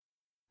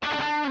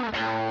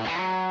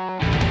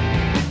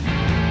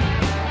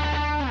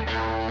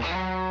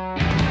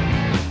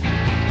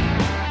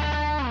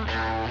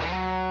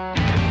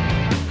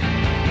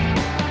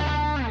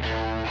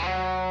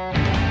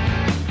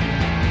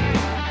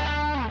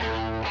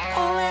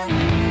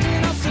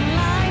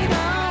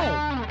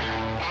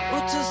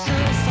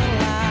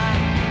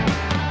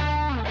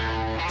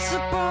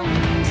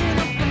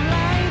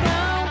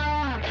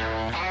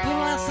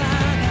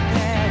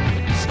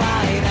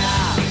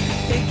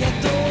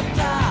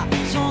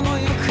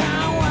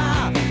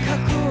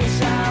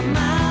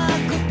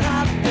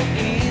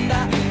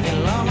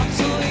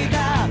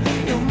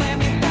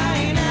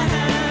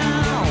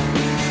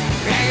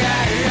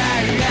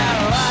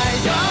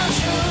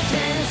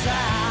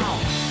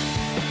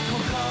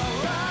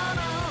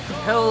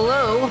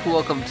Hello,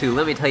 welcome to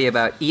Let Me Tell You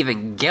About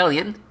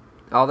Evangelion.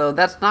 Although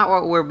that's not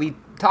what we'll be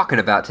talking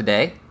about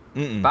today.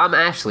 But I'm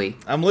Ashley.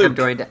 I'm Luke. I'm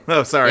joined.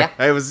 Oh, sorry. Yeah?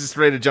 I was just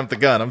ready to jump the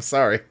gun. I'm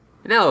sorry.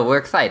 No, we're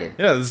excited.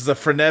 Yeah, this is a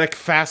frenetic,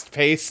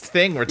 fast-paced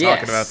thing we're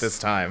talking Yes. about this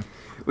time.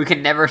 We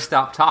can never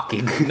stop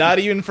talking. Not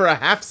even for a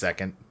half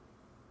second.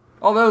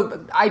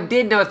 Although I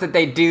did notice that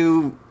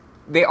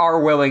they are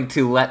willing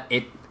to let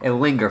it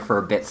linger for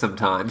a bit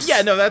sometimes.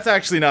 Yeah, no, that's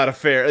actually not a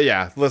fair...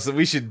 Yeah, listen,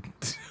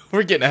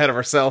 we're getting ahead of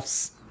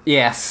ourselves.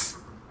 Yes.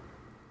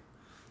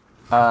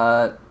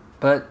 But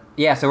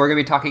yeah, so we're going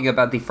to be talking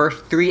about the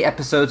first 3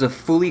 episodes of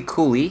Fooly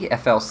Cooly,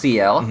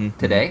 FLCL,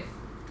 today.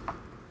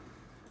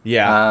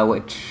 Yeah.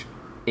 Which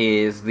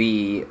is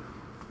the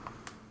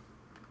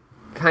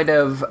kind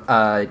of,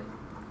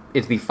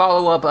 is the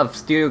follow-up of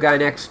Studio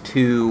Gainax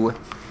to,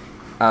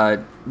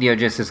 Neo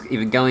Genesis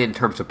Evangelion in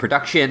terms of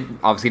production,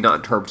 obviously not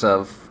in terms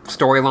of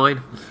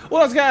storyline.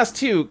 Well, I was going to ask,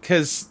 too,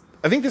 because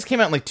I think this came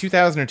out in, like,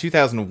 2000 or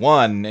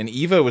 2001, and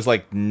EVA was,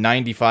 like,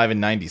 95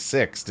 and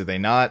 96. Did they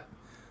not?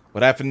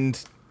 What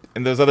happened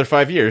in those other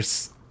 5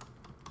 years?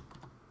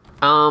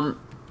 I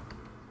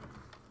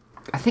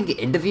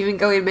think End of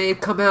Evangelion may have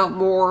come out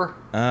more.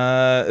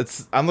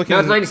 I'm looking... No,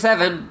 it's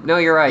 97. No,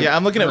 you're right. Yeah,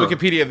 I'm looking at No.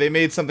 Wikipedia. They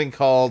made something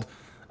called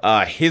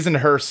His and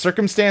Her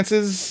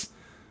Circumstances,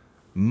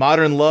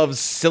 Modern Love's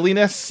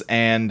Silliness,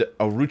 and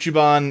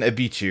Oruchiban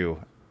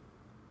Ebichu.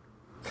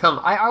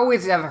 I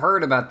always have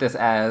heard about this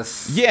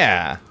as,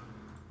 Yeah.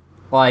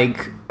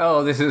 like,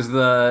 oh, this is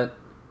the...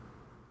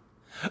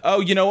 Oh,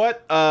 you know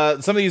what?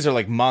 Some of these are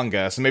like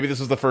manga, so maybe this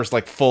was the first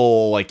like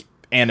full like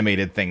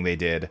animated thing they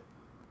did.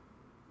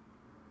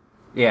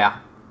 Yeah.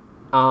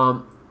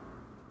 Although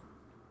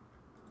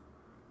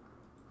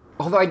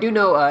I do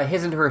know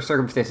His and Her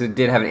Circumstances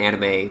did have an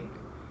anime.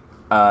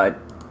 I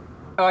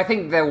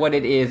think that what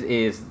it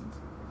is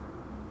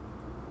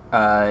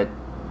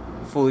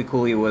Fooly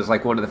Cooly was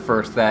like one of the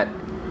first that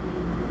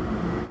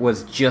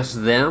was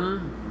just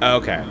them.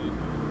 Okay.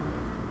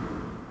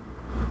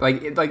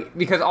 Like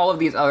because all of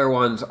these other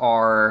ones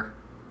are,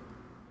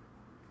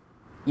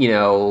 you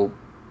know,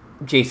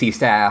 JC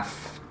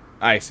Staff.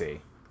 I see.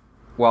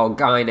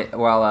 FLCL.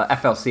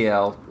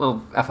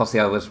 Well,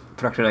 FLCL was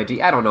Production IG.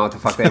 I don't know what the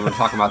fuck they were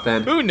talking about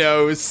then. Who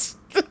knows?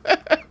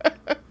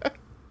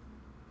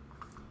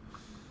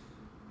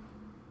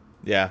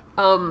 Yeah.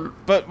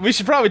 But we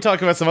should probably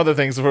talk about some other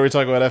things before we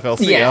talk about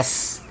FLCL.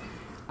 Yes.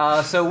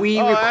 So we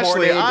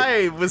recorded...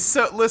 Ashley,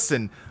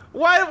 listen,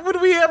 why would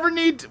we ever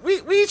need...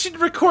 We should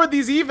record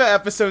these EVA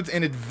episodes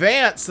in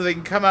advance so they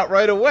can come out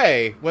right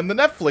away when the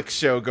Netflix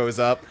show goes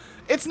up.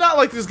 It's not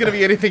like there's going to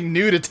be anything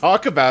new to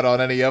talk about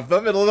on any of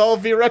them. It'll all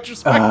be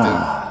retrospective.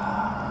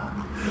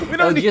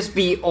 It'll just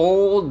be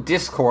old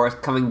discourse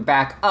coming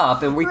back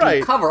up, and we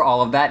can cover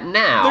all of that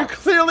now. There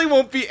clearly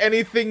won't be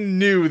anything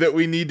new that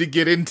we need to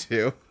get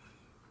into.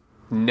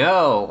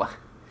 No.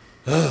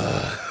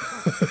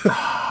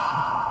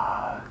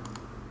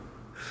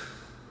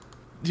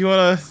 Do you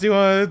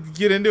wanna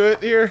get into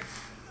it here?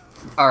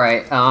 All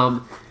right. I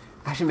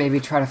should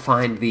maybe try to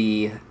find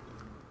the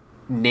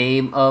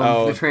name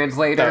of the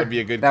translator. That would be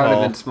a good call. That would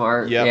have been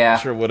smart. Yep, yeah,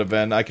 sure would have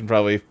been. I can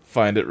probably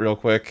find it real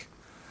quick.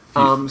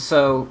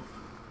 So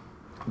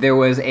there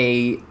was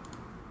since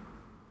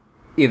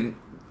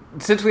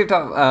we've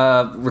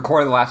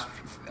recorded the last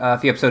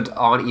few episodes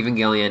on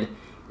Evangelion,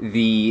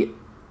 the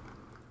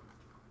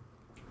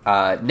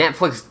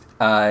Netflix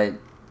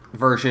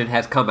version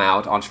has come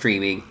out on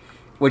streaming,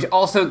 which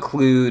also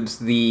includes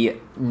the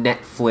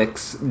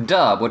Netflix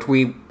dub, which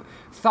we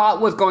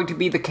thought was going to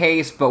be the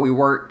case, but we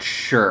weren't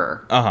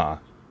sure.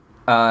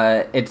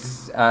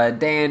 It's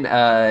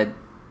Dan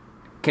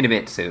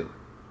Kinemitsu.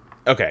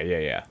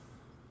 Okay, yeah.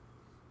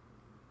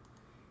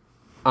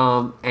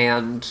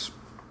 And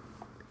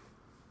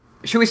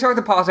should we start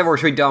with the positive, or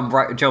should we jump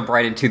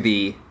right into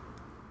the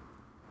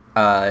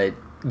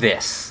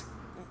this?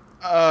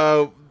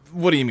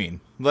 What do you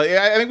mean? Like,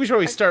 I think we should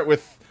probably start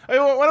with... why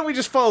don't we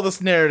just follow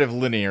this narrative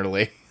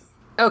linearly?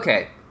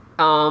 Okay.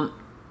 And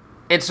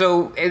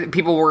so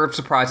people were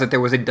surprised that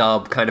there was a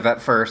dub kind of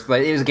at first.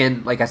 But it was,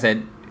 again, like I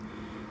said,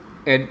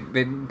 it had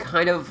been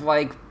kind of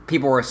like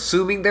people were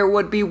assuming there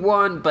would be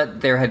one,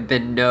 but there had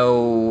been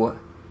no,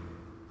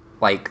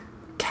 like,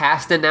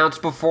 cast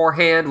announced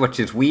beforehand, which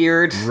is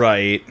weird.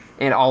 Right.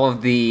 And all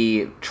of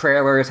the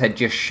trailers had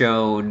just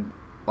shown,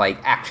 like,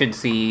 action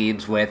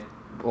scenes with,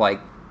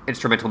 like,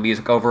 instrumental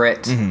music over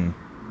it. Mm-hmm.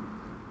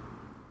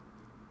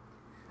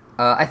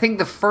 I think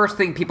the first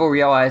thing people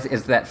realize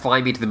is that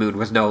Fly Me to the Moon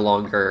was no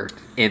longer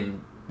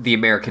in the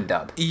American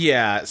dub.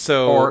 Yeah,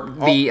 so... Or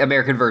the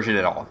American version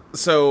at all.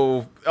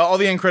 So, all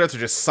the end credits are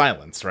just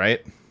silence,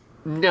 right?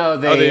 No,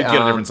 they... Oh, they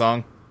get a different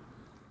song?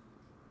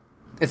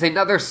 It's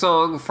another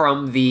song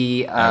from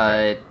the,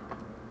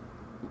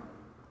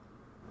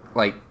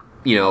 like,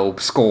 you know,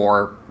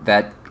 score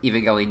that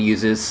Evangelion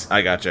uses.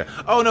 I gotcha.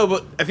 Oh, no,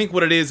 but I think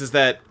what it is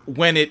that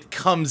when it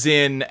comes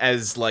in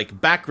as,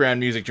 like, background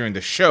music during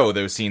the show,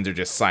 those scenes are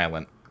just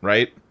silent,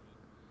 right?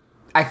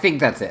 I think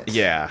that's it.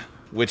 Yeah,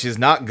 which is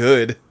not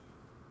good.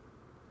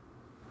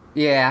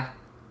 Yeah.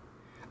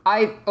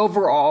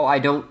 Overall, I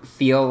don't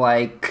feel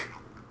like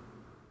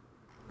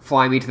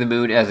Fly Me to the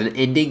Moon as an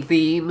ending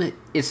theme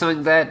is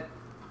something that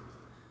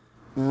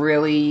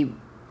really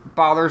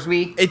bothers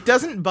me. It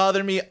doesn't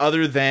bother me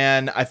other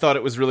than I thought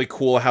it was really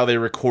cool how they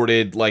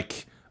recorded,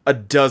 like, a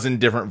dozen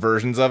different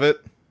versions of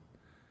it.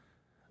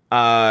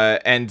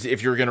 And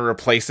if you're gonna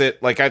replace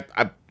it, like, I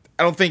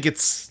don't think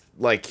it's,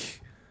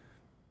 like,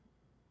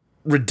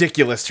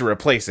 ridiculous to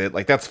replace it.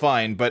 Like, that's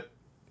fine, but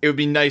it would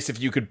be nice if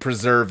you could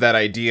preserve that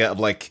idea of,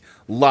 like,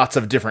 lots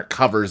of different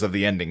covers of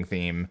the ending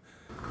theme.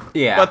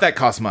 Yeah. But that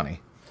costs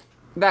money.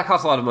 That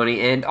costs a lot of money,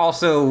 and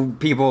also a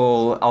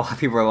lot of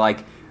people are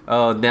like,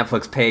 oh,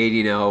 Netflix paid,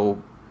 you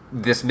know,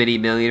 this many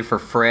million for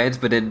Friends,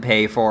 but didn't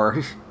pay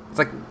for... It's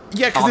like,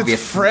 yeah, because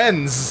it's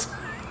Friends.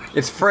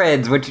 It's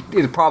Friends, which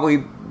is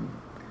probably,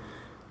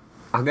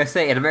 I'm gonna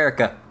say in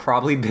America,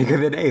 probably bigger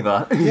than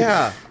Ava.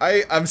 Yeah,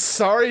 I'm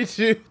sorry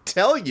to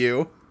tell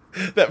you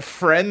that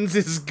Friends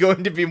is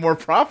going to be more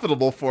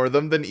profitable for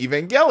them than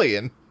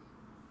Evangelion.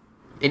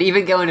 And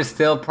Evangelion is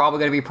still probably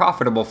going to be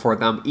profitable for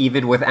them,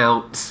 even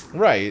without...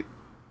 Right.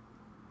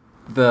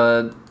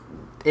 The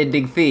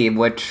ending theme,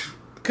 which...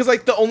 Because,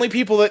 like, the only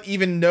people that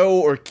even know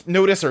or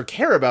notice or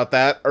care about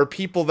that are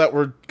people that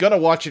were gonna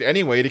watch it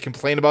anyway to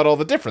complain about all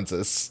the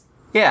differences.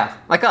 Yeah,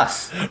 like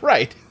us.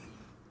 Right.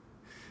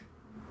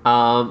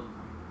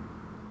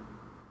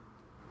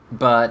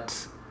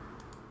 But...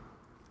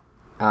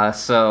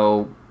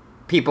 so...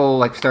 People,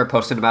 like, started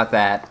posting about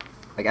that,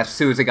 like, as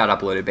soon as it got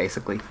uploaded,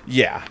 basically.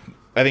 Yeah.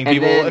 I think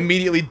people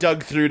immediately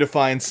dug through to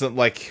find some,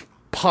 like,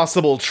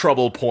 possible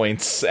trouble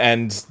points,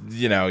 and,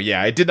 you know,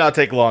 yeah, it did not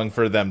take long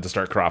for them to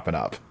start cropping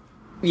up.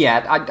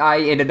 Yeah,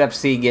 I ended up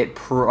seeing it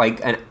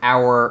like an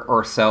hour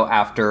or so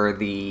after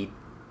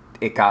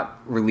it got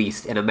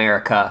released in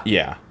America.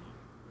 Yeah.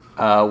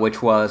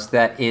 Which was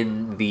that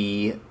in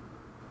the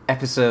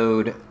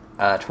episode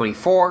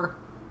 24,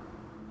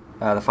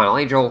 the Final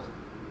Angel,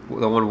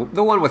 the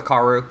one with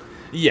Karu.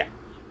 Yeah.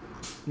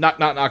 Not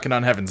knocking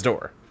on heaven's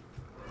door.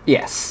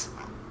 Yes.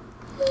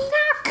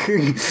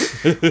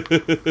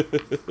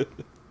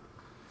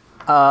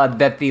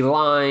 That the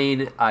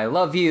line "I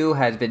love you"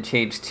 has been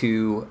changed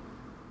to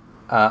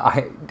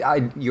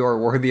 "You're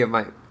worthy of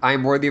I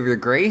am worthy of your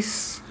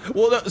grace."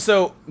 Well, no,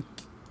 so,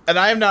 and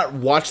I have not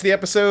watched the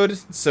episode,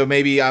 so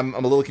maybe I'm a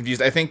little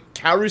confused. I think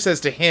Kaoru says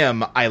to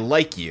him, "I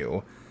like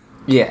you."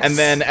 Yes. And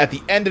then at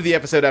the end of the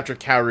episode, after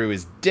Kaoru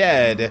is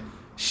dead,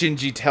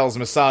 Shinji tells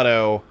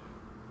Masato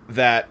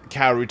that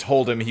Kaoru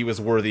told him he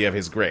was worthy of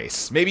his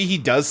grace. Maybe he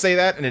does say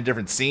that in a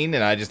different scene,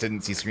 and I just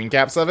didn't see screen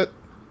caps of it.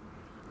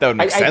 That would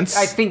make sense.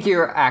 I think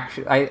you're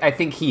actually... I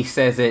think he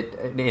says it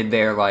in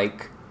their,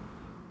 like,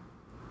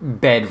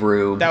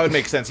 bedroom. That would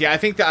make sense. Yeah, I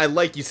think the "I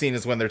like you" scene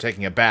is when they're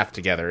taking a bath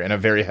together in a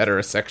very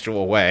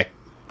heterosexual way.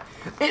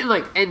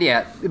 And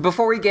yeah,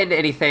 before we get into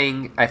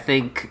anything, I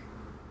think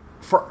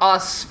for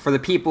us, for the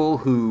people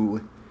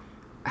who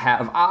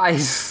have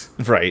eyes...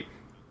 Right.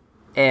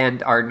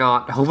 And are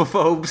not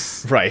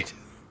homophobes. Right.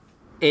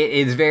 It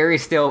is very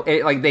still...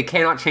 like, they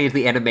cannot change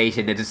the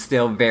animation. It is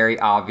still very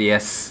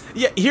obvious.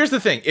 Yeah, here's the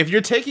thing. If you're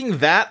taking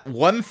that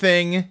one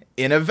thing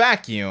in a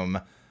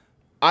vacuum,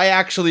 I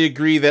actually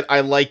agree that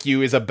 "I like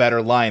you" is a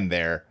better line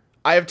there.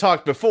 I have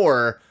talked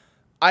before,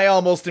 I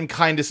almost am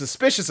kind of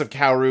suspicious of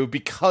Kaoru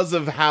because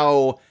of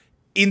how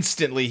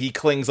instantly he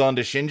clings on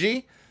to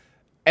Shinji,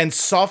 and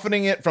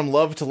softening it from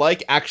love to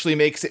like actually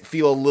makes it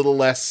feel a little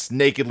less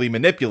nakedly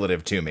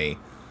manipulative to me.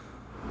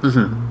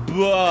 Mm-hmm.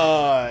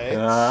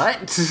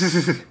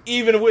 But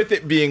even with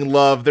it being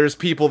love, there's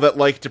people that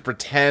like to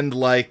pretend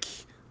like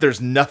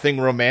there's nothing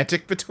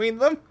romantic between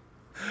them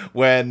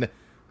when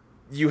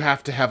you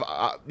have to have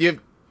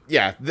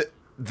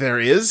there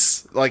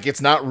is, like,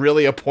 it's not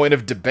really a point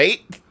of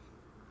debate.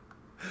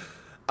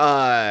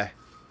 And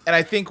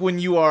I think when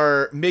you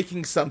are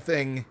making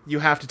something, you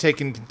have to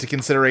take into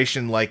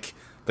consideration, like,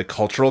 the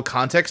cultural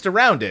context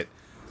around it,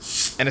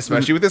 and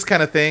especially with this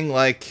kind of thing,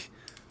 like,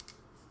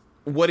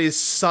 what is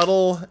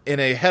subtle in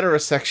a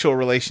heterosexual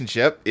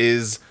relationship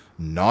is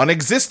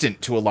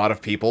non-existent to a lot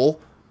of people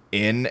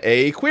in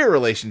a queer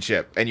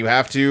relationship. And you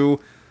have to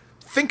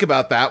think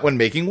about that when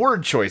making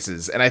word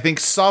choices. And I think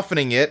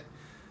softening it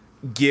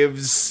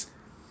gives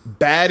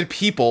bad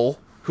people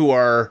who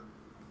are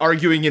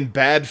arguing in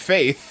bad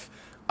faith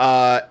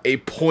a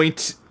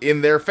point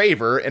in their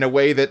favor in a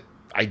way that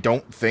I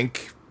don't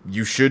think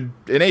you should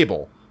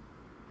enable.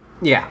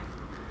 Yeah.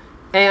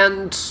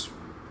 And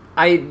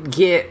I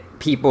get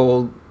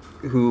people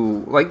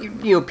who, like,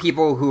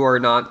 people who are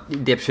not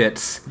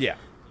dipshits. Yeah.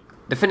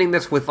 Defending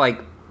this with, like,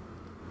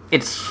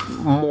 it's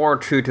more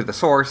true to the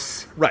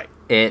source. Right.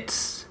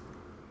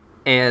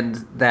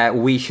 And that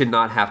we should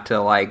not have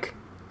to, like,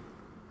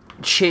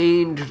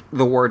 change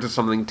the words of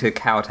something to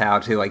kowtow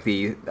to, like,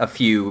 to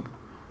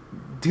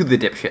the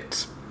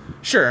dipshits.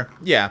 Sure,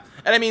 yeah.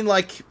 And I mean,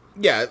 like,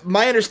 yeah,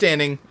 my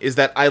understanding is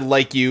that I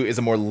Like You is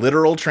a more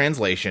literal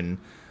translation,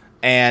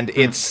 and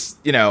it's,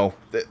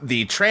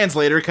 the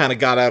translator kind of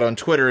got out on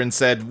Twitter and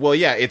said, well,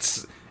 yeah,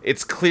 it's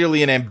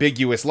clearly an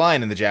ambiguous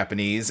line in the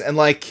Japanese, and,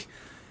 like,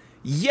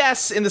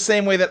 yes, in the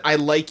same way that I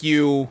Like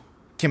You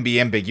can be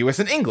ambiguous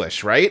in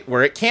English, right?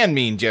 Where it can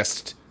mean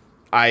just,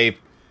 I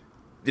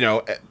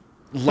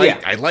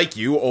like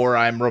you, or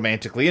I'm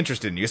romantically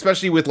interested in you,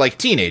 especially with, like,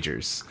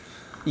 teenagers.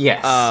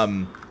 Yes.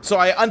 So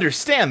I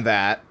understand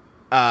that,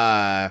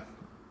 but,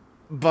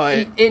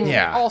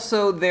 yeah.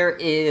 Also, there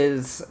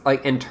is,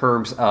 like, in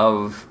terms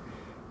of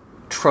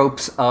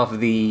tropes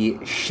of the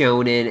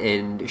shonen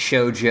and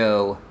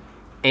shoujo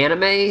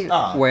anime,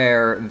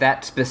 where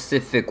that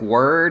specific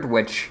word,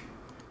 which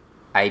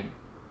I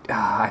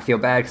feel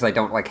bad because I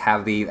don't, like,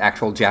 have the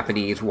actual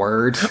Japanese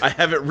word. I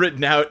have it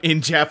written out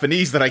in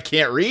Japanese that I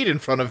can't read in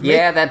front of me.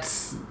 Yeah,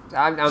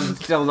 I'm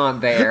still not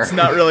there. It's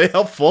not really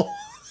helpful.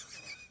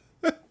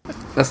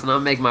 Listen, I'll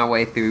make my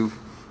way through,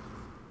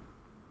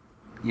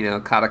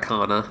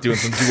 katakana. Doing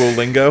some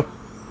Duolingo?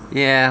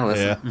 Yeah,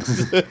 listen.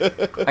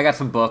 I got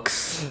some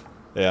books.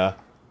 Yeah.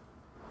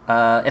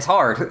 It's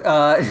hard.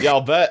 Yeah,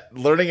 I'll bet.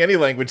 Learning any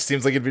language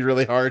seems like it'd be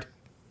really hard.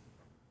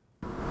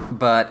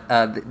 But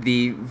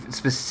the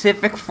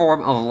specific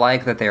form of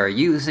like that they are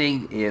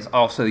using is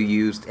also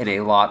used in a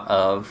lot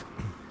of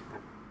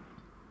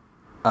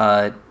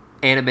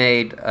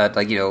anime,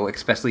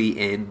 especially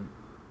in...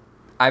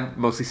 I've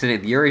mostly seen it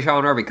in the Yuri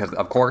genre because,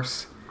 of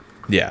course.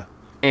 Yeah.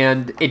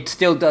 And it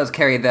still does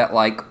carry that,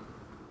 like,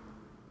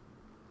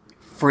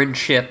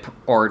 friendship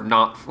or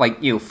not,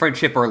 like,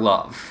 friendship or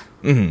love.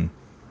 Mm-hmm.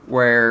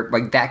 Where,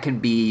 like, that can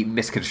be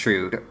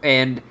misconstrued.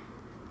 And,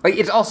 like,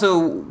 it's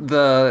also in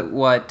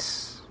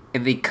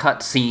the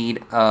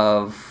cutscene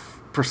of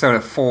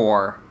Persona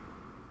 4,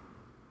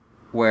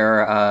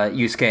 where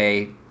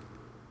Yusuke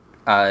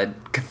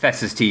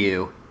confesses to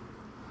you,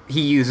 he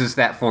uses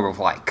that form of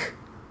like.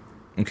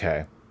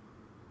 Okay.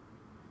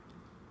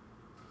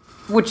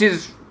 Which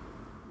is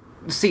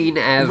seen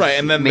as... Right,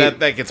 and then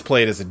that gets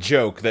played as a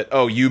joke that,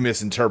 oh, you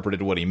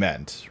misinterpreted what he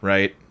meant,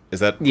 right? Is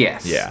that...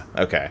 Yes. Yeah,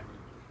 okay.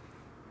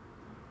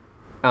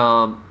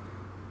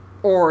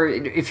 Or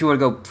if you want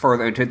to go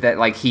further into it, that,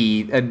 like,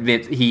 he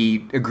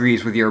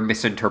agrees with your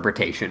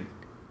misinterpretation.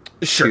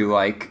 Sure. To,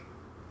 like,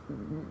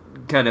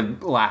 kind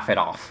of laugh it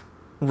off.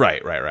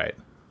 Right.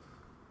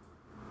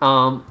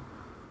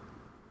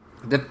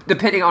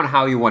 Depending on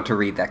how you want to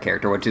read that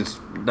character, which is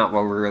not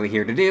what we're really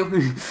here to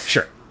do.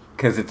 Sure.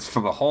 Because it's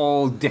from a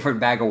whole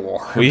different bag of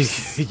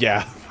worms.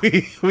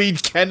 We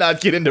cannot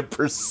get into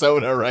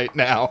Persona right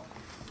now.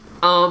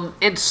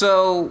 And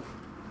so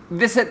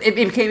it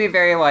became a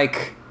very,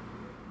 like,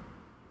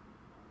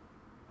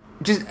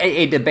 just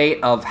a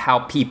debate of how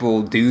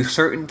people do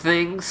certain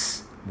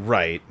things.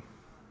 Right.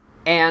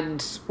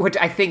 And which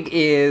I think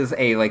is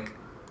a, like,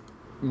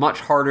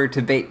 much harder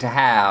debate to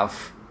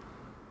have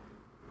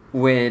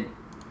with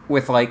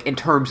like, in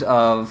terms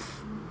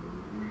of,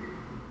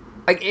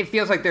 like, it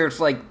feels like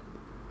there's, like,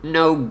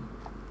 no...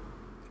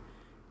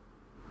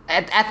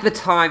 At the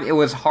time, it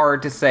was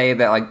hard to say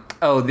that, like,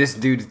 oh, this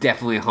dude's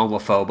definitely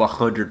homophobe,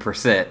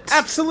 100%.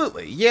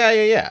 Absolutely.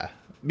 Yeah.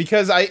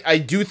 Because I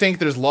do think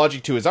there's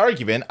logic to his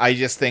argument. I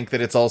just think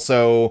that it's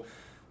also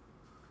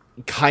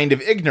kind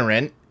of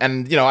ignorant.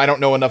 And, I don't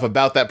know enough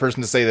about that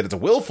person to say that it's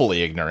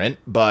willfully ignorant,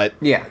 but...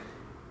 Yeah.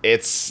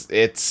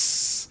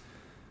 It's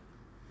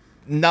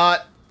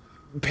not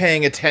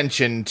paying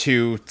attention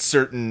to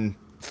certain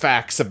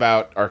facts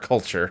about our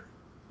culture.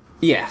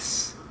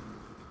 Yes.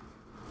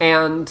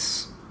 And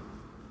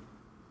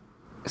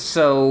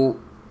so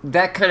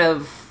that kind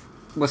of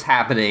was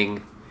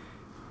happening,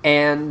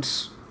 and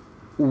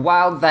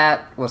while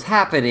that was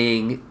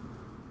happening,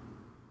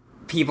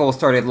 people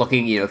started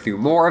looking, through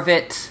more of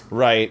it.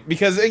 Right,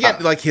 because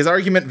again, like, his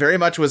argument very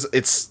much was,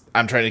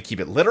 I'm trying to keep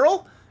it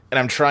literal, and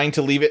I'm trying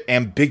to leave it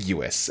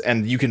ambiguous,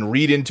 and you can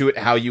read into it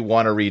how you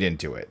want to read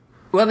into it.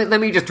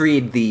 Let me just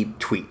read the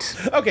tweet.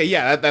 Okay,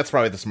 yeah, that's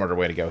probably the smarter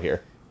way to go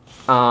here.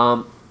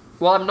 Well,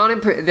 I'm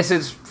not this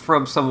is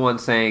from someone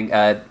saying,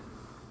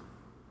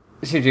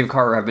 Shinji and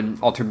Kaoru have been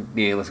altered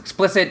being less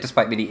explicit,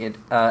 despite many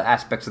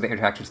aspects of the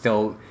interaction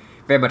still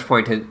very much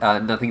point to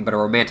nothing but a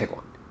romantic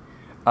one.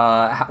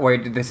 Where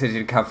did the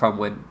decision come from,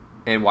 when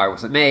and why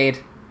was it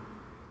made?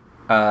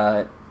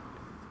 And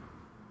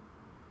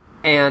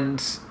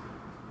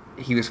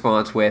he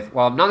responds with,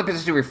 while I'm not in a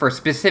position to refer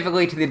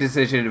specifically to the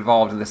decision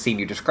involved in the scene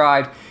you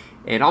described,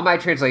 In all my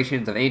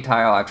translations of any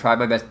title, I've tried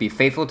my best to be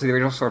faithful to the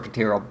original source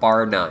material,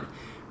 bar none.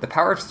 The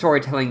power of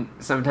storytelling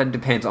sometimes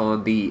depends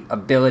on the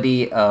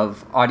ability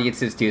of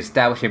audiences to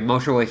establish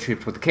emotional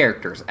relationships with the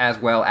characters, as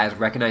well as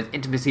recognize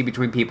intimacy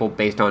between people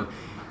based on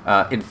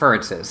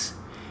inferences.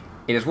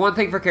 It is one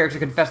thing for characters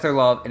to confess their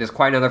love, it is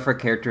quite another for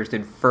characters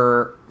to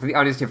for the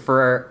audience to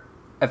infer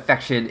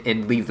affection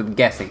and leave them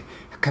guessing.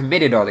 How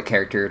committed are the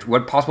characters?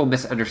 What possible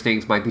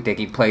misunderstandings might be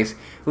taking place?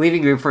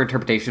 Leaving room for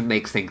interpretation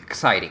makes things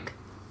exciting.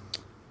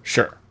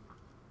 Sure.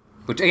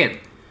 Which, again,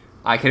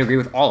 I can agree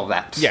with all of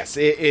that. Yes,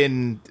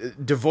 in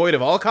devoid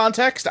of all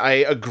context, I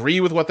agree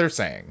with what they're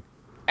saying.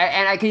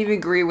 And I can even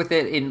agree with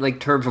it in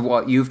like terms of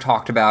what you've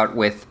talked about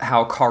with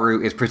how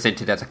Karu is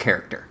presented as a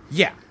character.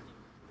 Yeah.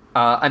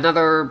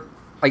 Another,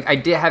 like, I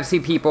did have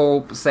seen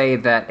people say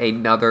that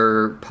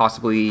another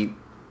possibly,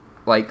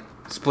 like,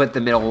 split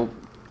the middle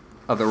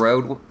of the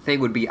road thing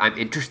would be I'm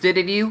interested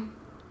in you.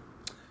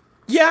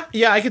 Yeah,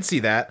 I can see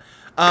that.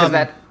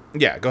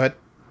 Yeah, go ahead.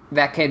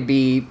 That can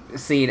be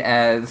seen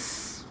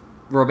as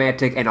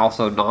romantic and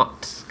also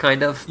not,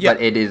 kind of. Yeah.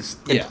 But it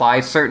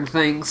implies certain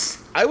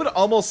things. I would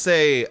almost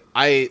say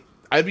I'd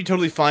be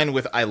totally fine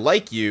with I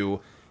like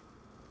you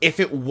if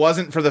it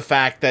wasn't for the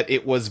fact that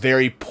it was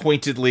very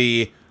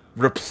pointedly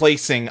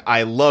replacing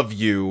I love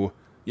you,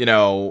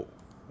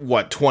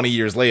 20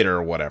 years later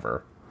or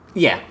whatever.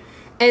 Yeah.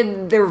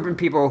 And there have been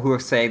people who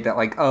have said that,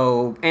 like,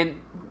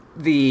 and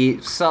the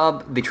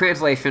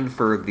translation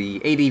for the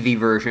ADV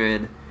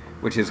version,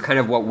 which is kind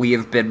of what we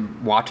have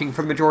been watching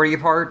for the majority of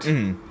part,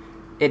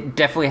 it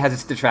definitely has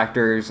its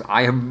detractors.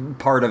 I am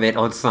part of it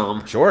on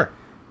some. Sure.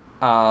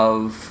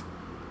 Of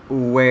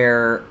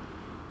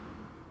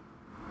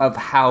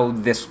how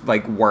this,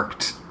 like,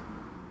 worked.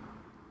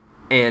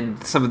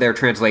 And some of their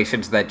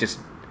translations that just,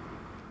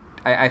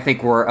 I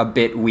think, were a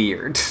bit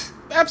weird.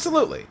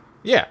 Absolutely.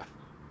 Yeah.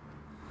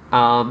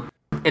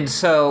 And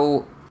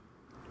so,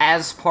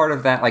 as part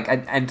of that, like,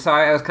 and so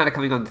I was kind of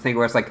coming on the thing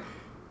where it's like,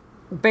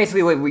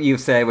 basically what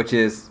you've said, which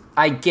is,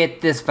 I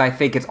get this, but I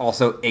think it's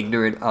also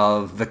ignorant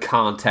of the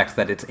context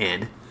that it's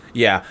in.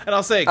 Yeah, and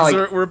I'll say,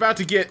 because we're about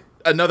to get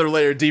another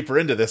layer deeper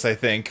into this, I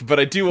think, but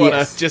I do want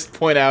to just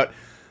point out,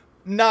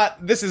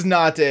 this is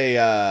not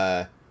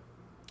a,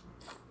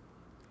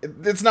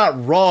 it's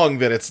not wrong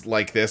that it's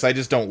like this, I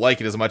just don't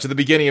like it as much. At the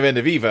beginning of End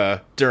of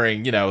Eva,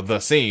 during, the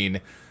scene,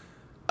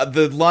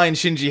 the line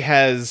Shinji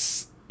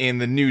has in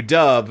the new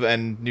dub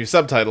and new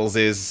subtitles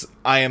is,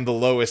 I am the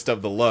lowest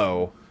of the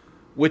low,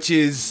 which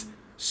is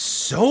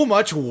so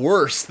much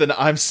worse than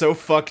I'm so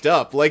fucked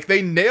up. Like,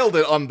 they nailed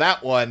it on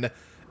that one.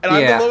 And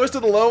I'm the lowest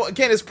of the low,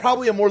 again, is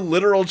probably a more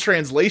literal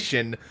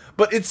translation,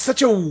 but it's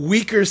such a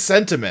weaker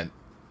sentiment.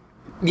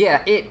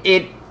 Yeah,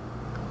 it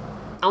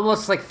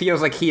almost, like,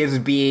 feels like he is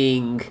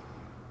being,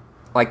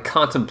 like,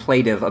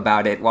 contemplative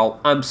about it, while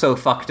I'm so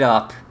fucked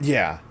up.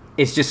 Yeah.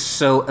 It's just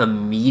so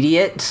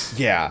immediate.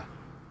 Yeah.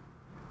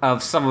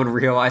 Of someone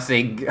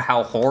realizing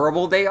how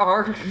horrible they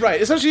are.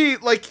 Right, especially,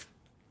 like,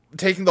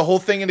 taking the whole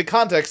thing into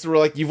context, where,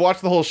 like, you've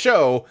watched the whole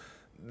show,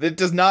 it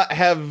does not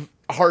have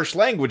harsh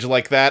language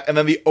like that, and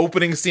then the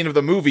opening scene of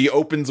the movie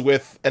opens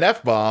with an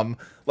F-bomb.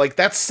 Like,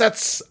 that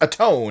sets a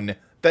tone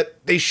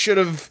that they should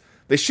have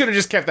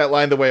just kept that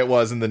line the way it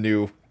was in the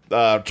new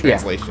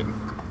translation.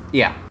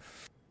 Yeah.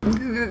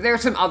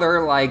 There's some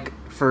other, like,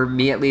 for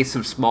me at least,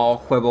 some small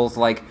quibbles,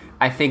 like,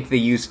 I think the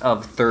use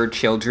of third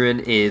children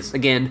is,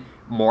 again,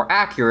 more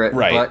accurate,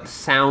 but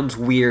sounds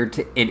weird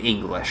in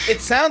English. It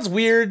sounds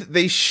weird.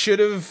 They should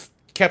have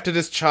kept it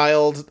as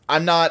child.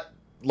 I'm not,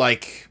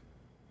 like,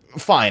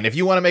 fine. If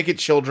you want to make it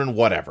children,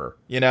 whatever,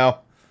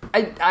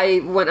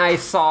 I when I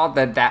saw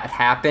that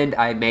happened,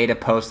 I made a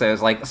post that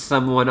was like,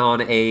 someone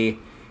on a,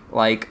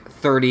 like,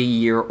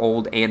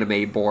 30-year-old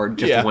anime board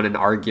just won an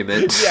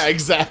argument. Yeah,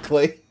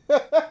 exactly.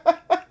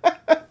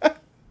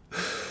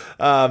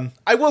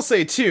 I will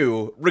say,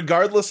 too,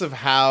 regardless of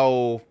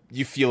how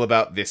you feel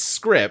about this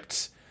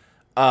script,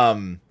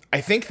 I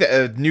think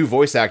that new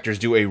voice actors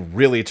do a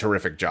really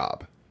terrific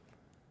job.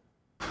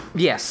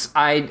 Yes,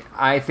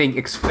 I think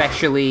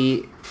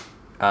especially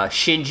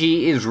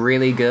Shinji is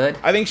really good.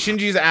 I think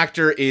Shinji's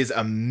actor is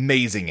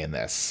amazing in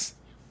this.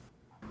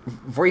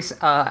 Voice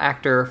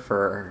actor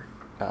for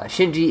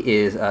Shinji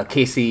is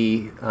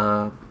Casey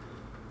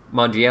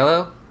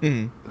Mangiello,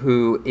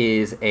 who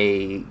is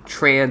a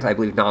trans, I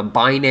believe,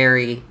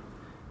 non-binary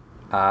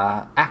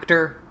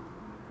actor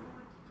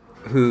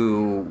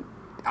who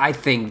I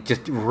think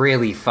just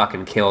really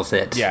fucking kills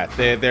it. Yeah,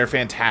 they're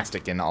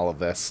fantastic in all of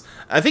this.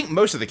 I think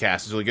most of the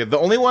cast is really good. The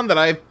only one that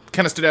I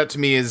kind of stood out to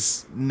me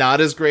as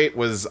not as great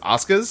was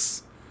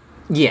Asuka's.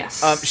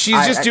 Yes.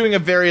 She's just doing a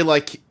very,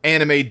 like,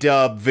 anime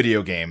dub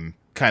video game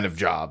kind of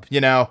job,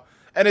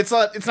 And it's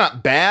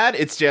not bad,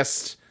 it's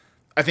just,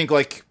 I think,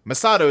 like,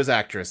 Masato's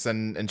actress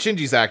and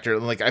Shinji's actor,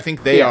 like, I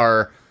think they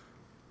are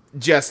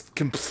just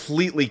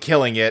completely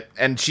killing it,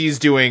 and she's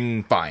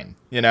doing fine,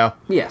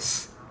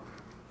 Yes.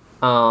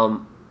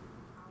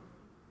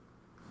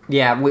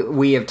 Yeah,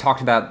 we have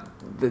talked about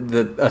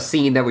a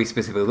scene that we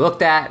specifically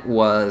looked at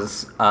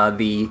was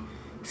the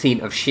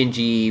scene of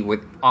Shinji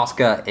with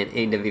Asuka and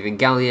End of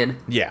Evangelion.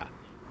 Yeah.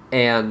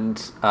 And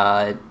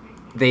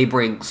they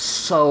bring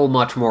so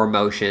much more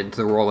emotion to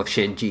the role of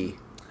Shinji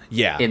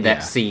Yeah. in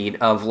that scene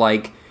of,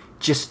 like,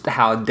 just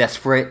how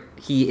desperate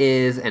he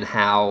is and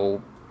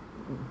how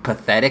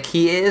pathetic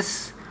he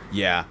is.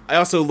 Yeah. I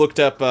also looked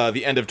up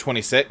the end of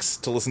 26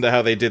 to listen to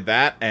how they did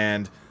that,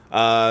 and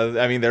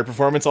I mean, their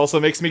performance also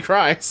makes me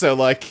cry, so,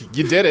 like,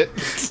 you did it.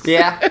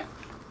 Yeah.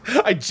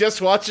 I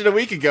just watched it a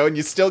week ago, and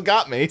you still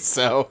got me,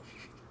 so...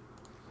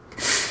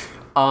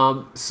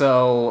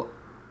 So...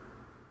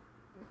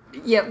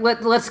 Yeah,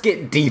 let's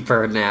get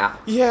deeper now.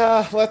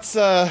 Yeah, let's,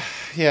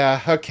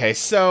 yeah, okay,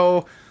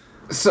 so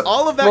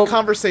all of that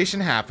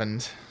conversation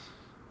happened.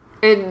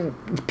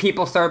 And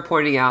people started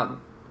pointing out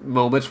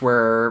moments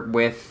where,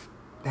 with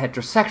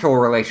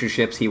heterosexual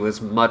relationships, he was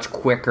much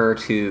quicker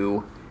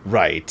to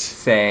Right.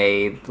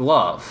 say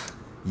love.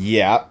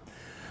 Yeah.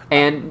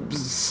 And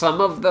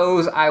some of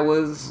those I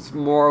was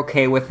more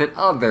okay with than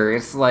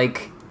others,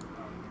 like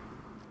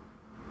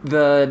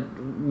the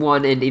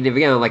one in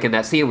again, like in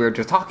that scene we were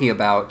just talking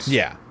about.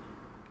 Yeah.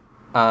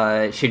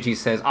 Shinji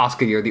says,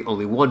 "Asuka, you're the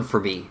only one for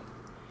me."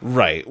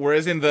 Right.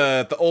 Whereas in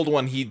the old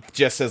one, he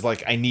just says,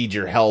 like, I need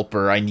your help,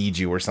 or I need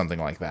you, or something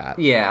like that.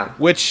 Yeah.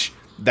 Which,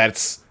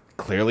 that's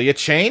clearly a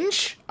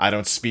change. I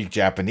don't speak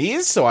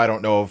Japanese, so I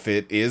don't know if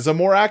it is a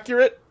more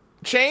accurate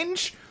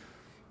change.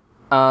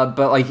 But,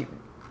 like,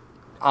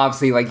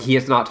 obviously, like, he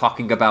is not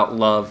talking about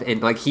love,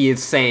 and, like, he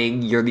is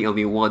saying, you're the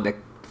only one that,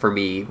 for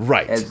me.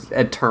 Right. As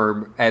a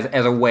term, as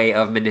a way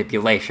of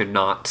manipulation,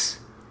 not...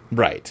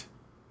 Right.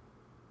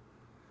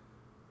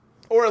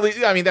 Or at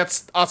least, I mean,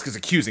 that's... Asuka's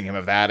accusing him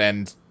of that,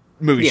 and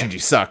movie Yeah.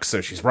 Shinji sucks,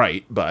 so she's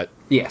right, but...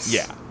 Yes.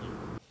 Yeah.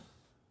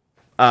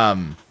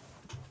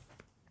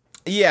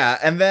 Yeah,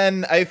 and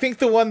then I think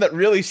the one that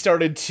really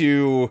started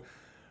to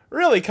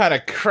really kind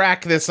of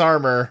crack this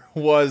armor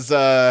was,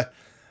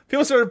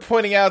 people started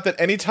pointing out that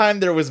anytime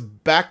there was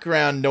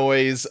background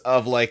noise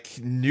of, like,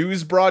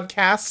 news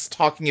broadcasts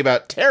talking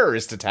about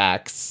terrorist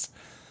attacks,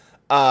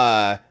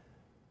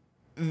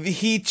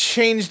 he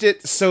changed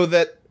it so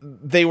that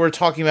they were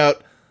talking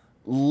about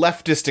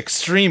leftist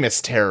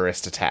extremist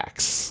terrorist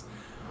attacks.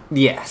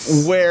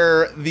 Yes.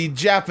 Where the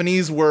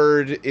Japanese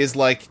word is,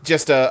 like,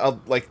 just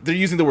like, they're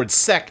using the word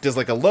sect as,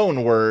 like, a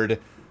loan word,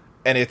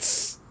 and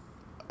it's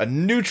a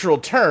neutral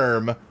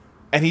term,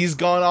 and he's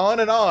gone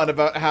on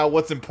about how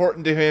what's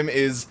important to him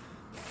is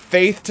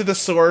faith to the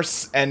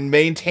source and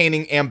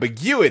maintaining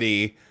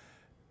ambiguity,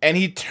 and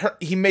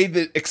he made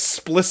it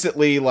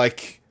explicitly,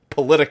 like,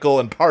 political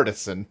and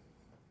partisan,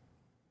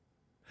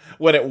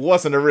 when it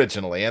wasn't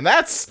originally, and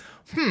that's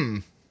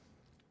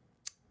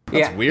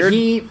weird.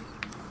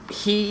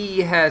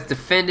 He has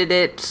defended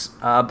it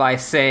by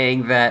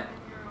saying that,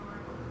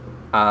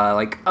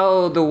 like,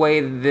 the way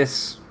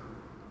this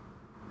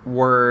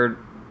word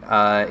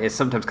is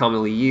sometimes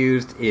commonly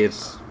used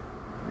is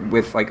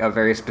with, like, a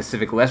very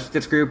specific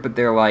leftist group, but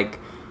they're, like,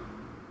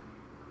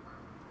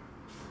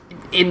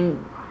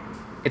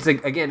 it's,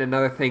 like, again,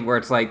 another thing where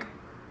it's, like,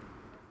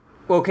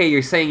 okay,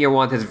 you're saying you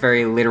want this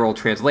very literal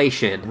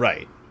translation.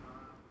 Right.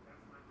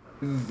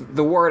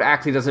 The word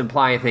actually doesn't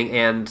imply anything,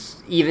 and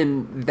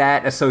even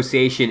that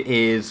association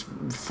is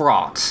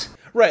fraught.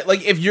 Right,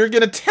 like, if you're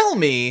gonna tell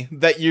me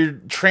that you're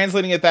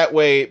translating it that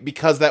way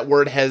because that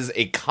word has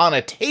a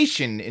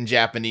connotation in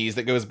Japanese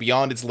that goes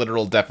beyond its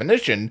literal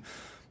definition,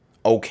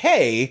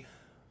 okay,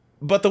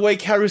 but the way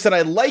Kaoru said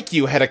I like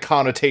you had a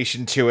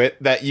connotation to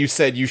it that you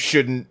said you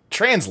shouldn't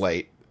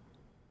translate.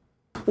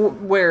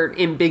 Where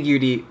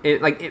ambiguity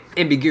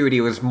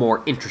was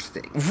more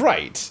interesting.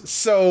 Right,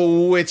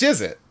 so which is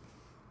it?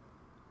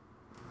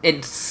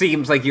 It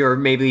seems like you're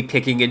maybe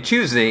picking and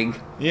choosing.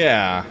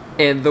 Yeah.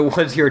 And the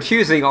ones you're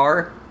choosing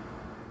are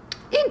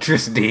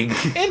interesting.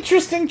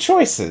 Interesting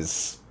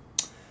choices.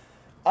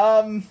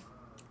 And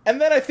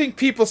then I think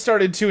people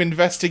started to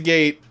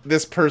investigate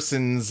this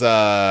person's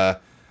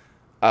Other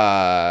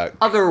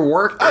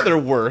work.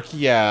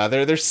 Yeah,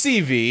 their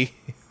CV.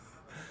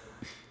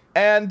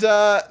 And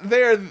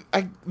they're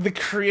the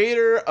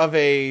creator of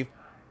a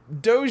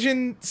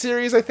Doujin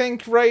series, I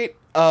think, right?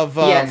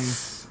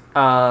 Yes.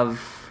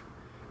 Of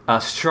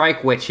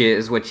Strike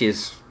Witches, which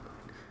is...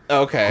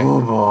 Okay.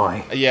 Oh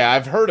boy. Yeah,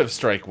 I've heard of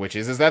Strike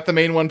Witches. Is that the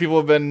main one people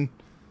have been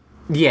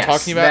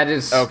talking about? That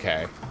is...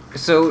 Okay.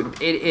 So,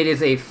 it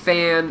is a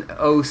fan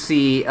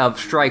OC of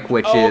Strike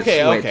Witches. Oh,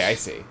 okay, I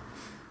see.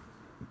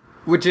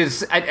 Which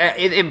is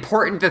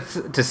important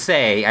to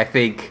say, I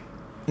think,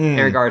 in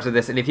regards to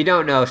this. And if you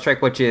don't know,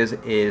 Strike Witches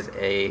is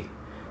a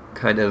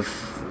kind of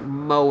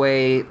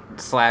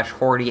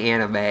moe/horny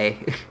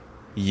anime.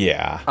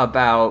 Yeah.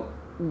 About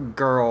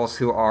girls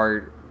who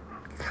are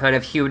kind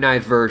of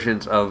humanized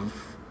versions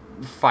of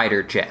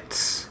fighter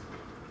jets.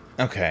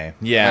 Okay.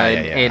 Yeah,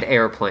 and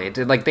airplanes.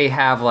 And, like, they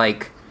have,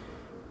 like,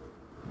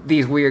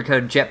 these weird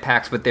kind of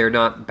jetpacks, but they're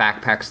not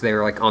backpacks,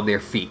 they're, like, on their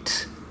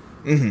feet.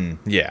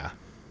 Mm-hmm. Yeah.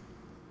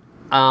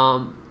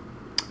 And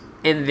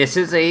this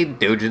is a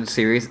doujin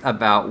series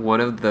about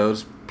one of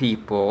those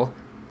people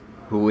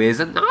who is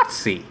a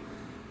Nazi.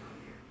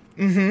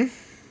 Mm-hmm.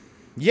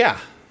 Yeah.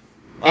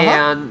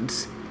 And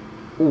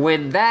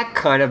when that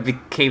kind of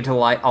came to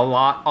light,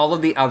 all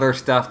of the other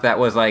stuff that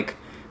was like,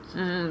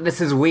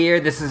 this is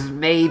weird, this is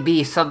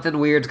maybe something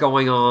weird's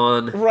going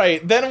on.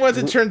 Right. Then once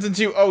it turns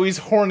into, oh, he's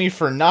horny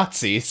for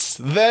Nazis,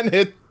 then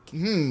it,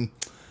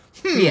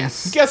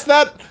 Yes. Guess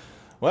that,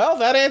 well,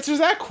 that answers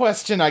that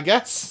question, I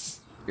guess.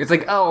 It's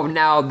like, oh,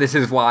 now this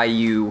is why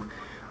you,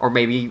 or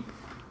maybe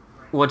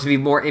want to be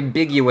more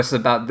ambiguous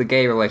about the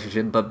gay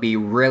relationship, but be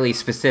really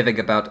specific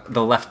about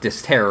the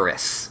leftist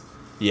terrorists.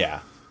 Yeah.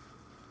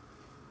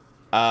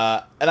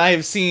 And I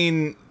have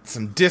seen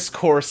some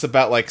discourse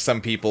about, like,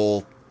 some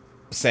people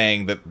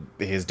saying that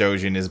his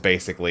Dojin is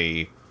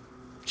basically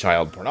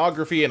child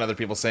pornography, and other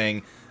people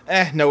saying,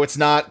 no, it's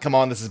not. Come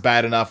on, this is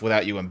bad enough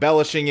without you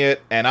embellishing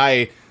it. And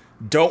I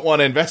don't want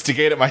to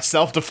investigate it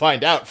myself to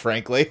find out,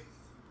 frankly.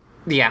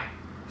 Yeah.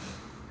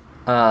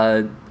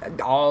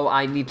 All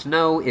I need to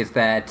know is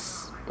that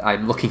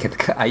I'm looking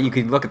at you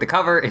can look at the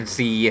cover and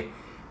see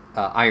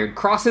iron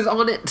crosses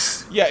on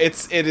it. Yeah,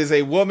 it is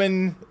a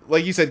woman,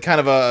 like you said, kind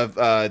of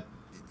a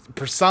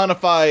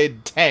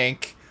personified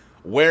tank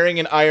wearing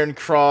an iron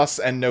cross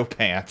and no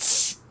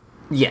pants.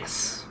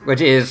 Yes,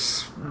 which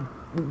is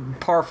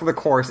par for the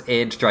course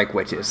in Strike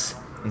Witches.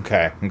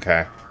 Okay.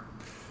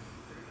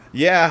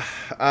 Yeah,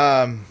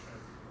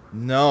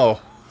 no.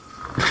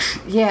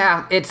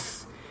 Yeah,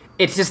 it's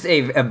just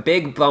a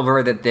big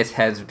bummer that this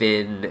has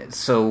been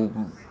so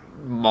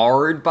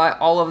marred by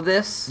all of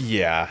this.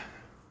 Yeah.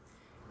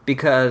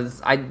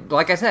 Because,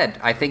 like I said,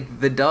 I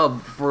think the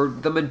dub for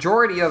the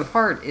majority of the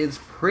part is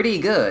pretty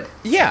good.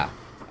 Yeah.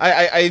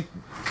 I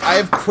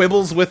have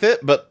quibbles with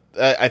it, but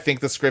I think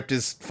the script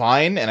is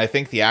fine, and I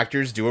think the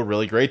actors do a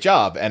really great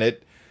job, and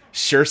it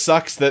sure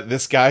sucks that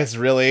this guy's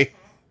really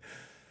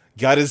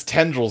got his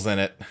tendrils in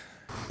it.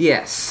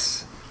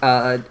 Yes.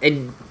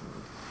 And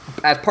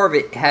as part of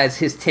it has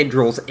his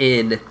tendrils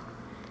in,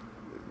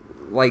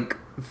 like,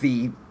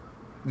 the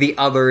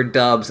other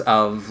dubs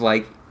of,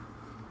 like,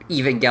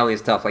 Evangelion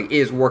stuff, like,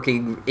 is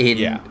working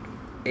in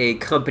a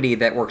company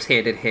that works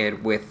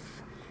hand-in-hand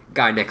with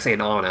Gainax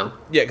and Anno.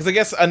 Yeah, because I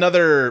guess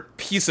another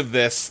piece of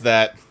this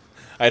that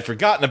I had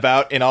forgotten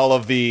about in all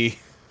of the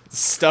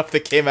stuff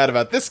that came out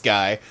about this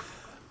guy.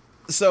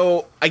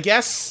 So, I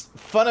guess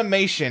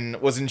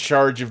Funimation was in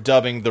charge of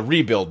dubbing the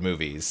Rebuild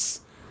movies.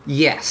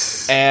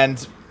 Yes.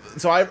 And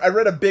so I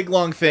read a big,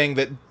 long thing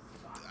that,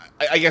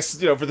 I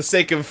guess, for the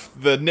sake of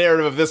the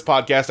narrative of this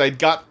podcast, I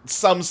got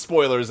some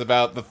spoilers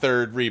about the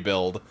third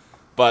Rebuild,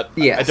 but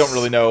yes. I don't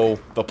really know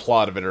the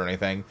plot of it or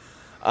anything.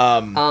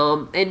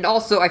 And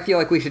also, I feel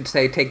like we should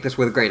take this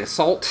with a grain of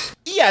salt.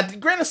 Yeah,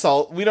 grain of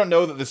salt. We don't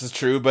know that this is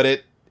true, but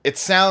it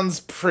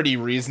sounds pretty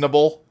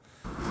reasonable.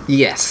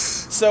 Yes.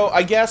 So,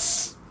 I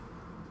guess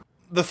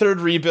the third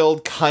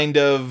Rebuild kind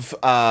of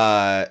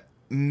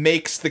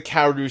makes the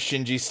Kaoru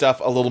Shinji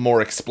stuff a little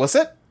more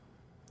explicit.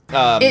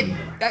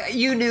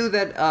 You knew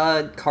that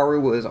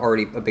Kaoru was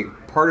already a big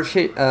part of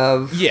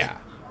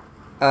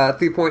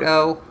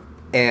 3.0,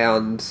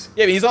 and...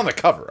 Yeah, he's on the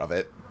cover of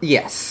it.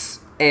 Yes,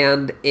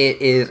 and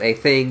it is a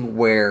thing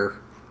where,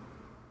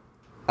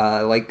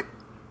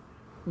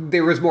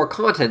 there was more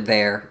content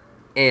there,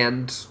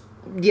 and,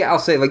 yeah, I'll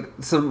say,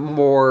 some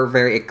more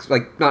very,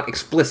 not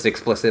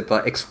explicit,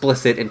 but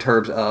explicit in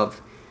terms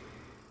of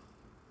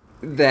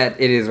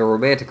that it is a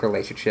romantic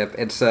relationship,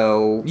 and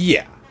so...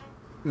 Yeah.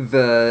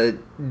 The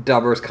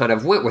dubbers kind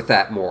of went with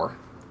that more.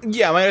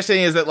 Yeah, my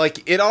understanding is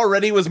that, it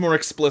already was more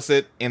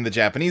explicit in the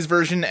Japanese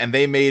version, and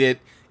they made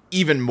it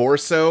even more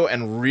so,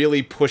 and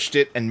really pushed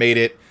it, and made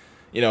it,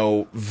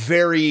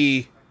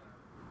 very,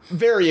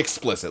 very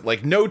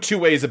explicit. No two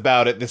ways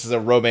about it, this is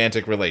a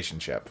romantic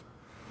relationship.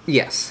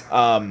 Yes.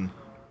 And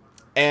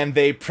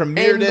they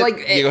premiered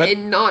it...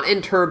 And not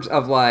in terms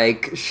of,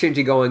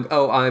 Shinji going,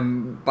 oh,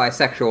 I'm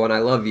bisexual and I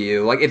love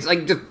you. It's,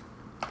 just...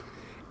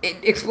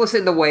 explicit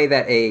in the way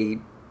that a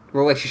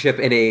relationship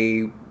in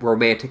a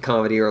romantic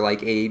comedy or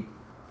a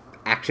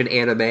action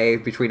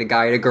anime between a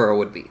guy and a girl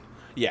would be.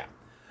 Yeah.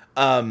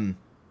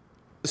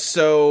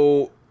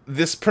 So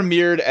this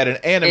premiered at an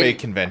anime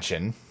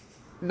convention.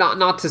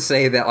 Not to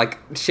say that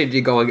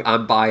Shinji going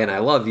I'm bi and I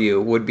love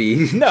you would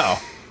be no.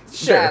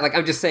 Sure. That,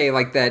 I'm just saying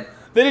that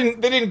they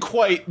didn't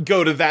quite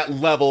go to that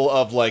level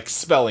of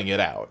spelling it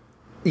out.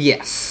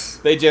 Yes.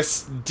 They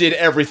just did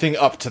everything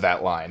up to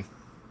that line.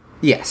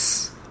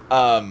 Yes.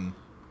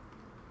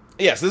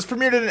 Yeah, so this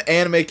premiered at an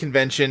anime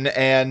convention,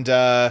 and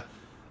as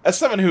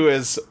someone who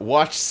has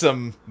watched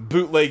some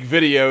bootleg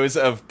videos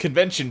of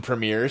convention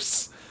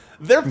premieres,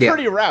 they're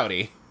pretty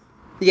rowdy.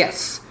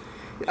 Yes.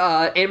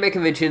 Anime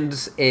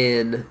conventions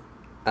in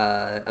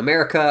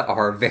America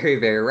are very,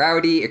 very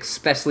rowdy,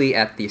 especially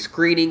at the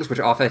screenings, which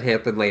often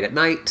happen late at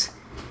night.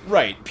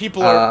 Right.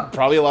 People are...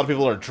 probably a lot of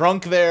people are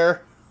drunk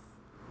there.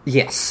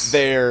 Yes.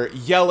 They're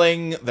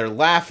yelling, they're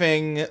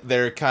laughing,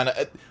 they're kind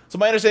of... So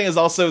my understanding is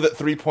also that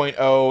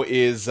 3.0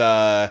 is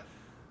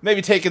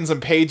maybe taking some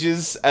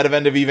pages out of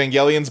End of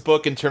Evangelion's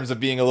book in terms of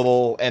being a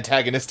little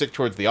antagonistic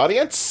towards the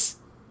audience.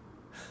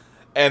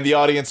 And the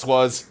audience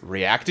was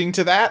reacting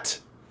to that.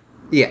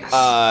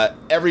 Yes.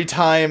 Every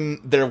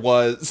time there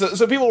was...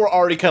 So people were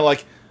already kind of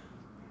like,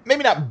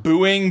 maybe not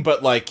booing,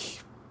 but like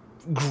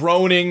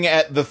groaning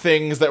at the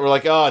things that were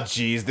like, oh,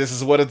 geez, this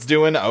is what it's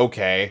doing?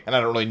 Okay. And I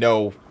don't really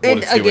know what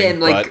it's doing. And again,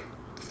 like,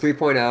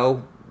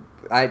 3.0...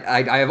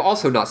 I have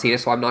also not seen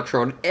it, so I'm not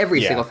sure on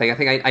every single thing. I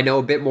think I know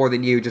a bit more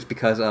than you just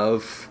because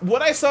of...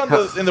 What I saw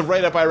in the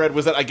write-up I read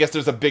was that I guess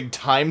there's a big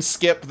time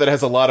skip that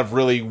has a lot of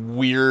really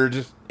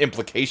weird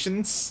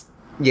implications.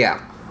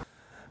 Yeah.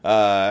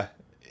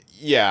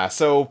 Yeah,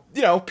 so,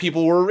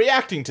 people were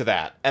reacting to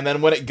that. And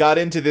then when it got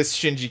into this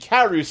Shinji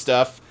Karu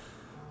stuff,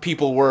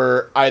 people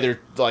were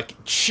either, like,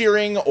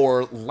 cheering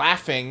or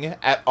laughing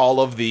at all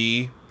of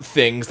the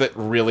things that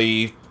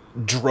really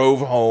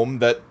drove home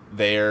that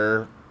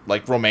they're...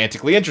 like,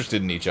 romantically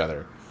interested in each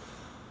other.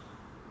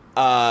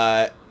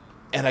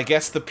 And I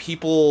guess the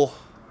people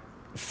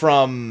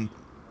from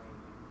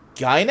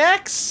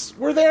Gainax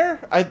were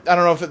there? I don't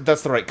know if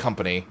that's the right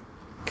company,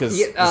 because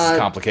this is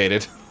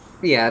complicated.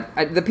 Yeah,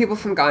 the people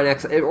from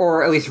Gainax,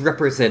 or at least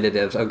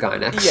representatives of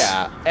Gainax.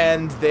 Yeah,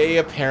 and they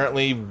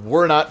apparently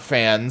were not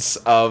fans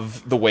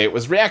of the way it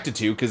was reacted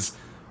to, because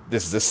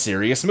this is a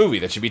serious movie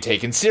that should be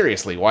taken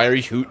seriously. Why are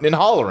you hooting and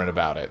hollering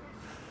about it?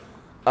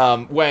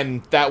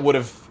 When that would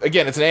have...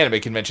 Again, it's an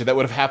anime convention. That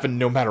would have happened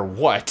no matter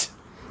what.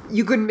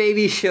 You could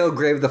maybe show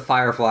Grave of the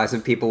Fireflies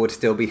and people would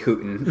still be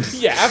hooting.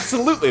 Yeah,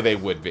 absolutely they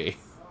would be.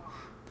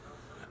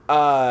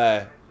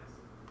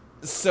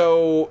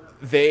 So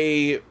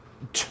they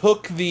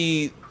took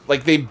the...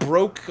 Like, they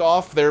broke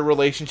off their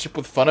relationship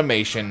with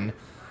Funimation.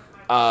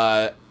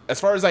 As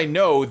far as I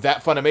know,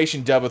 that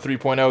Funimation dub of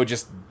 3.0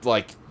 just,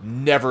 like,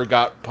 never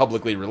got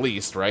publicly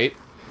released, right?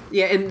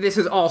 Yeah, and this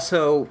is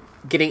also...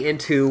 getting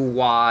into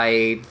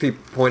why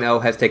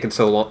 3.0 has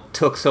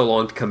took so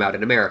long to come out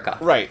in America.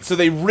 Right, so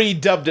they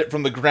redubbed it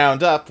from the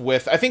ground up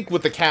with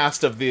the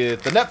cast of the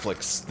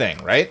Netflix thing,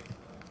 right?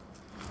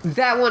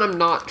 That one I'm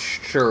not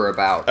sure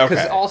about.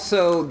 Because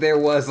also there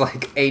was,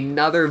 like,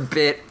 another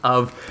bit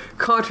of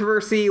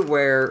controversy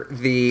where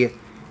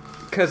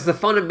because the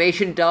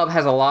Funimation dub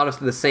has a lot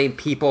of the same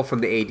people from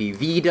the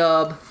ADV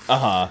dub.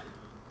 Uh-huh.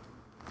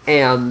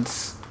 And...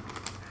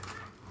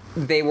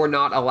 they were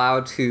not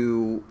allowed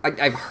to...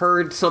 I've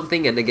heard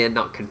something, and again,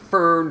 not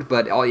confirmed,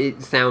 but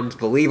it sounds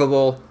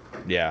believable.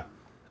 Yeah.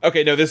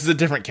 Okay, no, this is a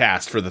different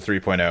cast for the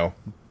 3.0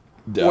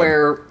 dub.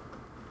 Where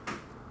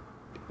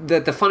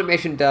the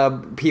Funimation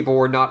dub people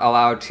were not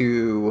allowed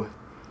to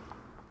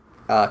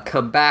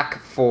come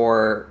back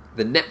for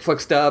the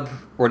Netflix dub.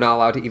 Were not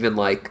allowed to even,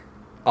 like,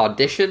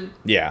 audition.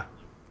 Yeah.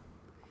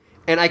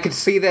 And I could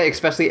see that,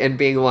 especially in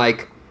being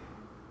like...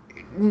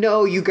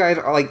 no, you guys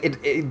are, like,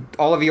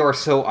 all of you are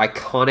so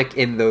iconic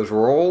in those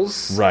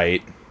roles.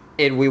 Right.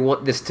 And we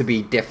want this to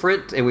be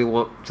different, and we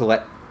want to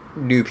let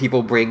new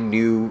people bring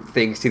new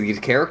things to these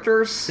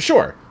characters.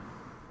 Sure.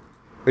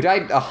 Which I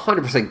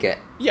 100% get.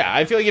 Yeah,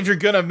 I feel like if you're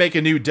gonna make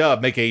a new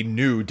dub, make a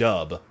new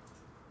dub.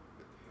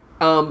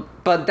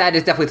 But that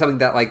is definitely something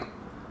that, like,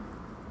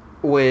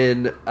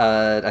 when,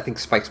 I think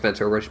Spike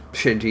Spencer or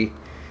Shinji,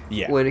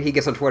 when he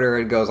gets on Twitter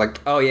and goes,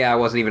 like, oh yeah, I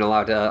wasn't even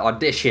allowed to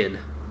audition.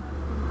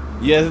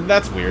 Yeah,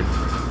 that's weird.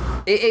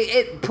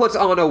 It puts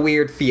on a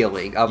weird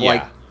feeling of,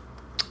 like,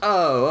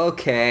 oh,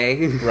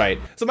 okay. Right.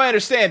 So my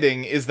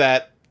understanding is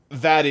that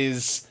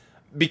is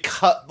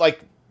because, like,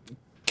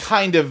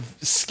 kind of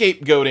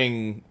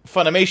scapegoating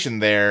Funimation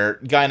there.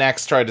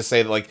 Gainax tried to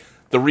say that, like,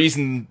 the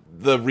reason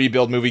the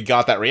Rebuild movie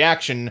got that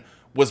reaction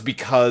was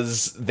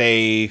because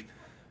they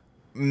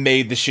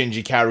made the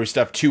Shinji Karu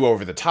stuff too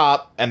over the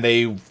top, and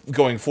they,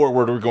 going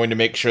forward, were going to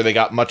make sure they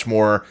got much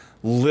more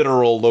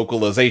literal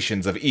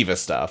localizations of EVA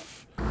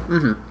stuff.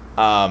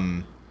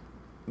 Mm-hmm.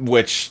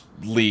 Which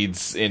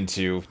leads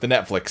into the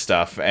Netflix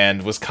stuff,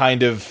 and was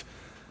kind of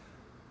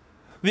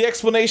the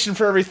explanation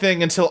for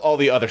everything until all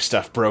the other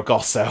stuff broke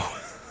also.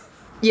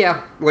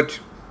 Yeah, which...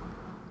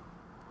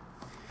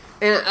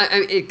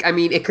 And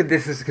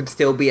this could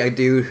still be a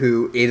dude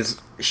who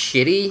is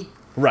shitty.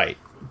 Right.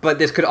 But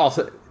this could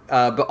also...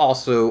 but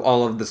also,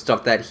 all of the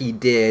stuff that he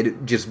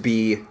did just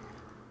be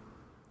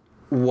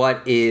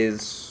what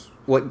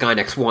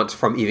Gainax wants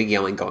from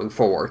Evangelion going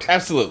forward.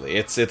 Absolutely.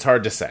 It's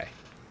hard to say.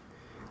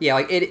 Yeah,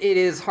 like, it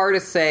is hard to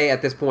say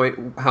at this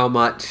point how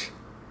much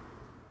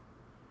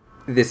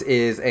this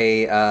is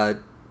a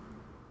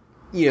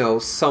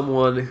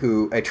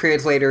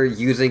translator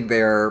using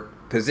their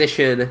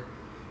position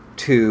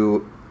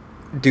to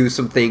do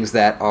some things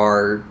that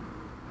are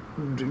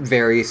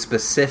very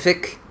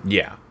specific.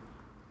 Yeah.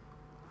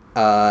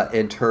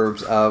 In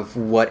terms of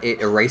what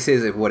it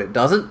erases and what it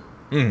doesn't.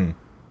 Mm.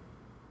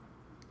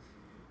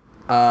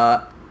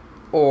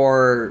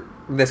 Or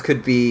this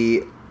could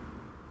be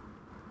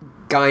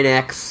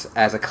Gainax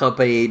as a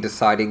company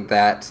deciding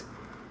that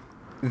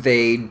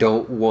they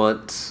don't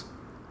want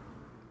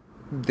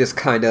this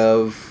kind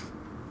of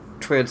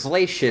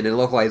translation and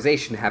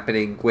localization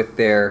happening with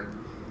their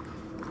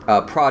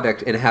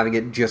product, and having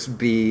it just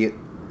be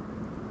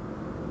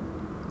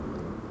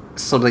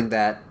something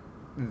that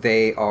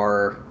they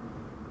are,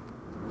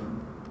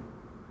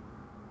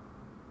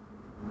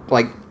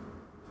 like,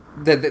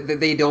 that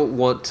they don't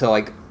want to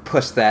like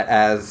push that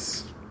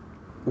as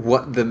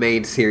what the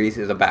main series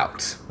is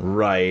about.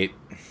 Right.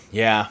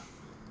 Yeah.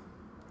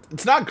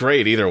 It's not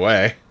great either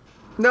way.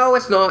 No,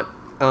 it's not.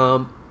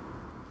 And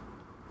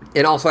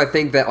also I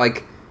think that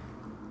like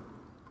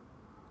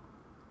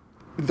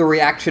the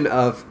reaction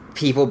of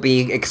people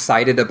being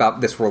excited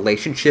about this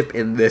relationship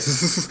in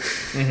this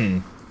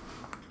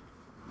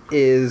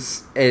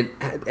is and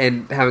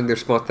having their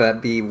response to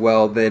that be,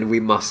 well, then we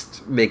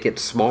must make it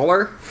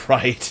smaller.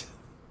 Right.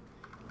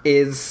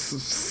 Is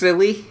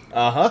silly.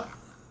 Uh-huh.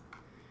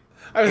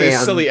 I would say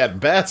silly at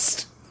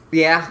best.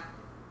 Yeah.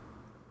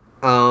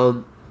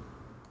 And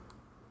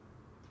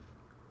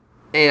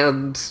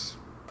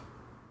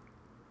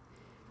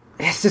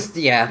it's just,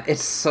 yeah,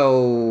 it's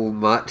so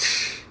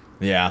much.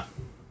 Yeah.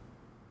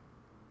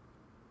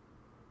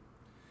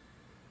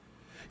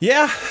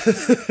 Yeah,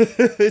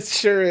 it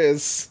sure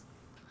is.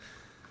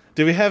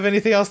 Do we have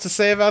anything else to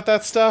say about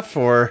that stuff,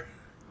 or?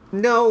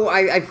 No,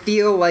 I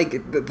feel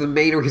like the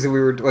main reason we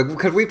were, like,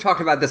 because we've talked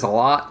about this a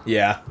lot.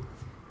 Yeah.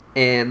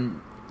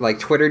 And, like,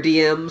 Twitter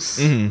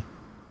DMs.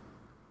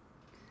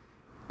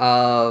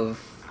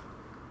 Of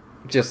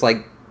just,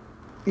 like,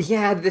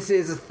 yeah, this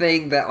is a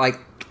thing that, like,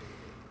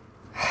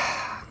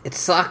 it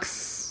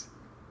sucks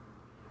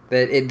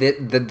that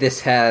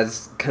this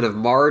has kind of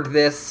marred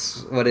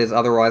this, what is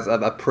otherwise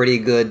a pretty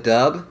good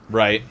dub.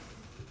 Right.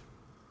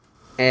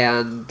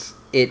 And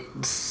it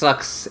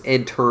sucks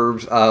in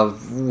terms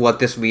of what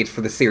this means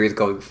for the series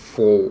going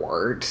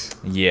forward.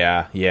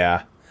 Yeah,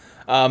 yeah.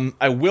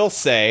 I will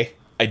say,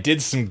 I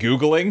did some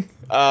Googling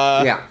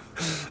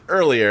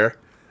earlier,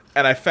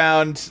 and I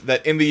found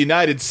that in the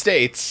United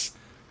States,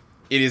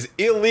 it is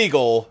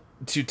illegal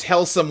to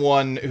tell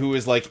someone who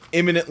is, like,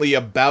 imminently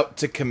about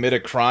to commit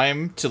a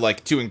crime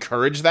to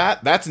encourage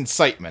that. That's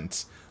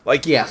incitement.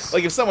 Like, yes.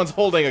 Like, if someone's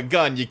holding a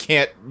gun, you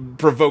can't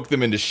provoke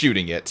them into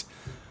shooting it.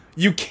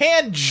 You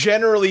can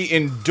generally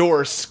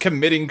endorse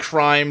committing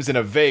crimes in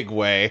a vague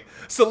way.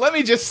 So let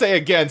me just say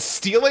again,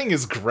 stealing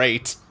is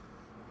great.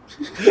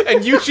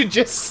 And you should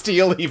just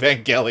steal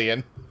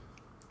Evangelion.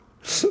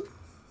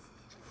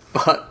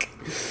 Fuck.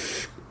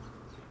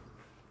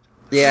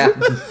 Yeah.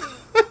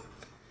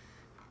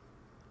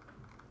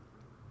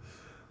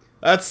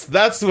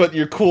 That's what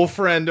your cool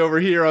friend over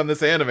here on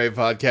this anime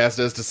podcast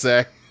has to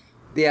say.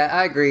 Yeah,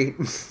 I agree.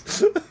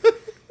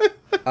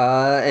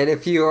 And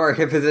if you are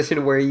in a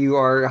position where you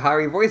are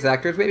hiring voice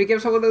actors, maybe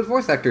give some of those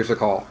voice actors a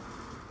call.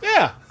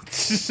 Yeah.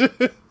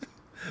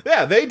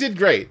 Yeah, they did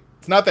great.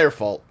 It's not their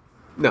fault.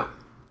 No.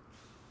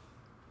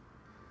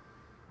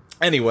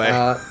 Anyway.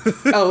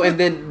 And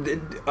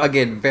then,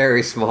 again,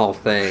 very small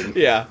thing.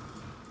 Yeah.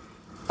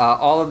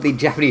 All of the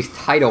Japanese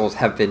titles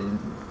have been,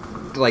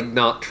 like,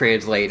 not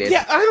translated.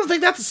 Yeah, I don't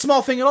think that's a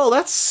small thing at all.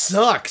 That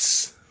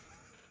sucks.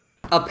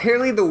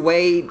 Apparently the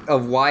way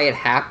of why it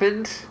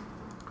happened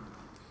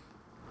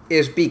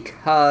is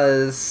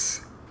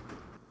because,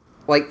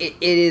 like, it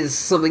is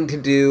something to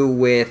do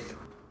with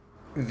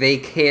they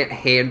can't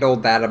handle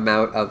that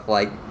amount of,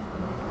 like,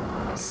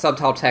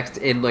 subtitle text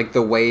in, like,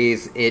 the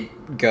ways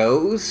it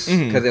goes,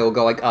 because it will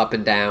go, like, up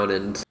and down,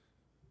 and...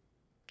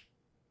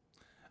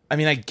 I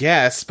mean, I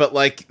guess, but,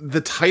 like, the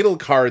title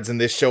cards in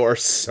this show are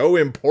so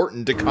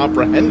important to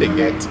comprehending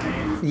it.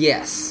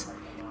 Yes.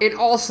 And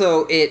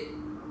also, it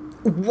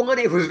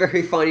was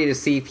very funny to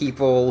see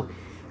people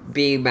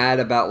being mad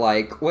about,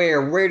 like,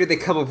 where do they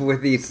come up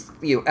with these,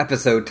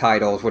 episode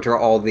titles, which are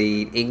all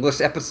the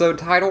English episode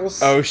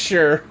titles? Oh,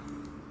 sure.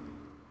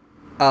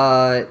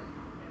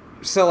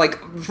 So, like,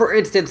 for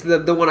instance,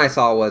 the one I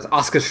saw was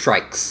Asuka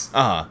Strikes.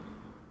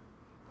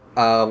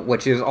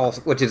 Which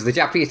is the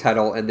Japanese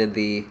title, and then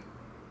the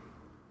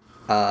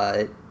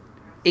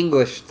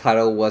English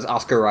title was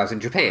Asuka Arrives in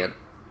Japan.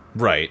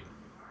 Right.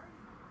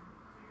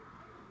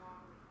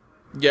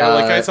 Yeah,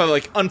 like, I saw,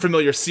 like,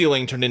 Unfamiliar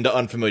Ceiling turned into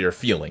Unfamiliar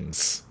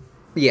Feelings.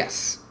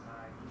 Yes.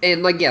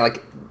 And, like, yeah,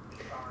 like,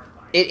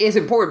 it is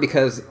important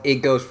because it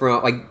goes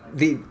from, like,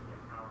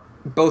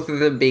 both of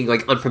them being,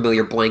 like,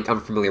 unfamiliar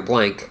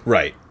blank,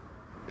 Right.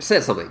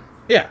 says something.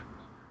 Yeah.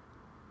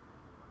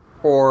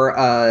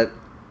 Or,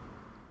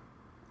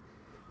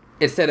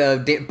 instead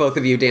of both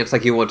of you dance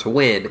like you want to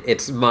win,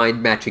 it's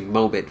mind-matching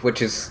moment,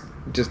 which is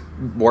just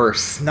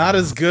worse. Not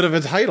as good of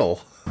a title.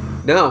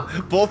 No.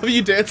 Both of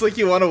you dance like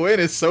you want to win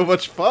is so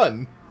much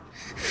fun.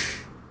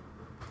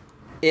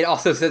 It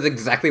also says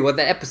exactly what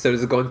that episode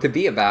is going to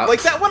be about.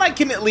 Like, that one I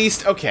can at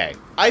least... Okay,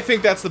 I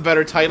think that's the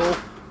better title.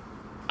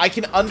 I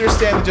can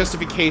understand the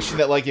justification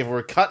that, like, if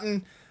we're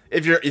cutting...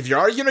 If you're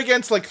arguing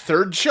against, like,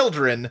 third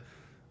children,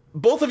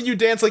 both of you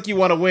dance like you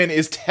want to win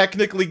is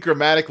technically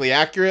grammatically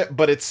accurate,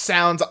 but it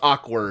sounds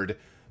awkward.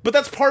 But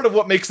that's part of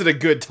what makes it a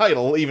good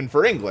title, even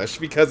for English,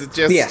 because it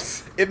just...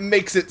 Yes. It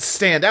makes it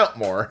stand out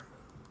more.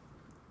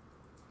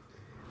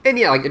 And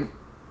yeah, like,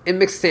 it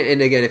makes sense.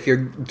 And again, if you're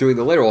doing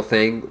the literal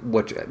thing,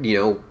 which,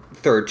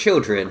 third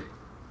children,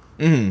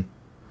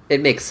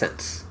 it makes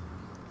sense.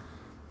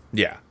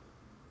 Yeah.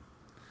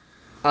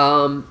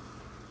 But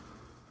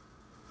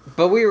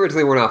we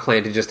originally were not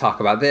planning to just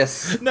talk about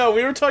this. No,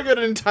 we were talking about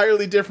an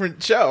entirely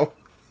different show.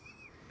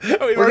 We've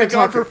gonna already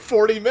gone talk- for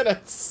 40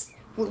 minutes.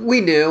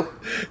 We knew.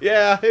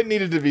 Yeah, it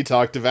needed to be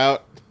talked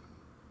about.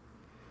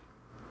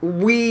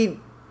 We're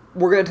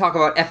going to talk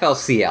about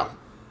FLCL.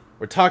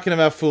 We're talking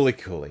about Fooly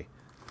Cooly.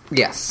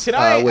 Yes. Can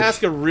I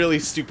ask a really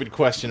stupid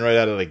question right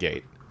out of the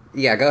gate?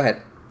 Yeah, go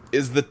ahead.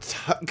 Is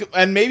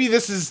and maybe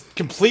this is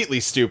completely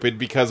stupid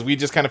because we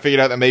just kind of figured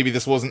out that maybe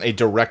this wasn't a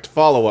direct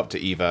follow-up to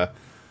EVA.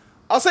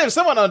 I'll say if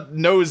someone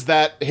knows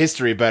that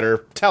history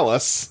better, tell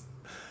us.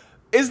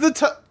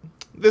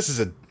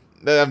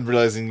 I'm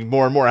realizing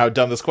more and more how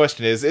dumb this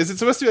question is. Is it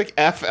supposed to be like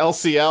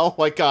FLCL?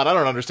 Like, God, I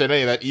don't understand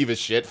any of that EVA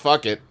shit.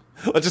 Fuck it.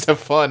 Let's just have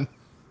fun.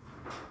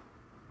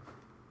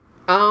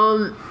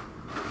 I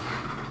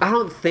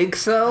don't think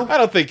so. I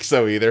don't think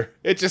so either.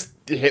 It just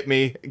hit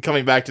me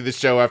coming back to this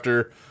show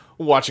after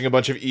watching a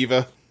bunch of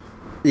EVA.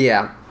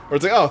 Yeah. Or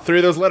it's like, oh, 3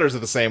 of those letters are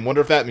the same.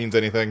 Wonder if that means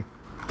anything.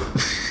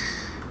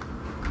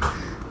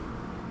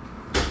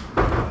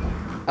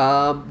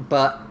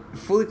 But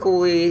Fooly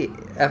Cooly,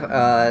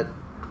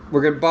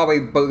 we're probably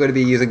going to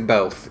be using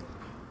both.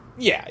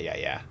 Yeah.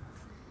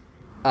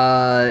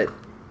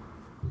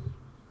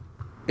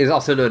 It is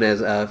also known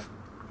as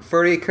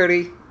Furry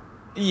Curry.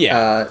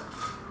 Yeah.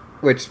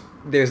 Which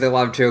there's a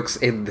lot of jokes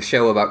in the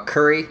show about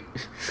curry.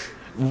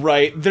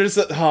 Right.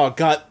 Oh,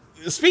 God.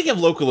 Speaking of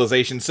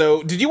localization,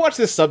 so did you watch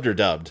this subbed or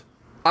dubbed?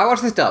 I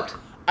watched this dubbed.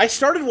 I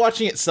started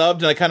watching it subbed,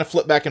 and I kind of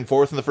flipped back and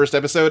forth in the first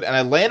episode, and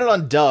I landed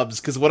on dubs,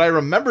 because what I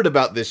remembered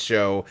about this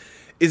show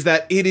is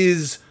that it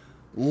is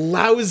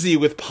lousy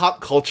with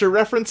pop culture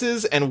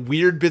references and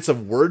weird bits of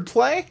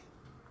wordplay.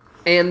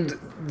 And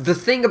the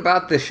thing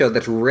about this show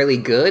that's really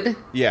good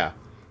Yeah.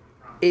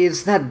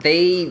 is that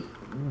they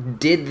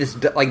did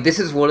this, like, this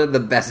is one of the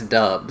best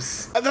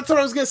dubs. That's what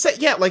I was going to say.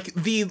 Yeah, like,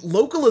 the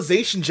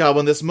localization job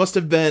on this must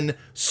have been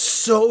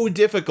so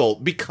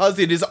difficult because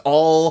it is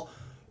all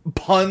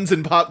puns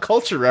and pop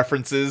culture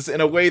references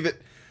in a way that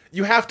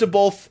you have to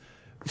both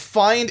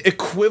find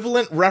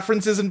equivalent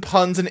references and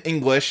puns in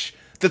English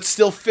that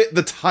still fit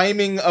the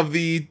timing of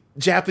the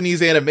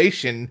Japanese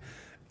animation.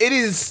 It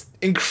is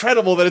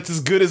incredible that it's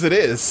as good as it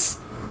is.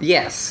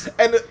 Yes.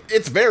 And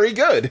it's very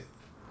good.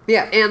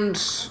 Yeah, and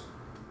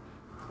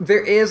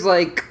there is,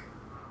 like,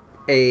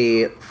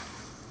 a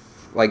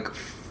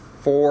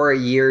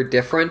 4-year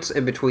difference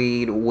in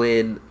between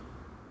when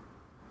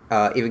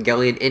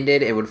Evangelion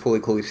ended and when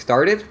Fooly Cooly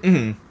started.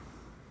 Mm-hmm.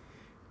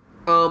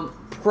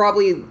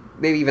 Probably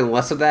maybe even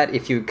less of that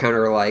if you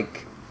counter,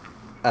 like,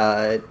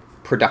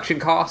 production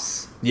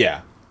costs.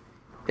 Yeah.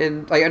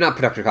 And, like, not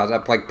production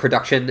costs, like,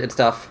 production and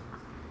stuff.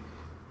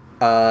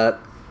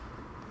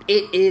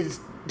 It is,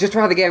 just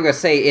around the game, I'm going to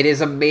say, it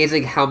is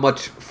amazing how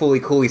much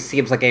Fooly Cooly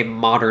seems like a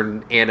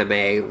modern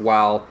anime,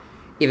 while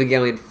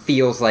Evangelion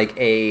feels like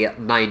a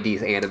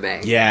 90s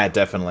anime. Yeah,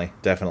 definitely.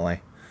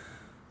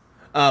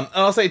 And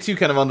I'll say, too,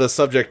 kind of on the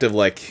subject of,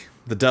 like,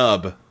 the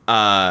dub,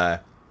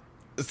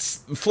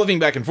 flipping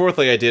back and forth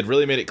like I did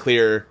really made it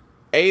clear,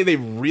 A, they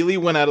really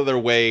went out of their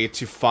way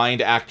to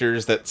find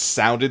actors that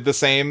sounded the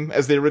same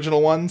as the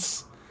original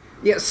ones.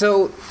 Yeah,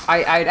 so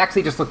I'd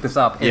actually just looked this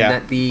up, and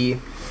that the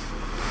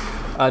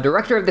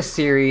director of the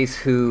series,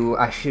 who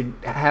I should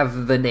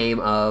have the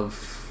name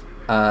of,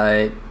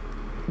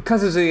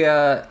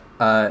 Kazuzuya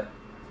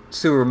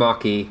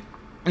Tsurumaki,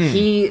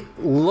 he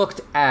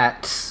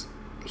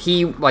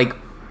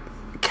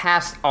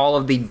cast all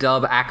of the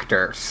dub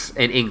actors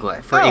in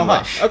English, for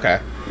English. Huh. Okay.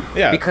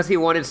 Yeah. Because he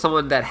wanted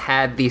someone that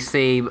had the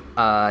same,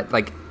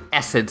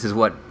 essence, is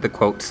what the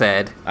quote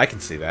said. I can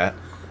see that.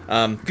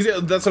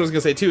 Because that's what I was going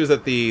to say, too, is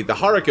that the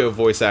Haruko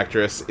voice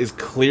actress is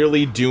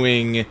clearly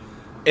doing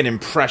an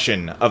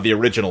impression of the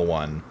original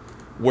one.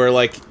 Where,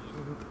 like,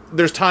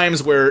 there's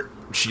times where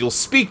she'll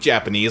speak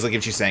Japanese, like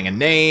if she's saying a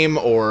name,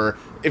 or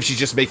if she's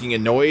just making a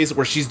noise,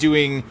 where she's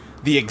doing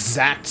the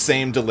exact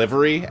same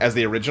delivery as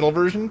the original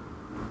version.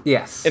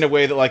 Yes. In a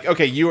way that, like,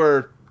 okay, you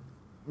are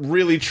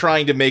really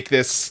trying to make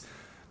this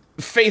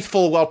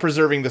faithful while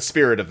preserving the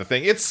spirit of the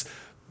thing. This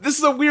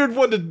is a weird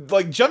one to,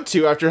 like, jump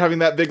to after having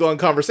that big, long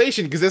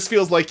conversation, because this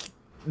feels like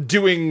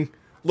doing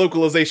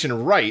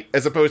localization right,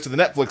 as opposed to the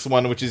Netflix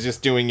one, which is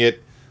just doing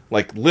it,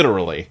 like,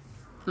 literally.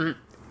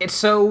 It's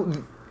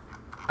so...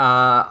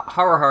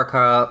 Haru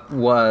Haruka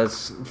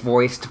was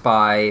voiced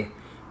by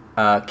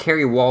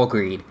Carrie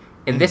Walgreen,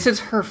 and this is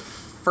her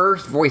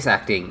first voice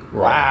acting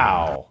role.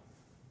 Wow.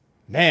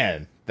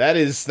 Man,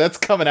 that's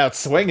coming out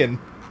swinging.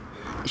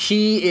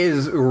 She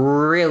is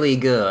really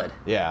good.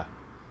 Yeah.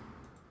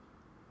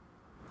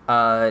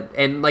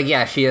 And, like,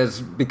 yeah, she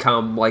has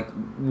become, like,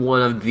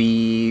 one of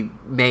the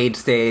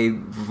mainstay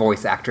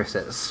voice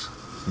actresses.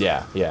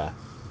 Yeah.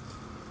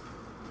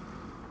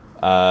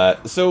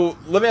 So,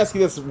 let me ask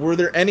you this. Were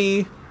there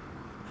any...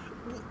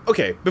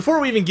 Okay,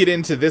 before we even get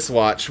into this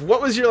watch,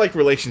 what was your, like,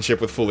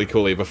 relationship with Fooly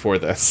Cooly before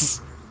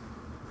this?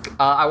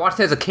 I watched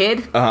it as a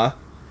kid. Uh-huh.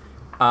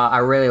 I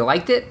really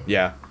liked it.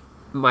 Yeah.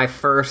 My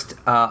first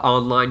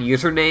online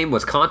username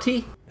was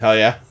Conti. Hell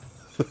yeah.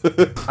 To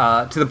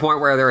the point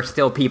where there are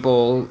still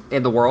people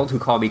in the world who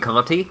call me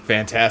Conti.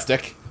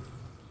 Fantastic.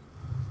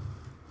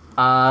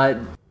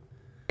 And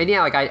And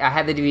yeah, like I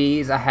had the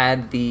DVDs, I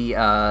had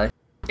the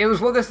it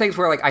was one of those things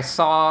where like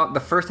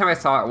the first time I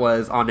saw it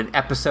was on an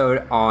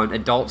episode on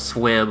Adult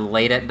Swim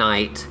late at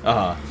night.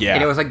 Yeah.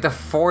 And it was like the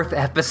 4th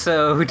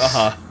episode.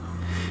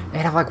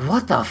 And I'm like,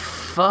 what the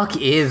fuck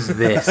is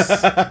this?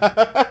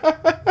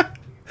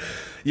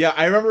 Yeah,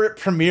 I remember it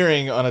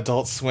premiering on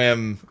Adult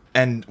Swim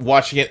and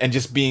watching it and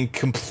just being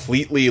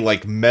completely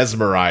like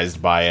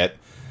mesmerized by it.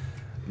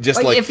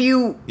 Just like if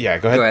you Yeah,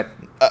 go ahead.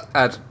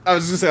 I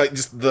was just gonna say, like,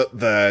 just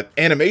the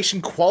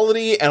animation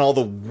quality and all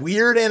the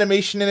weird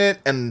animation in it,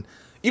 and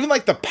even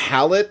like the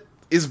palette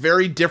is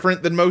very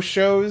different than most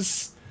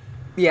shows.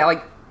 Yeah,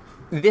 like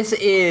this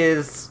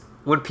is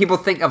when people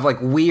think of like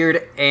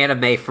weird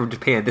anime from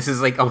Japan. This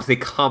is like almost a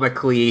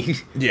comically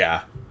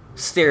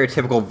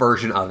stereotypical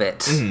version of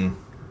it.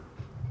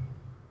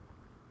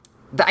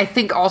 I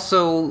think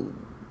also,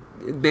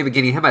 maybe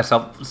getting ahead of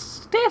myself,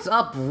 stands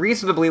up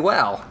reasonably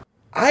well.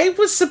 I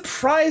was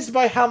surprised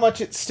by how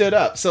much it stood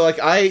up. So, like,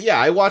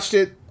 I watched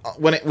it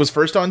when it was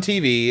first on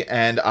TV,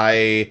 and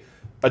I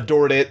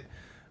adored it.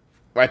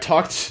 I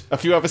talked a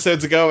few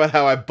episodes ago about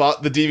how I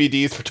bought the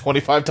DVDs for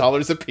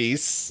 $25 a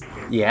piece.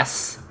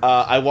 Yes.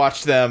 I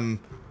watched them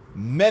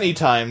many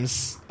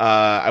times.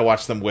 I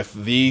watched them with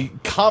the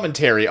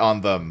commentary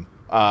on them.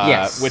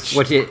 Yes. Which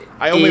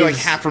I only like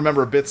half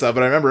remember bits of,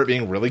 but I remember it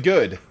being really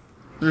good.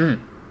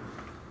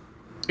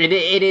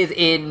 It is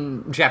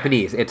in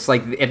Japanese. It's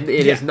like it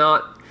is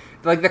not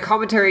like the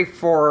commentary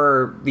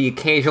for the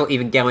occasional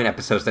Evangelion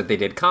episodes that they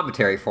did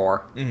commentary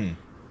for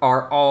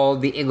are all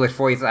the English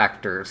voice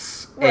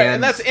actors. Right,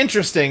 and that's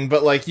interesting,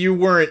 but like you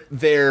weren't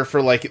there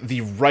for like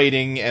the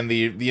writing and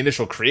the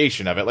initial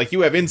creation of it. Like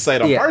you have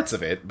insight on parts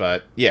of it,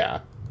 but yeah.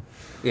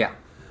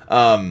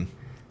 I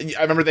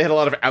remember they had a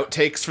lot of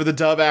outtakes for the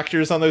dub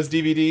actors on those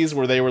DVDs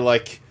where they were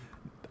like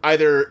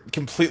either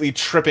completely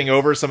tripping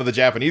over some of the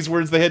Japanese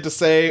words they had to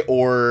say,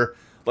 or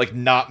like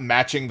not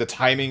matching the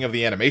timing of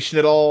the animation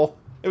at all.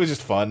 It was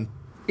just fun.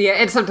 Yeah,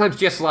 and sometimes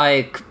just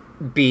like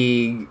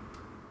being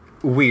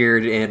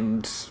weird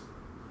and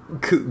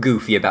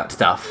goofy about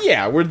stuff.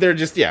 Yeah, where they're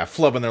just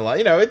flubbing their line.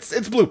 You know, it's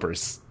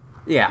bloopers.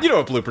 Yeah, you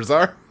know what bloopers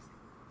are.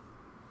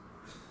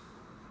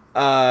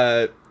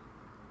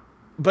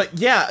 But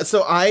yeah,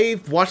 so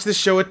I watched this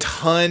show a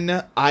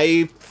ton.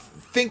 I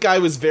think I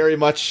was very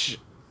much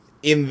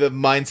in the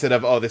mindset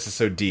of, oh, this is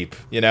so deep,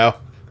 you know?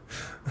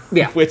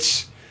 Yeah.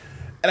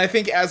 And I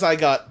think as I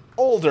got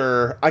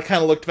older, I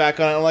kind of looked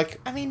back on it and I'm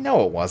like, I mean,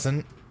 no, it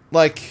wasn't.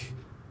 Like,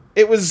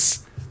 it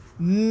was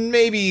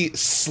maybe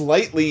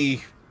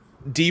slightly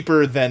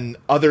deeper than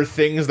other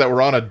things that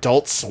were on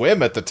Adult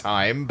Swim at the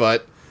time,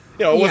 but,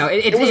 you know, it wasn't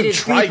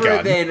it's Trigun,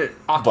 deeper than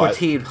Aqua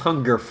Teen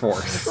Hunger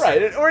Force.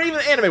 Right, or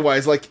even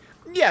anime-wise, like,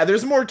 yeah,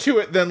 there's more to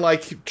it than,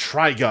 like,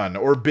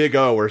 Trigun or Big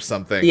O or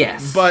something.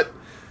 Yes. But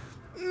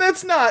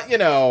that's not, you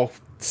know,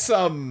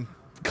 some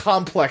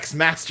complex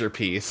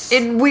masterpiece.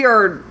 And we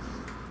are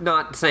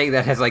not saying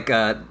that as like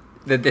that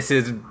this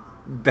is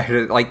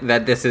better, like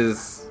that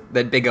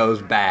Big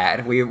O's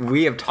bad.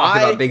 We have talked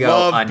about Big O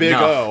enough. I love Big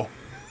O.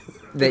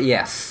 That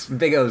yes,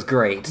 Big O's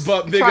great.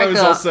 But Big O's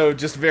also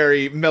just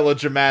very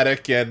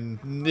melodramatic and,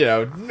 you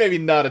know, maybe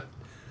not a...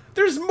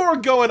 There's more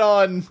going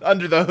on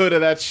under the hood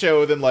of that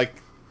show than, like,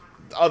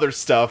 other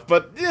stuff,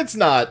 but it's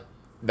not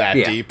that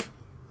deep.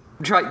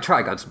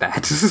 Trigun's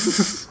bad.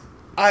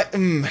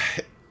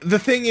 The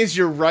thing is,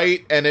 you're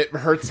right, and it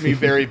hurts me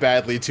very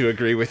badly to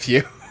agree with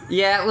you.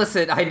 Yeah,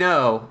 listen, I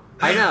know.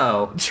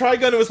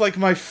 Trigun was, like,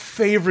 my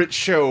favorite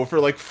show for,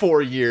 like,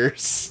 4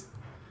 years.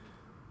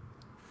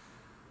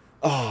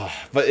 Oh,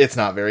 but it's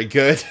not very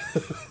good.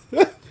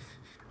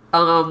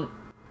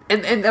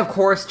 And of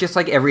course, just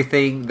like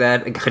everything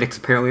that Gainax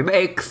apparently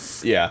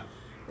makes,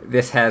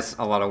 this has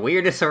a lot of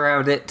weirdness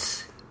around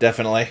it.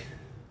 Definitely.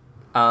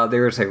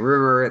 There was a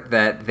rumor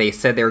that they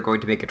said they were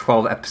going to make a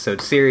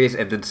 12-episode series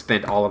and then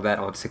spent all of that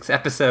on 6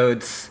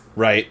 episodes.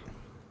 Right.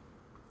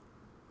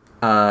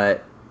 And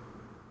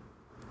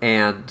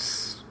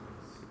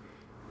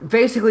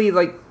basically,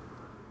 like,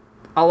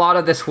 a lot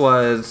of this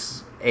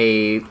was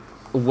a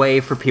way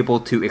for people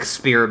to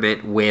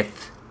experiment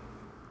with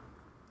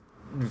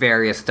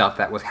various stuff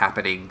that was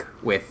happening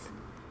with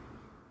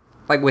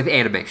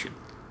animation.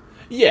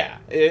 Yeah,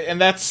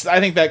 and I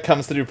think that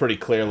comes through pretty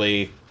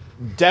clearly.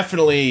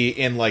 Definitely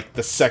in, like,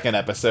 the second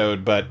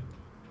episode, but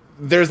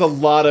there's a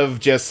lot of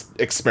just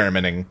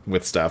experimenting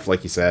with stuff,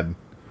 like you said.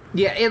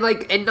 Yeah,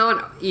 and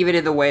not even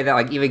in the way that,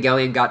 like,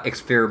 Evangelion got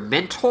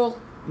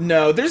experimental.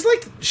 No, there's,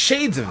 like,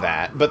 shades of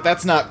that, but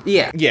that's not...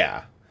 Yeah.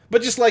 Yeah.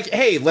 But just like,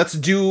 hey, let's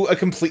do a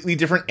completely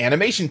different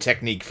animation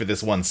technique for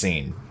this one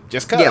scene.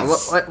 Just cause.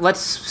 Yeah,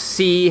 let's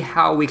see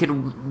how we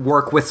can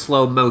work with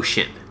slow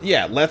motion.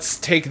 Yeah, let's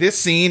take this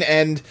scene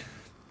and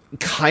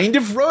kind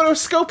of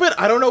rotoscope it.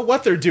 I don't know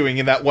what they're doing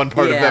in that one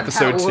part of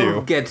episode 2.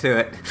 We'll get to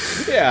it.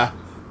 Yeah.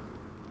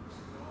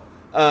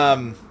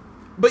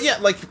 But yeah,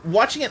 like,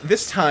 watching it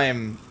this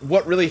time,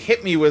 what really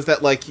hit me was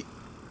that, like,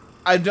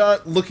 I'm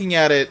not looking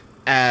at it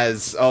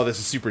as, oh, this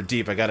is super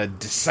deep, I gotta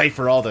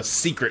decipher all the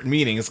secret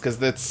meanings, because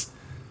that's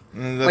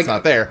like,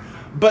 not there.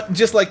 But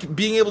just, like,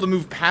 being able to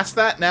move past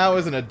that now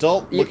as an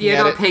adult, looking You're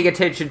at not it... paying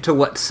attention to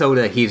what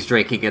soda he's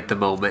drinking at the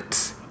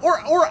moment. Or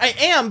I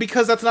am,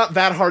 because that's not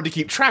that hard to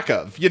keep track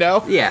of, you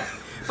know? Yeah.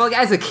 But like,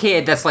 as a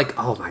kid, that's like,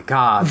 oh my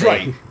god.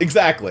 Right,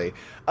 exactly.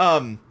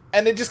 And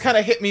it just kind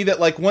of hit me that,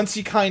 like, once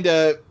you kind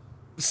of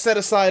set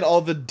aside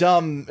all the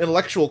dumb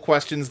intellectual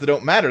questions that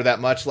don't matter that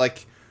much,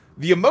 like,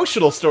 the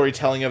emotional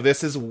storytelling of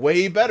this is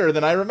way better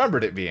than I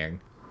remembered it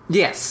being.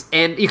 Yes,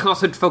 and you can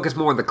also focus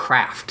more on the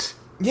craft.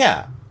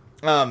 Yeah.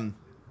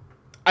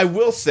 I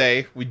will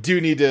say, we do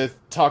need to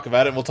talk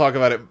about it, and we'll talk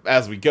about it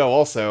as we go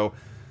also.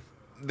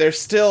 They're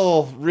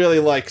still really,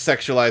 like,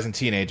 sexualizing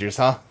teenagers,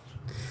 huh?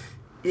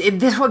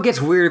 This one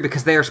gets weird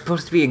because they are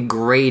supposed to be in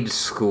grade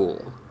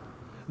school.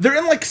 They're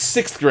in, like,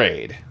 6th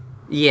grade.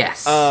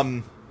 Yes.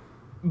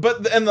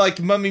 But, and, like,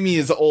 Mamimi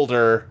is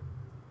older,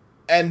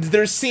 and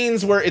there's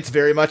scenes where it's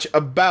very much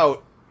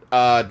about,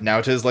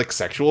 Naota's, like,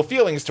 sexual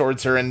feelings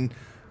towards her, and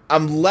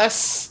I'm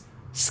less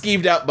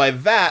skeeved out by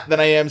that than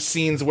I am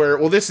scenes where,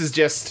 well, this is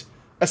just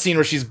a scene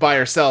where she's by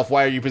herself,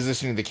 why are you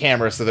positioning the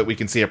camera so that we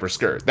can see up her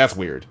skirt? That's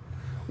weird.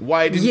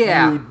 Why didn't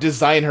you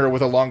design her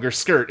with a longer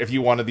skirt if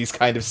you wanted these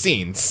kind of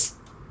scenes?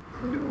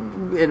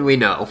 And we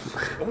know.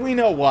 We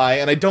know why,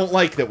 and I don't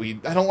like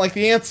I don't like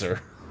the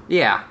answer.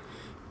 Yeah.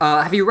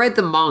 Have you read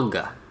the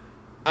manga?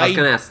 I was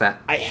gonna ask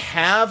that. I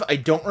have. I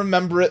don't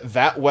remember it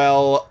that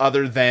well,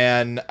 other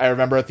than I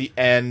remember at the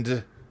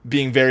end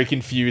being very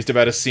confused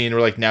about a scene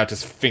where, like,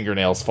 Naota's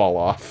fingernails fall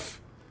off.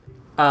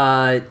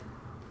 Yeah,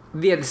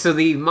 so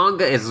the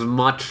manga is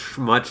much,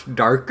 much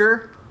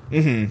darker.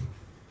 Mm-hmm.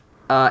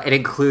 It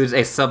includes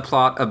a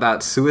subplot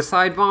about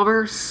suicide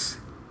bombers.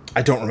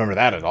 I don't remember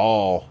that at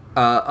all.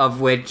 Of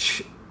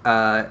which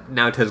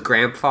Naota's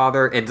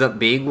grandfather ends up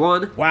being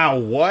one. Wow,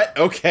 what?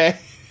 Okay.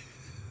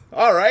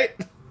 Alright.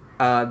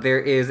 There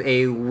is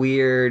a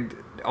weird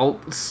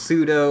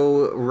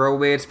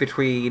pseudo-romance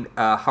between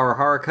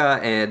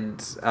Haruka and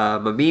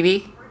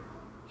Mamimi.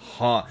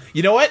 Huh.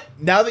 You know what?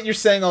 Now that you're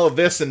saying all of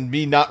this and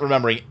me not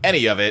remembering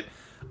any of it,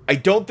 I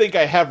don't think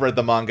I have read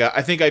the manga.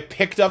 I think I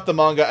picked up the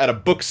manga at a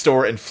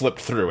bookstore and flipped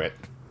through it.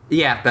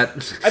 Yeah,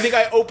 that... I think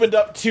I opened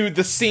up to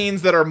the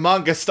scenes that are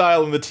manga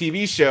style in the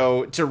TV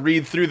show to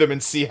read through them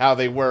and see how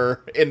they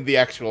were in the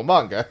actual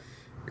manga.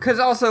 Because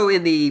also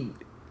in the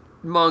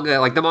manga,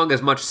 like, the manga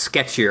is much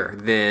sketchier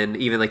than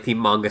even, like, the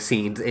manga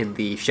scenes in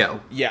the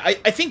show. Yeah,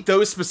 I think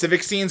those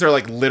specific scenes are,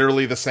 like,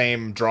 literally the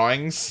same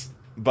drawings.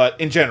 But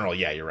in general,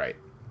 yeah, you're right.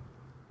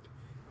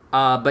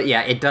 But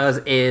yeah, it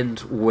does end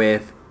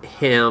with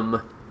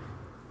him,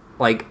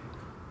 like...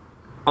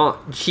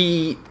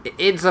 she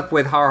ends up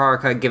with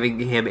Haruka giving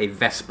him a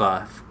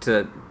Vespa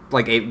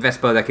a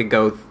Vespa that can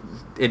go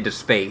into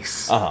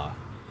space. Uh-huh.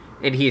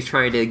 And he's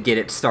trying to get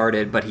it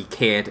started, but he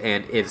can't,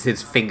 and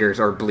his fingers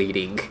are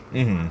bleeding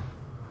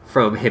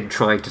from him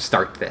trying to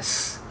start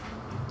this.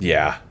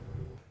 Yeah.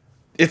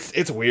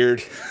 It's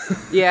weird.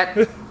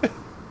 Yeah.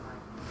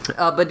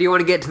 But do you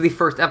want to get to the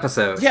first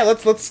episode? Yeah,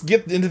 let's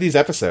get into these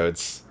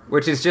episodes.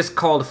 Which is just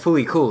called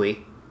Fooly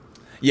Cooly.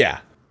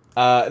 Yeah.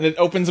 And it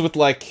opens with,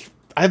 like...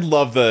 I've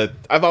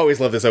always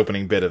loved this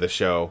opening bit of the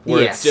show,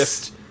 where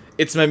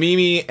it's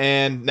Mamimi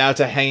and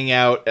Naota hanging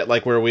out at,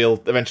 like, where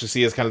we'll eventually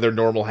see as kind of their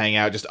normal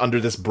hangout, just under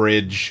this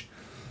bridge,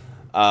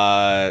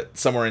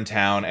 somewhere in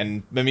town,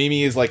 and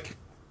Mamimi is, like,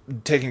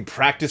 taking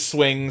practice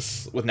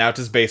swings with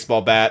Naota's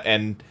baseball bat,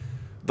 and,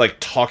 like,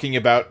 talking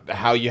about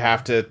how you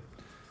have to,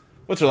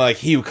 what's it like,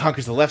 he who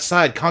conquers the left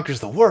side conquers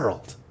the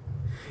world.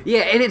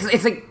 Yeah, and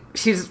it's like,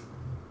 she's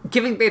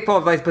giving baseball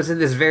advice, but it's in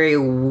this very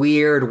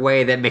weird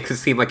way that makes it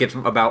seem like it's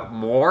about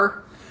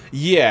more.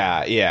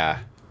 Yeah.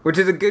 Which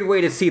is a good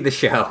way to see the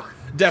show.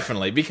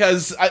 Definitely,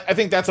 because I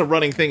think that's a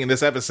running thing in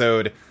this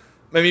episode.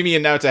 Mamimi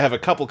and Naota have a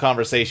couple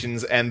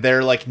conversations, and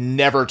they're, like,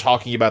 never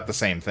talking about the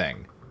same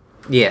thing.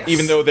 Yes.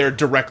 Even though they're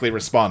directly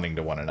responding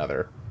to one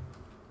another.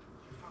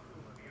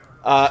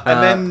 And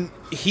then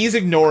he's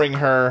ignoring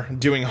her,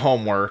 doing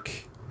homework,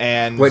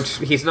 and... Which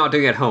he's not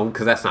doing at home,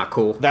 because that's not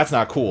cool. That's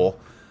not cool.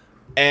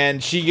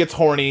 And she gets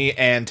horny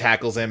and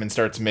tackles him and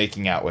starts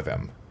making out with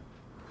him.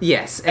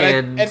 Yes,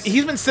 and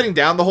he's been sitting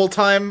down the whole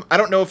time. I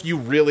don't know if you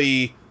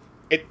really...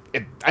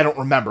 I don't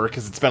remember,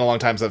 because it's been a long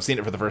time since I've seen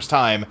it for the first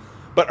time.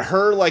 But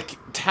her, like,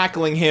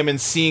 tackling him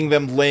and seeing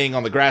them laying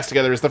on the grass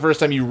together is the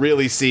first time you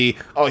really see,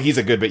 oh, he's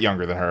a good bit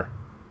younger than her.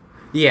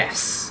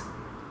 Yes.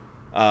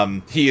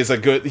 She has,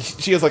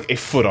 like, a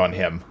foot on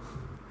him.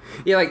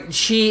 Yeah, like,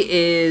 she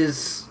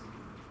is,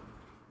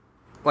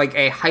 like,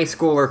 a high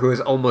schooler who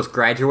has almost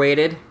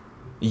graduated.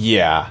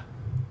 Yeah.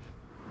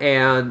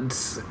 And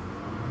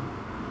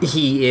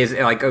he is,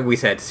 like we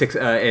said,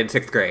 in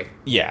 6th grade.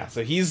 Yeah,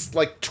 so he's,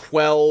 like,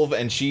 12,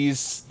 and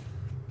she's,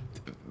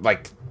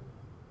 like,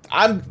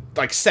 I'm,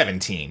 like,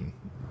 17.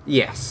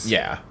 Yes.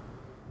 Yeah.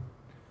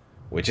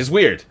 Which is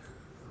weird.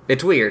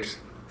 It's weird.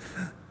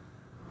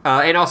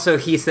 And also,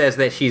 he says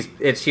that she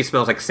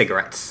smells like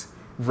cigarettes.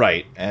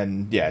 Right,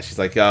 and, yeah, she's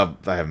like, I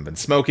haven't been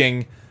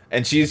smoking,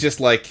 and she's just,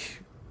 like...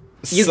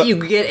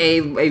 You get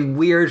a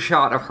weird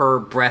shot of her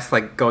breast,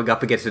 like, going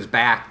up against his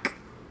back.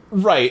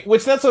 Right,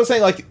 which that's what I'm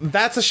saying, like,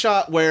 that's a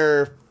shot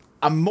where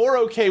I'm more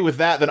okay with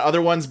that than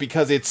other ones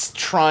because it's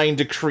trying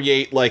to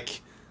create,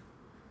 like,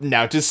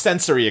 Naoto's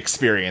sensory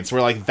experience,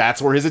 where, like,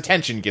 that's where his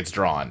attention gets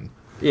drawn.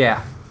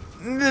 Yeah.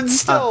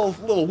 It's still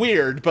a little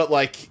weird, but,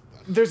 like,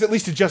 there's at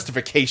least a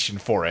justification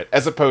for it,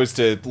 as opposed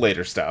to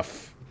later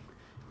stuff.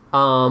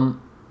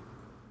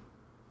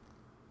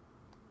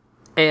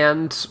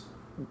 And,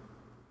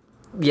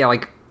 yeah,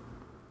 like,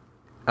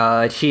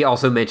 she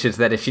also mentions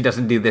that if she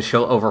doesn't do this,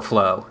 she'll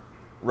overflow.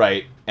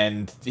 Right,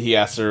 and he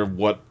asks her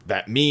what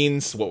that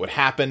means, what would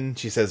happen.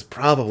 She says,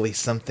 probably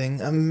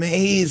something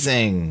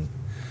amazing.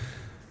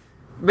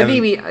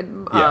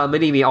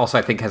 Minimi also,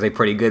 I think, has a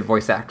pretty good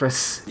voice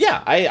actress.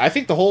 Yeah, I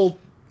think the whole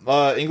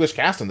English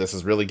cast in this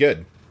is really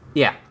good.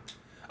 Yeah.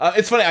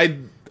 It's funny,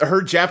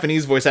 her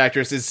Japanese voice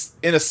actress is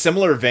in a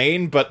similar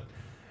vein, but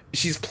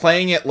she's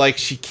playing it like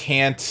she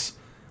can't...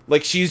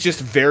 Like, she's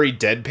just very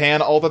deadpan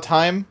all the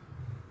time.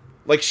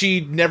 Like,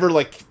 she never,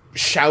 like,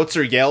 shouts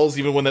or yells,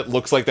 even when it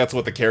looks like that's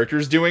what the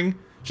character's doing.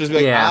 She'll just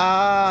be like,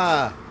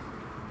 ah!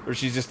 Or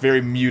she's just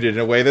very muted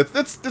in a way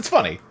that's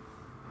funny.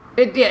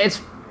 But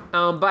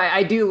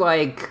I do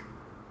like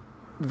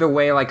the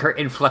way, like, her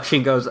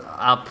inflection goes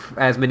up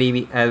as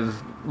Manimi,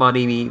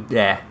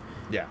 yeah.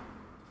 Yeah.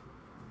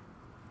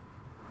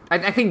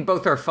 I think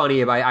both are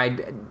funny, but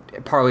I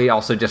partly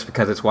also just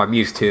because it's what I'm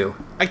used to.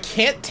 I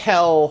can't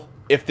tell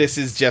if this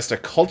is just a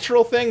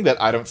cultural thing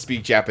that I don't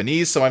speak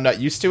Japanese, so I'm not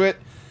used to it.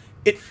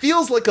 It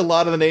feels like a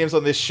lot of the names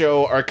on this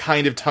show are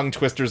kind of tongue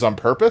twisters on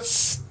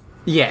purpose.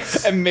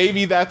 Yes. And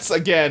maybe that's,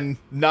 again,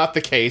 not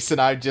the case,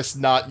 and I'm just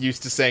not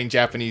used to saying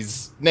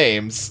Japanese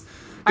names.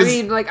 I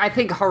mean, like, I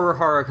think Haru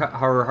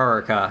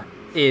Haruka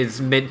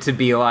is meant to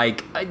be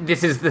like,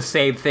 this is the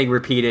same thing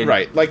repeated.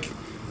 Right, like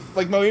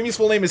Moimi's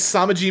full name is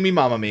Samajimi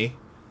Mamami,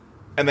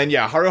 and then,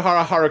 yeah,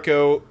 Haruhara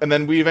Haruko, and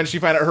then we eventually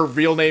find out her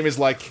real name is,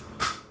 like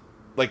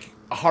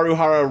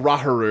Haruhara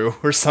Raharu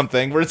or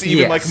something, where it's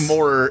even, like,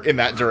 more in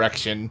that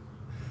direction.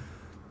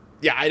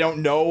 Yeah, I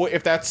don't know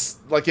if that's,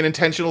 like, an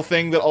intentional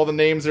thing that all the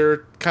names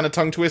are kind of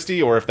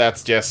tongue-twisty, or if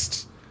that's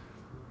just,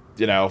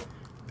 you know,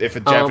 if a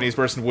Japanese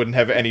person wouldn't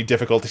have any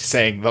difficulty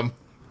saying them.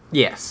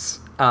 Yes.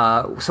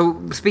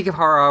 So, speaking of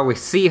Hara, we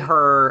see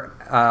her,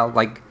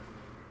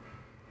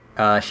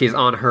 she's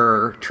on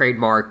her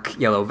trademark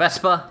yellow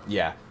Vespa.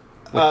 Yeah.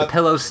 With the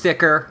pillow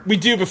sticker. We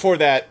do, before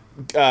that,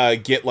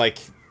 get, like,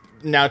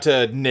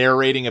 Naota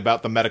narrating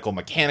about the Medical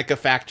Mechanica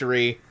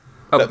factory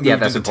that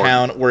moved into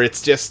town, where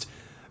it's just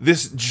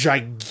this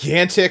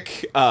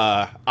gigantic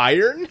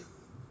iron.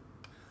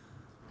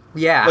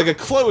 Yeah. Like a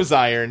clothes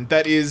iron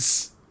that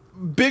is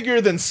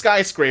bigger than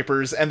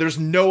skyscrapers, and there's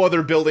no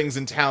other buildings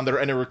in town that are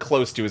anywhere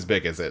close to as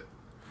big as it.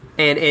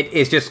 And it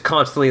is just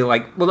constantly,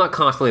 like, well, not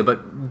constantly, but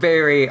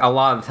a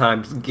lot of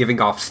times giving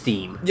off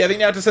steam. Yeah, I think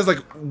now it just says, like,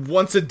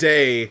 once a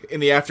day in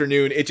the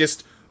afternoon, it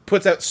just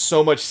puts out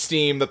so much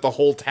steam that the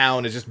whole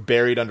town is just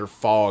buried under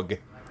fog.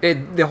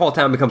 The whole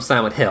town becomes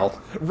Silent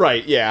Hill.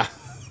 Right, yeah.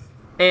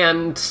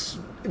 And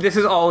this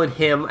is all in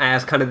him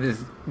as kind of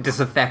this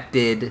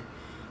disaffected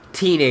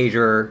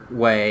teenager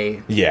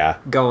way. Yeah.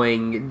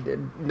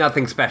 Going,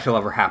 nothing special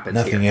ever happens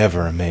here. Nothing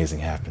ever amazing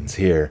happens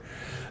here.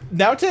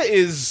 Naota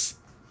is...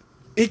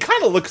 He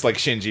kind of looks like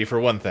Shinji, for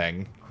one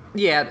thing.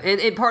 Yeah,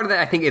 and part of that,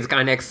 I think, is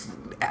Gainax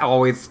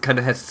always kind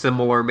of has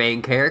similar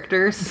main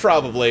characters.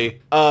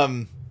 Probably.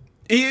 But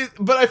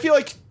I feel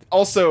like,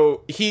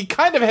 also, he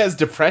kind of has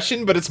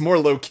depression, but it's more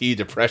low-key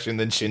depression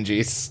than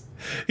Shinji's.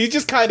 He's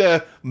just kind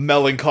of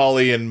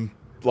melancholy and,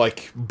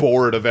 like,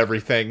 bored of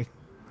everything.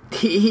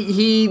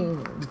 He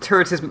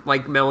turns his,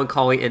 like,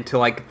 melancholy into,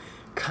 like,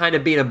 kind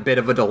of being a bit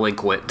of a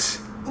delinquent.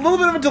 A little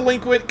bit of a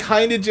delinquent,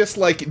 kind of just,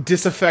 like,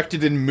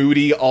 disaffected and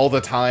moody all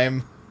the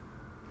time.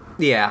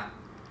 Yeah.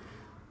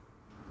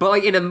 But,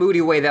 like, in a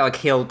moody way that, like,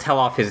 he'll tell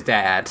off his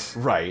dad.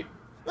 Right.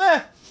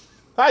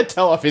 I'd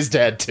tell off his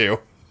dad, too.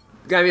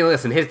 I mean,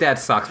 listen, his dad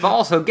sucks, but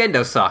also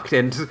Gendo sucked,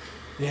 and...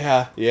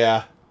 Yeah.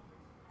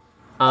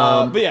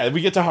 But yeah,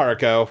 we get to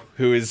Haruko,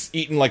 who is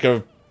eating, like,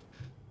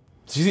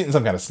 she's eating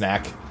some kind of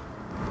snack.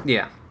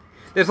 Yeah.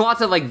 There's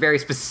lots of, like, very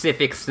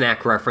specific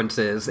snack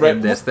references in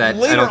this that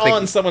later I don't think...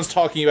 on, someone's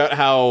talking about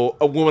how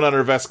a woman on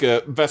her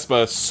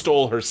Vespa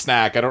stole her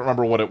snack. I don't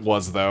remember what it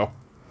was, though.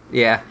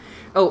 Yeah.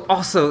 Oh,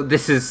 also,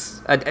 this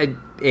is a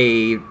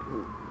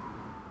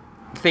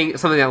thing,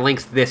 something that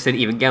links this in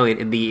Evangelion.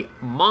 In the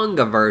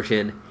manga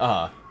version,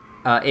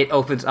 it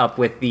opens up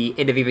with the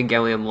end of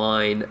Evangelion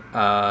line,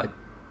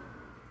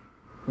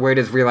 where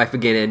does real life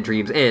begin and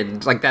dreams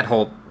end? Like, that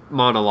whole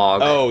monologue.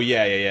 Oh,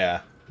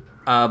 yeah.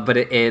 But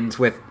it ends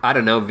with, I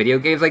don't know, video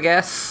games, I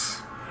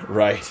guess?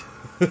 Right.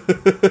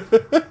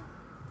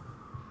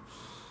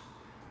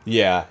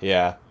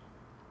 Yeah.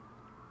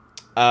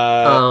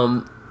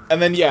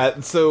 And then,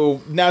 so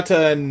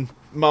Naota and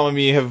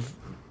Mamami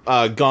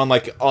have gone,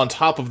 like, on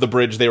top of the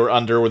bridge they were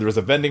under, where there was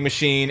a vending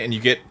machine, and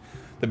you get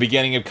the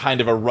beginning of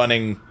kind of a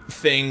running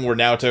thing where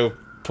Naota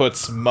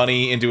puts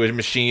money into a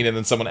machine, and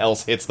then someone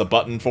else hits the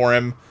button for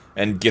him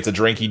and gets a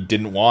drink he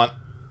didn't want.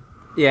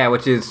 Yeah,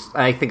 which is,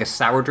 I think, a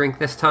sour drink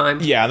this time.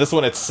 Yeah, this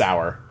one it's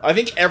sour. I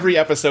think every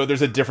episode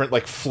there's a different,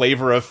 like,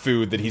 flavor of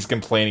food that he's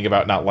complaining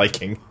about not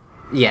liking.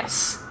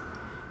 Yes.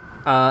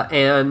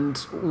 And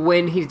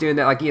when he's doing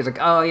that, like, he's like,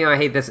 oh, I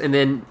hate this. And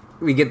then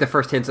we get the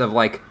first hints of,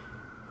 like,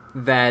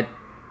 that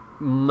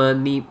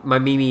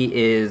Mamimi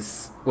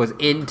was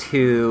in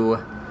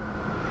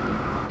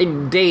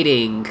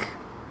dating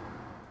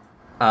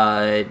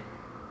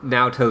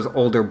Naoto's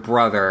older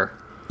brother.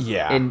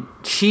 Yeah. And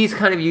she's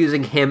kind of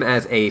using him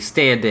as a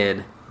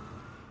stand-in.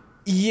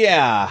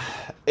 Yeah.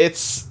 I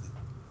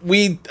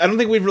don't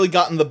think we've really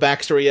gotten the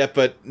backstory yet,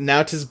 but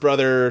Naoto's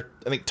brother,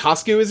 I think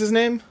Tasku is his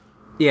name?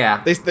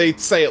 Yeah. They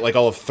say it like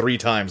all of 3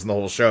 times in the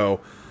whole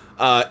show.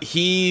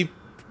 He's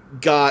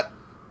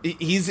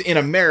in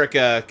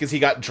America because he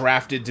got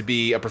drafted to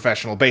be a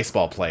professional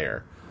baseball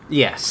player.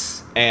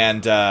 Yes.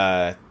 And,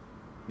 Naoto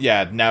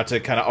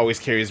kind of always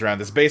carries around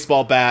this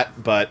baseball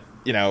bat, but,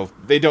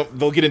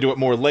 they'll get into it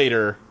more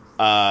later,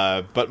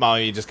 but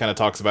Mamimi just kind of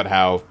talks about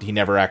how he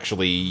never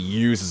actually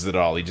uses it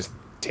all, he just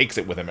takes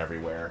it with him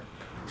everywhere.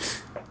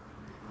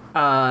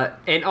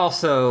 And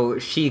also,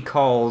 she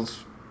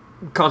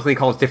constantly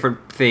calls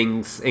different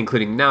things,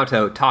 including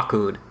Naoto,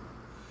 Takun.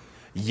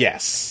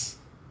 Yes.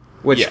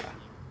 Which, yeah.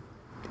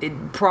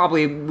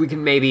 we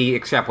can maybe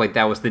extrapolate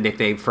that was the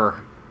nickname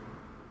for,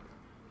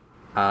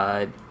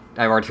 I've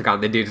already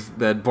forgotten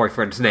the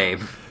boyfriend's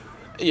name.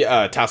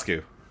 Yeah,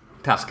 Tasku.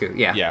 Tasku,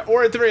 yeah. Yeah,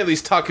 or at the very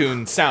least,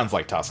 Takun sounds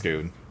like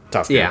Tasku.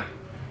 Yeah.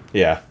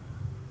 Yeah.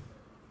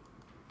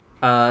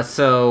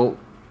 So,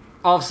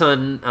 all of a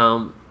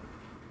sudden,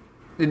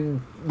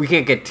 we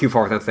can't get too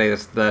far without saying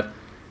this, the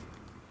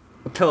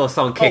pillow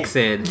song kicks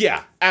in.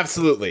 Yeah,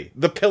 absolutely.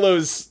 The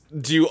Pillows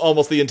do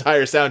almost the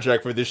entire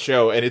soundtrack for this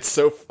show, and it's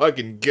so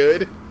fucking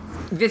good.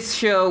 This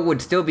show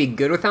would still be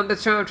good without the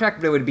soundtrack,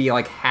 but it would be,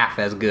 like, half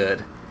as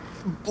good.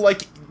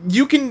 Like,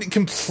 you can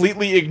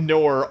completely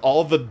ignore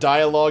all the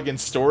dialogue and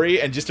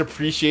story and just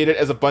appreciate it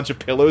as a bunch of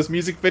Pillows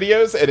music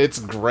videos, and it's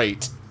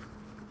great.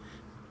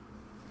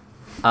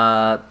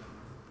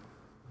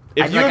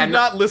 If you have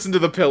not listened to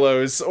the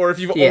Pillows, or if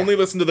you've only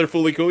listened to their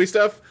Fooly Cooly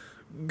stuff,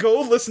 go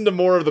listen to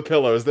more of the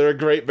Pillows. They're a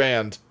great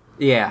band.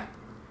 Yeah.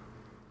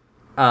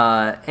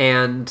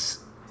 And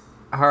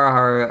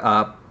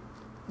Haruharu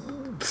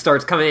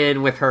starts coming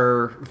in with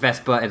her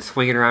Vespa and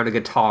swinging around a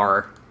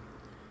guitar.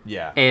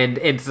 Yeah. And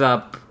ends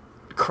up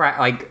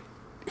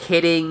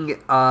hitting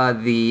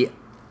the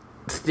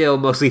still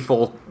mostly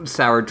full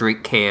sour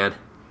drink can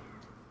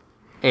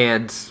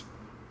and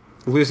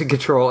losing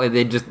control and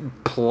then just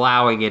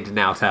plowing into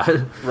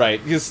Naoto.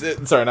 Right. Because,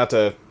 sorry, not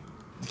to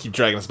keep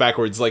dragging us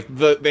backwards. Like,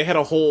 they had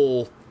a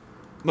whole...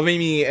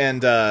 Mamimi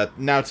and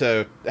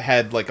Naoto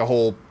had, like, a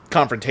whole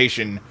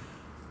confrontation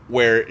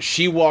where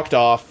she walked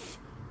off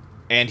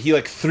and he,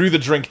 like, threw the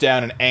drink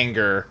down in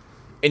anger,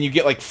 and you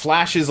get, like,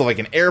 flashes of, like,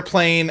 an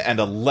airplane and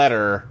a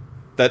letter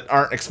that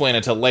aren't explained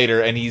until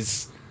later, and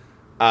he's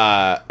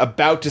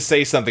about to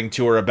say something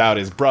to her about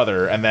his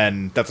brother, and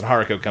then that's when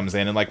Haruko comes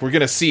in, and, like, we're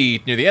gonna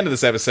see near the end of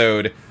this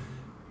episode,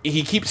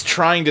 he keeps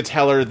trying to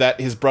tell her that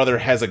his brother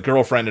has a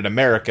girlfriend in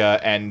America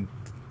and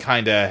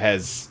kinda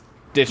has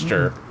ditched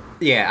her.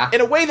 Yeah. In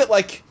a way that,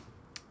 like,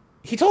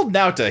 he told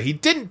Naoto, he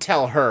didn't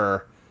tell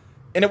her,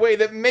 in a way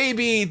that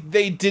maybe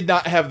they did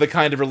not have the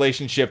kind of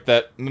relationship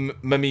that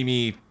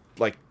Mamimi,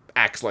 like,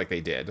 acts like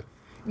they did.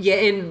 Yeah,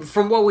 and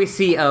from what we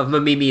see of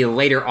Mamimi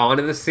later on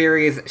in the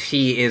series,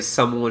 she is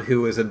someone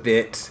who is a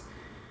bit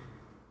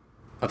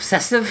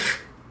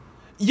obsessive.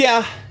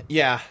 Yeah.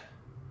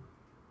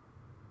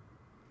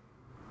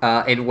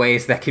 In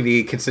ways that can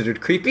be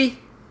considered creepy.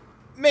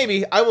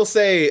 Maybe. I will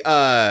say,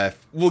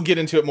 we'll get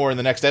into it more in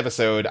the next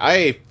episode.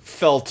 I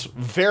felt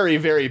very,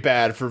 very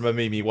bad for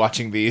Mamimi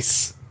watching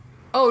these.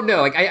 Oh,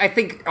 no, like, I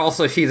think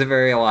also she's a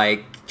very,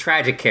 like,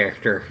 tragic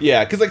character.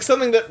 Yeah, because, like,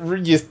 something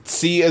that you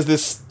see as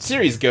this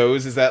series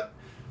goes is that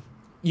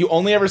you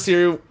only ever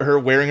see her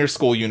wearing her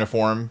school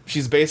uniform.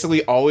 She's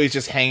basically always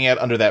just hanging out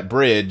under that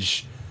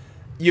bridge.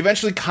 You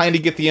eventually kind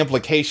of get the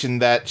implication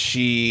that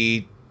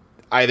she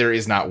either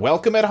is not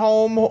welcome at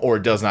home, or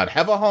does not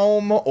have a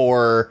home,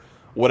 or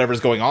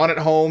whatever's going on at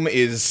home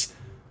is,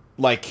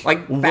 like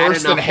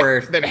worse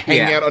than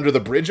hanging out under the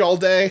bridge all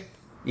day.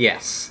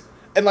 Yes.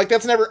 And, like,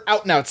 that's never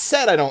out and out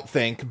said, I don't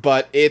think,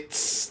 but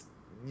it's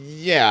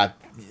bad.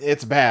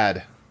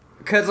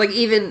 Because, like,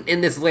 even in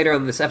this later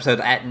on in this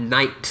episode, at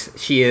night,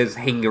 she is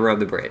hanging around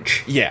the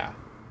bridge. Yeah.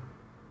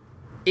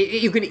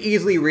 You can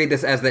easily read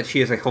this as that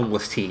she is a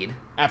homeless teen.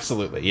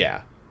 Absolutely,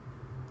 yeah.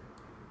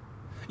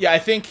 Yeah, I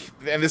think,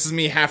 and this is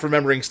me half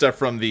remembering stuff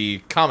from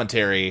the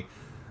commentary,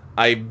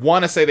 I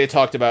want to say they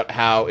talked about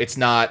how it's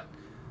not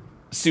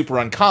super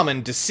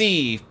uncommon to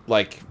see,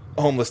 like,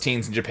 homeless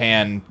teens in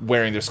Japan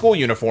wearing their school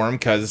uniform,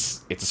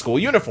 because it's a school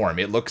uniform.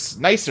 It looks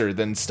nicer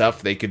than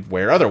stuff they could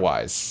wear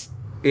otherwise.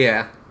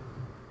 Yeah.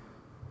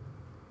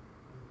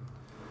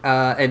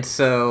 And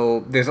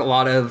so there's a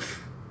lot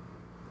of,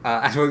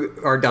 as we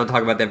are done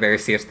talking about that very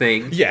serious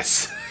thing.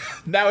 Yes.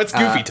 Now it's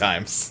goofy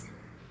times.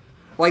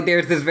 Like,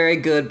 there's this very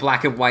good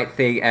black and white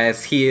thing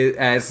as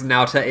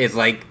Naoto is,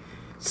 like,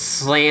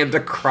 slammed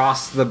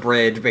across the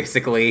bridge,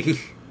 basically.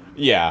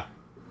 Yeah.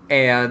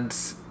 And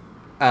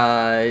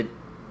Mimimi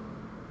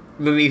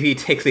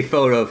takes a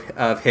photo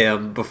of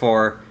him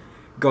before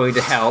going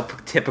to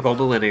help. Typical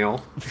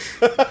millennial.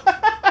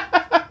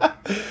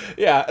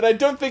 Yeah, and I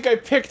don't think I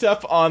picked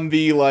up on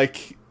the,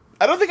 like...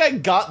 I don't think I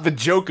got the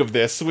joke of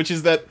this, which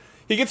is that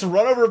he gets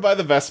run over by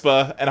the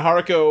Vespa, and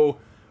Haruko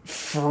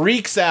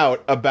freaks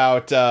out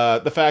about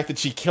the fact that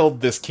she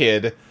killed this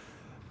kid,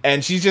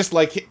 and she's just,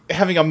 like,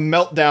 having a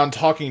meltdown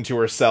talking to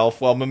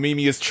herself while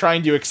Mimimi is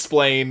trying to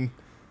explain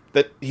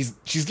that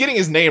she's getting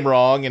his name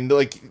wrong, and,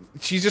 like,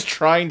 she's just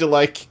trying to,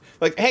 like,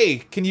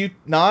 hey, can you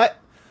not?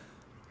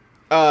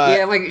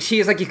 Yeah, like,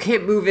 she's like, you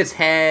can't move his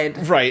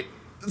head. Right.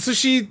 So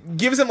she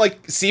gives him,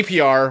 like,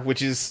 CPR,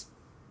 which is,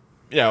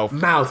 you know...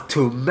 Mouth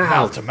to mouth.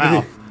 Mouth to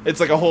mouth. It's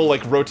like a whole,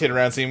 like, rotate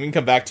around scene. We can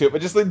come back to it.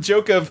 But just the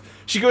joke of,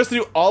 she goes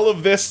through all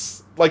of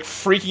this, like,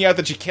 freaking out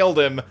that she killed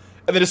him,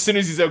 and then as soon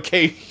as he's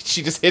okay,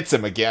 she just hits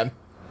him again.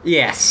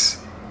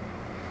 Yes.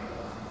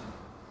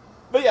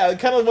 But yeah,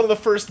 kind of one of the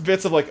first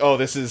bits of, like, oh,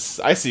 this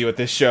is... I see what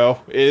this show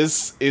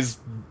is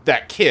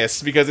that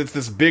kiss, because it's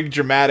this big,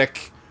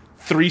 dramatic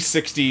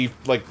 360,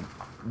 like,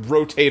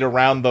 rotate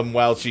around them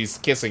while she's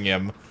kissing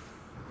him.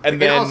 And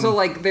then also,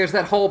 like, there's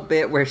that whole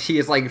bit where she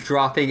is, like,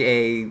 dropping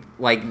a,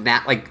 like,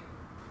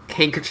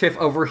 handkerchief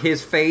over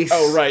his face.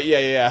 Oh, right,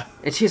 yeah.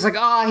 And she's like,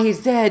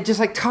 he's dead, just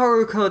like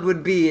Taru-kun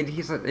would be. And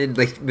he's like,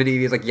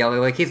 Minimi's like yelling,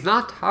 like, he's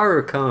not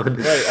Taru-kun.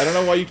 Right, I don't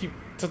know why you keep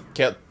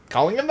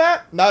calling him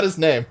that. Not his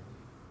name.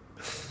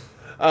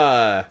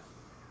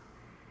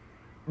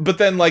 But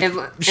then, like...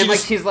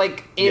 she's,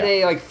 like, in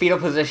a, like, fetal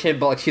position,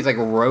 but, like, she's, like,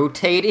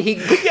 rotating.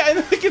 Yeah, and,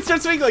 like, it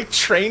starts making, like,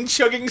 train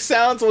chugging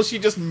sounds while she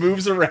just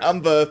moves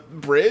around the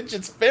bridge.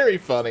 It's very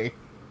funny.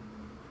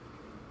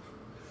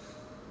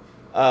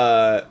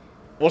 While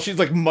she's,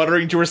 like,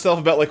 muttering to herself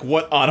about, like,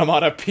 what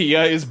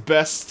onomatopoeia is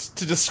best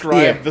to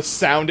describe the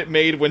sound it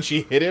made when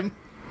she hit him.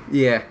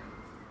 Yeah.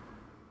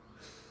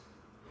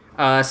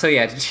 So,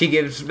 yeah, she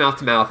gives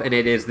mouth-to-mouth, and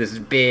it is this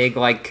big,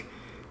 like...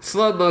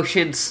 slow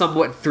motion,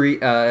 somewhat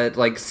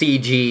like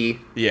CG.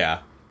 Yeah.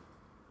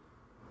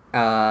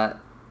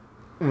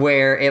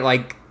 Where it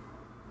like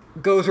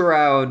goes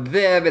around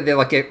them, and then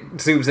like it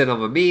zooms in on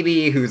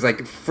Mimimi, who's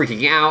like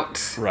freaking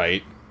out.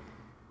 Right.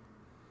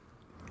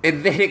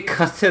 And then it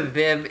cuts to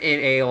them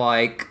in a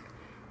like.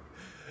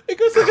 It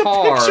goes like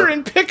a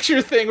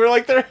picture-in-picture thing where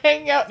like they're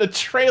hanging out in a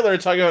trailer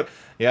talking about,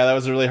 yeah, that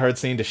was a really hard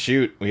scene to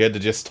shoot. We had to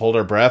just hold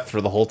our breath for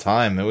the whole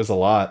time. It was a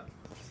lot.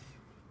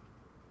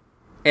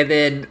 And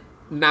then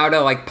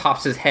Naoto, like,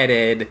 pops his head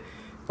in,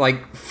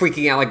 like,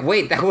 freaking out, like,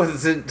 wait, that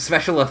wasn't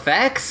special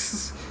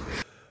effects?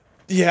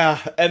 Yeah,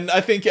 and I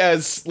think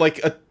as, like,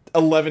 a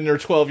 11 or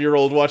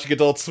 12-year-old watching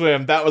Adult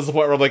Swim, that was the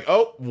point where I'm like,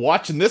 oh,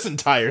 watching this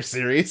entire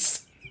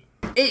series.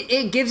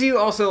 It gives you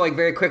also, like,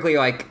 very quickly,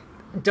 like,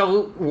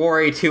 don't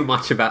worry too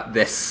much about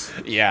this.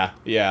 Yeah.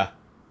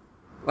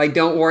 Like,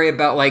 don't worry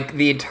about, like,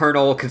 the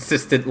internal,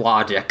 consistent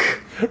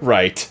logic.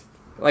 Right.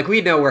 Like,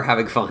 we know we're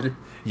having fun.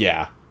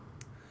 Yeah.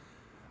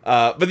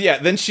 But yeah,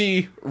 then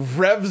she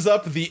revs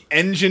up the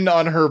engine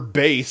on her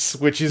base,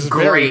 which is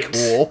very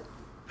cool,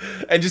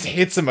 and just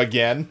hits him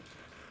again.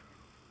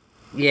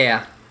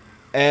 Yeah.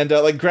 And,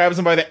 like, grabs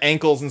him by the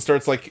ankles and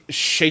starts, like,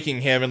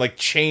 shaking him, and, like,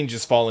 change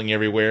is falling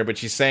everywhere, but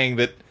she's saying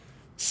that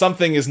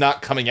something is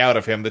not coming out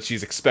of him that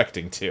she's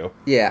expecting to.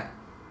 Yeah.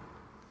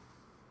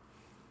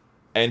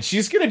 And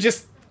she's gonna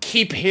just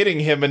keep hitting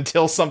him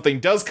until something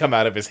does come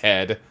out of his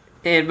head.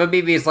 And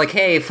Mimimi's like,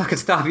 hey, fucking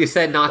stop, you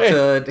said not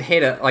to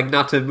hit it, like,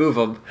 not to move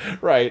him.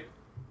 Right.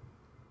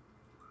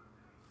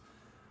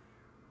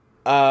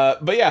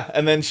 But yeah,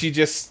 and then she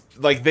just,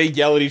 like, they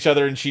yell at each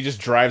other and she just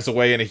drives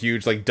away in a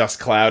huge, like, dust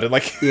cloud, and,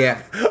 like,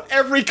 yeah.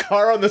 Every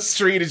car on the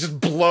street is just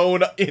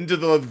blown into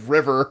the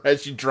river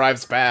as she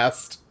drives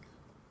past.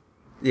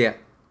 Yeah.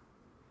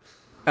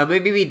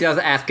 Mimimi does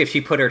ask if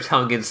she put her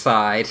tongue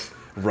inside.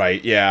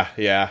 Right,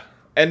 yeah.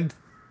 And,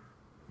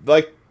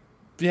 like,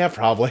 yeah,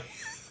 probably.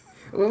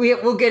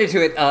 We'll get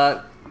into it.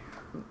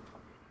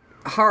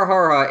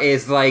 Haruhara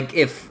is, like,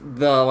 if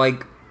the,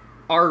 like,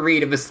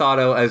 read of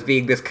Misato as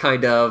being this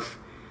kind of,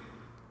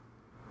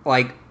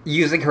 like,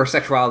 using her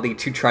sexuality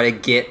to try to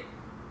get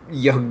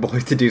young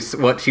boys to do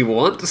what she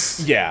wants.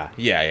 Yeah.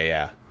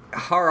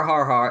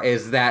 Haruhara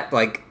is that,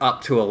 like,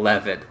 up to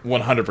 11.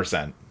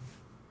 100%.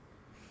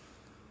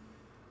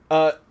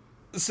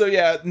 So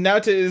yeah,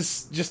 Naota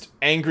is just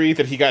angry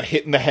that he got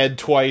hit in the head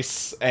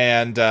twice,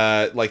 and,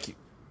 like,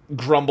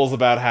 grumbles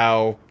about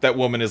how that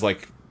woman is,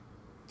 like,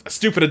 a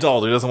stupid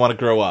adult who doesn't want to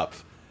grow up.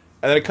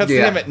 And then it cuts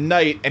to him at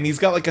night, and he's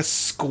got, like, a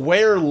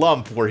square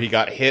lump where he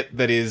got hit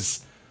that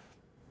is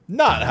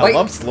not how, like,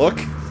 lumps look.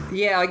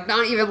 Yeah, like,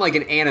 not even, like,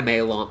 an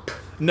anime lump.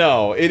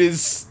 No, it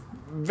is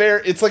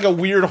it's like a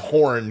weird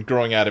horn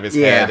growing out of his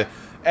head.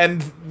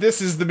 And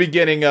this is the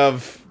beginning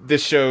of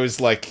this show's,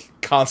 like,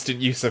 constant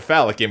use of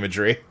phallic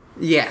imagery.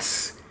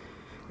 Yes.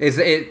 He's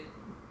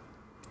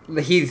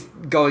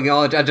going,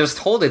 I'll just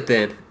hold it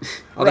then.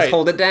 I'll just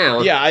hold it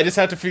down. Yeah, I just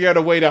have to figure out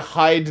a way to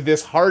hide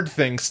this hard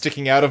thing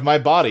sticking out of my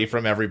body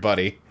from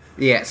everybody.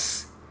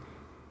 Yes.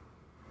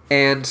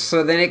 And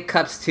so then it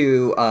cuts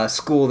to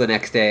school the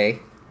next day.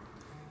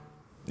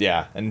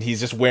 Yeah, and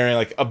he's just wearing,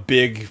 like, a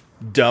big,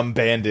 dumb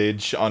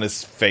bandage on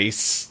his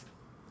face.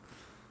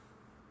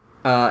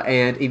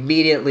 And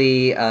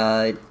immediately,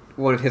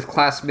 one of his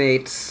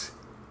classmates...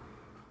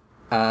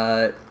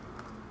 let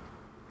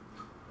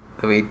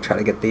me try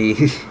to get the...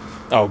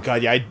 Oh,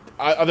 God, yeah,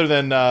 I other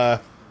than, oh,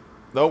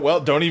 well,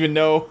 don't even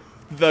know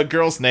the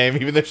girl's name,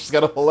 even though she's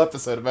got a whole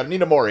episode about it.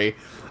 Nina Mori.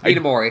 I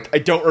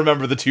don't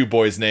remember the two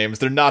boys' names.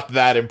 They're not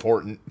that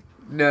important.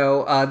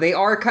 No, they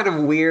are kind of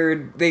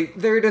weird.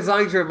 Their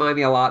designs remind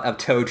me a lot of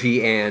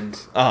Toji and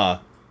Aoba.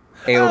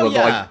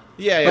 Oh,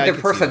 Yeah, but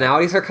their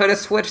personalities are kind of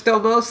switched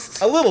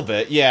almost. A little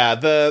bit, yeah.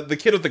 The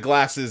kid with the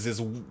glasses is,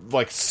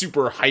 like,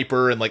 super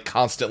hyper and, like,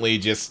 constantly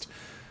just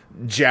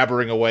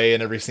jabbering away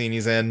in every scene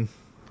he's in.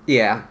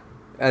 Yeah.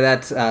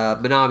 That's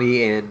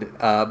Minami and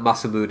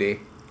Masamune.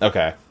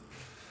 Okay.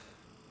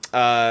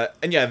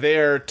 And yeah,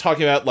 they're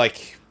talking about,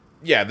 like,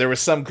 yeah, there was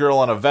some girl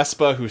on a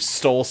Vespa who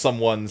stole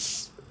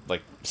someone's,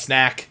 like,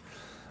 snack,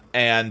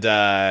 and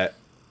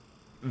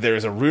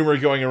there's a rumor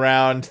going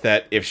around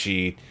that if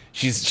she's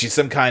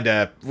some kind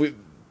of,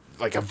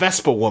 like, a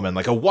Vespa woman,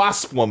 like a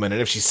wasp woman,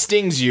 and if she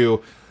stings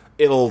you,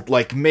 it'll,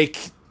 like,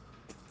 make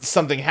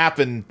something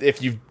happen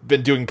if you've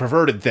been doing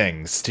perverted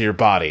things to your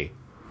body.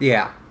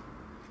 Yeah.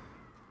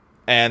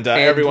 And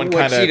everyone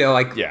kind of,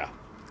 like, yeah.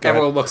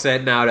 Everyone looks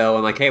at Naoto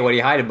and like, hey, what are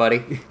you hiding,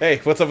 buddy?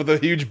 Hey, what's up with the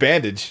huge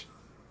bandage?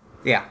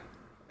 Yeah.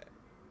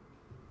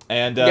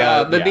 And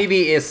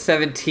Bibi is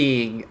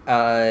 17,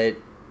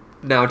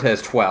 Naoto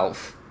is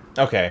 12.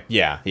 Okay,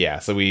 yeah,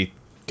 so we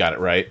got it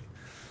right.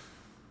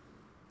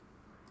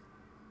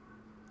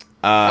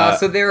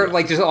 So they're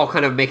like just all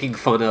kind of making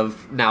fun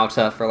of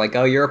Naoto for like,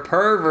 oh, you're a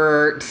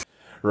pervert.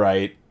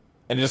 Right.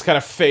 And it just kind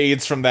of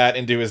fades from that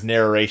into his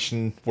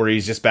narration where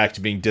he's just back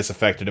to being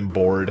disaffected and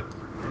bored.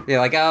 Yeah,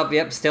 like, oh,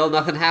 yep, still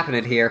nothing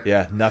happening here.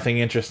 Yeah, nothing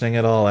interesting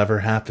at all ever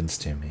happens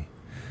to me.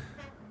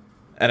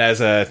 And as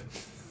a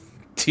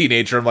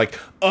teenager, I'm like,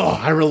 oh,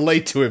 I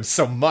relate to him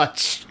so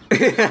much.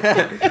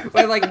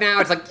 But like now,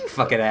 it's like, you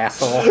fucking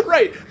asshole.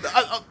 Right.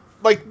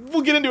 Like,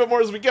 we'll get into it more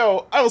as we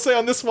go. I will say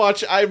on this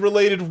watch, I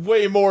related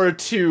way more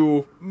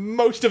to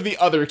most of the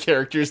other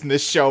characters in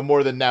this show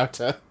more than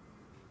Naoto.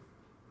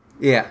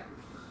 Yeah.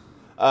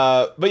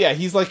 But yeah,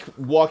 he's like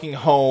walking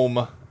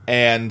home,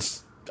 and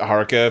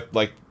Haruka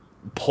like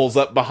pulls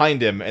up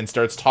behind him and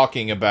starts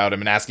talking about him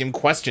and asking him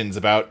questions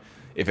about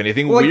if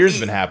anything weird's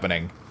been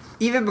happening.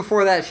 Even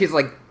before that, she's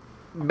like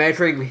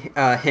measuring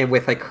him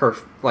with like her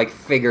like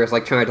fingers,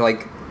 like trying to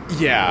like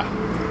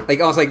like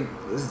almost like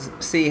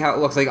see how it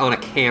looks like on a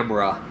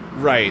camera.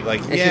 Right,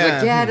 like and she's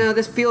like, yeah, no,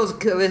 this feels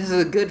good. This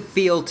is a good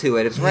feel to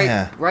it. It's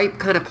right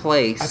kind of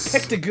place. I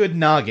picked a good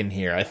noggin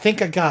here. I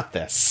think I got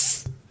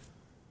this.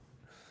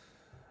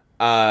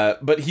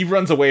 But he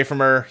runs away from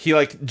her. He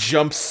like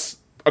jumps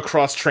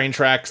across train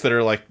tracks that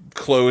are like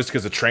closed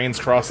because a train's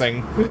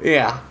crossing.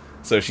 Yeah.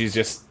 So she's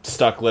just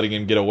stuck letting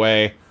him get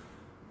away.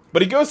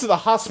 But he goes to the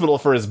hospital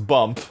for his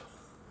bump.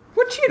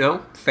 Which, you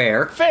know,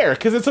 fair. Fair,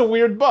 because it's a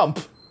weird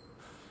bump.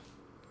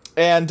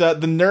 And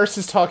the nurse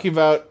is talking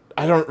about,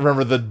 I don't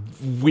remember the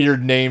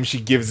weird name she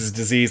gives his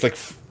disease, like,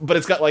 but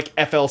it's got like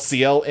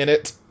FLCL in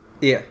it.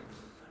 Yeah.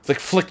 It's like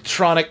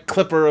Flictronic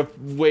Clipper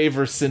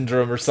Waver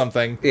Syndrome or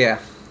something. Yeah.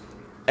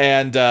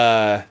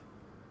 And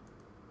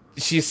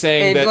she's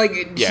saying that, like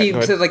she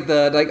says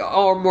like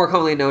or more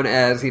commonly known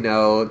as, you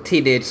know,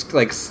 teenage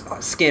like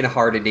skin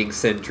hardening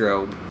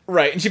syndrome.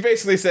 Right, and she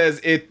basically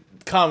says it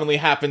commonly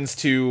happens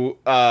to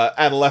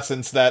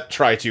adolescents that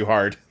try too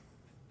hard.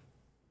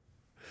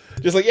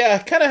 Just like, yeah,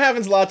 it kind of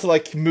happens a lot to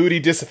like moody,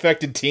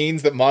 disaffected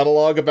teens that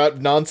monologue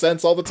about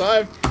nonsense all the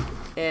time.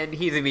 And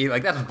he's immediately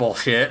like, that's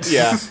bullshit.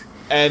 Yeah,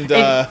 and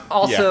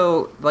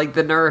also like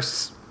the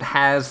nurse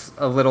has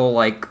a little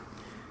like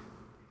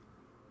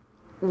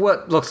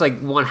what looks like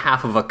one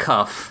half of a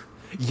cuff.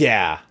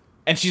 Yeah.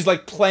 And she's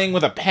like playing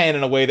with a pen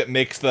in a way that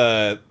makes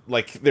the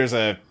like there's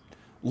a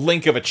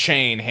link of a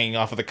chain hanging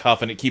off of the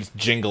cuff and it keeps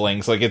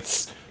jingling, so like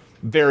it's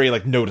very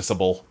like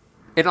noticeable.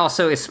 It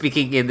also is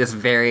speaking in this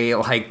very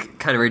like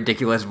kind of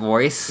ridiculous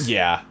voice.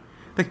 Yeah.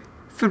 Like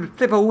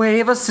flip away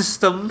of a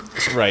system.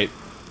 Right.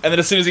 And then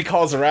as soon as he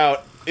calls her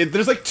out,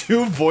 there's like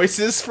two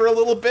voices for a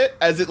little bit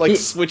as it like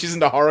switches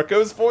into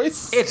Haruko's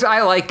voice.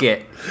 I like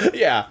it.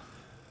 Yeah.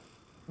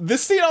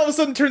 This scene all of a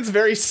sudden turns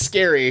very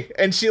scary,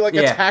 and she, like,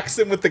 attacks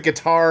him with the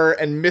guitar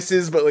and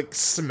misses, but, like,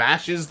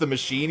 smashes the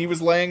machine he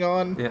was laying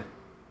on. Yeah.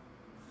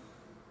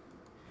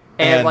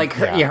 And like,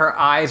 her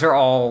eyes are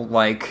all,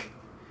 like,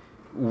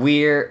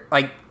 weird,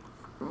 like,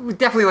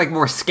 definitely, like,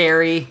 more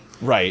scary.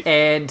 Right.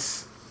 And,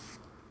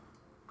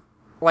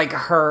 like,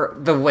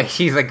 the way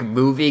she's, like,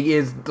 moving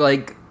is,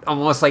 like,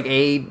 almost like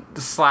a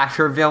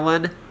slasher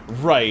villain.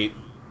 Right.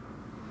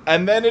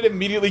 And then it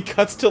immediately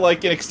cuts to,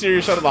 like, an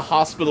exterior shot of the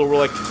hospital where,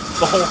 like,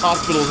 the whole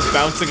hospital is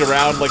bouncing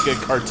around like a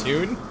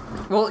cartoon.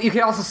 Well, you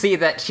can also see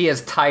that she has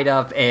tied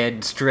up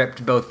and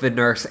stripped both the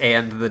nurse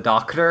and the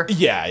doctor.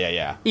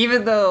 Yeah.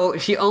 Even though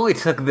she only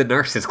took the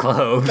nurse's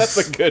clothes. That's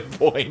a good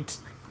point.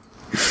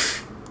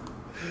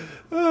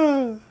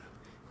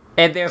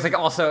 And there's like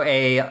also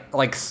a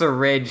like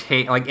syringe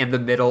like in the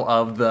middle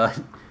of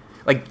the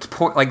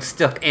like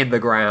stuck in the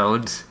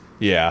ground.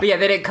 Yeah. But yeah,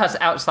 then it cuts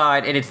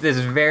outside, and it's this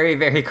very,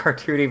 very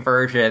cartoony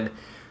version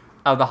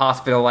of the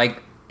hospital.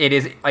 Like, it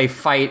is a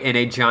fight in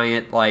a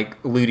giant,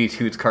 like, Looney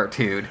Tunes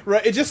cartoon.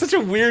 Right, it's just such a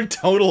weird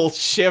tonal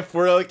shift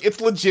where, like,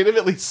 it's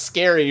legitimately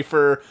scary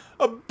for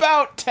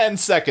about 10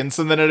 seconds,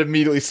 and then it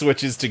immediately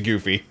switches to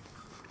Goofy.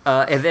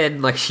 And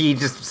then, like, she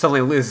just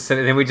suddenly loses it,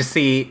 and then we just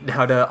see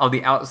Nauta on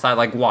the outside,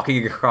 like,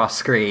 walking across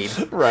screen.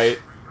 Right.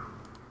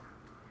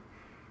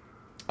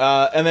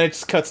 And then it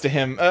just cuts to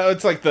him.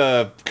 It's like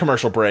the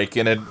commercial break,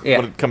 and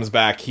when it comes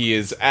back, he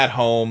is at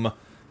home.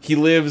 He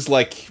lives,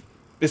 like,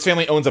 his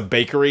family owns a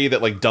bakery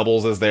that, like,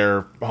 doubles as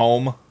their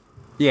home.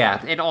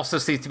 Yeah, it also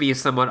seems to be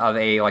somewhat of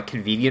a, like,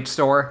 convenience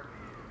store.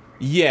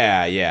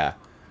 Yeah.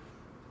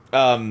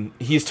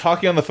 He's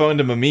talking on the phone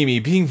to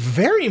Mamimi, being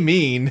very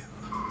mean.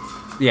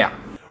 Yeah.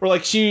 Or,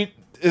 like, she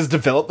has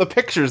developed the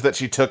pictures that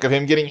she took of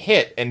him getting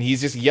hit, and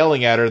he's just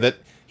yelling at her that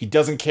he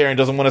doesn't care and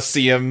doesn't want to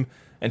see him,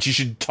 and she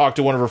should talk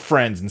to one of her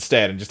friends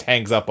instead, and just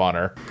hangs up on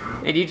her.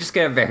 And you just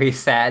get a very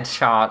sad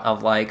shot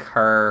of, like,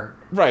 her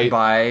right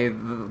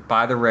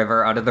by the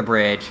river, under the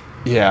bridge.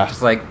 Yeah.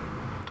 Just like,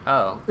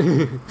 oh.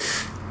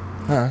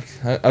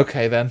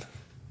 Okay, then.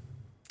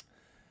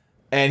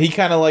 And he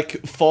kind of,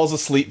 like, falls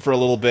asleep for a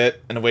little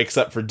bit and wakes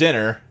up for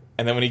dinner,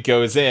 and then when he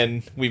goes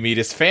in, we meet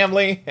his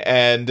family,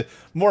 and,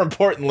 more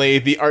importantly,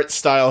 the art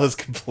style has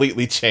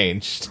completely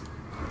changed.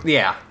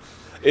 Yeah.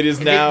 It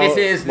is now... This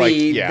is like,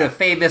 the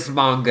famous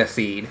manga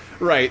scene.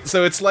 Right,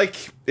 so it's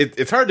like...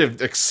 It's hard to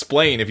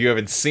explain if you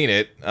haven't seen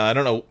it. I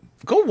don't know.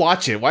 Go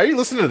watch it. Why are you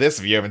listening to this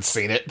if you haven't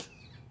seen it?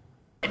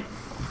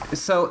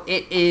 So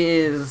it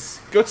is...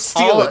 Go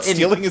steal it.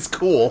 Stealing is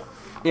cool.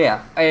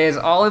 Yeah, it is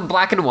all in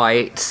black and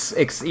white,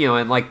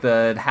 and like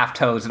the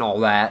halftones and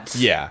all that.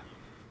 Yeah.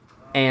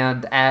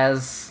 And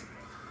as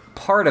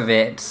part of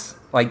it,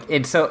 like,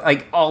 and so,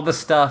 like, all the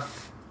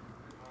stuff,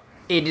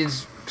 it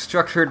is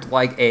structured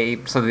like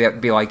something that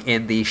would be like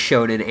in the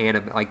shonen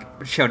anime, like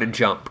Shonen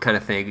Jump kind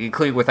of thing,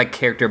 including with like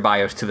character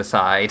bios to the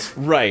side.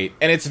 Right,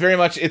 and it's very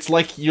much, it's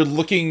like you're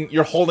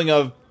holding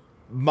a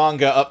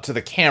manga up to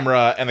the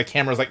camera, and the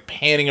camera's like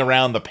panning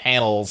around the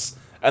panels,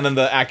 and then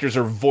the actors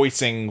are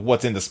voicing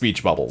what's in the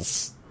speech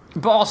bubbles.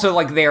 But also,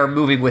 like, they are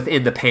moving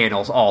within the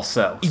panels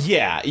also.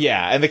 Yeah,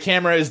 and the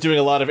camera is doing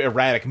a lot of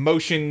erratic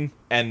motion,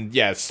 and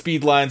yeah,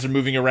 speed lines are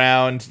moving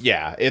around.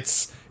 Yeah,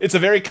 it's a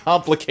very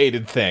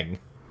complicated thing.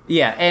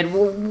 Yeah,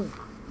 and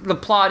the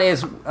plot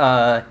is,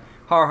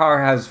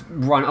 Har has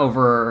run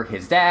over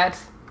his dad.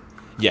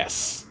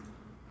 Yes.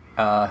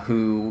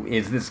 Who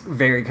is this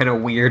very kind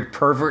of weird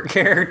pervert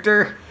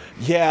character.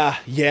 Yeah.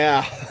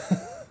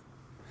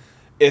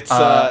 It's,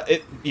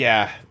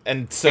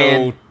 and so...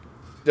 And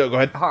go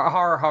ahead.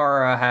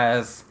 Har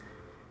has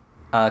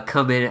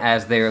come in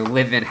as their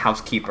live-in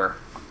housekeeper.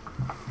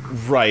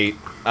 Right,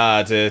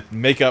 to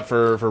make up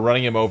for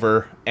running him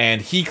over,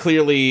 and he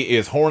clearly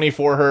is horny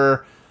for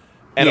her.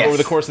 And over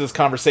the course of this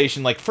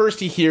conversation, like,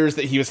 first he hears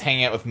that he was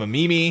hanging out with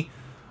Mamimi,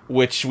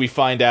 which we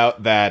find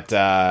out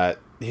that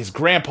his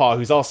grandpa,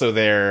 who's also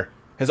there,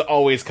 has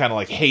always kind of,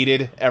 like,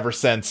 hated ever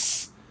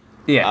since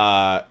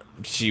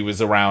she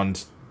was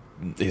around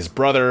his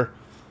brother.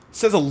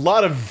 Says a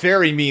lot of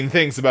very mean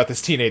things about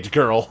this teenage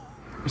girl.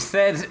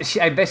 Says,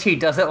 I bet she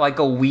does it like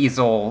a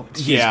weasel.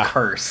 She's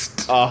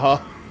cursed.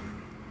 And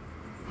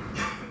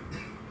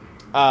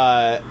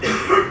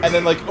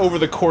then, like, over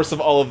the course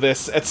of all of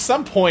this, at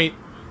some point,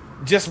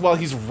 just while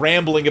he's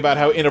rambling about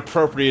how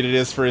inappropriate it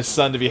is for his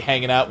son to be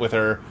hanging out with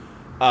her,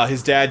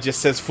 his dad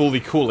just says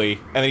 "fooly cooly,"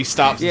 and then he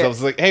stops himself.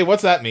 He's like, "Hey,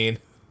 what's that mean?"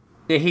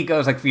 Yeah, he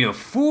goes like,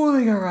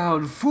 fooling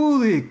around,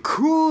 fooly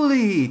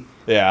cooly.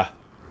 Yeah.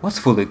 What's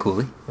fooly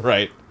cooly?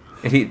 Right.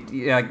 And he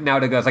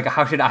Nauta goes like,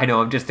 how should I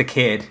know? I'm just a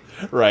kid.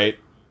 Right.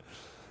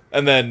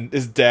 And then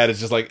his dad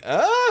is just like,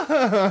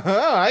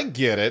 I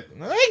get it.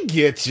 I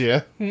get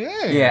you.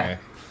 Yeah.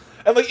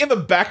 And, like, in the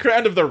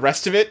background of the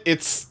rest of it,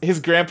 it's his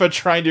grandpa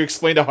trying to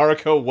explain to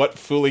Haruko what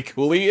Fooly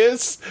Cooly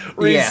is.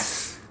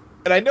 Yes.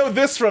 And I know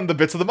this from the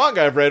bits of the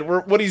manga I've read,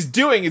 where what he's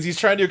doing is he's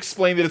trying to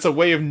explain that it's a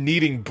way of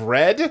kneading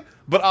bread,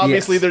 but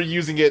obviously they're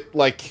using it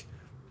like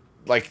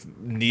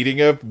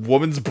kneading a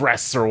woman's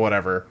breasts or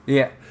whatever.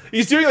 Yeah.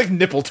 He's doing, like,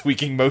 nipple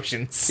tweaking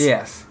motions.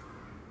 Yes.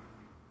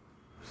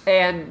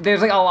 And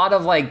there's, like, a lot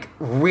of, like,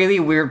 really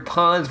weird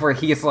puns where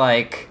he's,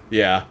 like...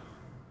 Yeah.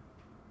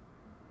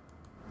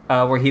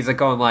 Where he's, like,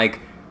 going, like...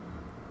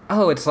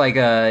 Oh, it's like,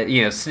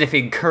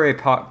 sniffing curry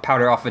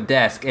powder off a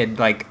desk, and,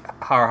 like,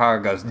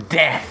 Har goes,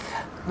 death!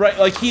 Right,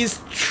 like,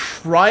 he's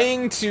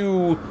trying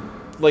to,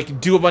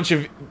 like, do a bunch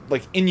of,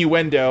 like,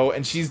 innuendo,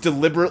 and she's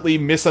deliberately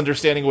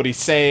misunderstanding what he's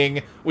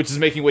saying, which is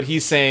making what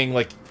he's saying,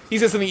 like... He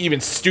says something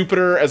even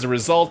stupider as a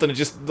result, and it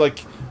just,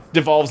 like,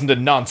 devolves into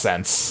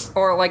nonsense.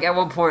 Or, like, at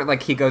one point,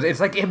 like, he goes, it's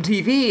like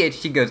MTV, and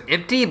she goes,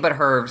 empty, but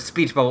her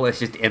speech bubble is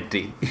just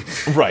empty.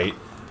 Right.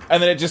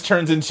 And then it just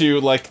turns into,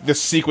 like, this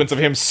sequence of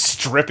him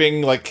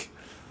stripping, like,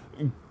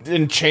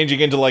 and changing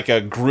into, like,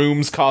 a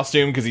groom's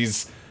costume, because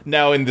he's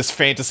now in this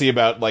fantasy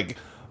about, like,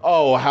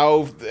 oh,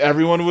 how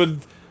everyone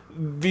would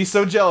be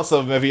so jealous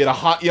of him if he had a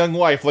hot young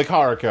wife like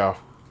Haruko.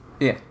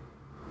 Yeah.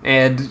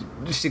 And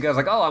she goes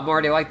like, oh, I'm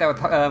already like that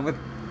with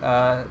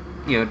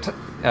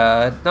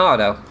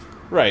Naruto.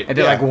 Right. And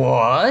they're like,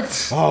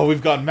 what? Oh,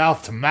 we've gone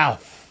mouth to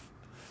mouth.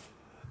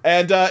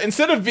 And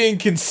instead of being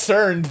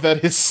concerned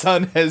that his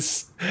son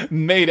has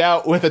made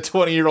out with a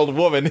 20-year-old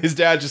woman, his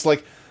dad's just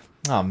like,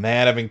 oh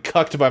man, I've been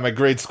cucked by my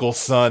grade school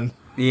son.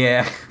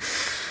 Yeah.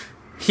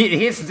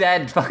 His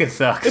dad fucking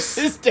sucks.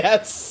 His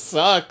dad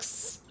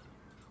sucks.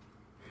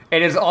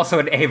 And is also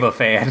an Ava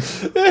fan.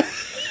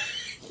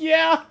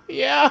 Yeah.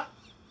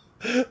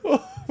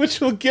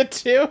 Which we'll get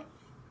to.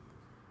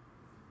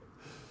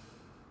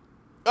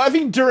 I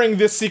think during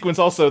this sequence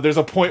also, there's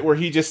a point where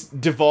he just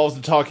devolves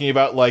to talking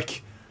about,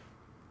 like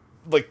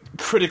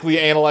critically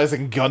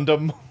analyzing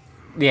Gundam.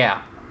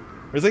 Yeah.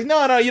 Where he's like,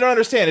 no, you don't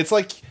understand. It's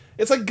like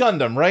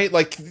Gundam, right?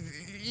 Like,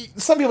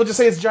 some people just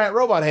say it's giant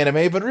robot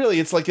anime, but really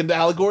it's like an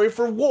allegory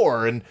for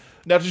war. And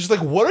now it's just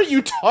like, what are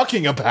you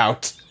talking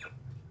about?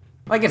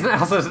 Like, it's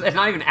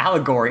not even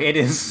allegory, it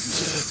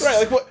is...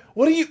 Right,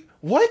 like,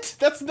 what?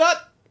 That's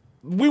not...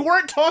 We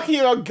weren't talking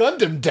about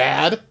Gundam,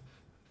 Dad!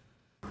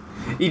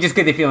 You just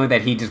get the feeling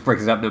that he just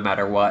brings it up no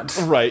matter what.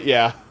 Right,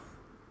 yeah.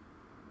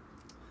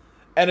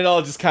 And it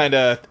all just kind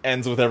of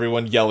ends with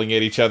everyone yelling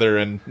at each other,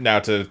 and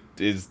Naoto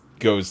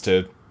goes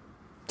to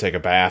take a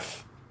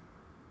bath.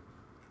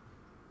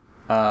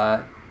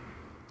 And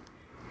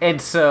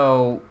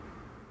so...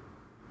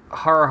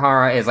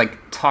 Haruhara is, like,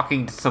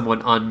 talking to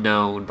someone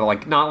unknown, but,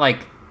 like, not,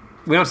 like...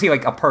 We don't see,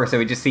 like, a person,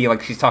 we just see,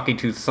 like, she's talking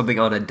to something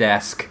on a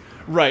desk.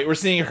 Right, we're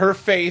seeing her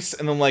face,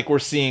 and then, like, we're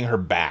seeing her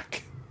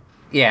back.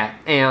 Yeah,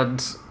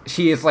 and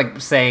she is,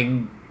 like,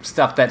 saying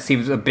stuff that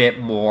seems a bit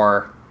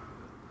more,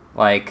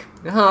 like,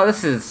 oh,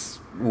 this is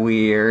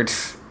weird.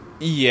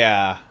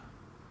 Yeah.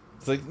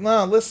 It's like,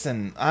 no,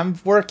 listen, I'm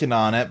working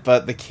on it,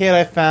 but the kid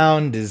I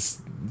found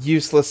is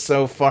useless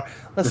so far.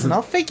 Listen,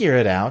 I'll figure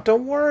it out,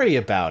 don't worry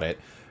about it.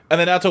 And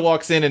then Naoto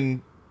walks in,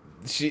 and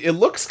it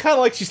looks kind of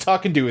like she's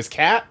talking to his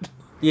cat.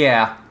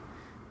 Yeah.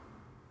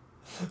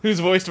 Who's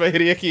voiced by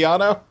Hideaki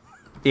Anno.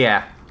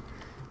 Yeah.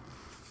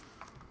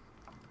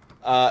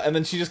 And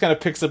then she just kind of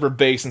picks up her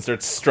bass and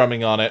starts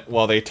strumming on it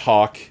while they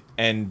talk.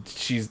 And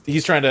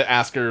he's trying to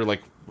ask her,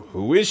 like,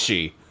 who is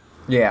she?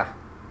 Yeah.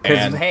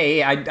 Because,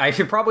 hey, I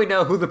should probably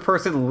know who the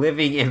person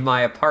living in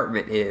my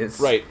apartment is.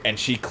 Right, and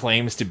she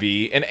claims to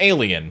be an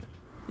alien.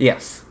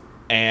 Yes.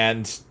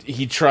 And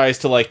he tries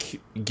to,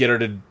 like, get her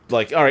to,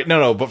 like, alright,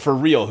 no, but for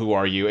real, who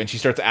are you? And she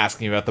starts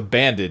asking about the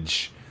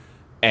bandage.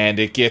 And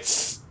it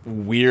gets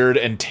weird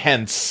and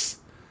tense.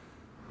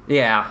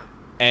 Yeah.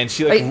 And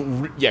she,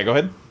 like, yeah, go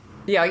ahead.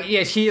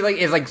 Yeah, she, like,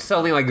 is, like,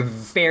 suddenly, like,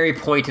 very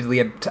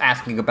pointedly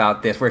asking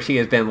about this, where she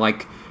has been,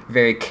 like,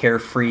 very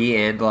carefree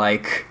and,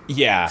 like...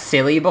 Yeah.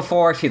 Silly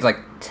before. She's like,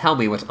 tell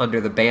me what's under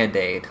the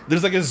Band-Aid.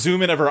 There's, like, a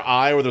zoom in of her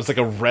eye where there's, like,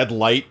 a red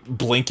light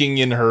blinking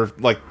in her,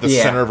 like, the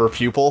center of her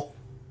pupil.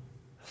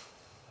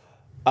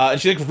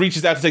 And she, like,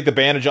 reaches out to take the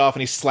bandage off,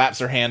 and he slaps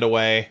her hand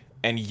away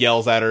and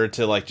yells at her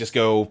to, like, just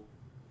go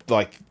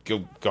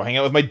hang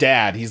out with my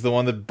dad. He's the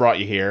one that brought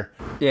you here.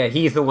 Yeah,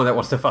 he's the one that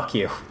wants to fuck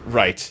you.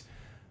 Right.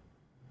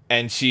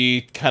 And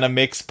she kind of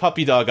makes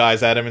puppy dog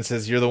eyes at him and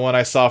says, you're the one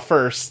I saw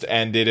first,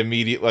 and it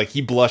immediately, like,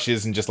 he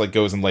blushes and just, like,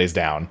 goes and lays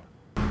down.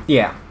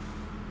 Yeah.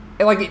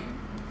 And, like,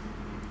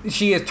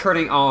 she is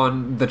turning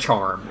on the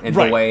charm in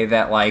the way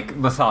that, like,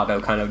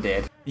 Masato kind of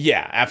did.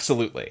 Yeah,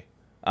 absolutely.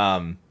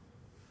 Yeah,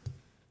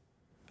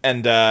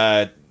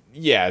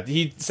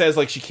 he says,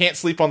 like, she can't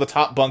sleep on the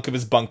top bunk of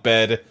his bunk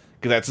bed,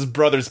 because that's his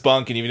brother's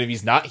bunk, and even if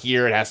he's not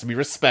here, it has to be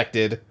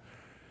respected.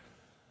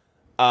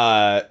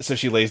 So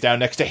she lays down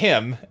next to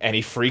him, and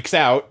he freaks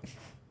out.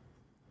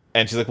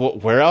 And she's like, well,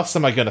 where else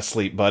am I gonna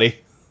sleep, buddy?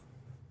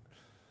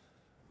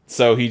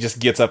 So he just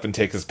gets up and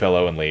takes his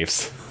pillow and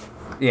leaves.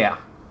 Yeah.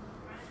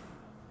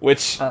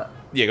 Which,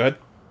 yeah, go ahead.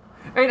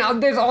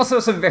 And there's also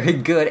some very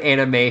good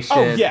animation.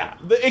 Oh, yeah.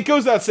 It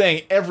goes without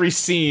saying, every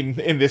scene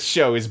in this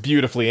show is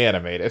beautifully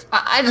animated.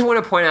 I just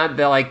want to point out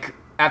that, like,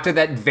 after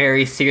that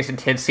very serious,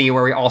 intense scene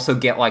where we also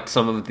get, like,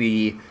 some of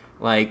the,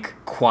 like,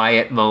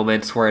 quiet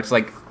moments where it's,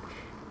 like,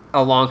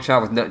 a long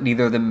shot with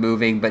neither of them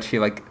moving, but she,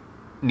 like,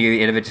 near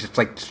the end of it just,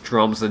 like,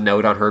 strums a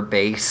note on her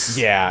bass.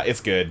 Yeah, it's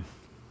good.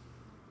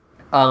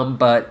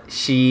 But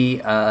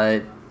she,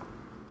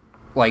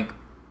 like,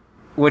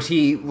 when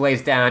she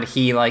lays down,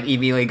 he, like,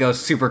 immediately goes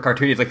super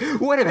cartoony. He's like,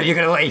 wait a minute, you're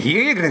gonna lay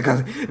here? You're gonna go...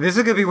 This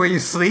is gonna be where you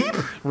sleep?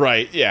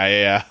 Right,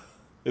 yeah.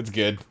 It's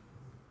good.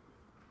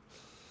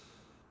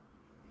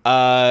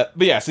 But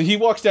yeah, so he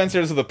walks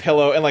downstairs with a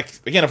pillow, and, like,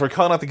 again, if we're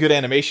calling out the good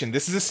animation,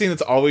 this is a scene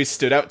that's always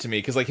stood out to me,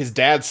 because, like, his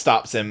dad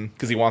stops him,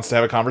 because he wants to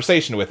have a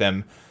conversation with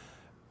him,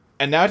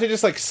 and Naoto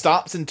just, like,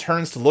 stops and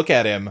turns to look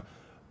at him,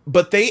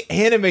 but they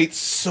animate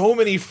so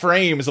many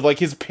frames of, like,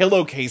 his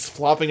pillowcase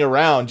flopping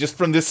around, just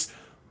from this,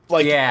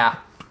 like,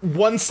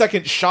 1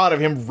 second shot of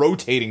him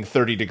rotating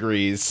 30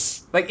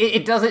 degrees. Like,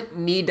 it doesn't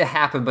need to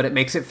happen, but it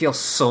makes it feel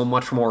so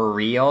much more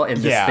real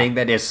in this thing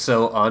that is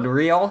so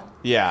unreal.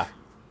 Yeah.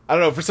 I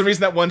don't know, for some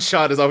reason that one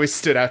shot has always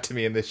stood out to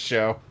me in this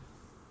show.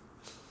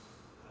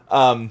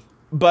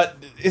 But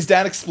his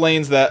dad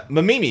explains that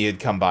Mamimi had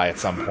come by at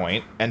some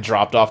point and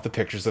dropped off the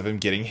pictures of him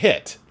getting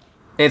hit.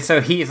 And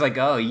so he's like,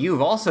 oh,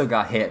 you've also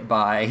got hit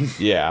by...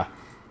 Yeah.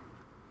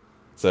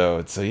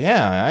 So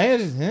yeah,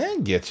 I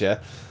get you.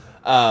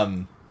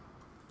 And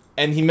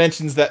he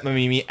mentions that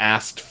Mamimi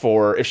asked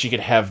for if she could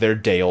have their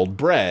day-old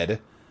bread.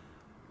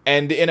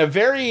 And in a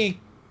very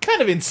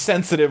kind of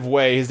insensitive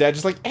way, his dad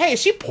just like, hey,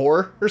 is she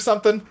poor or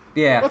something?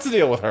 Yeah. What's the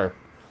deal with her?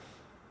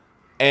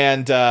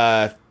 And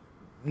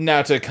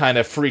Naota kind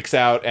of freaks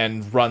out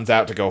and runs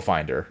out to go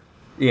find her.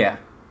 Yeah.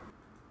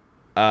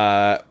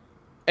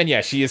 And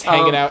yeah, she is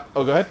hanging out.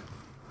 Oh, go ahead.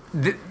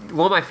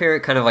 One of my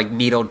favorite kind of like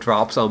needle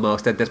drops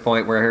almost at this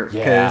point, where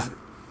because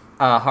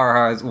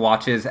Haruha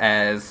watches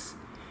as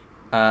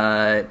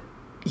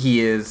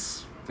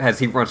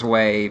he runs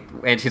away,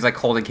 and she's like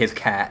holding his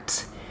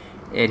cat,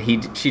 and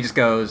she just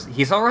goes,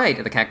 "He's all right,"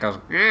 and the cat goes,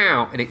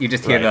 "Meow," and you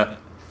just hear the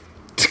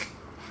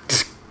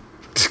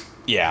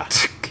yeah.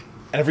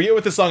 And I forget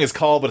what this song is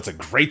called, but it's a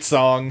great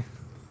song.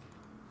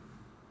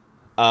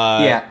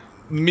 Yeah.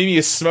 Mimi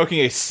is smoking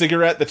a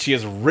cigarette that she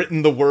has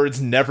written the words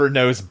 "Never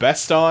Knows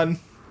Best" on.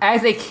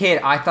 As a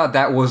kid, I thought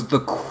that was the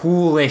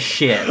coolest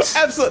shit.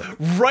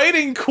 Absolutely.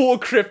 Writing cool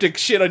cryptic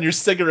shit on your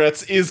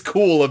cigarettes is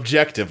cool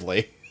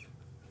objectively.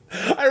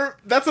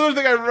 That's another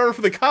thing I remember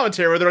from the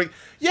commentary where they're like,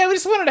 yeah, we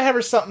just wanted to have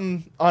her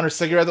something on her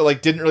cigarette that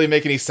like didn't really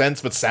make any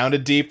sense but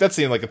sounded deep. That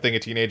seemed like a thing a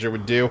teenager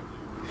would do.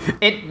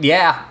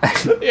 Yeah.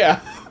 Yeah,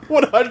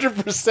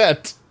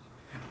 100%.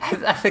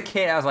 As a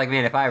kid, I was like,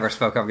 man, if I ever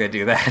smoke, I'm going to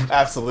do that.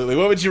 Absolutely.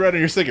 What would you write on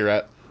your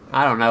cigarette?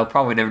 I don't know.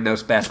 Probably Never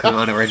Knows Best because I'm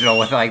unoriginal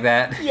with it like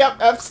that. Yep,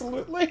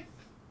 absolutely.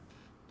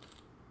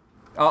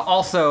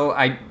 Also,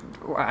 I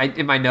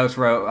in my notes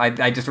wrote,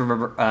 I just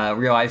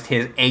realized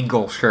his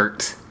angle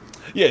shirt.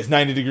 Yeah, his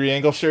 90-degree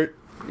angle shirt.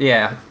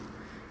 Yeah.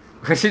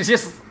 Which is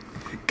just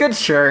good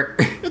shirt.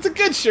 It's a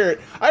good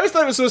shirt. I always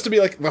thought it was supposed to be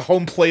like the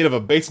home plate of a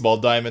baseball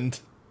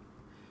diamond.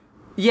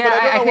 Yeah, but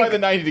I don't know why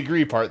think, the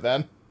 90-degree part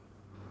then.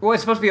 Well,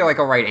 it's supposed to be like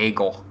a right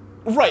angle.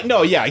 Right,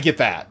 no, yeah, I get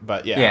that,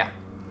 but yeah. Yeah.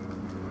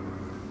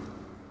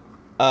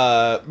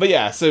 But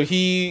yeah, so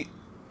he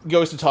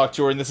goes to talk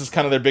to her, and this is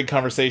kind of their big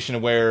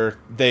conversation where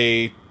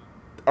they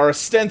are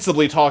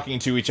ostensibly talking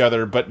to each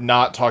other, but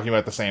not talking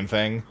about the same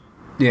thing.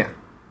 Yeah.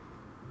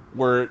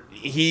 Where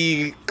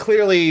he's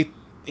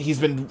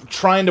been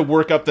trying to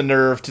work up the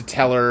nerve to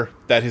tell her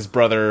that his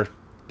brother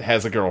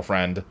has a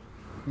girlfriend.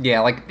 Yeah,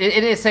 like,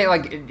 it is saying,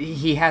 like,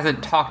 he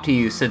hasn't talked to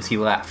you since he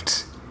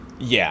left.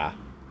 Yeah.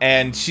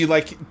 And she,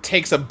 like,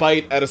 takes a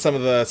bite out of some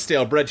of the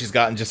stale bread she's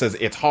got and just says,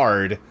 it's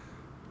hard.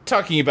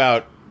 Talking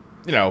about,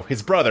 you know,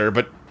 his brother,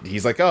 but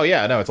he's like, oh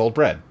yeah, no, it's old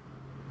bread.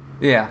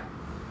 Yeah.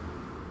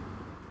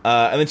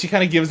 And then she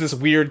kind of gives this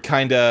weird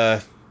kind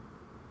of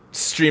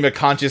stream of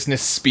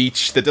consciousness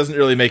speech that doesn't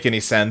really make any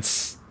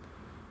sense.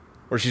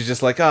 Where she's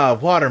just like,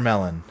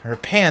 watermelon, or a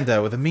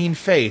panda with a mean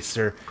face,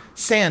 or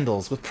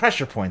sandals with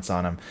pressure points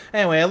on them.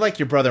 Anyway, I like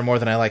your brother more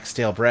than I like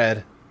stale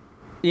bread.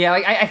 Yeah,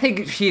 like, I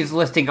think she's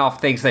listing off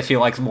things that she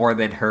likes more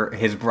than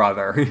his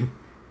brother.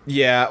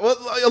 Yeah, well,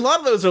 a lot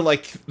of those are,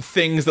 like,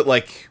 things that,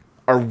 like,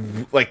 are,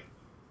 like,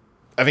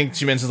 I think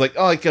she mentions, like,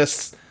 oh, like a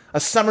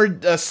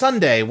summer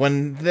Sunday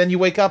when then you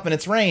wake up and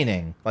it's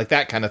raining. Like,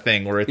 that kind of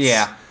thing, where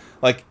it's,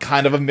 like,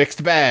 kind of a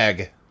mixed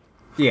bag.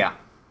 Yeah.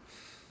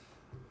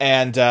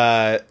 And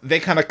they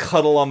kind of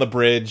cuddle on the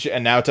bridge,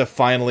 and Naota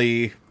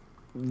finally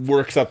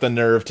works up the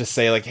nerve to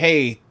say, like,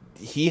 hey,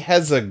 he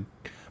has a...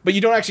 But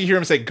you don't actually hear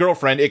him say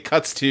girlfriend. It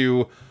cuts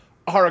to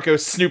Haruko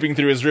snooping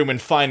through his room and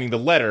finding the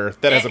letter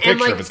that has a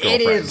picture of his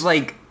girlfriend. It is,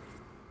 like...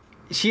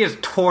 She has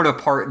torn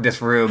apart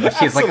this room.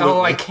 She's like,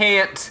 oh, I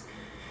can't...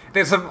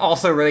 There's some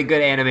also really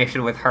good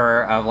animation with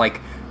her of, like,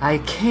 I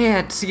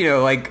can't, you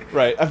know, like...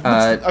 Right.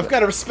 I've got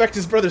to respect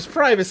his brother's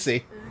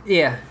privacy.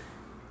 Yeah.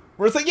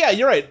 Where it's like, yeah,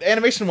 you're right.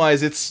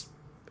 Animation-wise,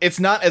 it's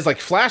not as, like,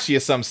 flashy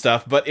as some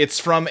stuff, but it's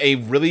from a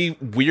really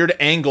weird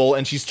angle,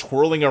 and she's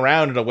twirling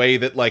around in a way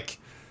that, like,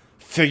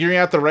 figuring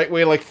out the right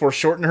way to, like,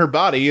 foreshorten her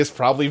body is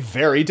probably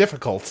very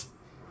difficult.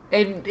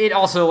 And it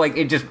also, like,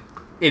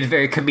 it's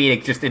very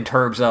comedic just in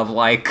terms of,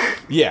 like...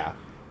 Yeah.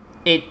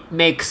 It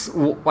makes,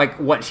 like,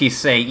 what she's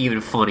saying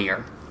even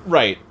funnier.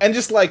 Right. And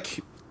just,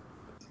 like,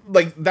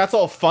 that's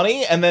all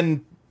funny, and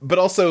then... But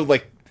also,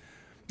 like,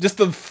 just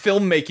the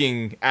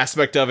filmmaking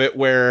aspect of it,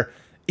 where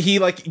he,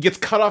 like, gets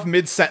cut off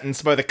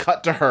mid-sentence by the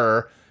cut to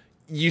her.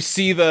 You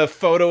see the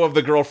photo of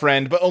the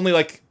girlfriend, but only,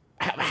 like,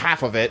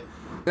 half of it.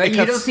 Like,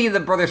 you don't see the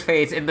brother's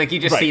face, and, like, you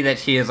just see that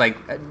she is, like,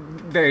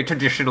 very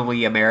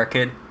traditionally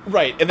American.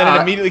 Right, and then it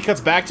immediately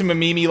cuts back to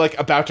Mamimi, like,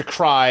 about to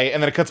cry,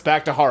 and then it cuts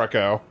back to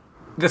Haruko.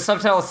 The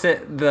subtitle,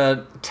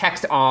 the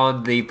text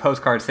on the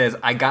postcard says,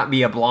 I got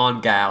me a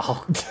blonde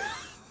gal.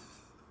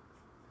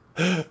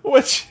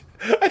 Which,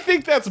 I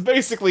think that's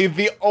basically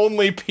the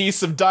only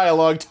piece of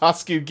dialogue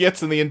Toscu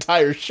gets in the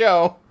entire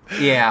show.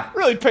 Yeah.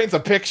 Really paints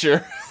a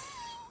picture.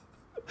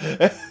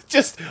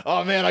 Just,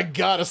 oh man, I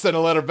gotta send a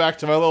letter back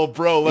to my little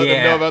bro, let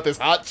him know about this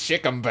hot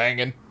chick I'm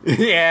banging.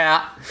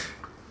 Yeah.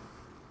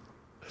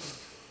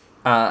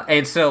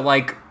 And so,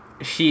 like,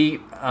 she,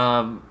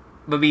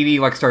 Mamimi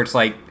like starts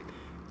like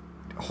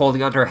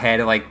holding onto her head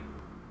and like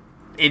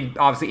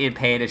obviously in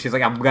pain, and she's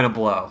like, "I'm gonna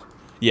blow."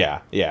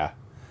 Yeah, yeah.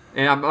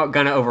 And I'm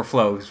gonna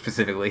overflow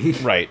specifically.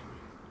 Right.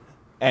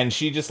 And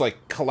she just like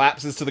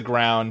collapses to the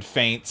ground,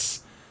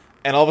 faints,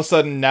 and all of a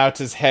sudden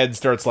Naota's head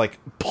starts like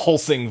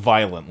pulsing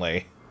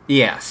violently.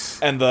 Yes.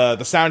 And the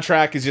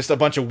soundtrack is just a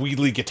bunch of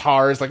wheedly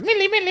guitars, like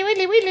wheedly, wheedly,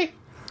 wheedly, wheedly.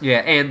 Yeah,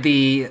 and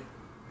the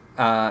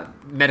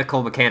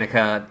medical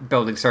mechanica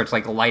building starts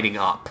like lighting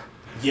up.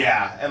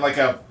 Yeah, and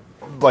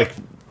like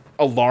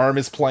alarm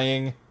is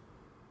playing.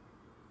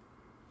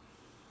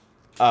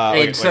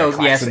 And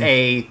so yes,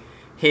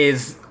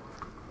 his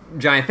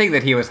giant thing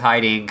that he was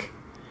hiding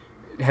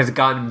has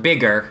gotten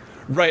bigger.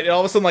 Right, and all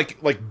of a sudden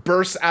like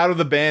bursts out of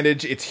the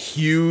bandage. It's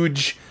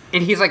huge.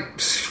 And he's like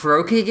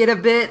stroking it a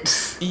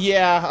bit.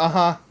 Yeah,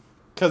 uh-huh.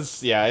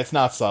 'Cause yeah, it's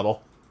not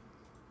subtle.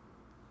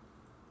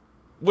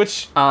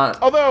 Which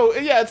although,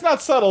 yeah, it's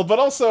not subtle, but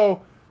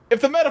also if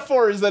the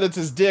metaphor is that it's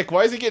his dick,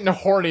 why is he getting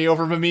horny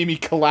over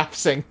Mamimi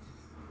collapsing?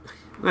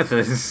 This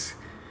is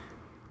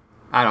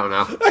I don't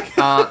know.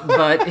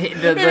 But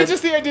Maybe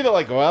just the idea that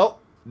like, well,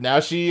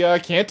 now she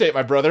can't date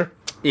my brother.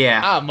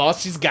 Yeah. All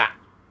she's got.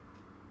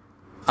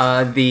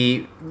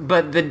 The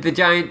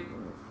giant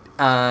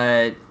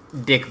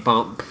dick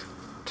bump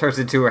turns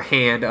into a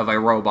hand of a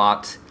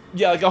robot.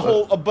 Yeah, like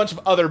a bunch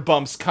of other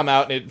bumps come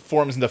out and it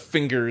forms into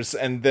fingers,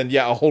 and then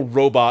yeah, a whole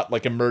robot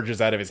like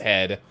emerges out of his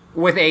head.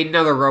 With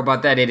another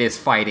robot that it is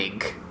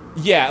fighting.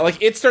 Yeah,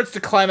 like it starts to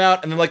climb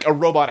out and then like a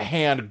robot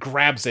hand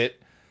grabs it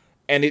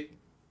and it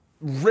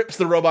rips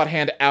the robot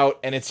hand out,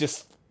 and it's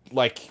just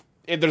like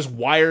there's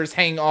wires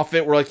hanging off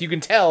it where like you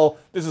can tell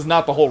this is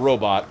not the whole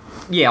robot.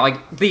 Yeah,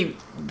 like the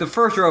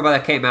first robot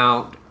that came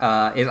out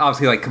is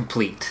obviously like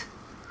complete,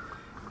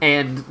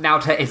 and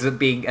Naota is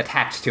being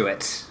attached to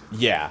it.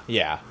 Yeah,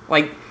 yeah.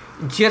 Like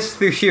just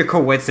through sheer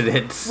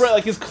coincidence. Right,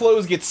 like his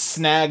clothes get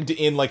snagged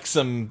in like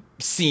some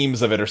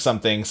seams of it or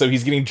something, so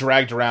he's getting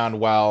dragged around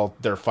while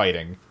they're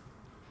fighting.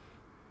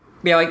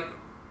 Yeah, like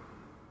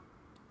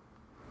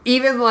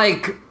even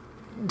like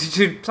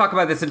to talk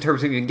about this in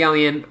terms of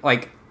Evangelion,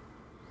 like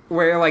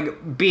where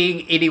like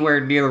being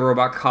anywhere near the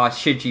robot caused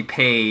Shinji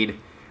pain.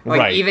 Like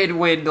right. Even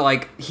when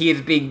like he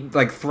is being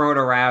like thrown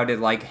around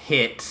and like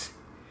hit,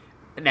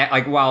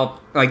 like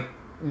while like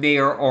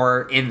near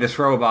or in this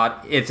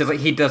robot, it's just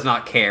like he does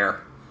not care.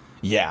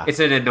 Yeah, it's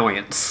an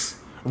annoyance.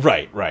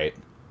 Right.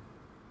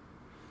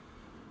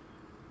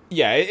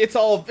 Yeah,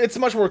 it's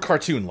much more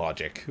cartoon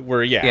logic.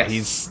 Where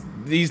yes.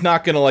 he's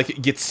not gonna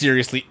like get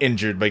seriously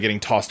injured by getting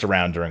tossed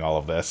around during all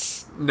of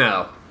this.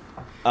 No,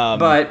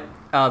 but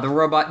the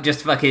robot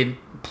just fucking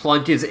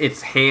plunges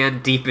its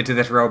hand deep into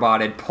this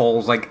robot and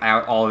pulls like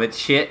out all of its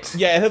shit.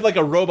 Yeah, it had like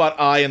a robot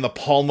eye in the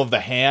palm of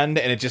the hand,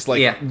 and it just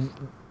like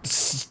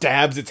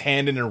stabs its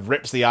hand in and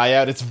rips the eye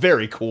out. It's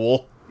very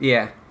cool.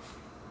 Yeah.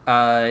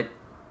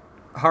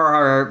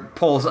 Haruharu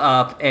pulls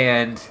up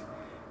and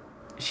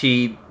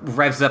she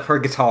revs up her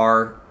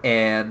guitar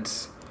and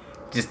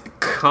just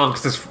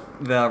conks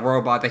the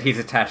robot that he's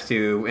attached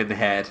to in the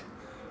head.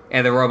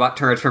 And the robot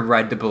turns from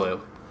red to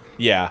blue.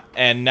 Yeah,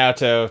 and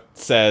Naoto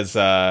says,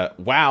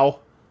 wow.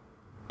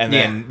 And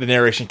then the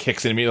narration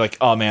kicks in and you're like,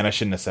 oh man, I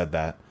shouldn't have said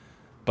that.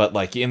 But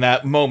like in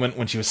that moment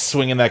when she was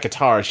swinging that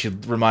guitar, she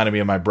reminded me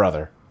of my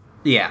brother.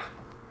 Yeah.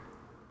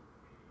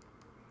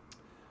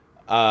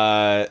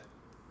 And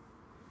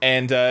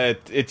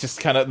it just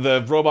kind of,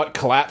 the robot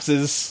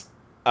collapses.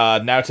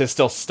 Naoto's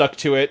still stuck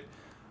to it.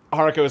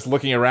 Haruko is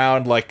looking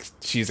around like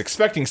she's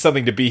expecting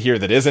something to be here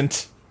that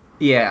isn't.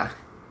 Yeah.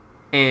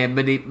 And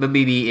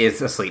Mamimi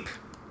is asleep.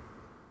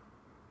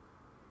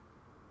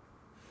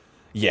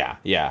 Yeah.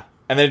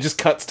 And then it just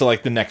cuts to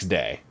like the next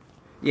day.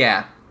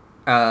 Yeah.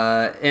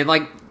 And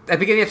like at the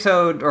beginning of the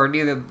episode, or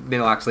near the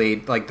middle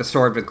actually, like the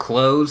store had been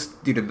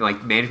closed due to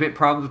like management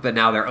problems, but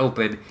now they're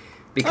open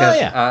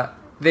because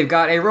they've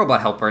got a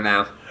robot helper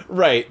now.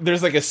 Right.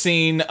 There's like a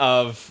scene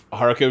of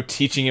Haruko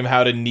teaching him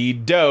how to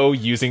knead dough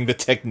using the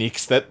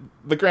techniques that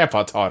the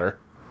grandpa taught her.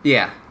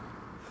 Yeah.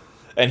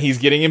 And he's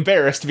getting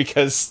embarrassed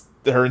because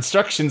her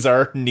instructions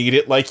are knead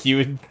it like you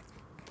would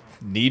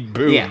knead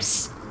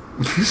boobs.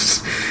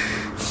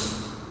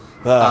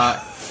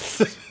 Yeah.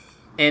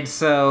 And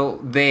so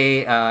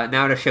they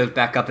Naoto shows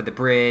back up at the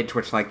bridge,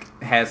 which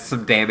like has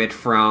some damage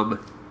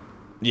from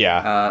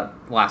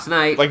last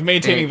night. Like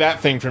maintaining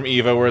that thing from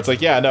Eva, where it's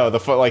like, yeah, no,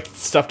 like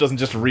stuff doesn't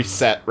just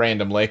reset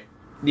randomly.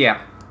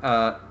 Yeah.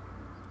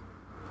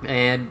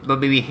 And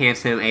Mamimi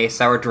hands him a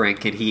sour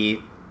drink, and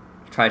he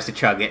tries to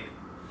chug it.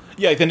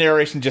 Yeah, like the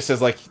narration just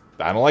says like,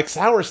 I don't like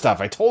sour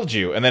stuff, I told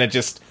you. And then it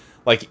just,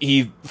 like,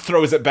 he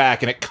throws it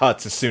back and it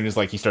cuts as soon as,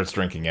 like, he starts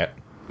drinking it.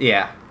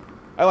 Yeah.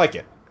 I like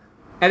it.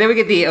 And then we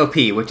get the OP,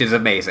 which is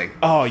amazing.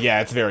 Oh,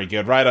 yeah, it's very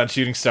good. Right on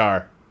Shooting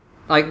Star.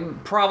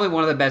 Like, probably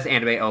one of the best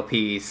anime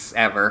OPs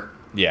ever.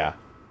 Yeah.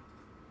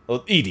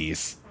 Well,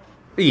 ED's.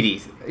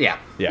 ED's, yeah.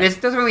 This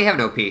doesn't really have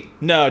an OP.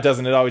 No, it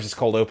doesn't. It always just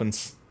cold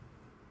opens.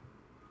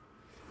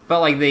 But,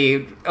 like,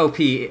 the OP,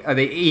 or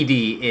the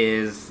ED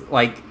is,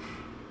 like,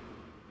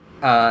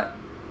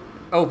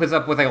 opens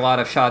up with a lot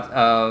of shots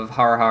of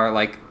Haruharu,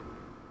 like,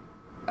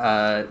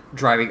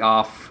 driving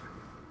off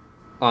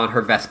on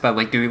her Vespa and,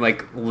 like, doing,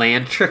 like,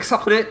 land tricks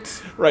on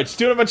it. Right, she's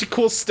doing a bunch of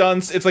cool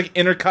stunts. It's, like,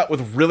 intercut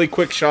with really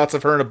quick shots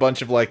of her in a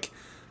bunch of, like,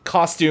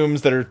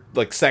 costumes that are,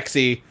 like,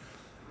 sexy.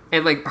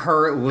 And, like,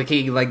 her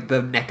licking, like,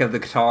 the neck of the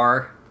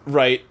guitar.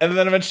 Right, and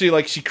then eventually,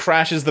 like, she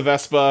crashes the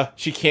Vespa,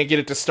 she can't get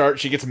it to start,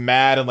 she gets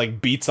mad and, like,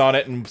 beats on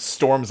it and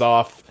storms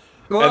off.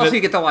 Well, and also then,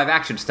 you get the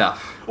live-action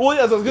stuff. well,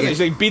 yeah, that's what I was gonna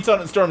say. She, like, beats on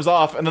it and storms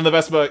off, and then the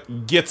Vespa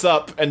gets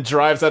up and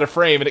drives out of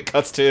frame, and it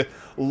cuts to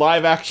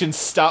live-action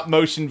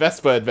stop-motion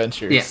Vespa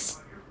adventures. Yes.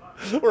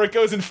 Where it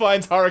goes and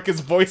finds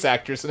Haruka's voice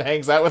actress and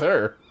hangs out with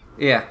her.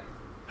 Yeah.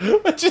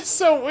 Which is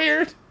so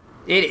weird.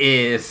 It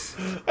is.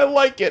 I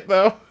like it,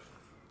 though.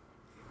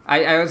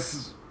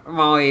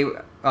 Molly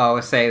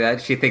was saying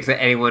that she thinks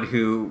that anyone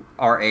who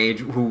our age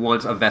who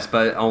wants a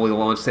Vespa only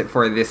wants it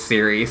for this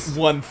series.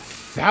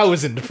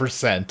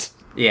 1000%.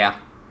 Yeah.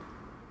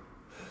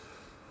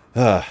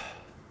 So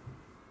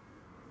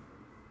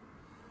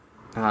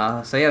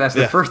yeah, that's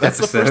the first that's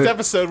episode. the first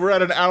episode. We're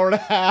at an hour and a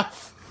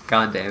half.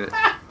 God damn it.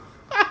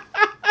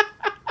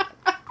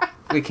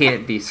 We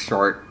can't be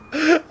short.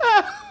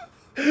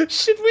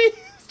 Should we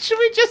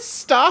just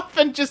stop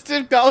and just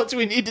acknowledge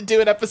we need to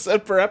do an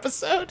episode per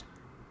episode?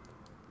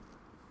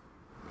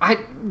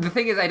 The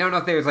thing is, I don't know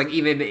if there's, like,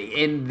 even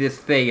in this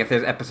thing, if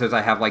there's episodes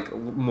I have, like,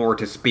 more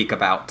to speak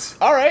about.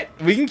 Alright,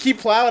 we can keep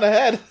plowing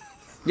ahead.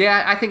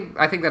 Yeah, I think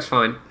that's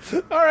fine.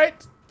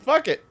 Alright,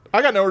 fuck it.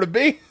 I got nowhere to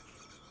be.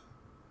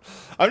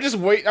 I'm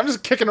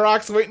just kicking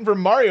rocks waiting for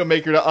Mario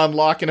Maker to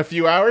unlock in a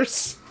few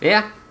hours.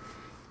 Yeah.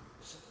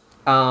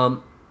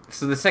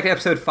 So the second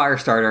episode,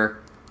 Firestarter,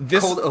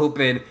 cold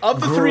open,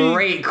 of the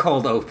great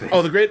cold open.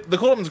 Oh, the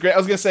cold open's great. I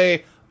was gonna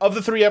say, of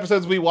the 3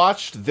 episodes we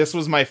watched, this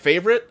was my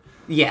favorite.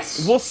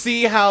 Yes. We'll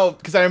see how,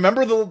 because I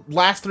remember the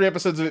last 3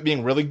 episodes of it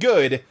being really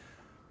good.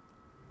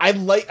 I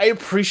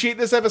appreciate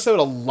this episode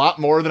a lot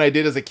more than I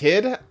did as a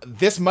kid.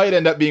 This might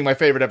end up being my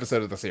favorite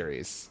episode of the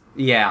series.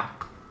 Yeah.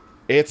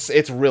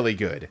 It's really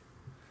good.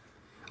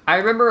 I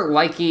remember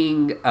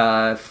liking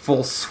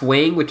Full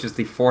Swing, which is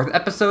the 4th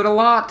episode, a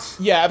lot.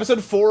 Yeah,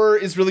 episode 4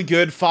 is really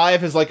good.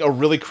 5 is like a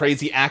really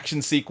crazy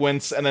action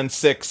sequence, and then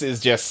 6 is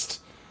just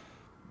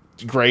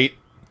great.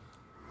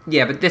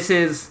 Yeah, but this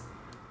is,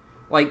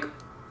 like,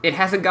 it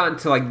hasn't gotten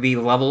to, like, the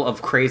level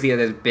of crazy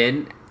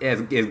that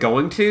is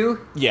going to.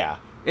 Yeah.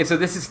 And so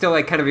this is still,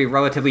 like, kind of a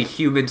relatively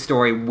human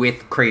story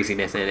with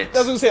craziness in it. I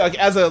was gonna say, like,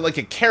 as a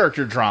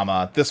character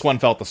drama, this one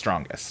felt the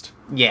strongest.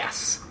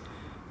 Yes.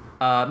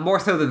 More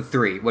so than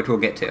 3, which we'll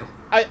get to.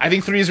 I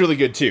think 3 is really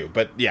good too,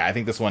 but yeah, I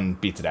think this one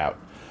beats it out.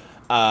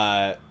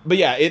 But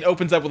yeah, it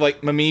opens up with,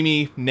 like,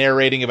 Mamimi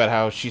narrating about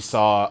how she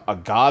saw a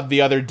god the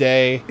other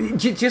day.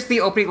 Just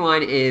the opening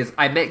line is,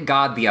 I met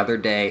God the other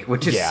day,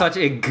 which is such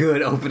a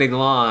good opening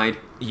line.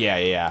 Yeah.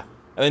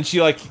 And then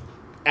she, like,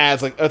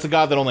 adds, like, oh, it's a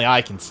god that only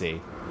I can see.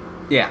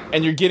 Yeah.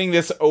 And you're getting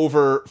this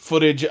over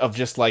footage of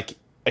just, like,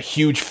 a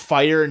huge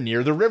fire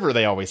near the river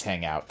they always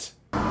hang out.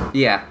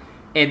 Yeah.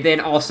 And then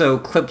also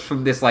clips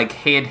from this, like,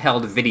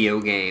 handheld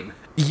video game.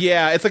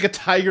 Yeah, it's like a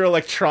Tiger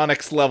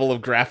Electronics level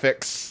of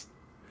graphics.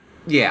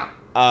 Yeah.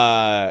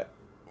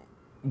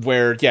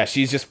 Where, yeah,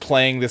 she's just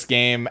playing this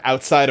game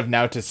outside of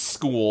Naota's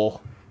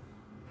school.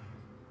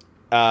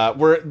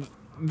 Where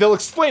they'll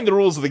explain the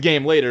rules of the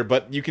game later,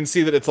 but you can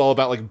see that it's all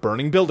about, like,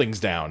 burning buildings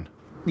down.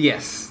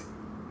 Yes.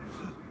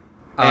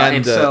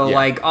 And so, yeah.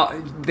 like,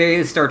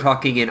 they start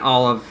talking, and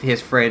all of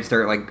his friends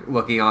start, like,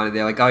 looking on, and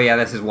they're like, oh yeah,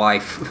 that's his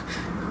wife.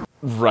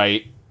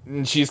 Right.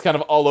 And she's kind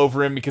of all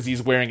over him because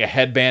he's wearing a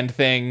headband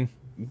thing,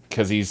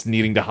 because he's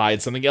needing to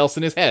hide something else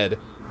in his head.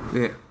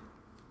 Yeah.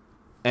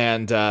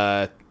 And,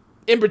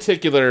 in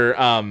particular,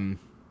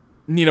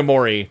 Nina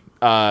Mori,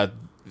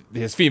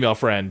 his female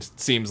friend,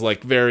 seems,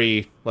 like,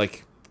 very,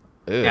 like,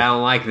 ugh. Yeah, I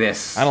don't like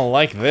this. I don't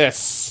like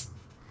this.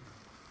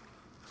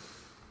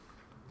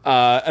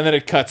 And then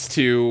it cuts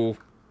to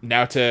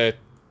Naota.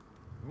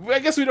 I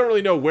guess we don't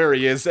really know where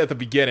he is at the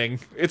beginning.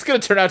 It's gonna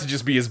turn out to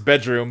just be his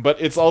bedroom, but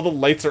it's all the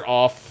lights are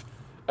off,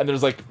 and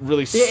there's, like,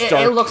 really stark...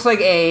 It looks like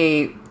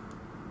a...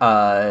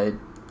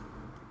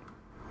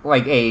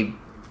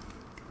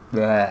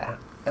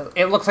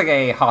 It looks like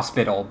a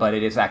hospital, but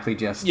it is actually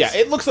just... Yeah,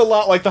 it looks a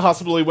lot like the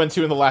hospital we went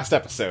to in the last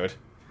episode.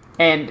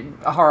 And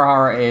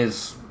Haruhara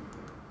is,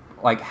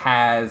 like,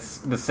 has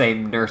the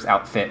same nurse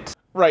outfit.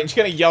 Right, and she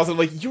kind of yells at him,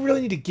 like, you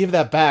really need to give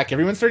that back.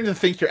 Everyone's starting to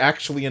think you're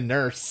actually a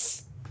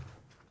nurse.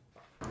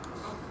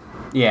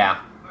 Yeah.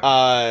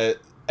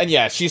 And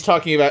yeah, she's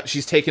talking about,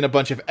 she's taken a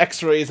bunch of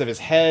x-rays of his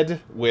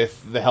head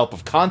with the help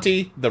of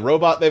Conti, the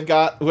robot they've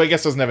got, who I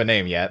guess doesn't have a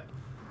name yet,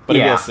 but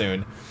he will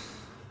soon.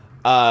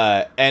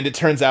 And it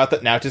turns out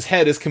that Naota's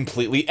head is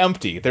completely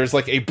empty. There's,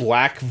 like, a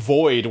black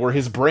void where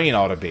his brain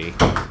ought to be.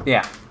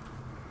 Yeah.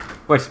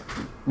 Which,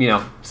 you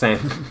know, same.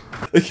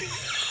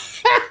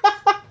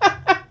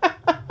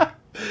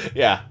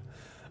 Yeah.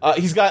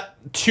 He's got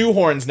 2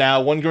 horns now,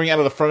 one growing out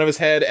of the front of his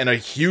head, and a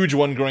huge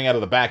one growing out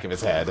of the back of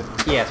his head.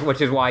 Yes, which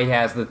is why he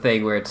has the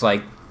thing where it's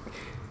like,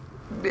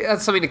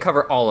 that's something to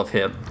cover all of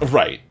him.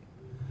 Right.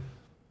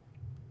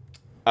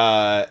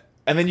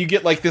 And then you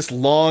get, like, this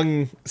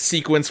long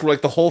sequence where,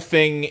 like, the whole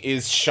thing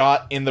is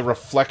shot in the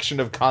reflection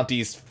of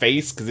Conti's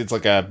face, because it's,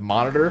 like, a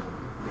monitor.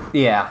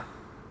 Yeah.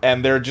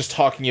 And they're just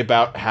talking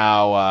about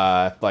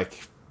how,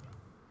 like,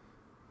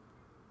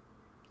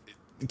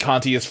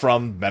 Conti is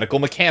from Medical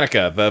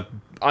Mechanica, the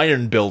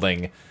iron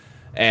building.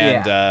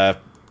 And,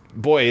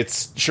 boy,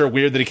 it's sure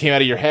weird that he came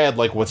out of your head.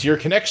 Like, what's your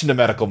connection to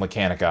Medical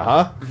Mechanica,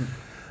 huh?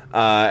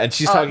 And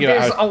she's talking about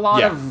how... There's a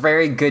lot of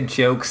very good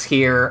jokes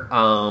here,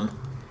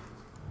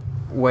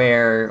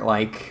 where,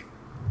 like,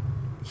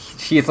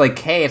 she's like,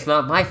 hey, it's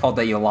not my fault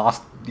that you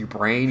lost your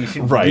brain. You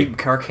should be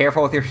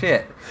careful with your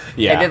shit.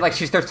 Yeah. And then, like,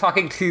 she starts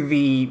talking to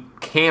the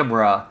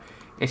camera,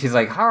 and she's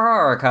like,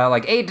 ha,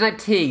 like, age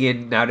 19,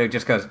 and Naoto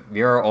just goes,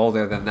 you're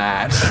older than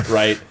that.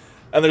 Right.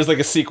 And there's, like,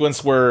 a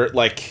sequence where,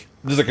 like,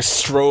 there's, like, a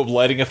strobe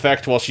lighting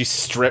effect while she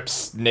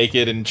strips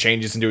naked and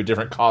changes into a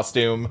different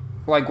costume.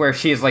 Like, where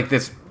she's, like,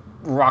 this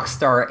rock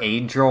star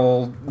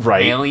angel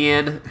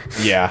alien.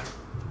 Yeah.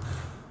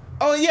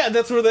 Oh yeah,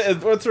 that's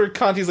where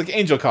Conti's like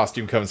angel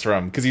costume comes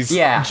from, because he's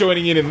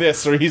joining in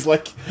this, or he's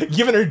like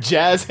giving her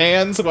jazz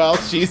hands while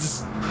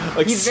she's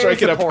like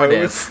striking a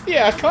pose.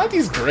 Yeah,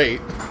 Conti's great.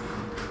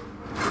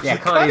 Yeah,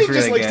 Conti really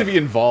just likes to be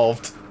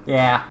involved.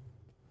 Yeah.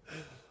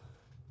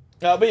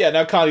 But yeah,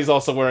 now Conti's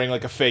also wearing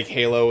like a fake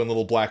halo and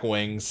little black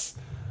wings.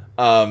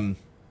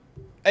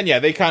 And yeah,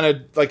 they kind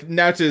of, like,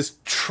 Naoto's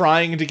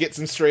trying to get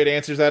some straight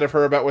answers out of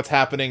her about what's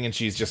happening, and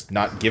she's just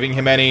not giving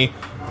him any.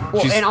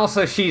 Well, and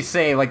also she's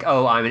saying, like,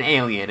 oh, I'm an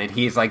alien, and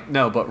he's like,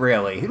 no, but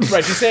really.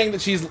 Right, she's saying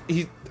that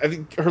I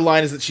think her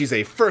line is that she's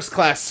a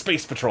first-class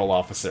space patrol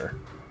officer.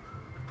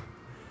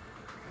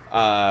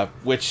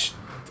 Which,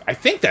 I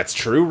think that's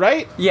true,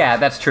 right? Yeah,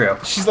 that's true.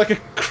 She's like a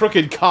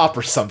crooked cop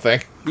or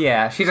something.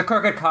 Yeah, she's a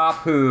crooked cop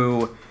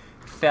who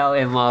fell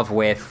in love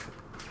with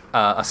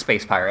a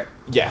space pirate.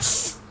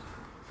 Yes.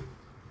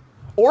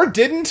 Or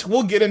didn't.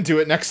 We'll get into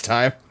it next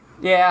time.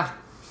 Yeah.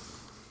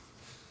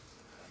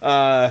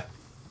 Yeah,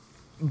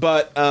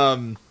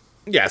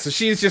 so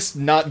she's just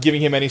not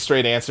giving him any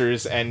straight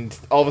answers, and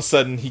all of a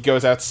sudden he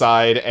goes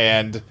outside,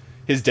 and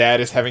his dad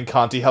is having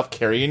Conti help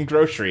carry in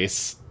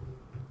groceries.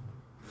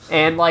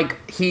 And,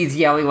 like, he's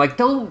yelling, like,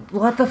 don't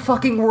let the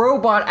fucking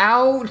robot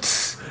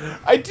out!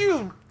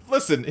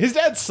 Listen, his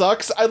dad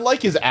sucks. I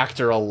like his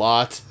actor a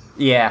lot.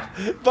 Yeah.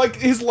 Like,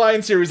 his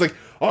lines here, he's like,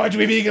 aren't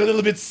we being a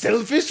little bit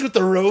selfish with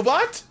the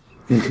robot?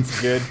 It's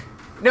good.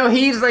 No,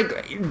 he's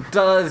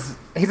a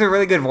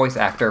really good voice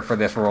actor for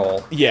this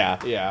role.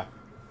 Yeah.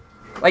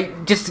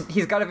 Like,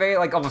 he's got a very,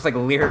 like, almost, like,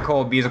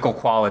 lyrical, musical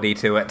quality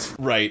to it.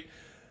 Right.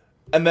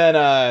 And then,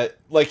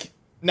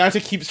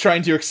 Naoto keeps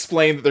trying to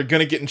explain that they're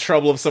gonna get in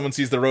trouble if someone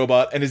sees the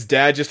robot, and his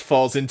dad just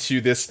falls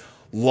into this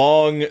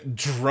long,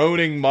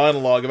 droning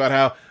monologue about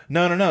how,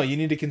 no, you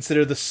need to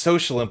consider the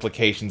social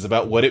implications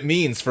about what it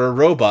means for a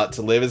robot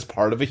to live as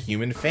part of a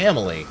human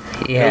family.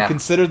 Yeah.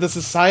 Consider the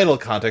societal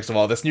context of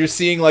all this. And you're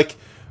seeing, like,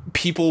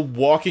 people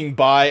walking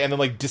by and then,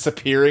 like,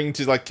 disappearing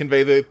to, like,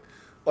 convey the,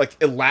 like,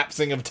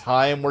 elapsing of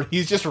time, where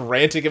he's just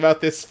ranting about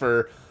this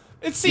for,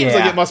 it seems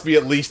like it must be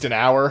at least an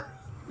hour.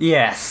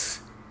 Yes.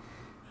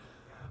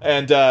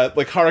 And,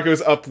 like,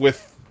 Haruko's up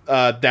with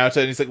Naoto,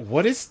 and he's like,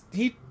 what is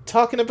he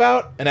talking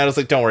about? And Naoto's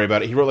like, don't worry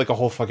about it. He wrote, like, a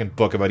whole fucking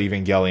book about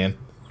Evangelion.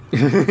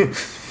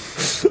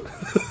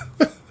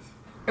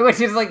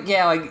 Which is like,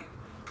 yeah, like,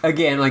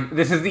 again, like,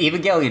 this is the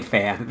Evangelion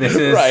fan. This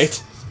is...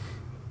 Right.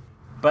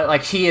 But,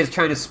 like, she is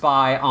trying to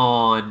spy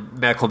on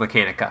Medical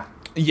Mechanica.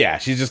 Yeah,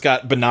 she's just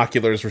got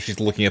binoculars where she's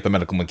looking at the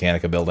Medical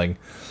Mechanica building.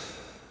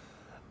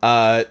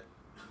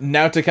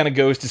 Naoto kind of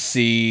goes to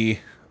see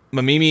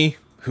Mamimi,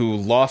 who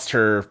lost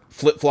her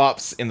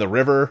flip-flops in the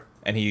river,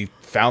 and he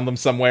found them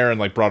somewhere and,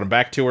 like, brought them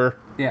back to her.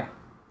 Yeah.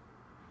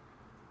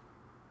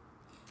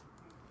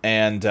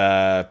 And,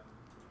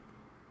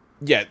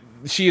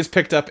 she has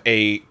picked up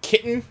a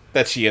kitten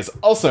that she has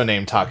also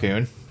named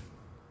Takun.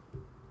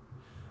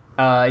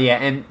 Yeah,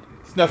 and...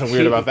 There's nothing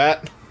weird about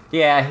that.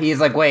 Yeah, he's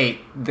like, wait,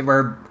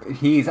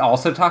 he's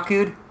also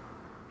Takun?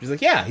 She's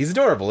like, yeah, he's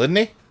adorable, isn't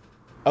he?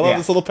 I love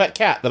this little pet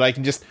cat that I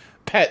can just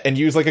pet and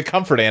use like a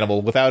comfort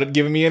animal without it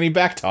giving me any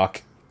back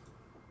talk.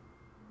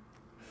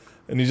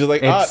 And he's just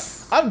like,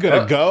 I'm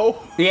gonna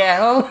go.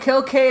 Yeah,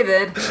 okay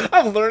then.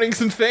 I'm learning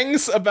some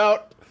things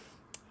about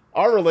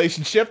our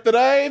relationship that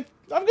I'm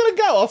gonna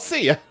go. I'll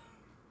see ya.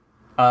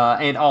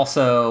 And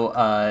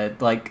also,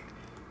 like,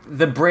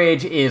 the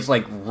bridge is,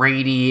 like,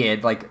 rainy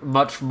and, like,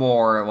 much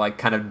more, like,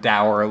 kind of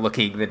dour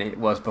looking than it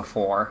was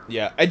before.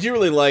 Yeah, I do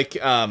really like,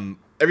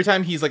 every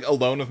time he's, like,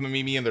 alone with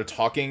Mamimi and they're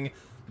talking,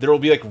 there will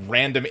be, like,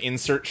 random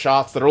insert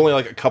shots that are only,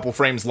 like, a couple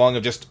frames long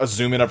of just a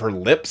zoom in of her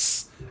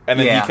lips, and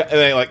then and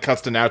then, like,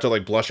 cuts to Naoto,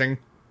 like, blushing.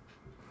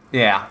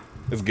 Yeah.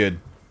 It's good.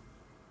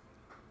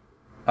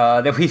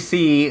 Then we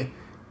see...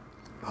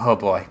 Oh,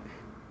 boy.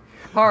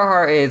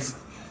 Har is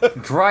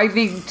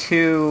driving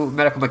to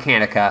Medical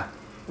Mechanica.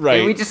 Right.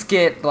 And we just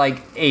get,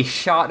 like, a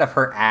shot of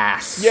her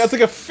ass. Yeah, it's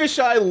like a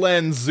fisheye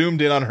lens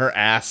zoomed in on her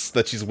ass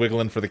that she's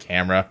wiggling for the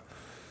camera.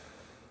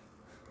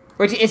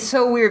 Which is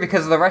so weird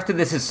because the rest of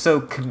this is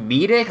so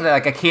comedic that,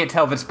 like, I can't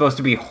tell if it's supposed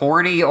to be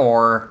horny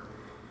or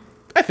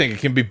I think it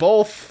can be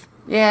both.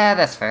 Yeah,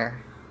 that's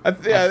fair.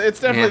 It's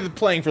definitely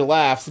playing for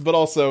laughs, but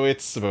also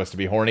it's supposed to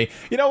be horny.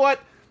 You know what?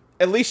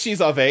 At least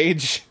she's of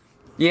age.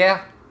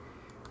 Yeah.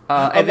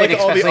 And like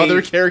all the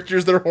other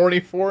characters that are horny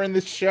for in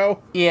this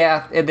show.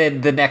 Yeah, and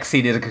then the next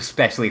scene is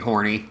especially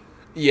horny.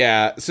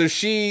 Yeah, so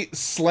she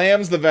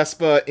slams the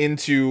Vespa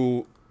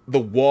into the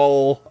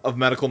wall of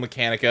Medical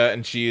Mechanica,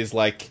 and she is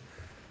like...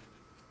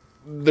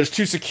 There's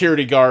 2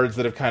 security guards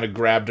that have kind of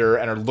grabbed her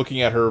and are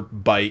looking at her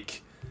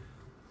bike.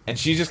 And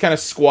she's just kind of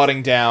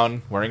squatting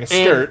down, wearing a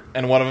skirt,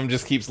 and one of them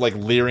just keeps, like,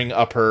 leering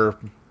up her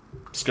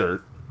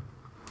skirt.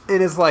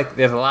 It is like,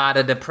 there's a lot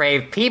of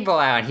depraved people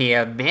out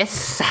here,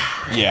 miss.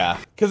 Yeah.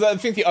 Because I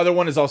think the other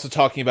one is also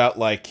talking about,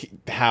 like,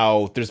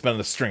 how there's been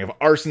a string of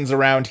arsons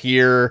around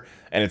here,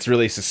 and it's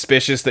really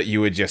suspicious that you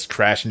would just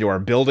crash into our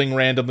building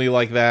randomly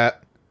like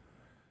that.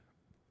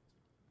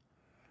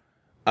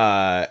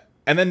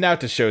 And then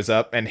Nauta shows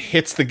up and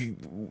hits the,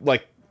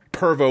 like,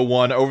 Pervo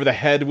one over the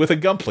head with a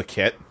Gunpla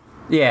kit.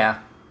 Yeah.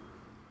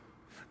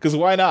 Because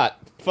why not?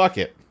 Fuck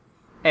it.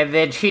 And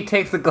then she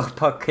takes the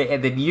Gunpla kit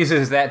and then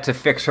uses that to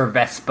fix her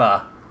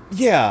Vespa.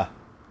 Yeah.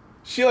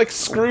 She, like,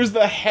 screws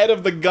the head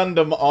of the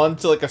Gundam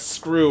onto, like, a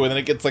screw, and then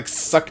it gets, like,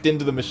 sucked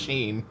into the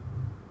machine.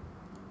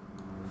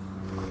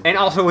 And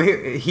also,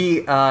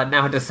 he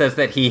now just says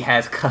that he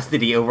has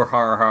custody over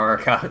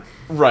Haruka.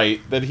 Right,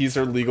 that he's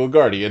her legal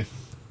guardian.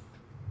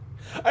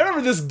 I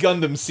remember this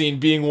Gundam scene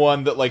being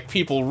one that, like,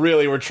 people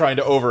really were trying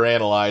to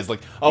overanalyze.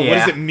 Like, oh, what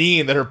does it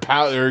mean that her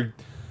power...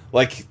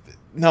 Like,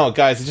 no,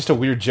 guys, it's just a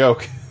weird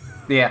joke.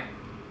 Yeah.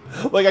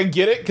 Like, I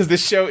get it, because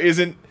this show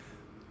isn't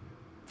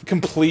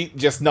complete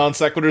just non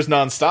sequiturs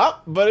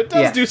nonstop, but it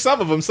does do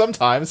some of them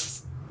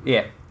sometimes.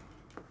 Yeah.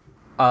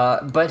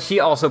 But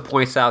she also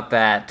points out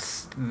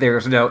that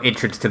there's no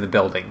entrance to the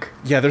building.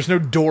 Yeah, there's no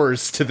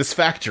doors to this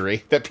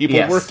factory that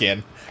people work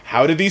in.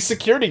 How did these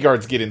security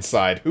guards get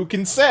inside? Who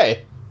can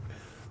say?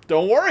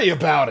 Don't worry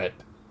about it.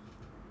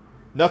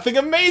 Nothing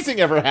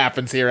amazing ever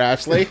happens here,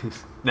 Ashley.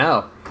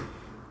 No.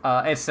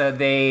 And so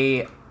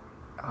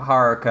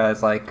Haruka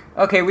is like,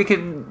 okay, we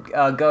can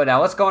go now.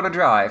 Let's go on a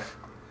drive.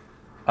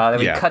 Then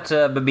we cut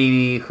to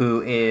Mamimi,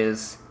 who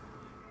is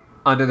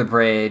under the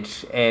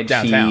bridge, and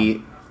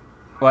downtown.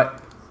 What?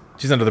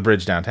 She's under the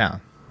bridge downtown.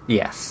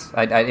 Yes.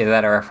 Is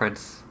that a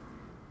reference?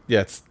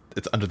 Yeah, it's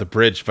Under the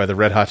Bridge by the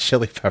Red Hot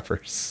Chili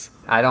Peppers.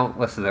 I don't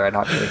listen to Red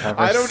Hot Chili Peppers.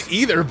 I don't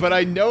either, but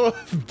I know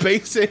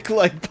basic,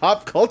 like,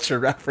 pop culture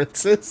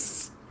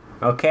references.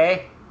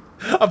 Okay.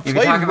 I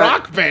played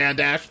Rock Band,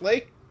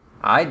 Ashley.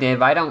 I did,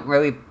 but I don't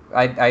really...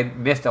 I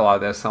missed a lot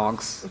of those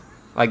songs.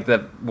 Like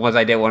the ones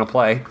I did want to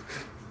play.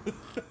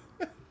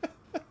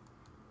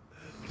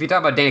 If you're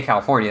talking about Dana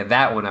California,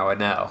 that one I would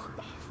know.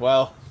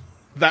 Well,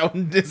 that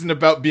one isn't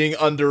about being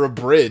under a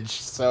bridge,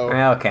 so...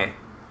 Okay.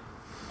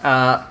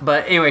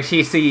 But anyway,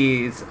 she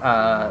sees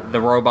the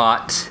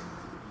robot,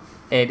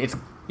 and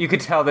you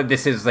could tell that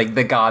this is like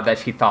the god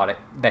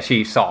that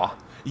she saw.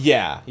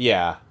 Yeah.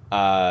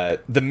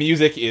 The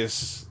music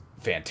is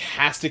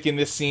fantastic in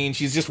this scene.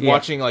 She's just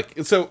watching,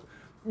 like... So,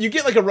 you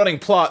get, like, a running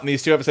plot in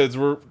these 2 episodes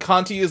where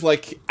Kanti is,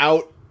 like,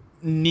 out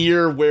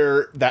near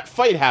where that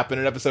fight happened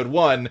in episode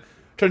 1,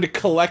 trying to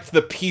collect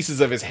the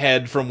pieces of his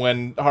head from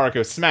when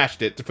Haruko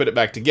smashed it to put it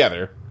back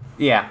together.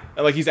 Yeah.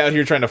 And, like, he's out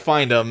here trying to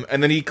find him,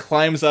 and then he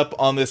climbs up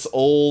on this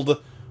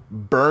old,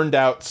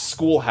 burned-out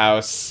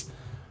schoolhouse,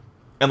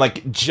 and,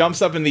 like,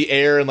 jumps up in the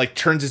air and, like,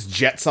 turns his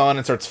jets on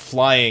and starts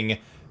flying,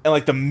 and,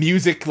 like, the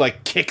music,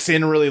 like, kicks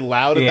in really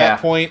loud at that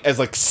point as,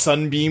 like,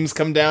 sunbeams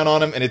come down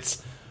on him, and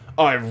it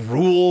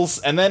rules.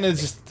 And then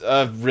it's just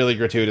a really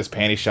gratuitous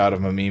panty shot of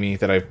Mamimi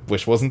that I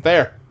wish wasn't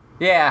there.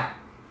 Yeah.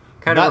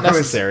 Not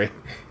necessary. It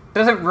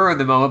doesn't ruin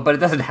the moment, but it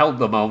doesn't help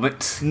the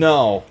moment.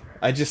 No.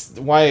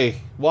 Why?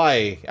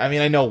 I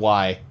mean, I know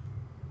why.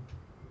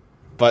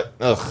 But,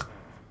 ugh.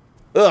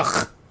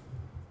 But,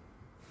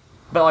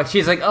 like,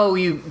 she's like, oh,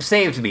 you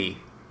saved me.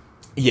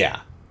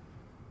 Yeah.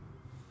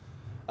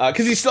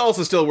 Because he's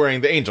also still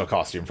wearing the angel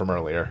costume from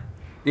earlier.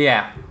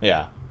 Yeah.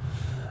 Yeah.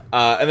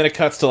 And then it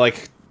cuts to,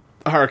 like,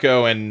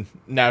 Haruko and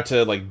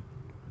Nauta, like,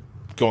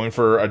 going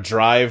for a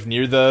drive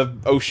near the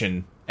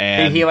ocean.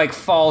 And he, like,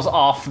 falls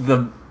off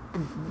the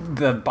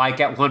bike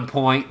at one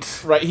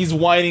point. Right, he's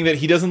whining that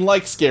he doesn't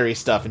like scary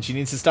stuff, and she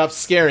needs to stop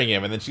scaring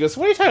him. And then she goes,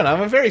 what are you talking about?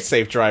 I'm a very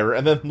safe driver.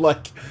 And then,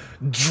 like,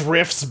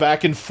 drifts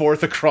back and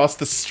forth across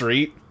the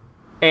street.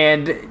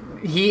 And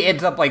he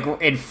ends up, like,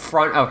 in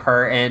front of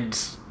her and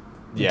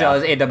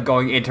does end up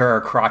going into her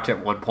crotch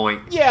at one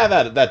point. Yeah,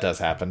 that does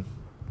happen.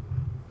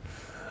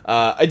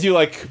 I do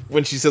like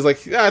when she says,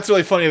 like, it's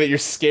really funny that you're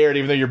scared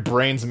even though your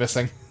brain's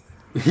missing.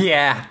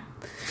 Yeah.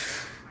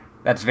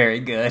 That's very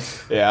good.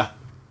 Yeah.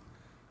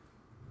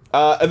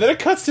 And then it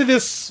cuts to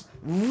this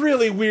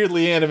really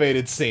weirdly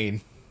animated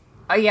scene.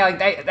 Yeah,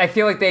 like, I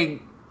feel like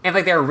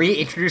they're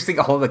reintroducing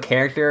all the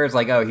characters.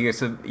 Like, oh, here's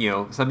some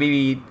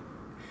Sajima.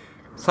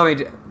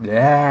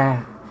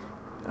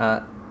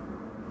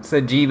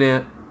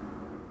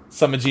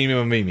 Samajimi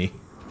Mamimi.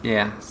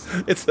 Yeah.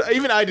 It's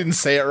even I didn't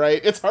say it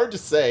right. It's hard to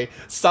say.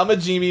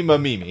 Samajimi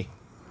Mamimi.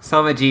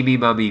 Samajimi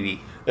Mamimi.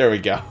 There we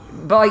go.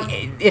 But, like,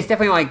 it's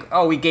definitely like,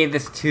 oh, we gave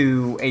this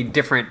to a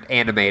different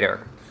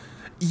animator.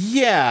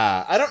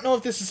 Yeah, I don't know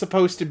if this is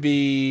supposed to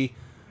be,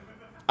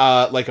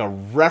 like, a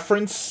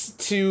reference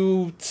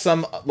to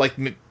some, like,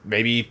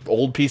 maybe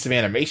old piece of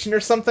animation or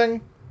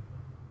something?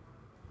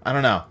 I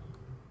don't know.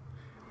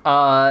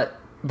 But,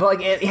 like,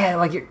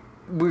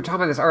 we were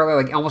talking about this earlier,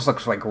 like, it almost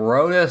looks like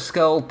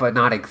rotoscope, but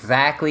not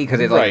exactly,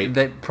 because like,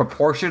 the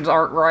proportions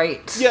aren't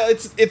right. Yeah,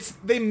 it's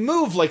they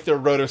move like they're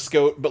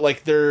rotoscope, but,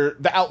 like,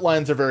 the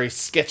outlines are very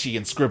sketchy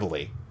and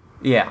scribbly.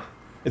 Yeah.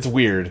 It's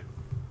weird.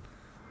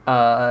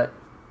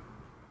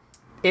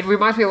 It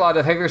reminds me a lot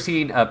of, have you ever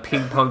seen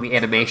Ping Pong the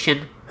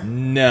Animation?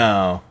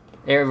 No.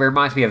 It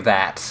reminds me of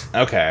that.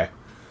 Okay.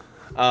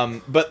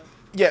 But,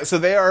 yeah, so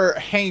they are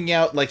hanging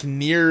out, like,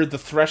 near the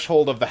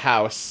threshold of the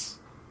house.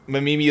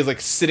 Mamimi is,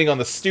 like, sitting on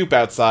the stoop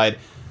outside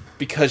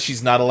because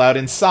she's not allowed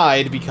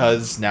inside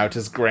because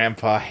Naota's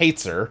grandpa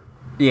hates her.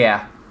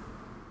 Yeah.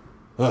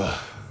 Ugh.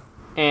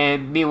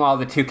 And meanwhile,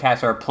 the two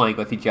cats are playing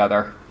with each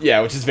other.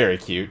 Yeah, which is very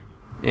cute.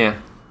 Yeah.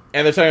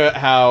 And they're talking about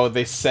how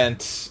they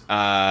sent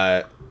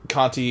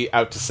Conti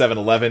out to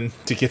 7-Eleven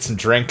to get some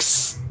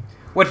drinks.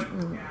 Which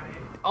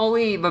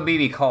only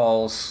Mamimi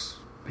calls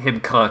him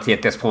Conti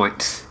at this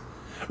point.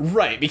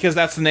 Right, because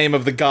that's the name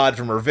of the god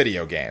from her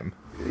video game.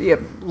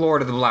 Yep,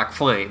 Lord of the Black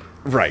Flame.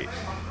 Right.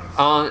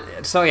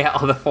 So yeah,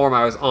 on the forum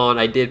I was on,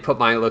 I did put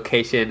my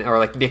location, or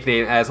like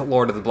nickname, as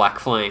Lord of the Black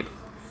Flame.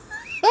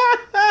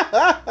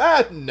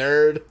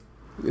 Nerd.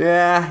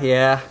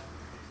 Yeah.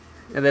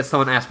 And then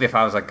someone asked me if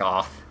I was a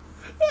goth.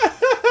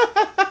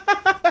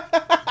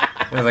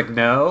 I was like,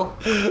 no.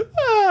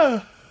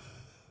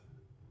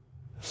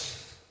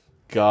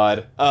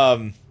 God.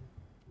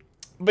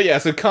 But yeah,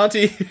 so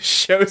Conti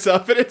shows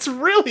up, and it's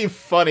really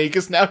funny,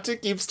 because Naota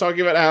keeps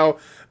talking about how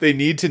they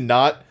need to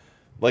not,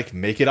 like,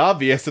 make it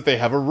obvious that they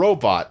have a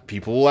robot.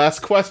 People will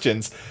ask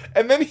questions.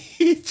 And then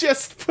he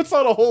just puts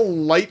on a whole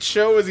light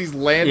show as he's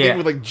landing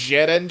with, like,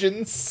 jet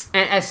engines.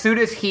 And as soon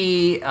as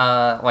he,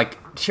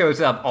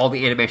 shows up, all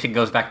the animation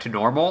goes back to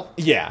normal.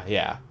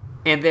 Yeah.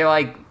 And they're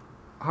like,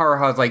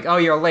 Haruha's like, oh,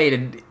 you're late,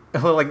 and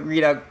he'll, like,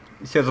 read out,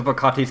 shows up on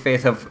Conti's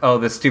face of, oh,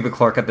 the stupid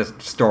clerk at the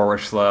store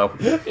was slow.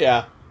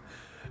 Yeah.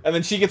 And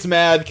then she gets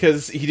mad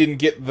because he didn't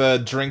get the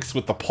drinks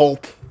with the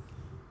pulp.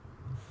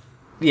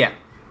 Yeah.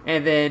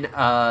 And then,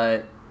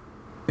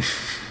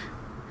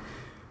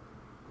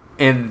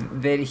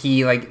 and then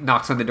he, like,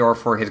 knocks on the door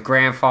for his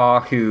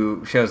grandpa,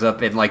 who shows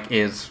up and, like,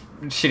 is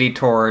shitty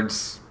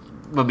towards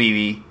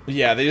Mamimi.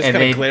 Yeah, they just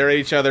kind of glare at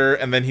each other,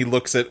 and then he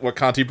looks at what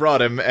Conti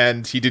brought him,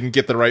 and he didn't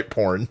get the right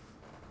porn.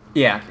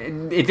 Yeah,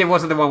 it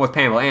wasn't the one with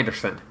Pamela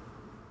Anderson.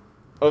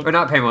 Or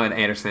not Pamela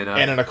Anderson.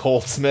 Anna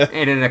Nicole Smith.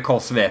 Anna Nicole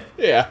Smith.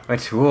 Yeah.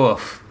 Which,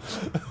 woof.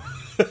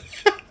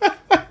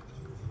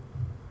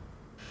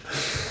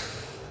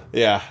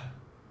 Yeah.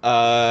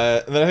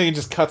 And then I think it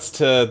just cuts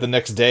to the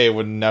next day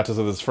when Naota's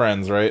with his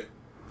friends, right?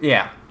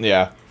 Yeah.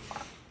 Yeah.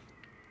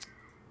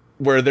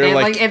 Where they're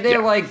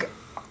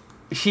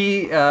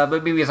she,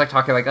 Mamimi is, like,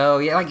 talking, like, oh,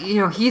 yeah, like, you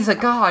know, he's a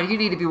god, you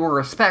need to be more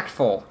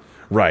respectful.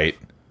 Right.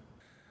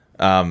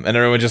 And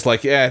everyone just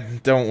like, yeah,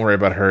 don't worry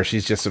about her.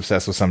 She's just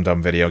obsessed with some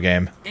dumb video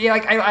game. Yeah,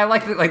 like, I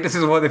like that, like, this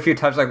is one of the few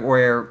times, like,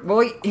 where,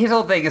 well, his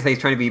whole thing is that he's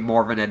trying to be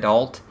more of an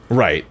adult.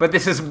 Right. But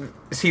this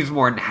seems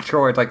more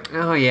natural, where it's like,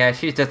 oh, yeah,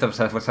 she's just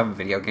obsessed with some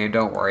video game,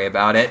 don't worry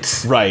about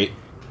it. Right.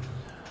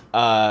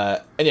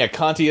 And yeah,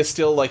 Conti is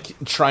still,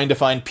 like, trying to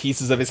find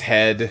pieces of his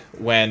head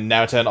when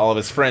Naota and all of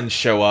his friends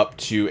show up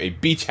to a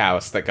beach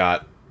house that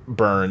got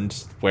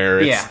burned,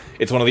 where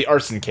it's one of the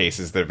arson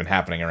cases that have been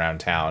happening around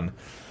town.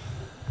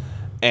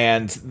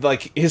 And,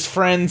 like, his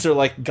friends are,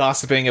 like,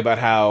 gossiping about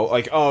how,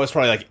 like, oh, it's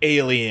probably, like,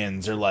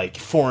 aliens or, like,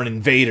 foreign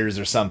invaders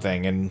or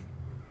something. And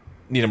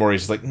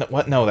Ninamori's just like, no,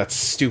 what? No, that's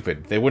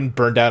stupid. They wouldn't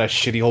burn down a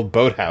shitty old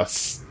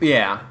boathouse.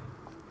 Yeah.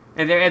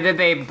 And then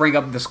they bring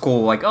up the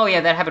school, like, oh, yeah,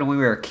 that happened when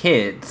we were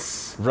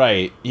kids.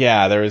 Right.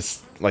 Yeah, there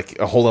was, like,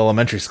 a whole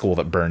elementary school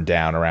that burned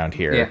down around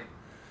here. Yeah.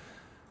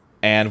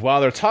 And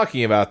while they're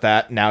talking about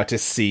that, Naota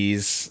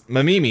sees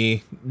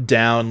Mamimi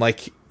down,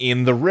 like,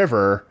 in the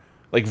river,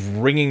 like,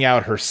 wringing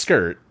out her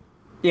skirt.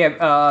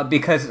 Yeah,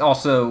 because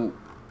also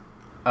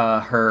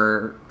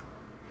her,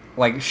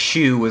 like,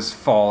 shoe was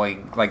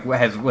falling, like,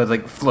 was,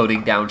 like,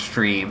 floating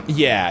downstream.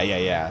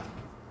 Yeah.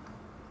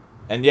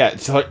 And yeah,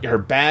 so her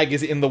bag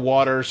is in the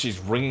water, she's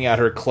wringing out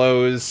her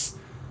clothes.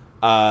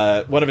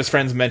 One of his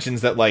friends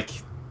mentions that, like,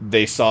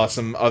 they saw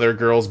some other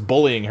girls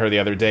bullying her the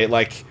other day.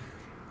 Like,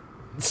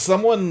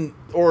 someone,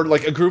 or,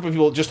 like, a group of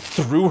people just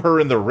threw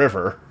her in the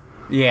river.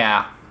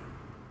 Yeah.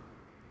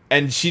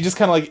 And she just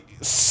kind of, like,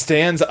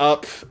 stands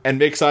up and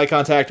makes eye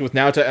contact with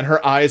Naota, and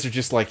her eyes are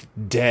just, like,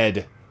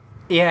 dead.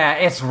 Yeah,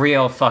 it's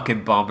real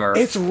fucking bummer.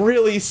 It's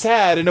really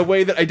sad in a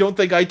way that I don't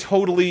think I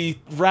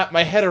totally wrapped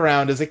my head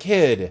around as a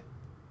kid.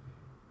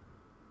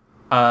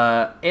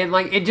 And,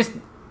 like, it just...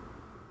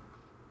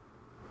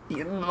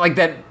 Like,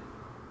 that...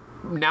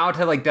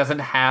 Naota, like, doesn't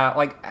have...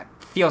 Like,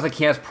 feels like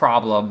he has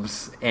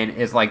problems and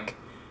is, like,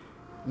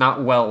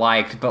 not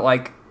well-liked, but,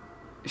 like...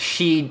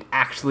 she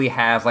actually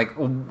has like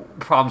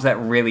problems that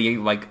really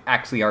like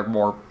actually are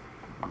more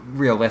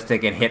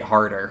realistic and hit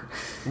harder.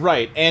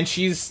 Right, and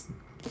she's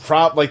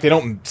like they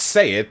don't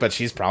say it, but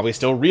she's probably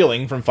still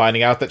reeling from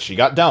finding out that she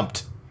got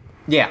dumped.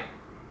 Yeah.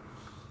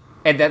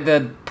 And that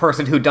the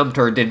person who dumped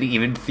her didn't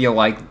even feel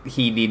like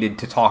he needed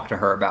to talk to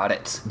her about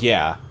it.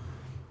 Yeah.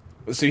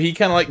 So he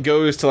kind of like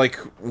goes to like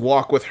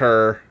walk with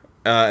her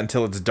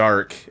until it's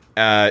dark.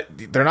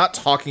 They're not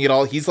talking at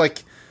all. He's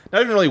like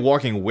not even really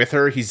walking with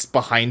her. He's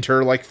behind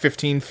her like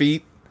 15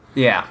 feet.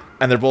 Yeah.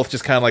 And they're both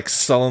just kind of like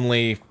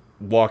sullenly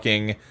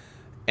walking.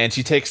 And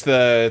she takes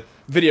the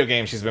video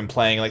game she's been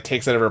playing, like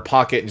takes it out of her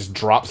pocket and just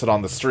drops it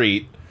on the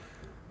street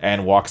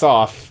and walks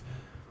off.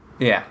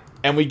 Yeah.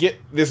 And we get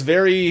this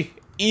very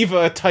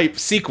Eva type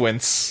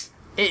sequence.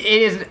 It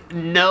is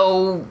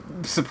no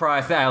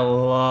surprise that I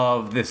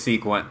love this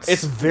sequence.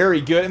 It's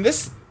very good. And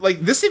this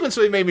sequence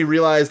really made me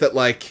realize that,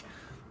 like,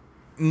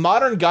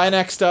 modern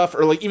Gynax stuff,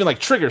 or, like, even, like,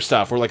 Trigger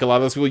stuff, where, like, a lot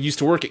of those people used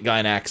to work at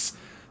Gynax,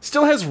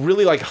 still has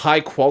really, like,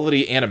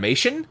 high-quality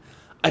animation.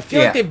 I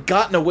feel like they've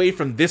gotten away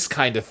from this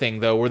kind of thing,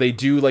 though, where they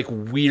do, like,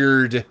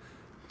 weird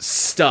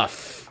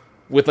stuff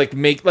with, like,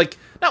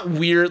 not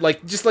weird,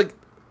 like, just, like,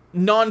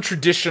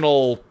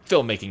 non-traditional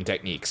filmmaking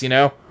techniques, you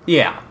know?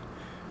 Yeah.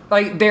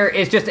 Like, there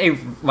is just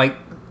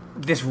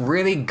this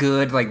really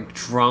good, like,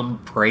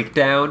 drum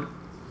breakdown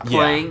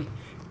playing,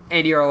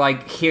 and you're,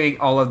 like, hearing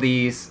all of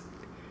these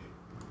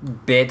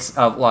bits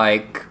of,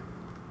 like,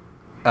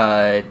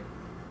 there's,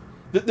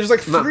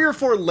 like, 3 or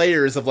 4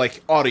 layers of,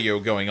 like, audio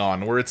going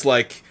on, where it's,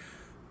 like,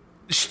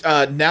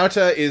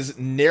 Naota is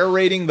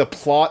narrating the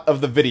plot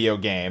of the video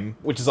game,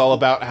 which is all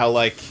about how,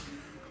 like,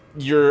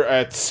 you're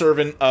a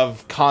servant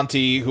of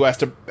Conti who has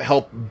to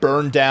help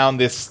burn down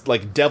this,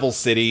 like, devil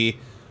city,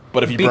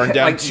 but if you burn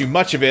down too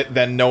much of it,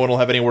 then no one will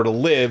have anywhere to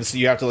live, so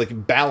you have to,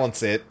 like,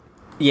 balance it.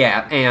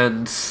 Yeah,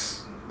 and,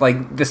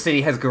 like, the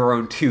city has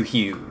grown too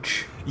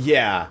huge.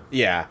 Yeah.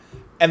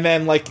 And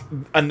then, like,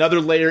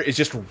 another layer is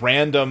just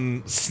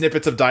random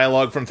snippets of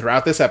dialogue from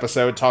throughout this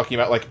episode talking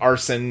about, like,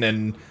 arson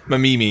and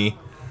Mamimi.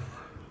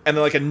 And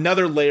then, like,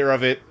 another layer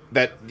of it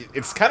that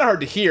it's kind of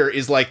hard to hear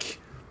is, like,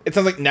 it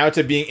sounds like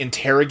Naota being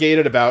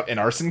interrogated about an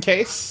arson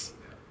case.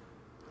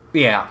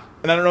 Yeah.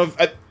 And I don't know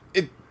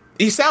if...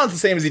 he sounds the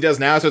same as he does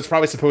now, so it's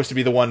probably supposed to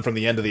be the one from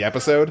the end of the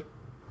episode.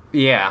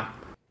 Yeah.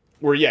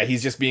 Where,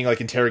 he's just being, like,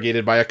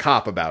 interrogated by a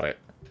cop about it.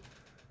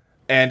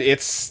 And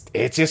it's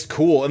just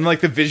cool. And,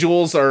 like, the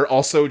visuals are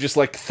also just,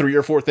 like, 3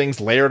 or 4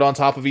 things layered on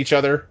top of each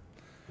other.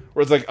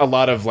 Where it's, like, a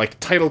lot of, like,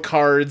 title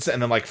cards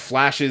and then, like,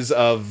 flashes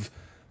of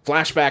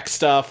flashback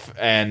stuff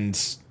and,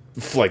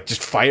 like,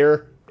 just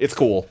fire. It's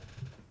cool.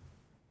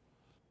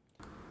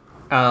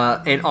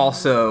 And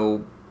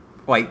also,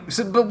 like,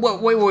 but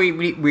what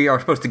we are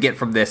supposed to get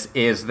from this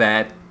is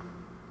that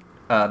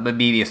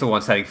Mamimi is the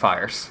one setting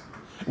fires.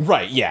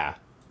 Right, yeah.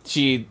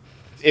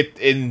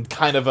 In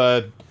kind of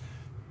a,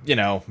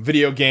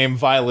 video game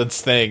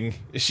violence thing,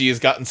 she has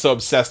gotten so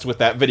obsessed with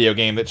that video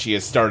game that she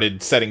has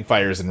started setting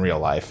fires in real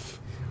life.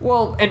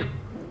 Well, and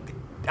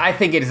I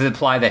think it is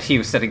implied that she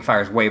was setting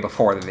fires way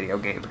before the video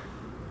game.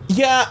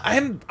 Yeah,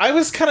 I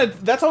was kind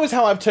of... That's always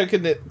how I've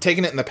taken it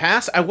in the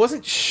past. I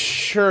wasn't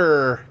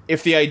sure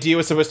if the idea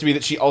was supposed to be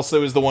that she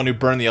also is the one who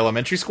burned the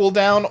elementary school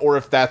down, or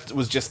if that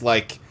was just,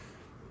 like,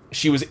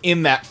 she was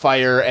in that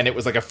fire and it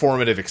was, like, a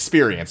formative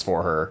experience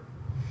for her.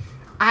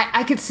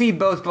 I could see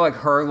both, but, like,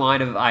 her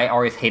line of, I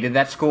always hated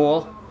that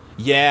school.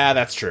 Yeah,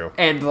 that's true.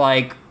 And,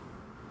 like,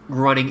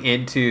 running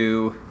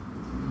into...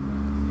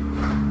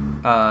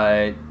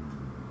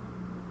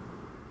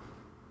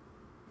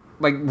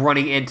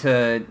 running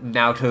into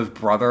Naoto's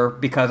brother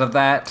because of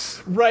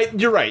that. Right,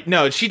 you're right.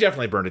 No, she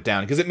definitely burned it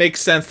down, because it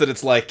makes sense that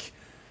it's like,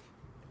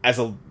 as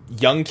a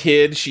young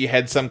kid, she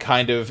had some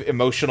kind of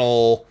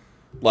emotional,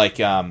 like,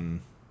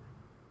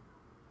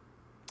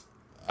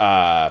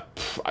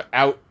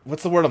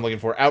 what's the word I'm looking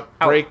for?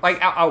 Outbreak?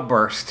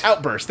 Outburst.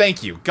 Outburst,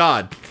 thank you.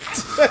 God.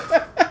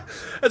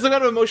 As some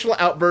kind of emotional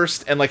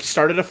outburst, and, like,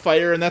 started a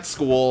fire in that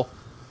school,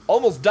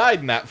 almost died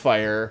in that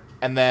fire,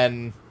 and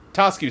then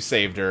Toscu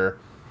saved her.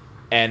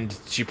 And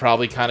she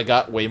probably kind of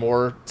got way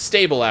more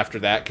stable after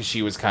that, because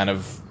she was kind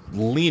of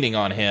leaning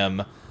on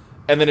him.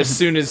 And then as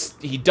soon as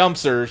he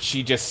dumps her,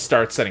 she just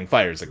starts setting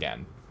fires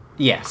again.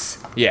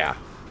 Yes. Yeah.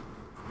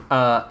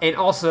 And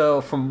also,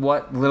 from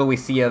what little we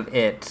see of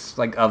it,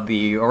 like, of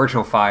the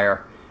original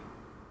fire,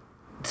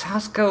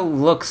 Tosco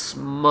looks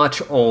much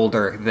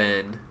older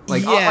than...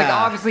 Like,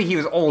 obviously he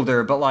was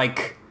older, but,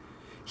 like...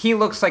 He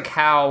looks like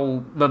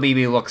how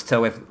Mamimi looks to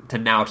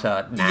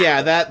Naota now.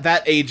 Yeah,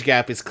 that age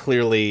gap is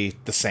clearly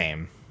the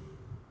same.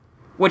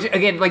 Which,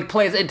 again, like,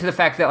 plays into the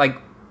fact that, like,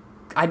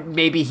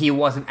 maybe he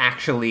wasn't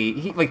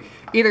actually...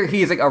 either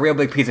he's, like, a real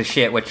big piece of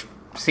shit, which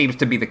seems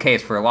to be the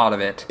case for a lot of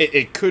it.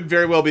 It could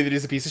very well be that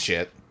he's a piece of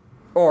shit.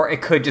 Or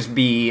it could just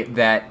be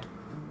that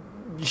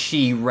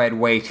she read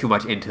way too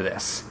much into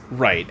this.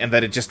 Right, and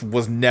that it just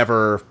was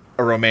never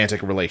a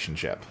romantic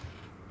relationship.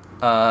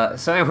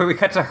 So anyway, we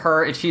cut to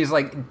her, and she's,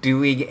 like,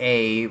 doing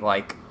a,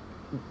 like,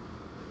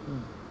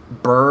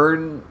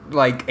 burn,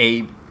 like,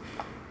 a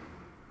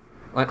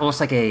like almost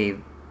like a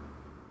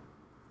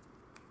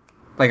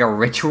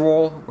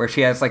ritual where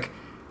she has like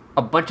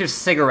a bunch of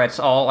cigarettes,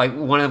 all like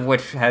one of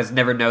which has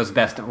 "Never Knows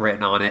Best"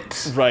 written on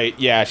it. Right,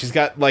 yeah, she's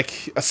got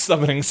like a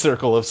summoning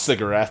circle of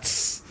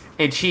cigarettes.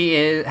 And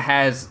she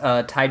has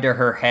tied to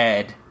her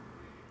head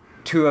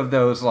 2 of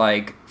those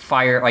like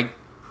fire like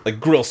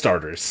grill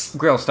starters.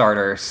 grill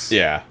starters.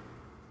 Yeah.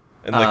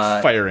 And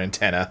like fire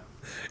antenna.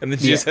 And then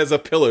she just has a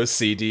pillow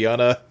CD on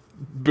a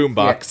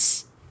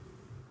boombox.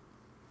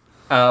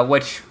 Yeah.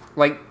 Which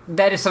like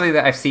that is something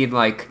that I've seen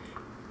like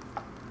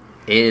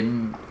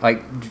in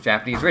like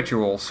Japanese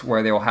rituals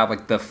where they will have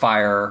like the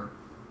fire,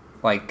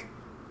 like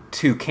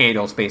 2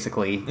 candles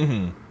basically,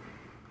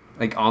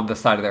 like on the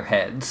side of their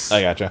heads.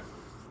 I gotcha.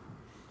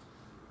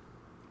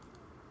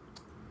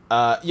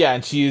 Yeah,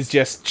 and she is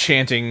just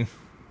chanting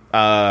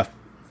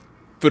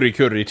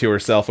Furikuri to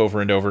herself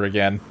over and over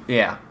again.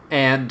 Yeah,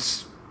 and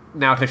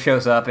Naota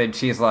shows up and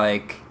she's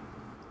like,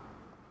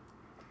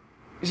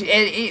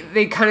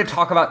 they kind of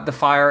talk about the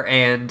fire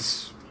and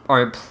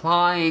are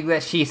implying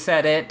that she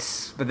said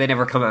it, but they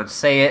never come out and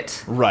say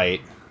it. Right.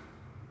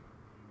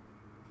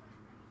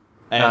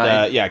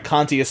 And, yeah,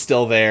 Kanti is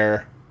still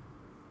there.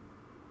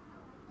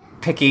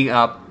 Picking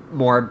up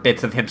more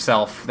bits of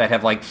himself that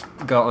have, like,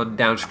 gone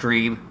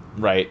downstream.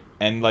 Right.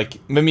 And, like,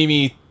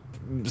 Mamimi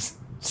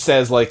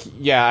says, like,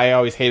 yeah, I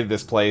always hated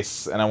this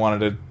place, and I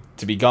wanted it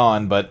to be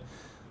gone, but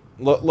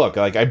look,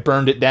 like, I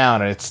burned it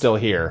down, and it's still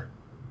here.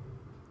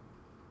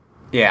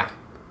 Yeah.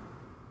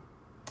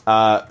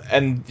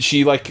 And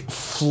she, like,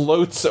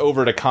 floats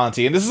over to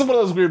Kanti. And this is one of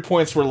those weird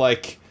points where,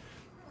 like,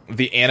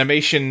 the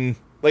animation...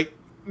 Like,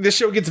 this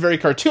show gets very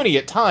cartoony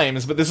at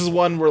times, but this is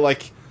one where,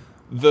 like,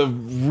 the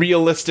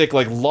realistic,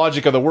 like,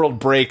 logic of the world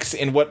breaks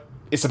in what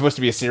is supposed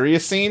to be a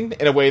serious scene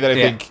in a way that I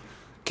think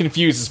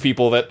confuses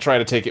people that try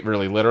to take it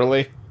really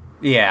literally.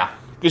 Yeah.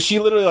 Because she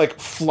literally, like,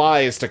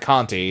 flies to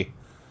Kanti.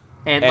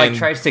 And, like,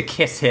 tries to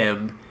kiss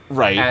him.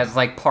 Right. As,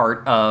 like,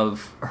 part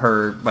of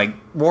her, like,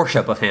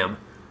 worship of him.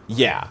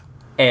 Yeah.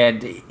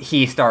 And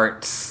he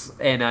starts,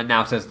 and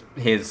now says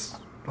his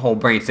whole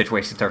brain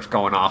situation starts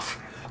going off.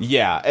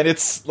 Yeah, and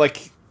it's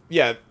like,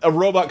 yeah, a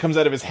robot comes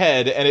out of his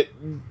head, and it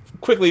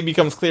quickly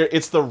becomes clear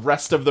it's the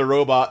rest of the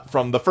robot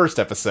from the first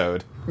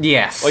episode.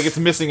 Yes. Like, it's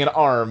missing an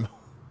arm.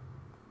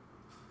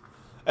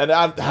 And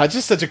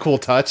just such a cool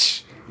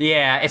touch.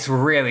 Yeah, it's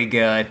really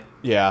good.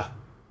 Yeah.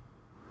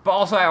 But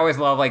also I always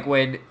love, like,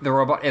 when the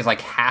robot is,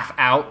 like, half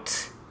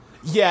out.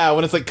 Yeah,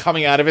 when it's, like,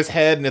 coming out of his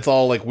head, and it's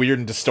all, like, weird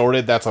and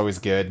distorted, that's always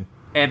good.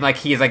 And, like,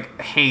 he's, like,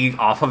 hanging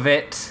off of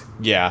it.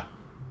 Yeah.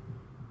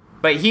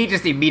 But he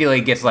just immediately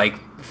gets, like,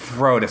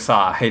 thrown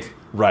aside.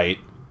 Right.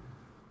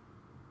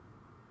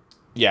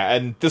 Yeah,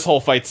 and this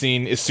whole fight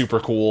scene is super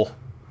cool.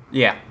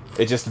 Yeah.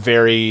 It's just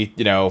very,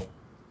 you know,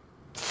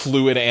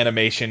 fluid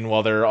animation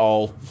while they're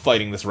all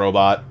fighting this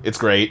robot. It's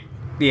great.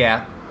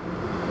 Yeah.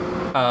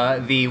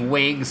 The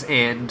wings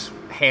and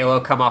halo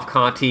come off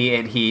Kanti,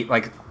 and he,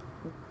 like...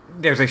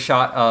 There's a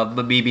shot of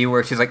Mamimi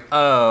where she's like,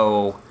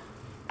 oh...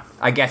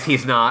 I guess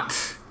he's not.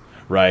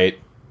 Right.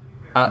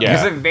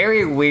 There's a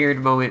very weird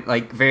moment,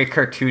 like, very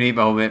cartoony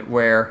moment,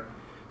 where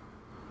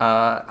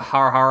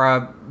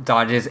Harahara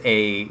dodges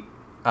a...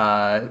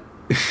 Oh,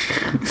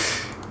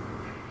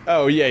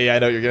 yeah, I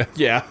know you're gonna...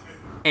 Yeah.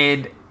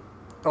 And,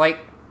 like,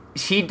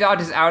 she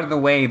dodges out of the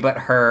way, but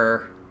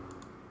her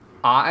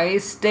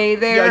eyes stay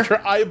there. Yeah, like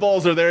her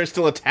eyeballs are there,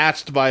 still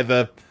attached by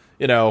the,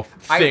 you know,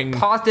 thing. I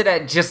paused it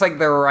at just, like,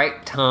 the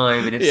right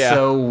time, and it's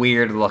so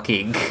weird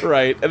looking.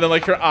 Right, and then,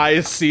 like, her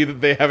eyes see that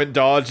they haven't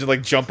dodged and,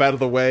 like, jump out of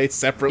the way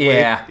separately.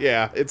 Yeah.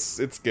 Yeah, it's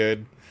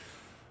good.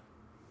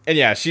 And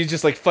yeah, she's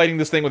just, like, fighting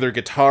this thing with her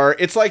guitar.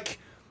 It's like,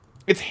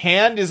 its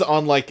hand is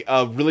on, like,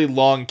 a really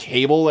long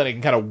cable, and it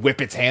can kind of whip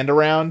its hand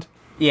around.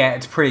 Yeah,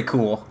 it's pretty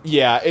cool.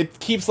 Yeah, it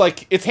keeps,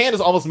 like, its hand is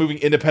almost moving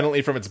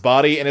independently from its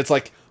body, and it's,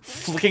 like,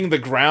 flicking the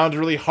ground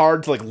really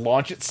hard to, like,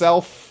 launch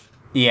itself.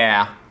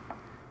 Yeah.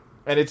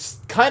 And it's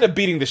kind of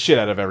beating the shit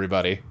out of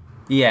everybody.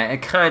 Yeah,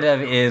 it kind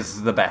of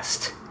is the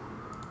best.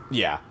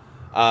 Yeah.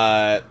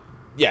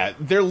 Yeah,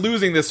 they're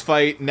losing this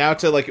fight.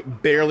 Naota,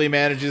 like, barely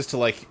manages to,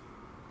 like,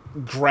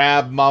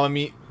 grab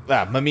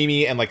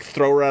Mamimi and, like,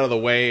 throw her out of the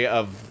way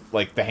of,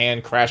 like, the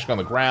hand crashing on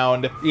the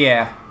ground.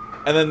 Yeah.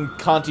 And then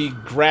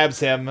Kanti grabs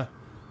him,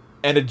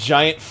 and a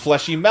giant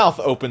fleshy mouth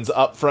opens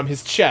up from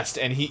his chest,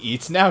 and he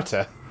eats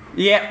Naota.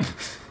 Yep.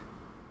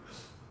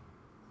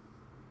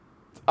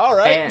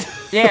 Alright. And,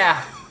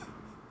 yeah.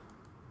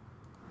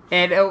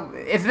 And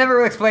it's never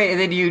really explained,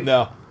 and then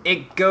No.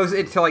 It goes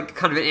into, like,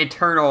 kind of an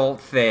internal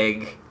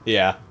thing.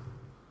 Yeah.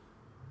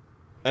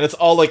 And it's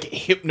all, like,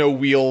 hypno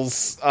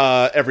wheels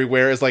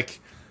everywhere, as, like,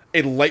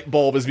 a light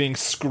bulb is being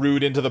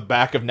screwed into the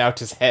back of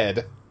Naota's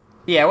head.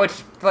 Yeah, which,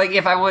 like,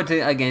 if I wanted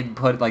to, again,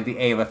 put, like, the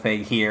Ava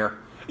thing here.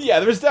 Yeah,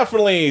 there's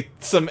definitely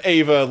some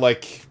Ava,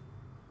 like,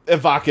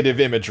 evocative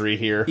imagery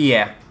here.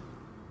 Yeah.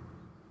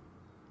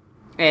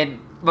 And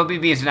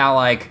Mamimi is now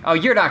like, oh,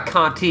 you're not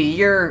Kanti,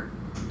 you're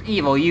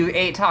evil, you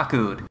ate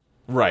Takud.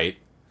 Right.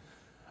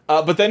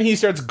 But then he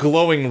starts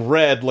glowing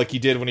red like he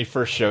did when he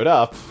first showed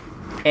up.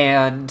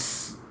 And,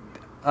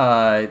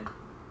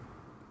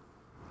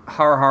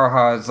 Haruha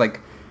has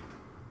like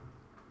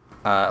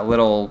a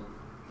little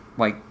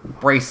like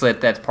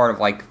bracelet that's part of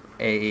like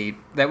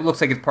that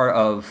looks like it's part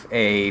of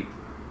a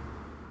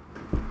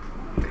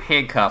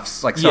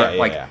handcuffs, like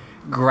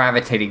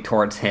gravitating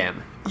towards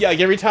him. Yeah, like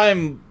every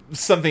time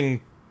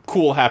something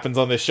cool happens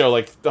on this show,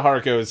 like the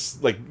Haruko's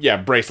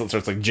bracelet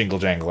starts like jingle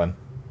jangling.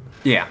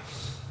 Yeah.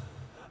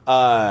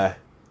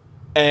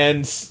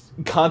 And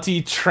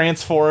Kanti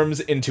transforms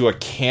into a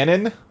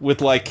cannon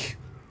with like,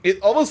 it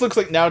almost looks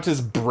like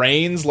Naota's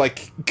brains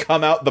like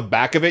come out the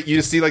back of it. You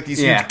just see like these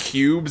huge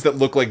cubes that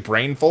look like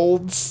brain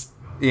folds.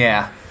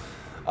 Yeah.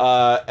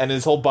 And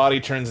his whole body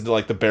turns into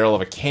like the barrel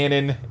of a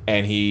cannon,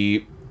 and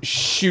he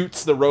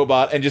shoots the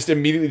robot and just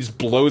immediately just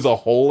blows a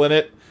hole in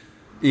it.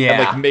 Yeah.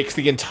 And like makes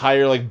the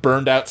entire like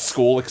burned out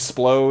skull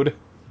explode.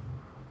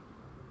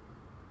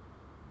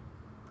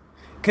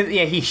 Cause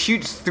he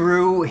shoots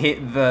through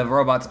the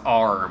robot's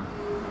arm.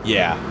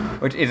 Yeah.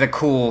 Which is a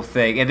cool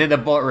thing. And then the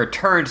bullet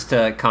returns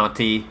to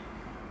Kanti.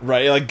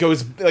 Right, it like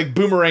goes like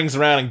boomerangs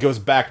around and goes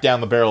back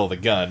down the barrel of the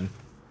gun.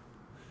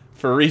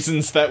 For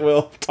reasons that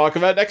we'll talk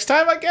about next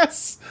time, I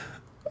guess.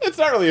 It's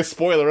not really a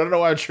spoiler. I don't know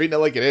why I'm treating it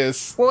like it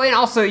is. Well, and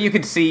also you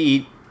can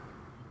see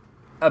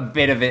a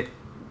bit of it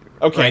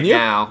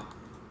now.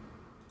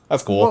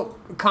 That's cool. Well,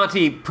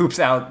 Kanti poops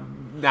out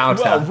Naota.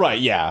 Well, right,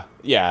 yeah.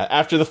 Yeah,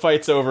 after the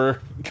fight's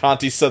over,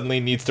 Kanti suddenly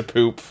needs to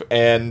poop,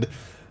 and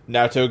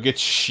Naoto gets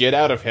shit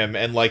out of him,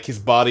 and, like, his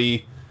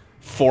body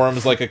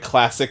forms, like, a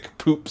classic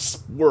poop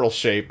swirl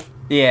shape.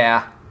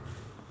 Yeah.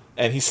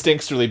 And he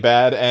stinks really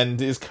bad,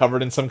 and is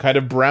covered in some kind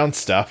of brown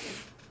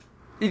stuff.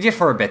 Just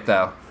for a bit,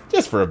 though.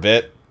 Just for a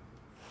bit.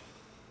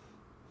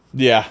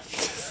 Yeah.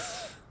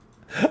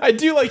 I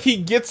do like he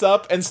gets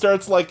up and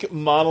starts, like,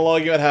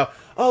 monologuing about how,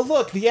 oh,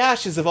 look, the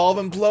ashes have all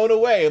been blown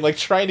away, and, like,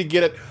 trying to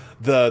get at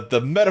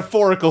the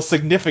metaphorical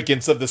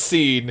significance of the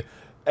scene,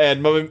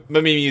 and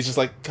Mamimi is just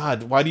like,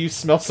 God, why do you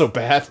smell so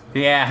bad?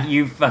 Yeah,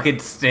 you fucking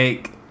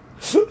stink.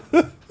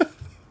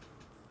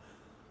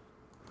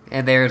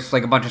 And there's,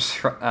 like, a bunch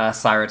of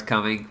sirens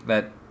coming,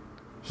 but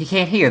he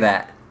can't hear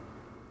that.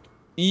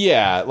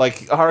 Yeah,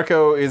 like,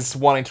 Haruko is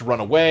wanting to run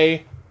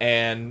away,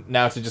 and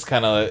Naoto just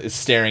kind of is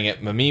staring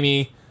at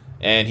Mamimi,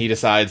 and he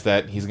decides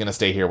that he's going to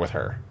stay here with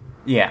her.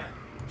 Yeah.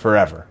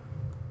 Forever.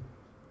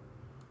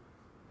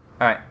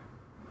 Alright.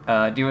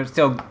 Do you want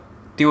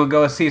to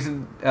go a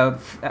season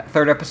of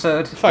third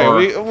episode?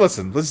 Fine,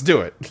 listen, let's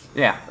do it.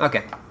 Yeah,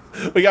 okay.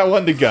 We got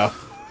one to go.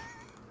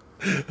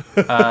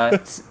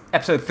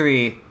 Episode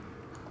 3,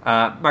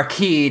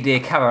 Marquis de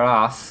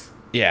Cavaras.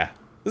 Yeah.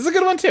 This is a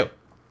good one, too.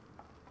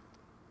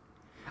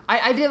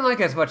 I didn't like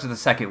it as much as the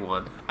second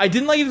one. I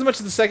didn't like it as much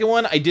as the second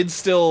one. I did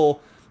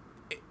still...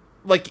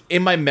 Like,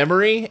 in my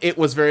memory, it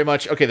was very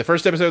much, okay, the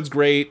first episode's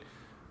great,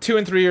 2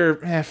 and 3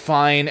 are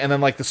fine, and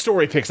then, like, the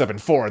story picks up in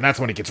 4, and that's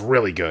when it gets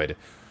really good.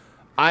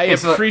 I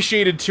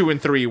appreciated 2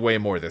 and 3 way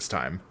more this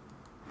time.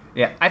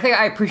 Yeah, I think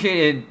I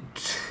appreciated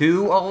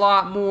 2 a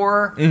lot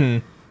more,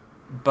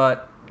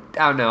 but,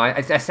 I don't know,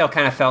 I still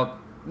kind of felt,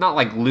 not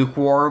like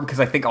lukewarm, because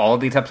I think all of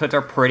these episodes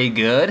are pretty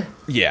good.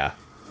 Yeah.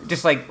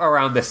 Just, like,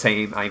 around the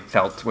same I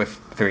felt with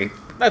 3.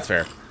 That's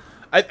fair.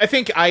 I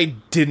think I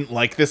didn't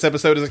like this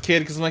episode as a kid,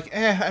 because I'm like,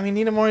 I mean,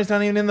 Nina Mori's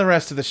not even in the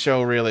rest of the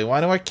show, really.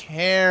 Why do I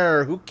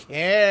care? Who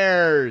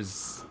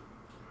cares?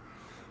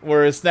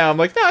 Whereas now I'm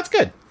like, no, it's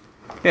good.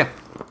 Yeah.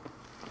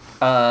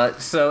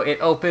 So it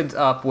opens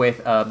up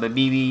with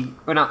Mamimi,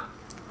 or not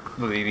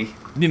Mamimi.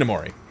 Nina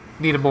Mori.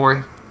 Nina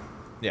Mori.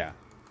 Yeah.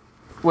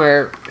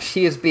 Where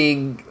she is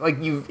being,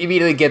 like, you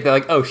immediately get that,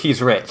 like, oh, she's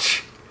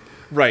rich.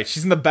 Right,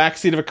 she's in the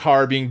backseat of a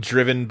car being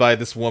driven by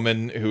this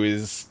woman who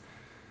is...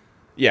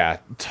 Yeah,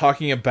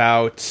 talking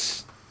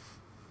about,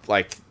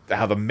 like,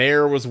 how the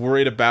mayor was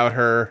worried about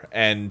her,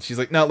 and she's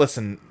like, no,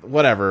 listen,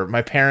 whatever,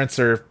 my parents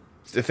are,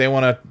 if they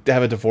want to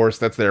have a divorce,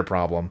 that's their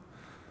problem.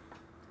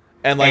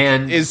 And,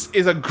 like, is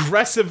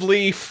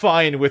aggressively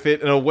fine with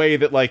it in a way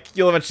that, like,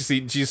 you'll eventually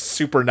see she's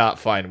super not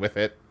fine with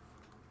it.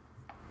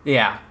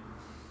 Yeah.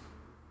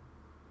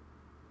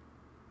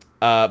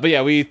 But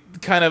yeah, we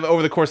kind of,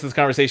 over the course of this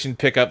conversation,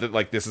 pick up that,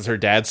 like, this is her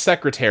dad's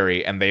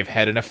secretary, and they've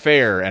had an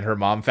affair, and her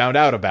mom found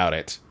out about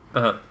it.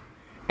 Uh-huh.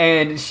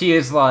 And she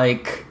is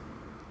like,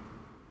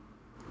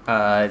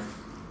 oh,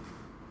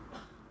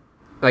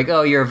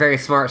 you're a very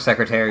smart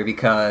secretary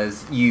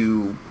because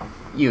you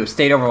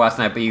stayed over last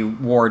night, but you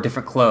wore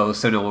different clothes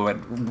so no one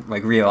would,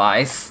 like,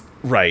 realize.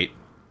 Right.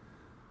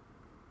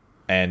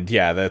 And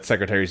yeah, the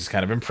secretary's just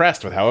kind of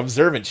impressed with how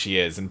observant she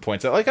is and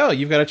points out, like, oh,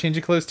 you've got to change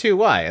your clothes too,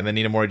 why? And then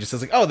Nina Mori just says,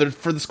 like, oh, they're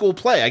for the school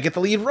play, I get the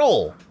lead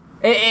role.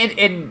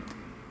 And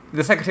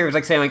the secretary was,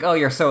 like, saying, like, oh,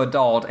 you're so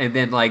adult, and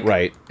then, like,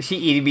 right.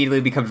 She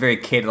immediately becomes very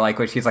kid-like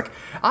when she's like,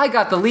 I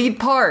got the lead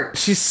part!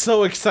 She's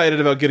so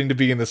excited about getting to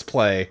be in this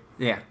play.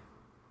 Yeah.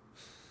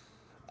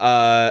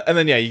 And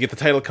then, yeah, you get the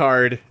title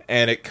card,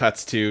 and it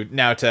cuts to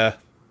Naota,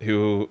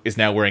 who is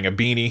now wearing a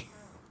beanie.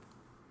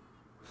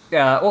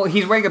 Well,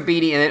 he's wearing a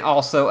beanie and then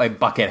also a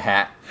bucket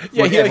hat,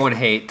 which everyone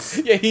hates.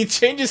 Yeah, he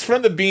changes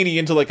from the beanie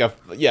into, like, a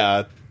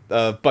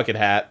bucket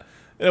hat.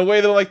 in a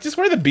way they're like, just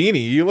wear the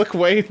beanie. You look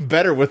way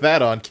better with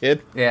that on,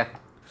 kid. Yeah.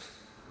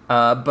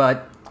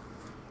 But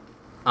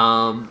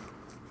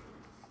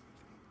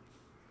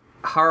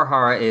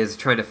Haruhara is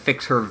trying to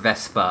fix her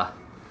Vespa.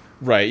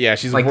 Right, yeah,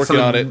 she's like, working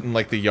on it in,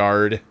 like, the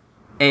yard.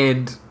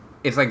 And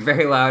it's, like,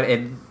 very loud,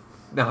 and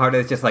Naruto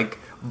is just like,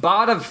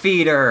 bottom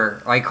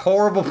feeder! Like,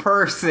 horrible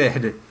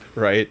person!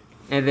 Right.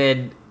 And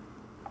then,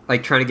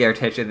 like, trying to get her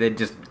attention, then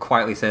just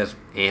quietly says,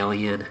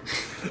 alien.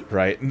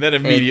 Right, and then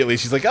immediately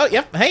she's like, oh,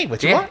 yep, hey,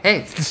 what you want?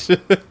 Hey.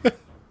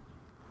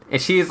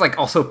 And she is, like,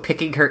 also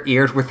picking her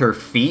ears with her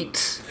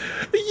feet.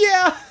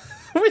 Yeah,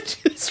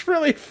 which is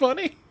really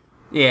funny.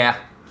 Yeah.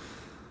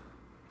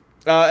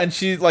 And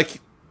she, like,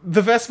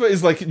 the Vespa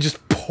is, like,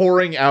 just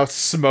pouring out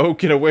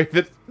smoke in a way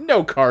that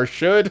no car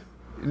should.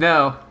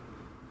 No.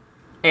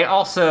 And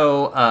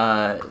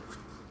also,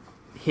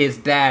 his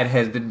dad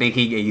has been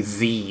making a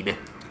zine.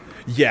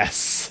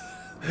 Yes.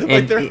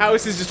 Like, their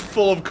house is just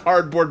full of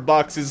cardboard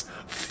boxes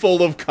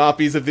full of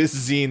copies of this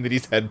zine that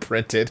he's had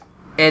printed.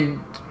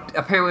 And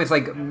apparently it's,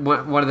 like,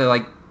 one of the,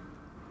 like,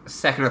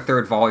 second or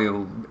third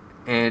volume.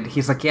 And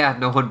he's like, yeah,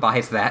 no one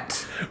buys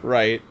that.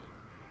 Right.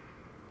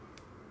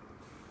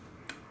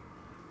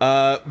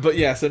 But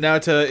yeah, so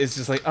Naota is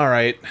just like,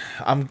 alright,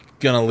 I'm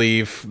gonna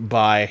leave,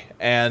 bye.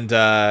 And,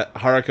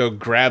 Haruko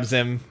grabs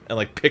him and,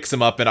 like, picks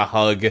him up in a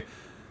hug.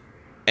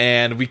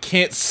 And we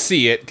can't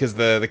see it, because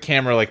the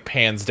camera, like,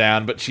 pans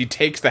down, but she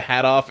takes the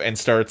hat off and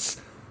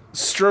starts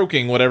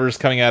stroking whatever's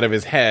coming out of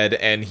his head,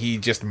 and he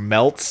just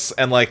melts,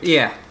 and, like...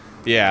 Yeah.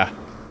 Yeah.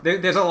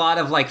 There's a lot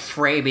of, like,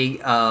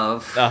 framing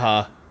of...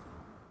 Uh-huh.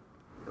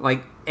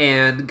 Like,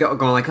 and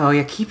going like, oh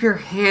yeah, keep your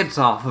hands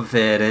off of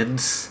it,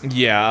 and...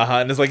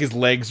 Yeah, and it's like his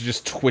legs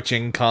just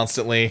twitching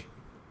constantly.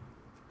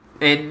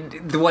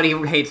 And what he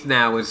hates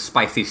now is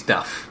spicy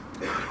stuff.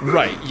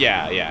 Right,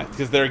 yeah,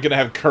 because they're gonna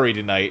have curry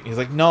tonight. He's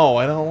like, no,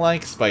 I don't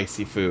like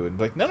spicy food.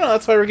 Like, no,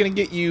 that's why we're gonna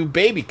get you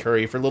baby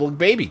curry for little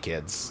baby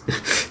kids.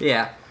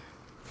 Yeah.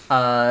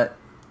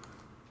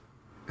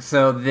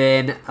 So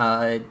then,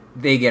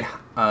 they get,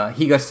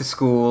 he goes to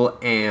school,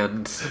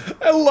 and...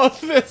 I love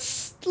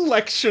this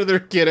lecture they're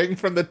getting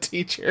from the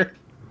teacher.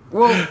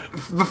 Well,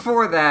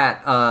 before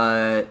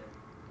that,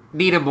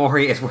 Nina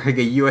Mori is wearing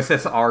a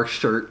USSR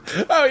shirt.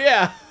 Oh,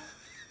 yeah.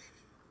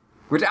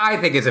 Which I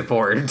think is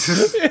important.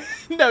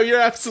 No,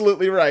 you're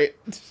absolutely right.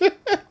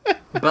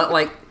 But,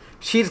 like,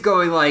 she's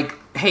going like,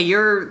 hey,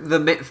 you're the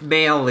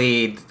male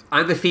lead,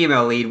 I'm the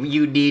female lead,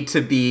 you need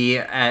to be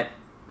at,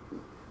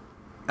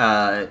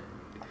 like,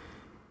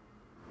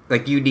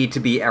 you need to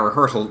be at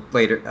rehearsal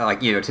later,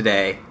 like, you know,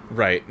 today.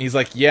 Right. And he's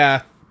like,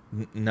 yeah,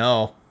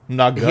 no, I'm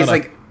not gonna. He's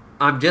like,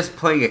 I'm just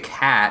playing a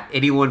cat,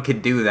 anyone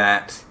can do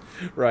that.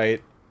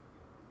 Right.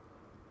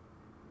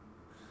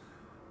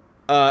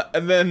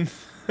 And then,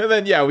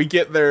 yeah, we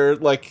get their,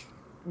 like,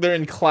 they're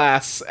in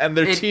class, and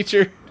their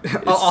teacher...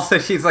 Also,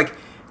 she's like,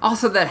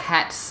 also that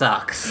hat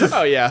sucks.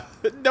 Oh, yeah.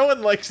 No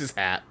one likes his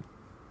hat.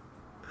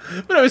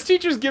 But no, his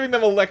teacher's giving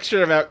them a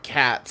lecture about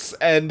cats,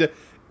 and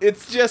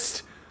it's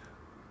just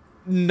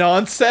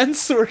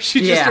nonsense, where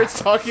she just starts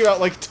talking about,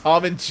 like,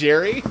 Tom and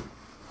Jerry.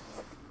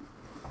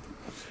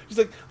 She's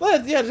like,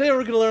 well, yeah, today we're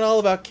going to learn all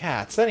about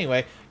cats.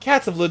 Anyway,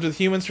 cats have lived with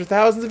humans for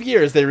thousands of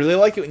years. They really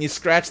like it when you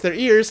scratch their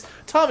ears.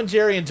 Tom and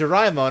Jerry and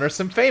Doraemon are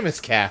some famous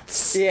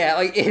cats. Yeah,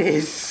 like, it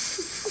is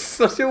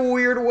such a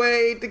weird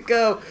way to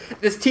go.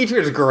 This teacher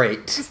is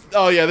great.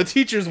 Oh, yeah, the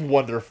teacher's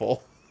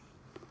wonderful.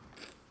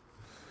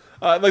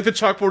 Like, the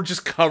chalkboard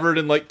just covered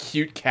in, like,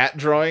 cute cat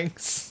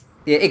drawings.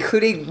 Yeah,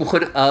 including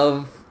one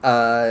of,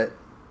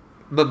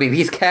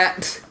 Mimi's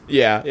cat.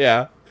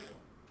 Yeah.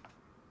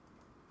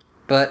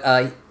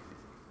 But,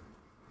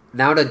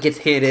 Naruto gets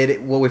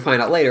handed, what we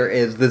find out later,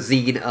 is the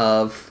zine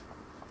of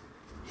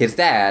his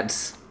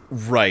dad's.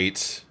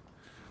 Right.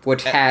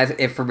 Which has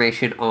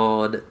information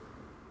on,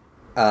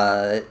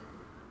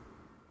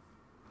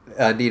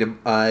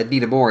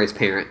 Nina Mori's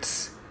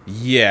parents.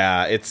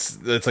 Yeah,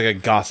 it's like a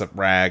gossip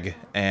rag,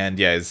 and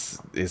yeah,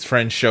 his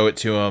friends show it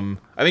to him.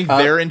 I think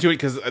they're into it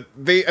because I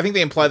think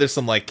they imply there's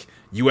some, like,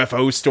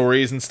 UFO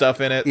stories and stuff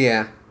in it.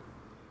 Yeah.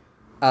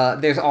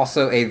 There's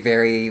also a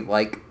very,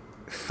 like,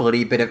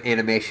 funny bit of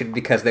animation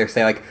because they're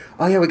saying, like,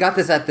 oh yeah, we got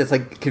this at this,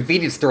 like,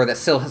 convenience store that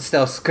still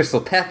sells Crystal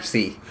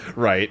Pepsi.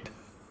 Right.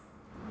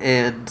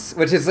 And,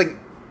 which is, like,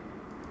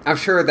 I'm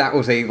sure that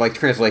was a, like,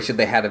 translation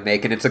they had to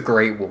make, and it's a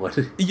great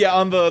one. Yeah,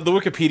 on the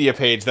Wikipedia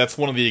page, that's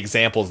one of the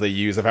examples they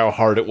use of how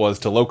hard it was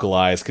to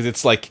localize, because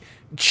it's like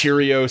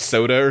Cheerio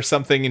soda or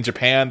something in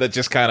Japan that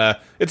just kind of...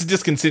 It's a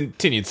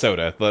discontinued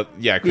soda, but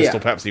yeah,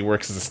 Crystal Pepsi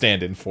works as a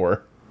stand-in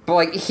for. But,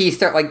 like, his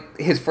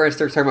friend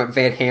starts talking about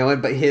Van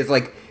Halen, but he's,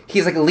 like,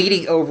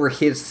 leaning over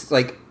his,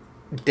 like,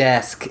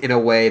 desk in a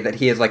way that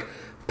he is, like,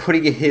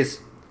 putting his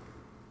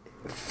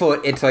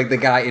foot into, like, the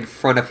guy in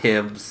front of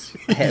him's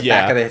head,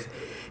 back of his...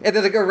 And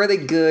there's, like, a really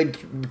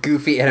good,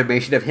 goofy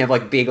animation of him,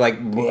 like, being,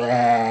 like,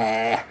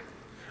 bleh.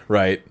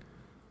 Right.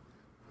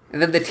 And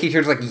then the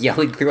teacher's, like,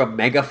 yelling through a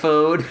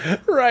megaphone.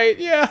 Right,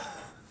 yeah.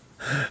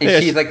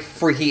 And she's, like,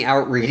 freaking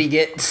out reading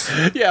it.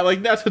 Yeah,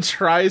 like, Nato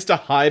tries to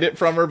hide it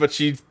from her, but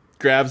she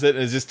grabs it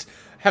and is just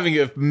having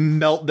a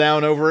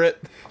meltdown over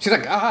it. She's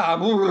like,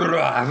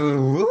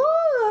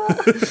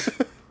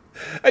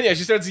 And yeah,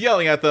 she starts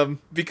yelling at them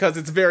because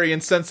it's very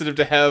insensitive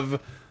to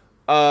have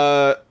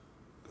a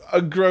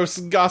gross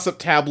gossip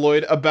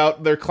tabloid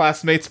about their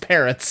classmates'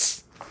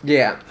 parents.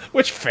 Yeah.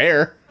 Which,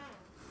 fair.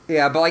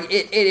 Yeah, but, like,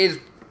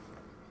 it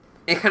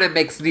kind of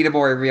makes Nina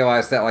Mori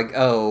realize that, like,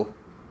 oh,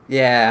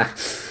 yeah.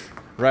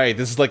 Right,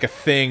 this is, like, a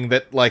thing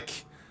that,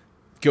 like,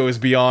 goes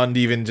beyond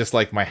even just,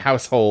 like, my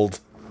household.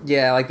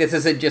 Yeah, like, this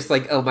isn't just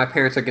like, oh, my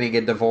parents are getting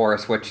a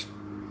divorce, which,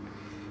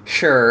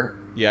 sure.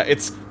 Yeah,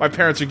 it's, my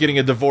parents are getting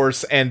a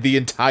divorce and the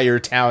entire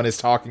town is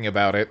talking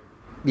about it.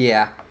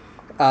 Yeah.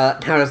 Now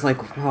it's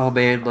like, oh,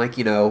 man, like,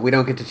 you know, we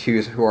don't get to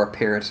choose who our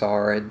parents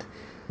are, and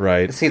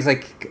Right. it seems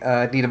like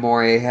Nina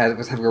Mori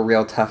was having a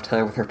real tough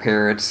time with her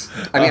parents.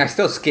 I mean, I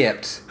still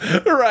skipped.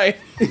 Right.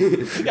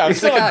 Yeah, I'm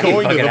still like, not "Oh, you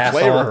going to the fucking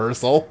play asshole."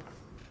 rehearsal.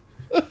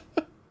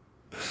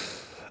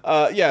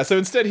 Yeah, so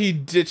instead he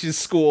ditches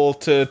school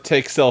to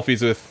take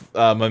selfies with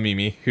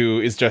Mamimi, who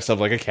is dressed up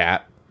like a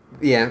cat.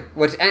 Yeah,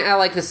 which I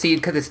like the scene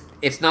because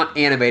it's not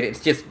animated,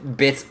 it's just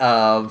bits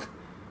of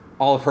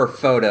all of her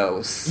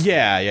photos.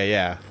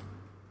 Yeah.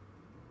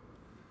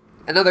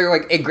 Another,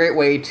 like, a great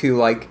way to,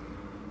 like,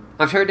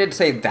 I'm sure it didn't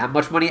save that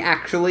much money,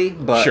 actually,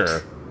 but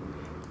Sure.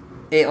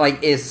 it,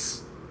 like,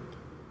 is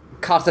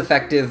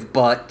cost-effective,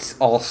 but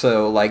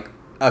also, like,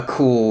 a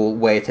cool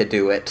way to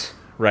do it.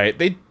 Right.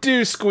 They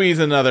do squeeze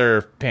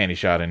another panty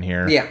shot in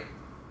here. Yeah.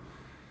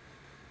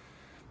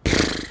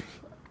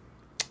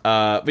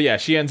 But yeah,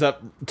 she ends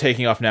up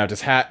taking off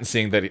Naota's hat and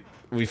seeing that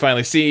we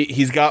finally see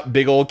he's got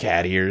big old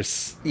cat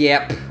ears.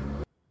 Yep.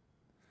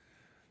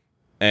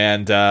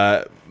 And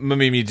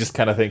Mamimi just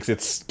kind of thinks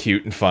it's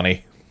cute and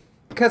funny.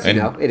 Because, you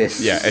know, it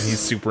is. Yeah, and he's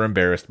super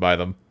embarrassed by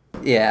them.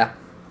 Yeah.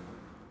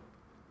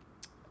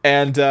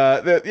 And,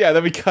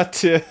 then we cut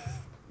to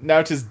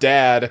Naota's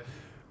dad,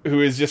 who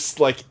is just,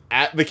 like,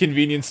 at the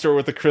convenience store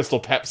with the Crystal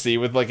Pepsi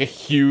with, like, a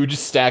huge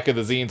stack of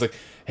the zines. Like,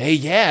 hey,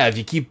 yeah, if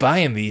you keep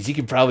buying these, you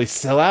can probably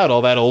sell out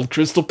all that old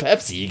Crystal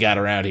Pepsi you got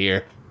around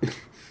here.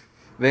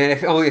 Man,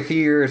 if only a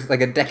few years,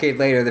 like a decade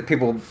later, that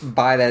people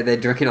buy that, they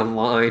drink it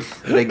online,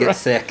 and they get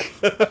sick.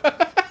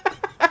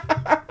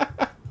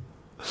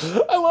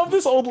 I love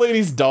this old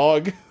lady's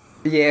dog.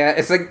 Yeah,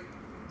 it's, like,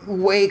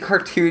 way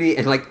cartoony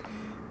and, like,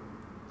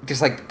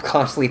 just, like,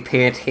 constantly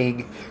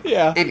panting.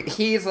 Yeah. And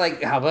he's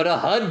like, how about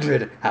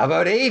 100? How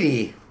about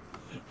 80?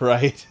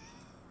 Right.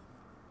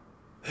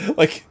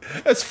 Like,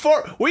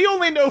 we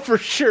only know for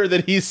sure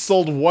that he's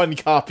sold one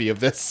copy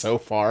of this so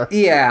far.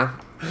 Yeah.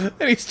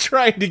 And he's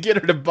trying to get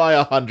her to buy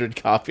 100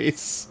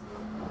 copies.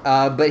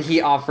 But he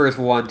offers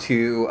one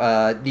to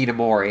Nina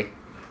Mori.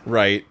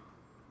 Right.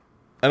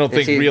 I don't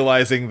think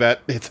realizing that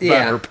it's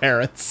about her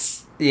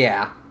parents.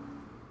 Yeah.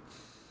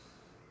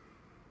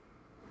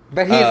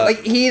 But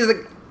he's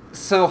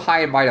so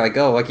high and mighty, like,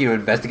 oh, like, you know,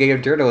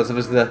 investigative journalism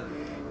is the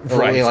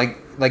right.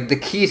 like the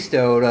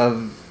keystone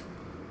of,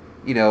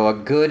 you know, a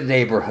good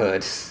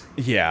neighborhood.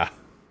 Yeah.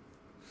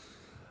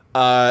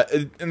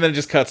 And then it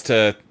just cuts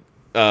to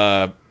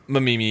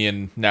Mamimi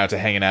and Naota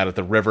hanging out at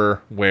the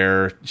river,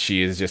 where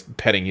she is just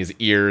petting his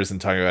ears and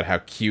talking about how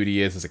cute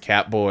he is as a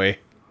cat boy.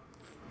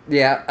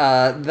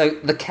 Yeah,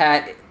 the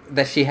cat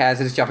that she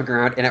has is jumping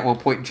around, and at one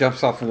point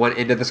jumps off one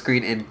end of the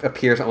screen and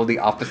appears on the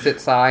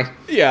opposite side.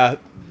 Yeah,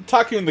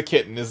 Takun the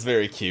kitten is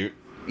very cute.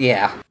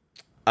 Yeah.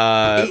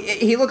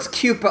 He looks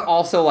cute, but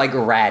also, like,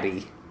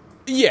 ratty.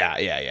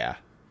 Yeah.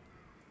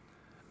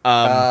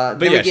 Then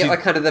we get, like,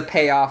 kind of the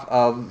payoff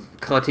of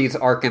Conti's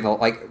arc in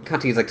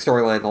Conti's, like,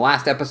 storyline in the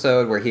last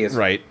episode, where he is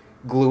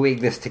gluing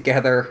this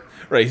together.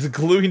 Right, he's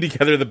gluing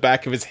together the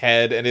back of his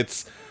head, and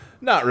it's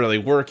not really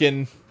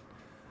working.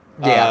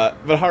 Yeah.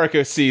 But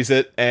Haruko sees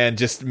it and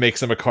just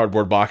makes him a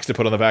cardboard box to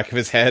put on the back of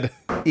his head.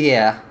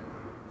 Yeah.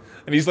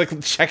 And he's, like,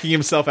 checking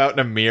himself out in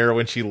a mirror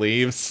when she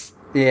leaves.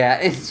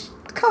 Yeah,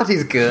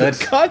 Conti's good.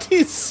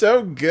 Conti's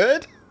so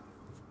good.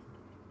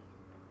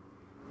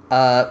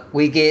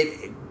 We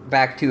get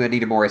back to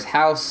Nina Mori's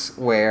house,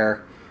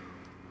 where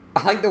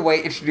I like the way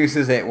it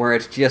introduces it, where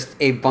it's just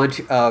a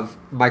bunch of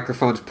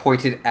microphones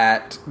pointed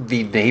at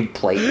the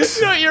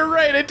nameplate. No, you're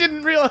right. I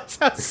didn't realize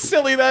how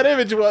silly that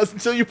image was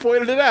until you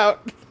pointed it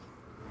out.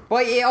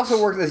 Well, it also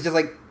works as just,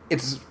 like,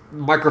 it's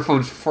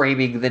microphones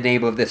framing the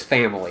name of this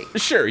family.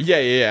 Sure,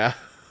 yeah.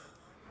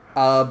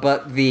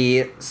 But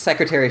the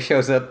secretary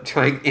shows up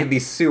trying in the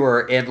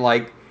sewer in,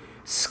 like,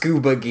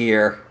 scuba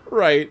gear.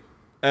 Right.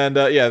 And,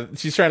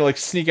 she's trying to, like,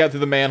 sneak out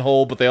through the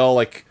manhole, but they all,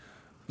 like,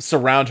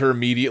 surround her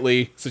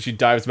immediately, so she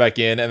dives back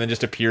in and then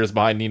just appears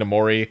behind Nina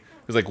Mori,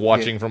 who's, like,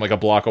 watching from, like, a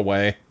block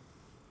away.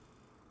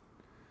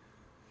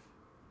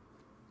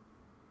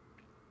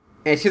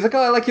 And she's like,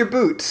 oh, I like your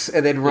boots,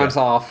 and then runs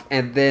off,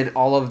 and then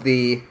all of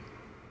the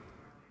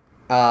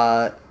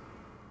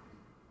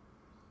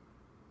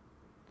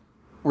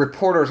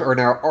reporters are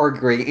now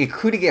arguing,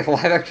 including a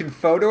live-action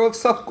photo of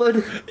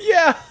someone.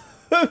 Yeah!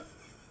 I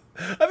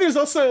think there's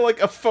also,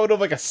 like, a photo of,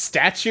 like, a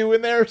statue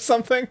in there or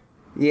something.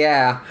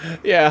 Yeah.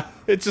 Yeah,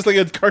 it's just like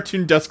a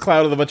cartoon dust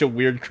cloud with a bunch of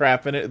weird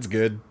crap in it. It's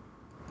good.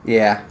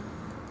 Yeah.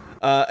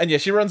 And yeah,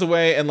 she runs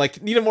away, and like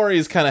Ninamori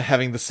is kind of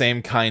having the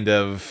same kind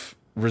of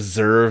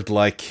reserved,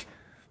 like,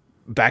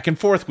 back and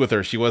forth with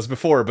her she was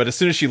before, but as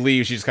soon as she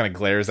leaves, she just kind of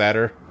glares at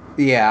her.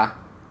 Yeah.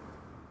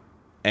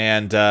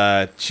 And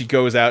she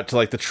goes out to,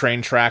 like, the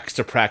train tracks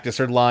to practice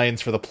her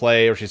lines for the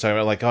play, where she's talking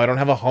about, like, oh, I don't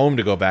have a home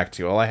to go back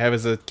to. All I have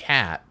is a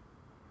cat.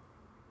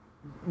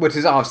 Which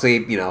is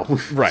obviously, you know...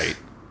 Right.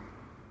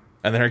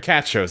 And then her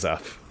cat shows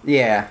up.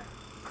 Yeah.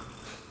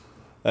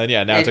 And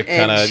yeah, now to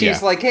kind of... And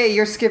she's like, hey,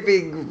 you're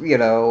skipping, you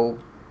know...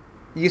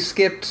 You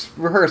skipped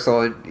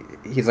rehearsal. And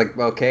he's like,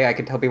 okay, I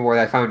can tell people where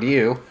I found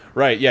you.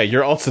 Right, yeah,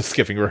 you're also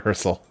skipping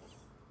rehearsal.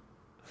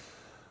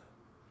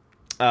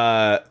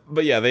 But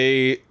yeah,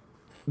 they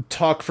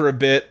talk for a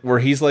bit where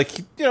he's like,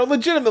 you know,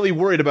 legitimately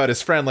worried about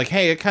his friend. Like,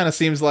 hey, it kind of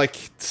seems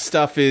like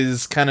stuff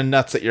is kind of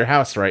nuts at your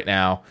house right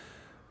now.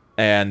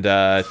 And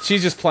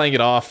she's just playing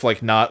it off,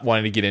 like not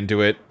wanting to get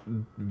into it,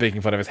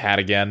 making fun of his hat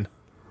again.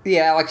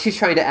 Yeah, like she's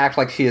trying to act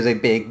like she is a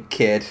big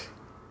kid.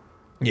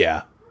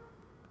 Yeah.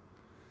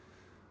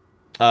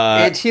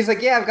 And she's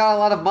like, yeah, I've got a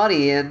lot of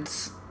money, and...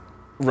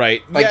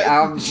 Right. Like,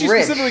 yeah, I'm she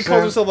rich, specifically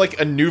calls herself, like,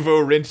 a nouveau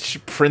rich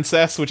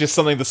princess, which is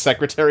something the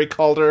secretary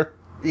called her.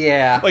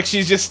 Yeah. Like,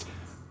 she's just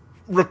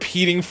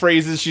repeating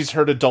phrases she's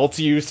heard adults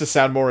use to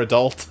sound more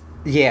adult.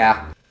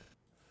 Yeah.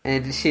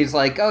 And she's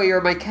like, oh,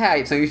 you're my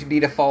cat, so you should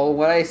need to follow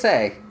what I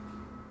say.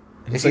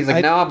 And she's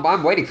like, no,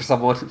 I'm waiting for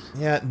someone.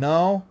 Yeah,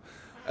 no.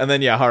 And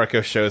then, yeah,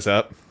 Haruko shows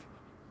up.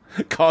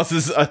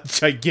 Causes a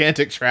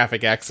gigantic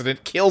traffic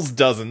accident. Kills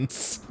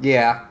dozens.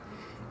 Yeah.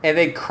 And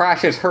then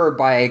crashes her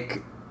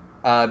bike...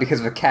 because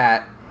of a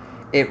cat,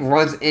 it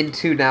runs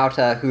into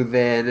Naota, who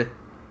then,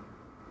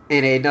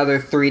 in another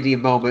 3D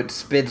moment,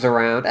 spins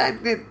around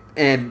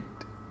and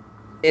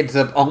ends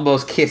up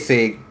almost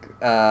kissing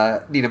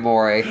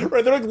Ninamori.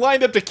 Right, they're like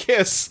lined up to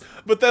kiss,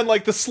 but then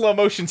like the slow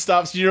motion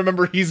stops, and you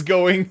remember he's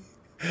going,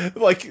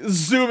 like,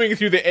 zooming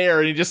through the air,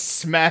 and he just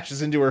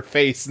smashes into her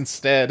face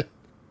instead.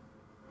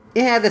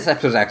 Yeah, this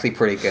episode's actually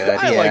pretty good.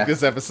 I like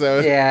this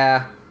episode.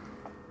 Yeah.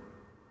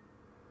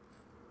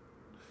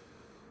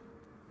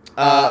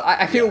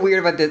 I feel weird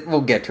about this.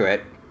 We'll get to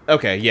it.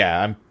 Okay,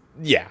 yeah,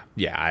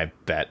 I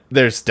bet.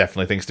 There's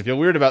definitely things to feel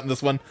weird about in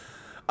this one.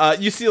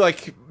 You see,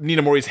 like,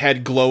 Ninamori's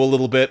head glow a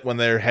little bit when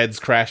their heads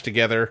crash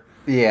together.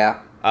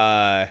 Yeah.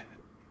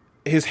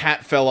 His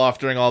hat fell off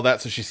during all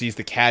that, so she sees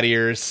the cat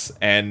ears,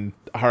 and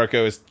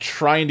Haruko is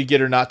trying to get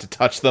her not to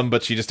touch them,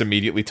 but she just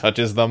immediately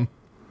touches them.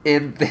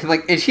 And then,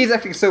 like, and she's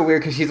acting so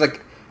weird because she's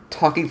like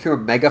talking through a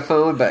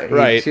megaphone, but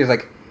right. She's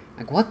like,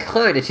 what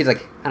kind? And she's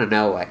like, I don't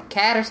know, a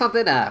cat or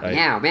something? Right.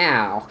 Meow,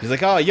 meow. She's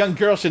like, oh, a young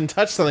girl shouldn't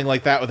touch something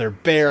like that with her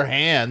bare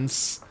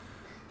hands.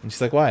 And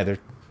she's like, why? They're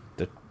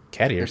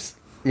cat ears.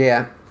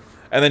 Yeah.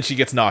 And then she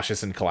gets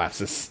nauseous and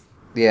collapses.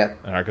 Yeah.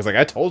 And Haruko's like,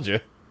 I told you.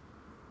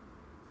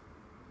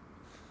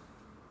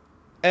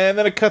 And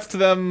then it cuts to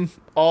them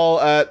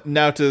all at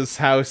Naota's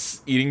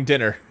house eating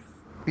dinner.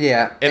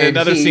 Yeah. In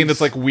another scene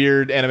that's like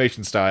weird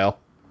animation style.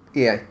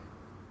 Yeah.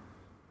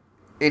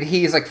 And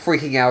he's like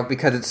freaking out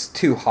because it's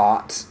too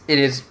hot. And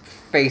his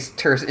face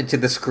turns into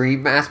the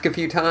Scream mask a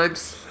few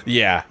times.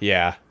 Yeah,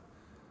 yeah.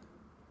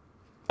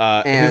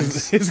 And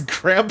his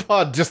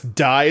grandpa just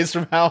dies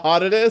from how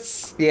hot it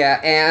is. Yeah,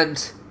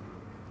 and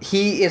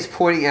he is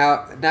pointing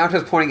out,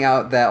 Naoto's pointing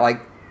out that,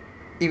 like,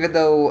 even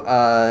though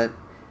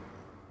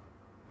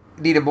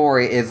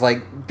Ninamori is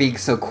like being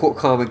so cool,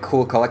 calm and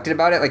cool collected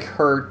about it, like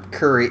her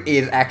curry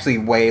is actually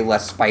way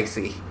less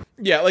spicy.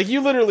 Yeah, like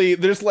you literally,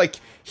 there's like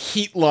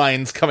heat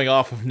lines coming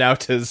off of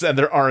Naota's and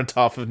there aren't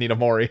off of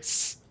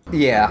Ninamori's.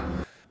 Yeah.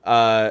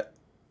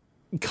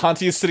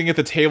 Kanti is sitting at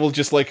the table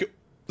just like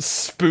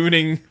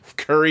spooning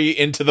curry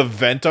into the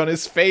vent on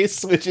his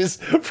face, which is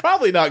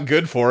probably not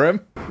good for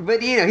him.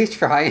 But, you know, he's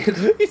trying.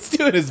 He's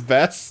doing his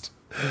best.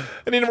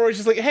 And Ninamori's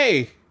just like,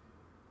 hey,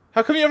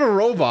 how come you have a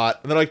robot?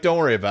 And they're like, don't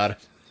worry about it.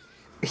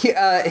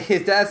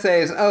 His dad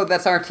says, oh,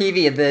 that's our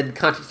TV, and then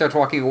Kanti starts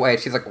walking away.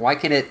 She's like, why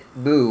can't it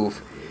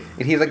move?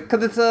 And he's like,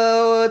 because it's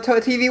a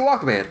TV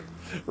Walkman.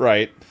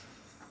 Right.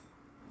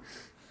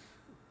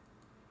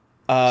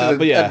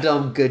 But yeah. A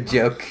dumb good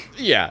joke.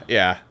 Yeah,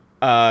 yeah.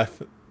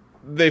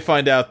 They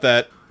find out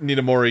that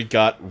Ninamori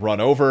got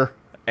run over,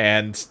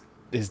 and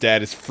his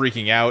dad is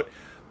freaking out.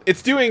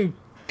 It's doing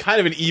kind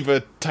of an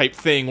Eva type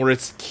thing where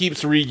it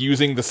keeps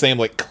reusing the same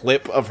like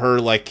clip of her,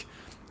 like,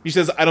 he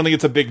says, I don't think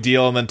it's a big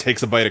deal, and then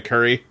takes a bite of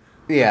curry.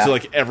 Yeah. So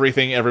like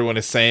everything everyone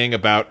is saying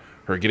about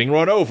her getting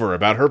run over,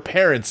 about her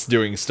parents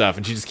doing stuff,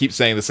 and she just keeps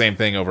saying the same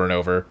thing over and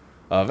over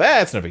of,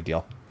 it's no big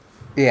deal.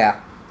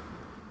 Yeah.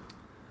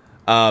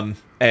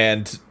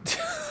 And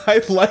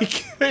I like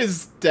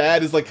his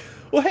dad is like,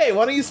 well, hey,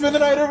 why don't you spend the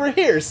night over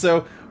here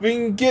so we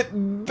can get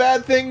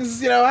bad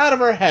things, out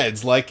of our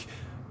heads, like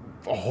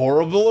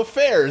horrible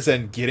affairs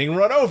and getting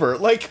run over.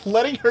 Like,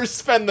 letting her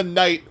spend the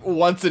night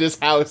once at his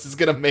house is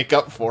gonna make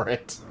up for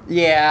it.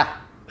 Yeah.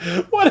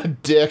 What a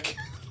dick.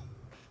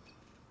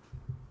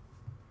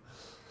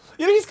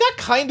 He's got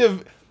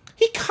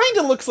he kind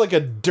of looks like a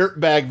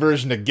dirtbag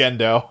version of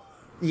Gendo.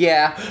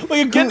 Yeah.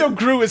 Like, if Gendo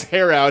grew his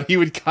hair out, he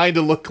would kind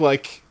of look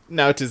like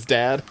Naota's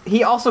dad.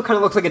 He also kind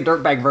of looks like a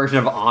dirtbag version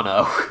of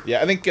Ano.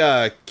 Yeah, I think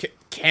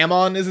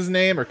Kamon is his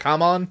name, or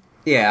Kamon.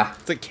 Yeah.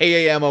 It's like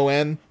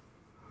Kamon.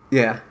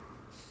 Yeah.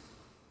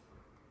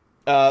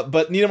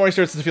 But Ninamori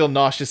starts to feel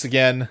nauseous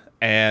again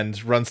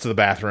and runs to the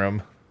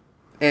bathroom.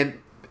 And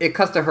it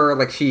cuts to her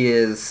like she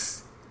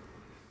is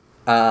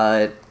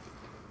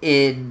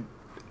in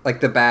like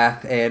the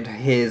bath, and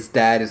his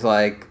dad is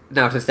like,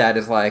 Naota's dad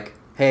is like,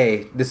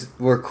 hey,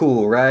 we're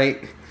cool,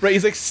 right? Right,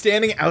 he's like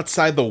standing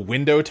outside the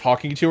window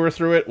talking to her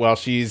through it while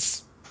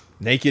she's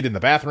naked in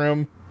the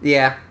bathroom.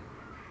 Yeah.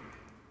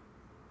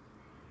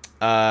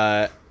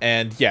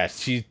 And yeah,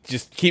 she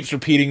just keeps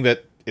repeating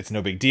that it's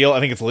no big deal. I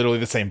think it's literally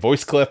the same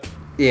voice clip.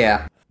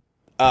 Yeah.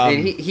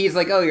 And he's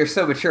like, oh, you're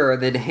so mature,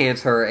 and then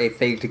hands her a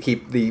thing to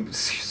keep the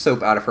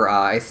soap out of her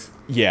eyes.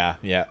 Yeah,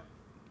 yeah.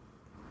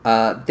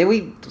 Then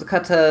we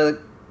cut to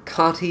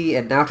Kanti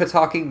and Naota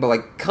talking, but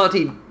like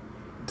Kanti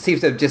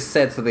seems to have just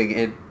said something,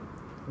 and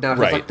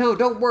Naota's like, no,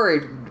 don't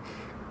worry.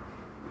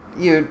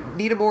 You know,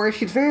 Ninamori,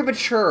 she's very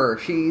mature.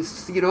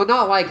 She's,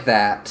 not like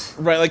that.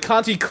 Right, like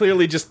Kanti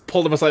clearly just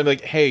pulled him aside and be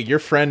like, hey, your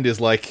friend is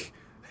like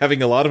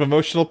having a lot of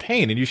emotional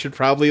pain, and you should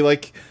probably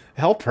like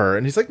help her.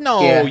 And he's like,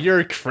 no, you're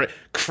a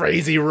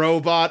crazy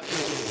robot.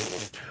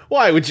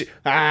 Why would you?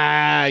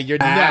 You're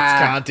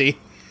nuts, Kanti.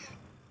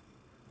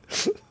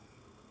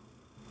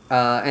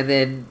 And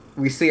then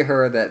we see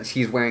her that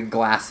she's wearing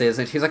glasses,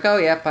 and she's like, oh,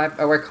 yeah,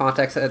 I wear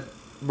contacts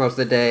most of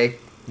the day.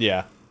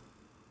 Yeah.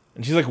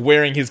 And she's, like,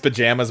 wearing his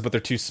pajamas, but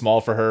they're too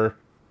small for her.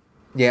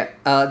 Yeah,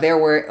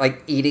 they're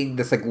like, eating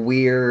this, like,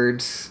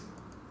 weird,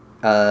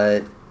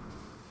 like,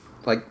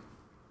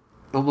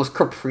 almost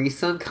Capri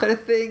Sun kind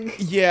of thing.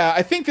 Yeah,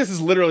 I think this is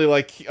literally,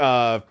 like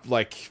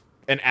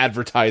an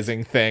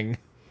advertising thing.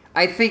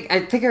 I think I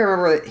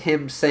remember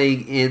him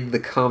saying in the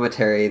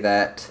commentary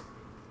that,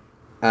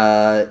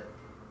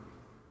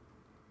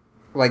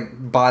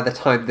 like, by the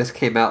time this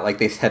came out, like,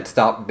 they had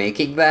stopped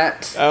making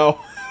that.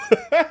 Oh.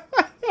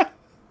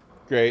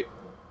 Great.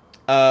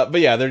 But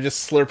yeah, they're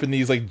just slurping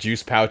these, like,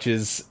 juice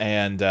pouches,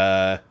 and,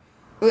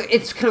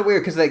 It's kind of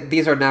weird, because, like,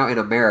 these are now in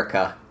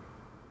America.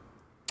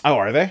 Oh,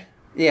 are they?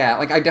 Yeah,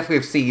 like, I definitely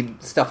have seen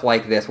stuff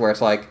like this, where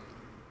it's, like,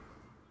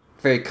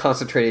 very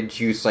concentrated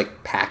juice,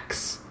 like,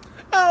 packs.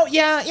 Oh,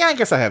 yeah, I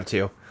guess I have,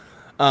 too.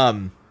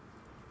 And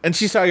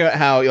she's talking about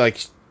how, like,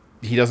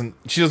 she doesn't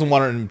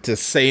want him to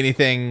say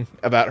anything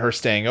about her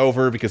staying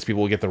over, because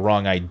people will get the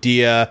wrong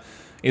idea.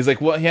 He's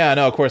like, well, yeah,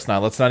 no, of course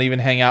not. Let's not even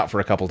hang out for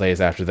a couple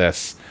days after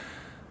this.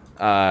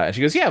 And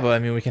she goes, yeah, but I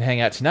mean, we can hang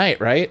out tonight,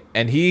 right?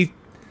 And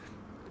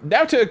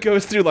Naota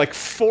goes through, like,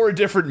 4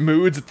 different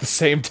moods at the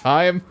same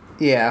time.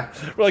 Yeah.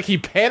 Where, like, he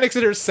panics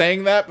at her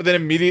saying that, but then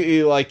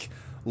immediately, like,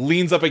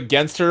 leans up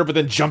against her, but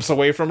then jumps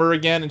away from her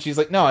again. And she's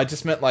like, no, I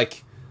just meant,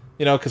 like,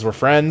 because we're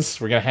friends.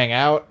 We're going to hang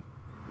out.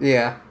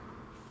 Yeah.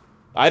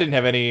 I didn't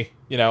have any,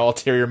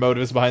 ulterior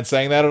motives behind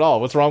saying that at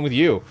all. What's wrong with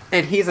you?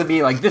 And he's gonna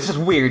be like, this is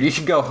weird, you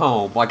should go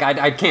home. Like,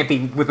 I can't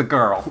be with a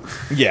girl.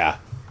 Yeah.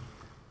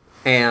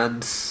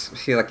 And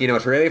she's like,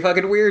 it's really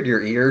fucking weird,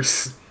 your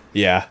ears.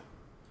 Yeah.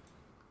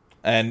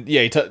 And,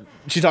 yeah,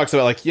 she talks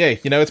about, like, yeah,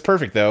 it's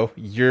perfect, though.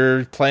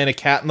 You're playing a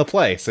cat in the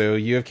play, so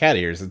you have cat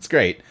ears. It's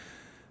great.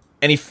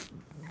 And he,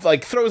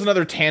 throws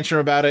another tantrum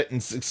about it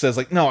and says,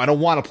 like, no, I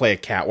don't want to play a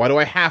cat. Why do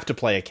I have to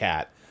play a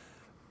cat?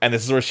 And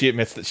this is where she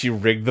admits that she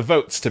rigged the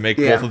votes to make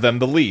both of them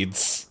the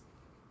leads.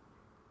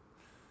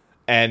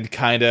 And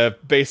kind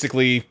of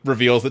basically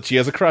reveals that she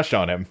has a crush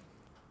on him.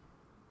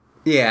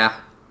 Yeah.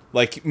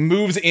 Like,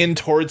 moves in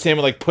towards him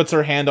and, like, puts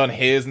her hand on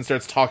his and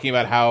starts talking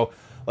about how,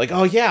 like,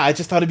 oh yeah, I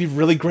just thought it'd be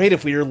really great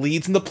if we were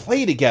leads in the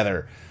play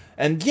together.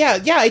 And yeah,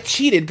 I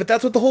cheated, but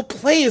that's what the whole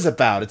play is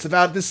about. It's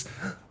about this,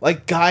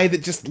 like, guy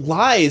that just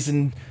lies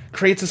and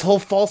creates this whole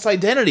false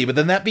identity, but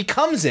then that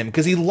becomes him,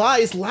 because he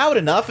lies loud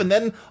enough, and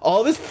then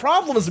all of his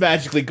problems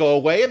magically go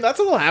away, and that's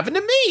what'll happen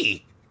to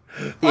me!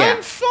 Yeah.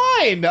 I'm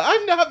fine!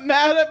 I'm not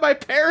mad at my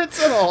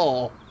parents at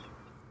all!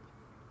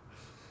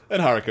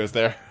 And Haruko's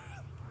there.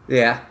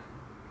 Yeah.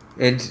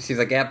 And she's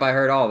like, yep, I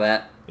heard all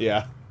that.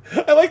 Yeah.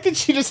 I like that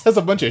she just has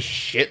a bunch of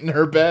shit in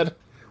her bed.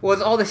 Well,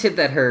 it's all the shit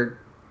that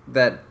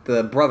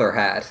the brother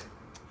had.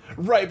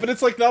 Right, but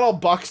it's, like, not all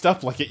boxed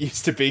up like it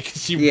used to be,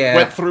 because she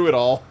went through it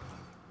all.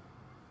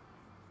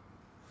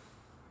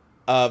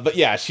 But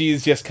yeah,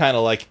 she's just kind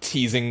of, like,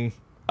 teasing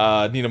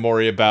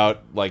Ninamori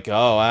about, like,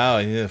 oh, wow,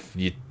 if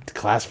you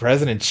class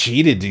president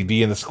cheated to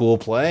be in the school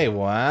play.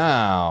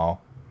 Wow.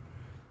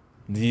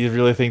 Do you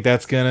really think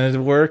that's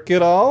gonna work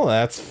at all?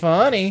 That's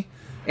funny.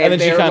 And then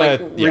she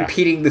kind of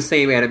repeating the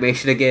same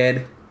animation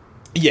again.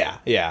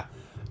 Yeah.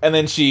 And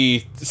then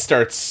she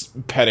starts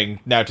petting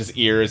Naota's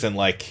ears and,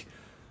 like,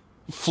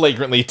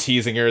 flagrantly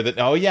teasing her that,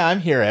 oh yeah, I'm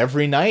here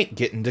every night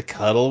getting to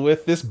cuddle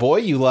with this boy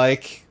you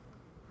like.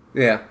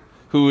 Yeah.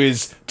 Who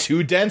is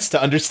too dense to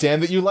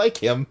understand that you like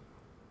him.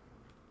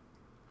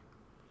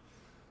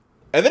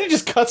 And then it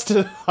just cuts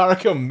to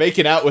Haruko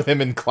making out with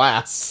him in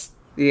class.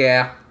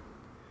 Yeah.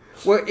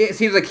 Well, it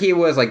seems like he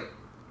was, like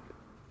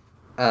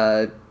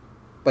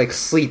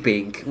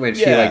sleeping when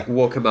she, like,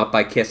 woke him up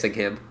by kissing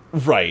him.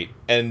 Right.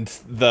 And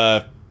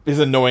the his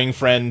annoying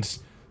friend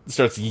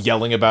starts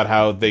yelling about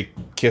how they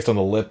kissed on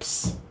the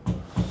lips.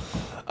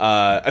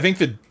 I think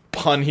the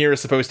pun here is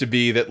supposed to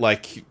be that,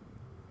 like,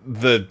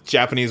 the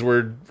Japanese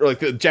word, or like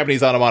the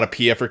Japanese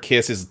onomatopoeia for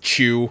kiss is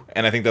chew,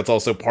 and I think that's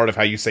also part of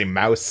how you say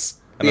mouse,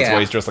 and that's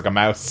why he's dressed like a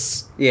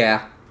mouse.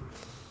 Yeah.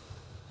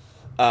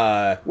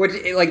 Which,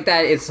 like,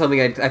 that is something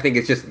I think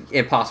is just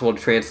impossible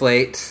to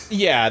translate.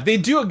 Yeah, they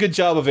do a good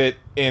job of it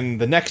in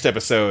the next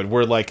episode,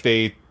 where, like,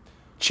 they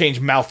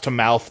change mouth to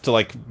mouth to,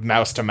 like,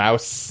 mouse to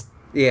mouse.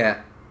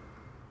 Yeah.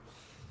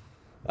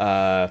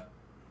 But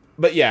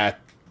yeah,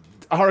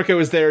 Haruko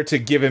is there to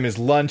give him his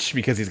lunch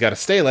because he's got to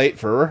stay late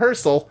for a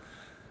rehearsal.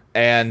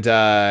 And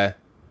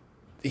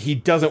he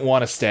doesn't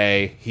want to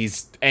stay.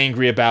 He's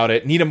angry about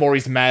it.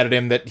 Ninamori's mad at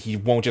him that he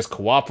won't just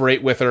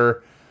cooperate with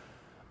her.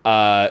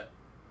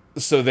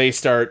 So they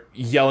start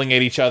yelling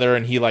at each other,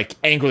 and he, like,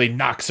 angrily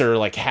knocks her,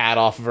 like, hat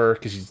off of her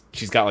because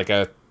she's got, like,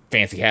 a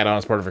fancy hat on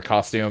as part of her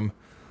costume.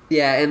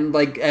 Yeah, and,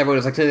 like, everyone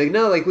was like saying,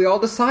 no, like, we all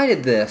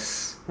decided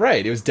this.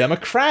 Right, it was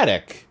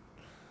democratic.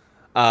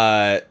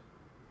 And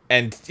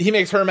he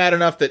makes her mad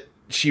enough that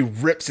she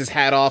rips his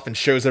hat off and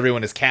shows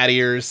everyone his cat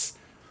ears.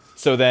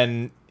 So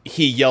then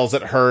he yells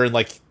at her and,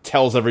 like,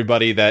 tells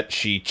everybody that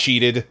she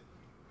cheated.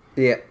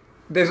 Yeah.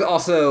 There's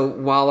also,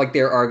 while, like,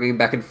 they're arguing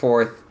back and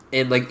forth,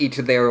 in, like, each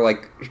of their,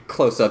 like,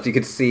 close-ups, you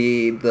could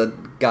see the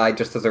guy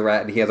just as a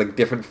rat, and he has, like,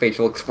 different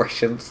facial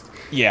expressions.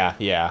 Yeah,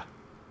 yeah.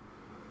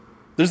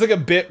 There's, like, a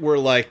bit where,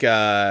 like,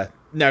 now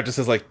it just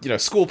says, like, you know,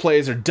 school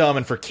plays are dumb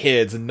and for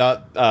kids, and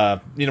not,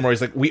 Ninamori's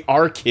like, we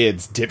are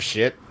kids,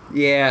 dipshit.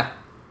 Yeah.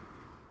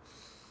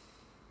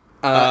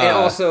 And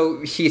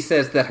also, she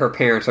says that her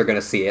parents are going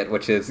to see it,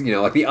 which is, you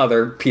know, like the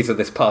other piece of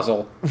this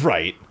puzzle.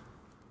 Right.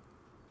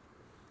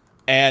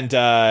 And,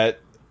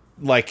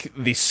 like,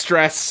 the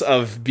stress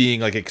of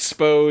being, like,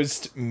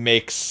 exposed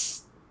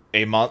makes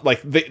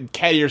like, the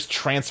cat ears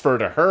transfer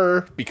to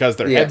her because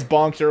their heads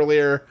bonked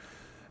earlier.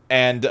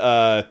 And,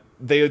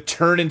 they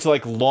turn into,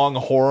 like, long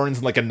horns,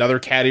 and, like, another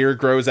cat ear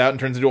grows out and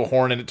turns into a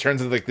horn, and it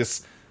turns into, like,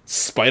 this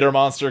spider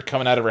monster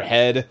coming out of her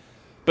head.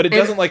 But it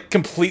doesn't, like,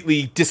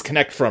 completely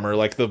disconnect from her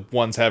like the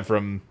ones have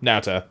from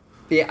Naota.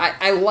 Yeah,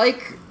 I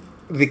like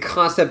the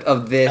concept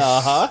of this.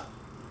 Uh-huh.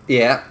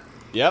 Yeah.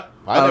 Yep,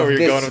 I know where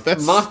you're going with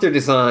this. Monster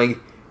design,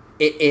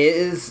 it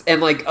is,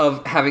 and, like,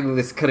 of having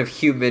this kind of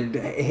human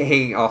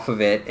hanging off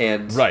of it,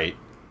 and right,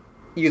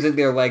 using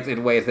their legs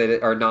in ways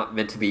that are not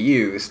meant to be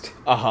used.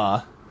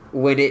 Uh-huh.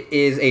 When it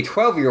is a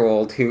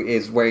 12-year-old who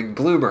is wearing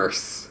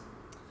bloomers.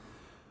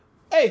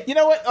 Hey, you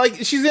know what? Like,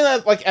 she's in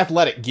that, like,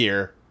 athletic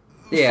gear.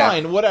 Yeah.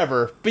 Fine,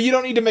 whatever. But you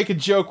don't need to make a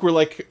joke where,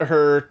 like,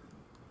 her,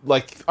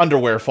 like,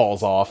 underwear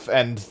falls off,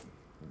 and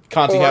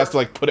Kanti has to,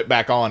 like, put it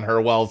back on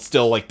her while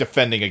still, like,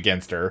 defending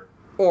against her.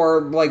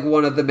 Or, like,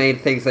 one of the main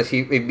things that she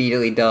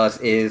immediately does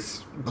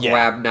is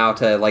grab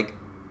Naota, like,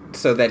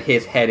 so that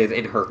his head is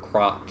in her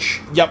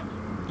crotch. Yep.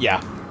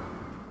 Yeah.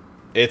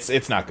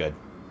 It's not good.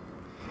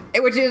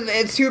 Which is,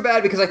 it's too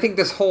bad because I think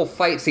this whole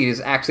fight scene is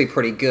actually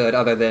pretty good,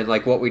 other than,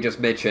 like, what we just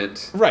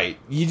mentioned. Right.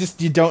 You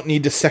don't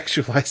need to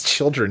sexualize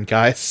children,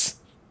 guys.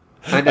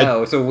 I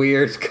know, it's a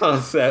weird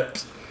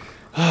concept.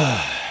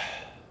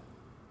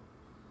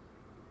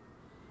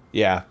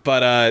 Yeah,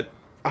 but,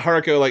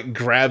 Haruko, like,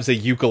 grabs a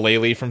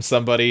ukulele from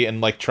somebody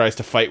and, like, tries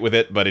to fight with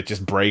it, but it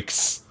just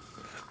breaks.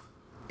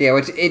 Yeah,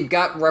 which it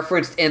got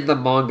referenced in the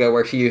manga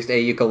where she used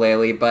a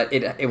ukulele, but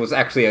it was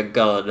actually a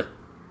gun.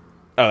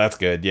 Oh, that's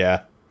good,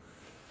 yeah.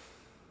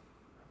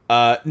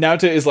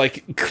 Naota is,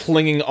 like,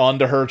 clinging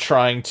onto her,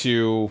 trying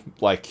to,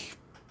 like,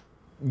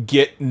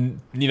 get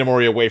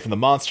Ninamori away from the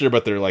monster,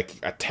 but they're, like,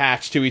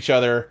 attached to each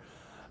other.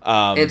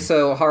 And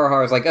so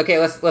Haruharu's like, okay,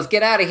 let's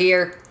get out of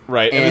here.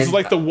 Right, and this is,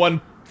 like, the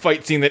one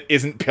fight scene that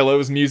isn't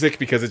Pillow's music,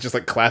 because it's just,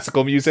 like,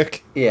 classical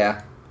music.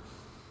 Yeah.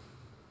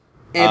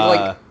 And,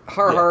 like,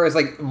 Haruharu is,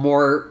 like,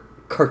 more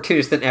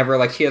cartoonish than ever.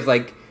 Like, she has,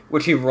 like,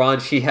 when she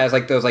runs, she has,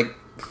 like, those, like,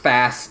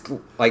 fast,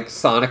 like,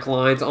 Sonic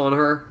lines on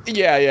her.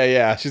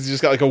 Yeah. She's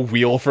just got, like, a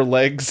wheel for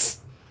legs.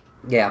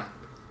 Yeah.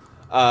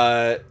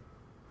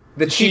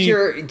 The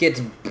teacher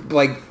gets,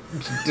 like,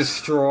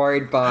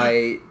 destroyed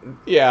by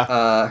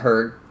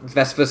her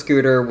Vespa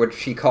scooter, which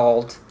she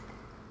called.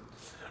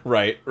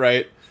 Right.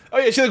 Oh,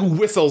 yeah, she, like,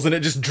 whistles, and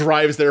it just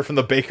drives there from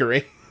the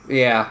bakery.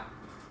 Yeah.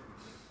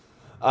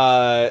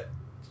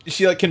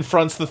 She, like,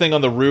 confronts the thing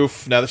on the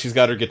roof now that she's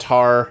got her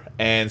guitar,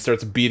 and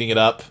starts beating it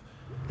up.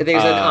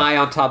 There's an eye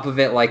on top of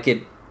it, like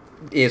it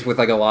is with,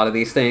 like, a lot of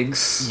these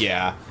things.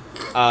 Yeah.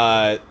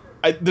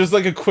 There's,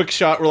 like, a quick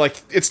shot where,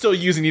 like, it's still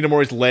using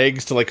Ninamori's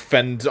legs to, like,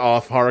 fend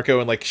off Haruko,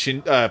 and, like,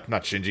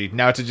 not Shinji.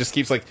 Now it just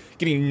keeps, like,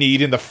 getting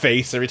kneed in the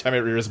face every time it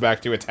rears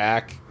back to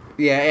attack.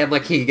 Yeah, and,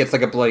 like, he gets,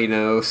 like, a bloody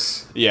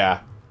nose.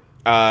 Yeah.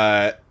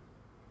 And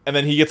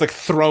then he gets, like,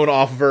 thrown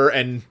off of her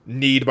and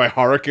kneed by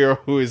Haruko,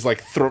 who is,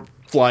 like,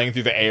 flying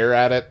through the air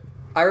at it.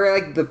 I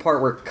really like the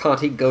part where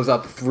Kanti goes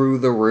up through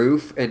the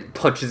roof and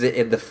punches it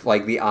in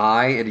the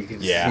eye, and you can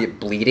see it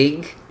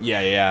bleeding.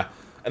 Yeah.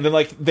 And then,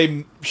 like,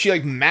 she,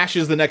 like,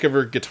 mashes the neck of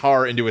her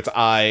guitar into its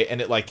eye, and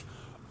it, like,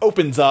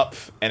 opens up,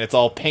 and it's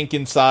all pink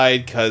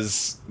inside,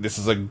 because this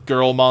is a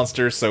girl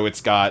monster, so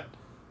it's got,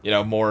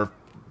 more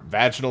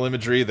vaginal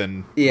imagery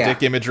than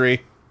dick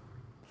imagery.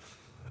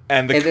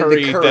 And the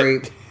curry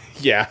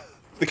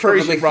the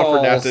curry she brought for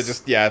Naota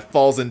just,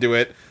 falls into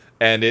it,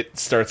 and it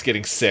starts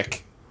getting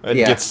sick. It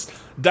gets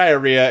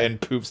diarrhea and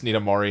poops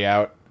Ninamori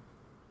out.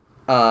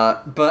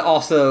 But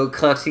also,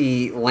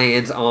 Kanti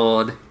lands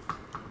on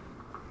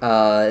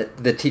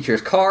the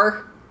teacher's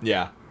car.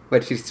 Yeah.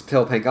 Which she's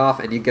still paying off,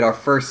 and you get our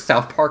first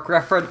South Park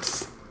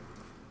reference.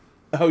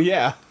 Oh,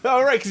 yeah.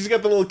 Oh, right, because he's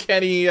got the little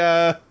Kenny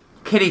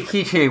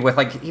keychain with,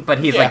 but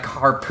he's,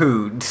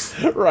 harpoons.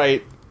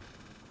 Right.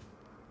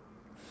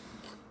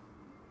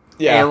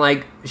 Yeah.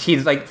 And,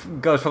 she's,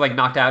 goes for,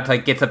 knocked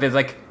out, gets up and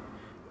is,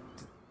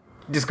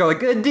 just go,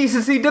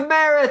 indecency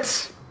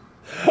demerits!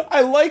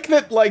 I like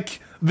that,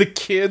 the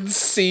kids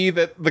see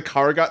that the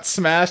car got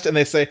smashed, and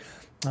they say,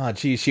 oh,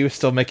 gee, she was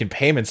still making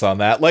payments on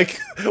that. Why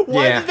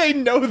did they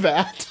know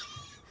that?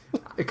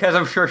 Because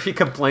I'm sure she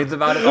complains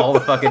about it all the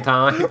fucking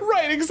time.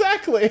 Right,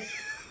 exactly.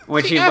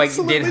 When she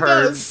did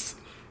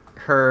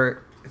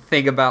her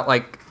thing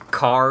about,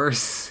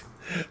 cars.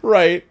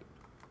 Right.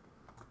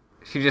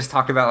 She just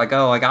talked about,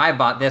 I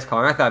bought this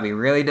car, and I thought it'd be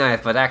really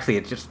nice, but actually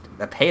it's just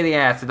a pain in the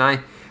ass, and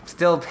I'm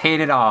still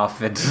paying it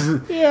off. And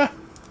yeah.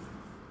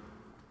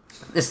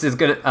 This is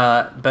gonna,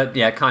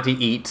 Kanti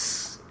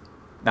eats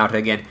Naota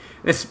again.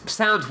 This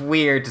sounds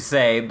weird to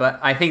say, but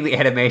I think the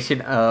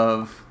animation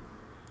of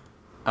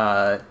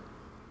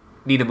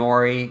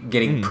Ninamori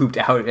getting pooped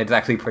out is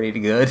actually pretty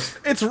good.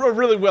 It's a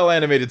really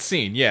well-animated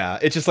scene, yeah.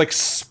 It's just,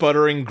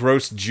 sputtering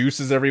gross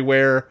juices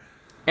everywhere.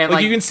 And,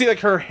 you can see,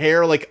 her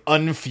hair,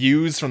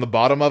 unfuse from the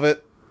bottom of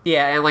it.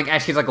 Yeah, and,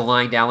 as she's,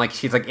 lying down,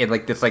 she's, in,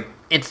 this,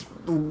 it's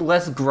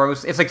less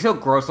gross. It's, still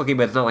gross-looking,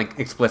 but it's not,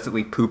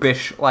 explicitly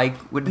poopish,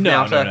 with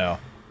Naota. No.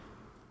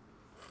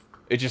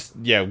 It just,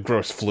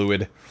 gross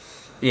fluid.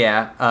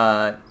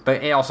 Yeah,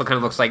 but it also kind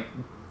of looks,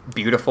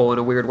 beautiful in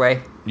a weird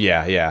way.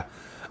 Yeah.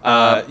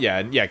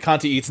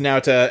 Kanti eats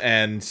Naota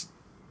and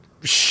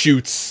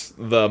shoots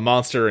the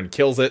monster and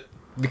kills it.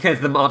 Because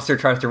the monster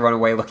tries to run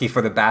away looking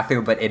for the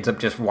bathroom, but ends up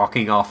just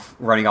running off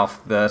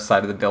the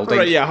side of the building.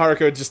 Right, yeah,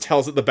 Haruko just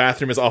tells it the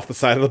bathroom is off the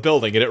side of the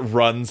building, and it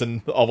runs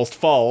and almost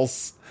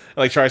falls,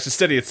 and, tries to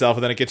steady itself,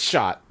 and then it gets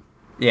shot.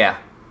 Yeah.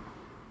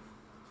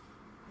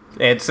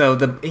 And so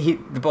the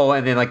bullet,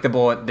 and then, the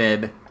bullet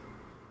then,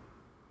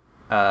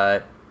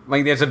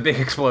 there's a big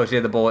explosion,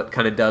 and the bullet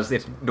kind of does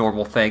its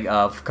normal thing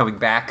of coming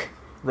back.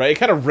 Right, it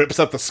kind of rips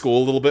up the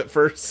school a little bit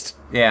first.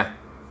 Yeah.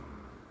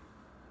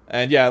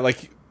 And,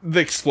 the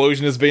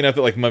explosion is big enough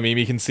that,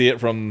 Mamimi can see it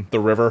from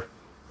the river.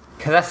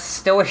 Because that's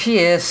still where she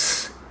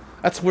is.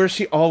 That's where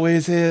she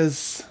always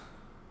is.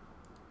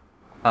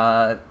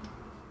 But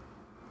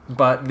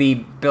the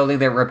building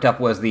that ripped up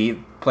was the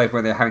place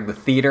where they're having the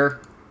theater.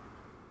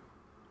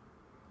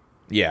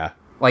 Yeah.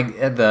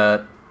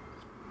 The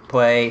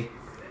play.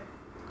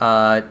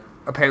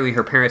 Apparently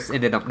her parents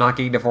ended up not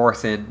getting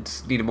divorced, and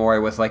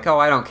Ninamori was like, oh,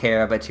 I don't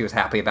care, but she was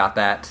happy about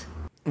that.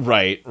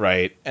 Right.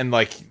 And,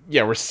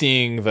 we're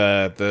seeing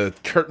the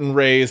curtain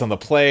raise on the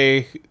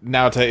play.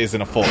 Naota is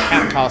in a full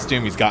cat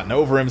costume. He's gotten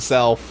over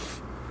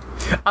himself.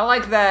 I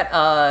like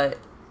that,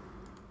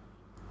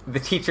 the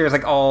teacher is,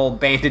 all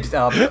bandaged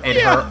up, and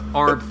her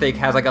arm thing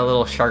has, a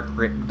little shark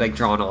grip,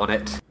 drawn on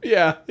it.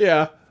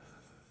 Yeah.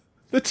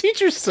 The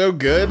teacher's so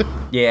good.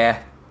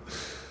 Yeah.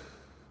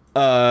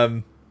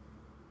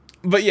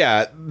 But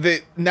yeah,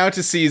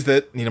 Naota sees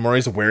that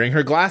Ninamori's wearing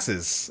her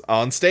glasses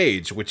on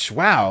stage, which,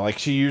 wow,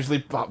 she usually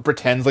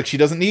pretends like she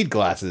doesn't need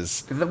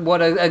glasses. What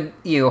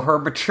her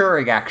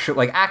maturing,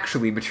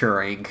 actually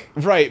maturing.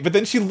 Right, but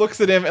then she looks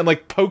at him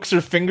and, pokes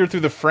her finger through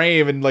the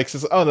frame and,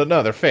 says, oh,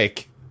 no, they're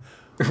fake.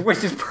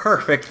 Which is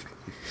perfect.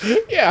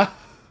 Yeah.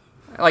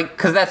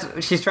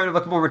 Because she's trying to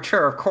look more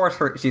mature, of course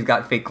she's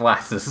got fake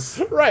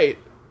glasses. Right.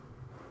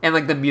 And,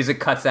 the music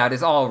cuts out,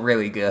 it's all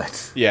really good.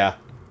 Yeah.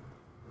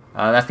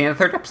 That's the end of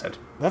the third episode.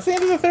 That's the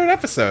end of the third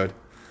episode.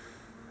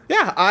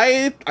 Yeah,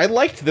 I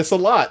liked this a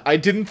lot. I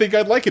didn't think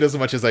I'd like it as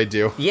much as I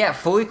do. Yeah,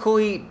 Fully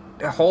Cooley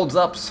holds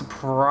up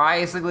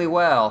surprisingly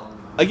well.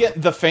 Again,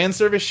 the fan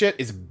service shit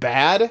is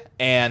bad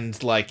and,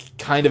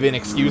 kind of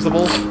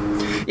inexcusable.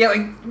 Yeah,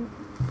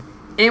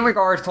 in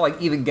regards to,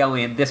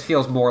 Evangelion, this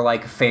feels more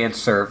like fan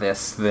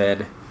service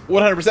than...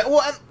 100%.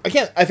 Well,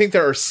 again, I think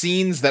there are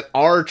scenes that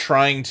are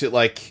trying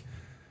to,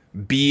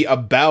 be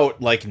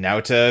about,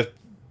 Naota,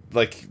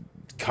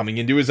 coming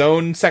into his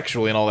own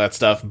sexually and all that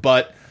stuff,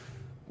 but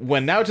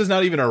when Naota's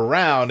not even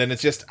around, and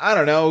it's just, I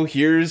don't know,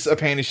 here's a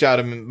panty shot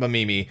of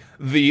Mamimi,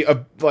 the,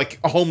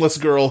 a homeless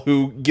girl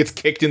who gets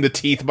kicked in the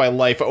teeth by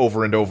life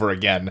over and over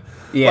again.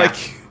 Yeah.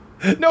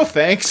 No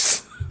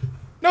thanks.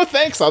 No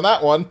thanks on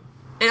that one.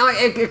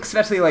 And,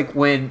 especially,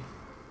 when,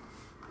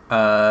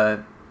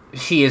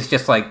 she is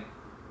just,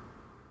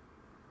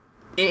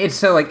 it's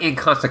so,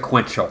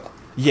 inconsequential.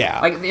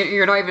 Yeah.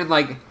 You're not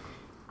even,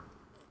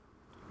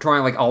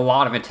 drawing a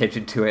lot of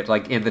attention to it,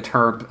 in the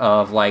term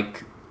of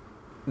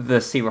the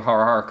scene where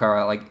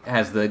Haruka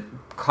has the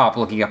cop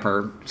looking up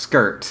her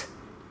skirt.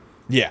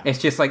 Yeah. It's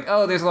just like,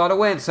 oh, there's a lot of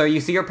wind, so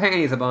you see your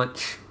panties a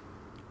bunch.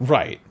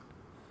 Right.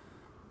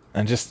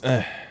 And just,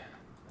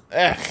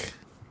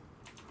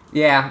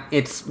 Yeah,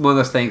 it's one of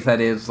those things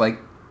that is, like,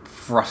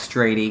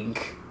 frustrating.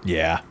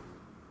 Yeah.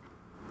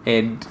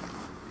 And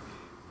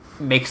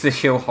makes the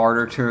show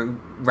harder to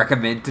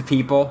recommend to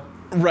people.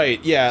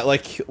 Right, yeah,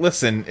 like,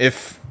 listen,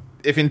 if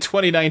in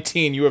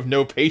 2019 you have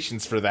no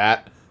patience for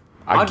that,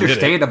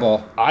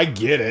 Understandable. I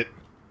get it.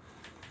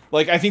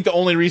 Like, I think the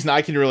only reason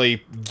I can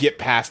really get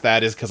past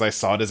that is because I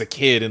saw it as a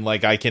kid, and,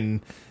 like, it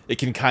can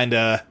kind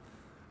of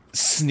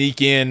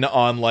sneak in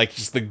on, like,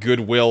 just the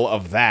goodwill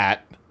of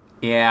that.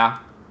 Yeah.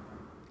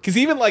 Because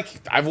even,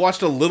 like, I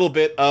watched, I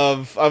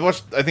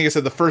think I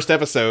said the first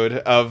episode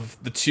of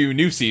the 2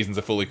 new seasons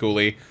of Fooly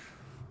Cooly,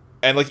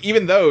 and, like,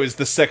 even those,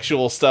 the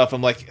sexual stuff,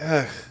 I'm like,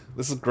 ugh,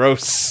 this is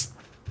gross.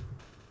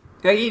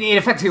 It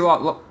affects you a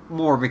lot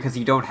more because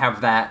you don't have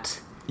that,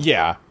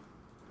 Yeah.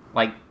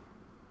 like,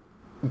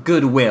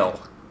 goodwill.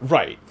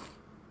 Right.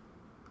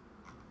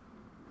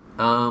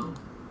 But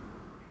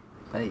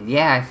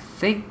yeah, I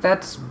think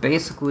that's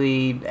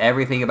basically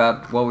everything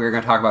about what we were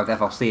going to talk about with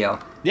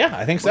FLCL. Yeah,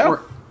 I think so.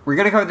 We're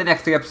going to cover the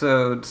next 3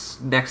 episodes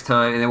next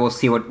time, and then we'll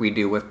see what we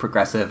do with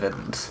Progressive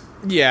and...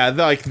 Yeah,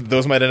 like,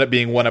 those might end up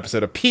being 1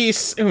 episode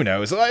apiece. Who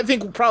knows? I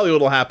think probably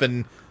what'll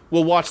happen,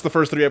 we'll watch the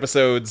first 3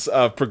 episodes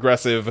of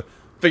Progressive,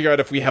 figure out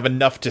if we have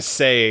enough to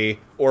say,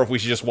 or if we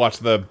should just watch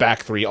the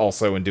back 3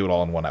 also and do it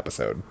all in 1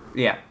 episode.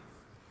 Yeah.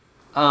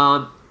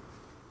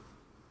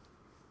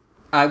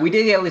 We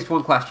did get at least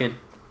one question.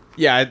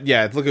 Yeah,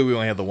 look like we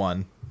only had the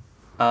one.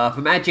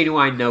 From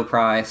 @Genuine No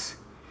Prize.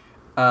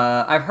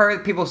 I've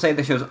heard people say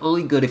the show's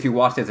only good if you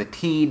watched it as a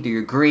teen. Do you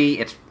agree?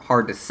 It's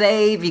hard to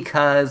say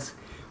because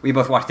we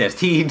both watched it as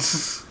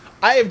teens.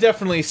 I have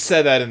definitely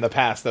said that in the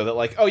past, though, that,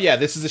 like, oh yeah,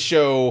 this is a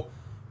show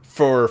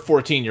for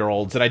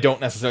 14-year-olds, and I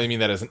don't necessarily mean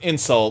that as an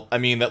insult. I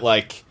mean that,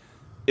 like,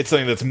 it's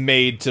something that's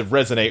made to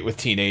resonate with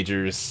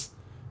teenagers,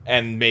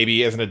 and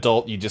maybe as an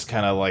adult you just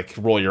kind of, like,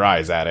 roll your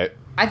eyes at it.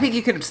 I think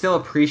you can still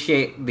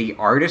appreciate the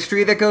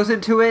artistry that goes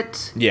into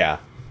it. Yeah.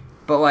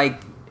 But,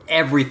 like,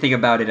 everything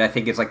about it, I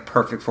think, is, like,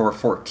 perfect for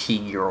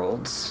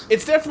 14-year-olds.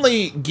 It's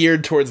definitely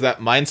geared towards that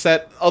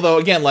mindset, although,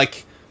 again,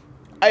 like,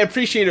 I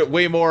appreciate it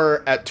way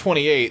more at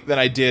 28 than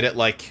I did at,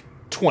 like,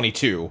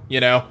 22, you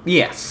know?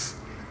 Yes.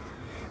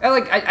 And,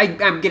 like,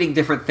 I'm getting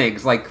different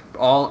things, like,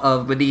 all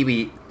of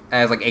Minimi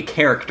as, like, a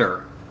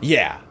character.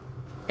 Yeah.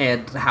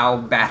 And how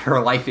bad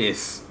her life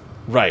is.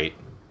 Right.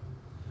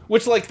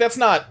 Which, like, that's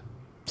not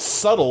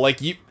subtle. Like,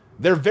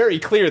 they're very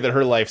clear that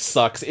her life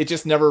sucks. It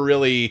just never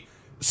really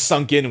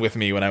sunk in with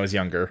me when I was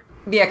younger.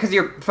 Yeah, because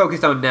you're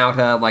focused on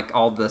Naota, like,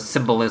 all the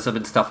symbolism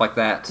and stuff like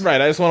that. Right,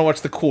 I just want to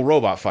watch the cool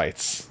robot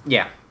fights.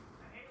 Yeah.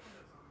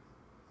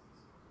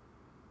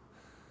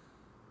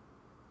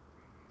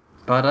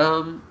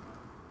 But,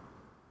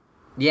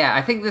 yeah,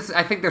 I think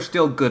there's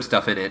still good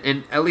stuff in it,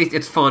 and at least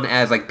it's fun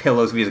as, like,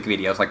 Pillow's music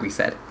videos, like we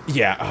said.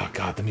 Yeah, oh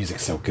god, the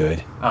music's so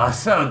good. Oh,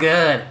 so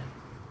good!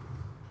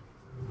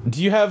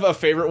 Do you have a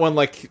favorite one?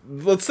 Like,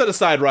 let's set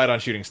aside Ride on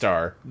Shooting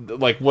Star.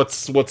 Like,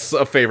 what's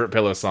a favorite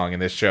Pillow song in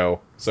this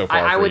show so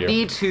far I for would you?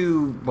 need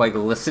to, like,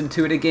 listen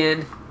to it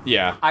again.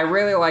 Yeah. I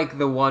really like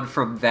the one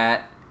from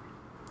that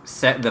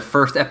the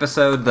first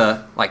episode,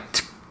 the, like...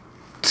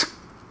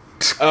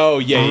 Oh,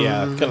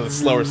 yeah. Kind of the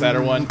slower,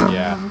 sadder one.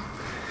 Yeah.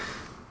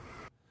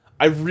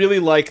 I really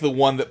like the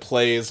one that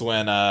plays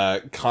when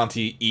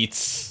Conti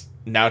eats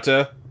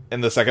Naota in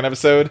the second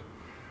episode,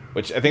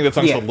 which I think that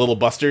song's called Little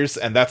Busters,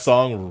 and that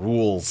song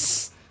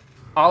rules.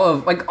 All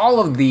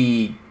of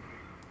the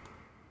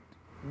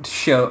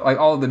show, like,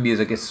 all of the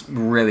music is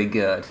really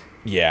good.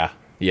 Yeah.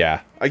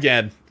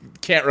 Again,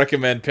 can't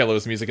recommend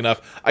Pillow's music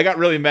enough. I got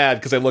really mad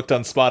because I looked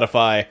on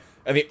Spotify,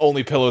 and the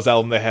only Pillows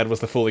album they had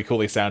was the Fooly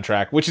Cooly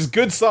soundtrack, which is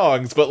good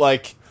songs, but,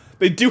 like,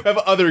 they do have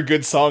other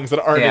good songs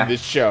that aren't in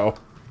this show.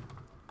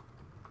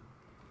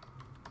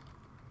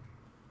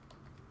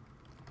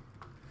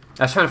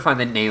 I was trying to find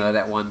the name of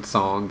that one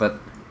song, but...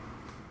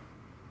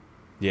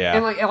 Yeah.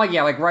 And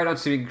like Right on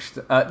Shooting...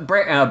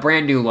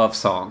 Brand New Love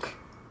Song.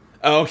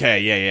 Oh, okay,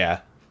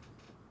 yeah.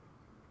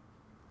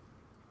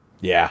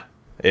 Yeah,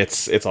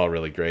 it's all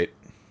really great.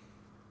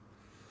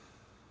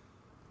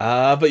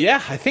 But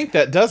yeah, I think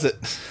that does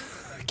it.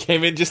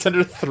 Came in just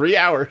under 3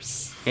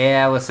 hours.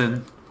 Yeah,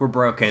 listen, we're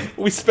broken.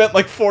 We spent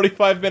like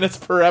 45 minutes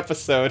per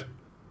episode.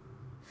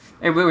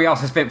 And we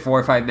also spent 4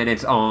 or 5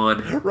 minutes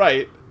on...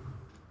 Right.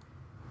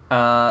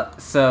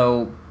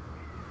 So...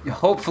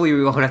 Hopefully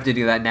we won't have to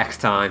do that next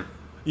time.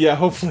 Yeah,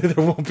 hopefully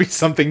there won't be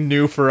something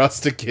new for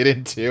us to get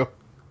into.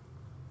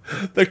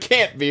 There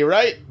can't be,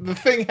 right? The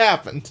thing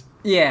happened.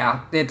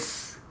 Yeah,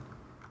 it's...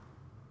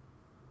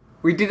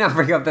 We did not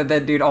bring up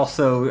that dude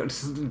also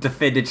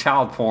defended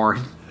child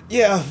porn.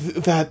 Yeah,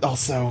 that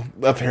also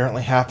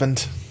apparently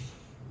happened.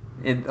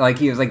 And, like,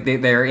 he was like,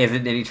 there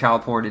isn't any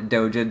child porn in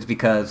doujins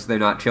because they're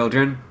not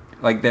children.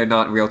 Like, they're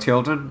not real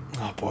children.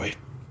 Oh, boy.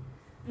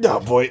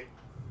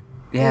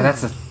 Yeah,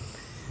 that's the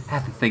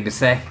thing to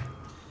say.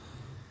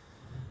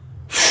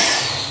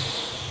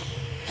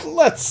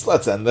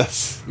 let's end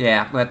this.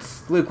 Yeah,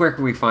 Luke, where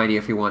can we find you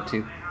if you want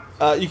to?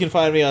 You can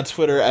find me on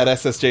Twitter at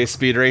SSJ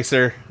Speed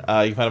Racer. You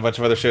can find a bunch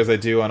of other shows I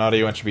do on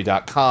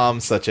audioentropy.com,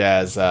 such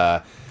as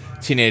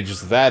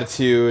Teenagers with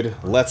Attitude,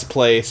 Let's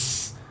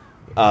Place,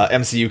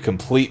 MCU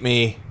Complete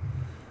Me.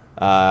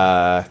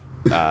 I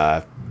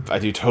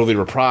do Totally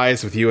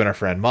Reprise with you and our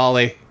friend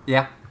Molly.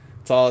 Yeah.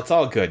 It's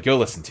all good. Go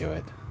listen to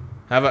it.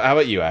 How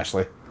about you,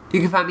 Ashley? You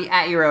can find me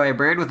at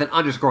EuroABrand with an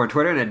underscore on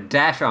Twitter and a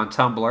dash on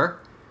Tumblr.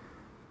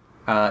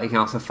 You can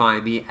also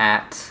find me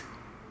at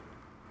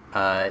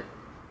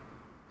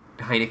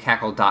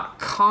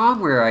heinecackle.com,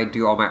 where I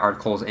do all my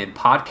articles and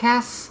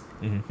podcasts.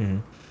 Mm-hmm.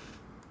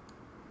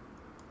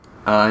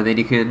 And then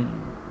you can,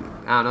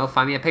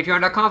 find me at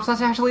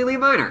patreon.com/Ashley Lee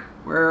Minor,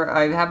 where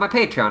I have my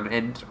Patreon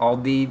and all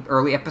the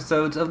early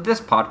episodes of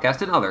this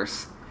podcast and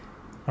others.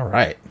 All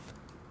right.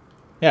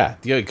 Yeah,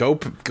 go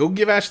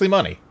give Ashley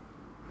money.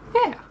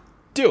 Yeah.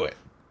 Do it.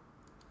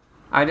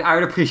 I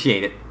would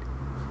appreciate it.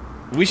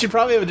 We should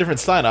probably have a different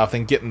sign-off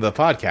than getting the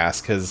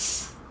podcast,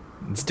 because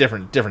it's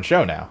different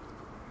show now.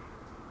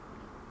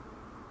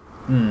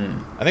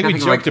 I think we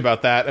joked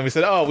about that, and we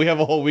said, we have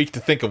a whole week to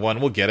think of one.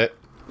 We'll get it.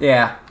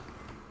 Yeah.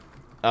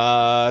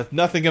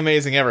 Nothing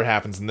amazing ever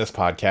happens in this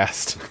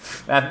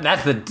podcast.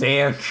 That's the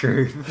damn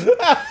truth.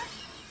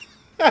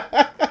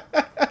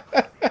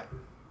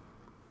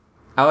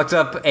 I looked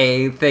up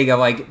a thing of,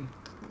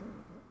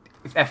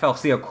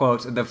 FLCO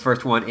quotes, and the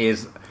first one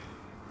is,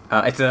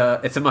 it's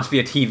a must be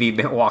a TV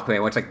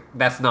Walkman, which,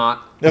 that's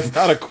not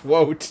a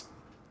quote.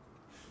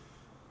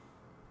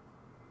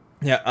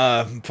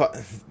 Yeah,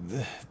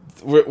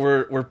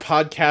 we're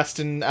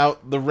podcasting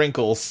out the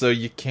wrinkles, so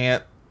you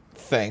can't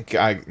think.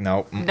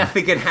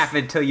 Nothing can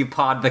happen till you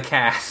pod the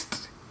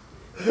cast.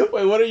 Wait,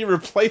 what are you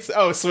replacing?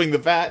 Oh, swing the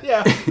bat.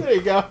 Yeah, there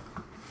you go.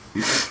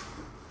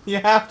 You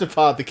have to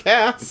pod the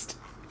cast.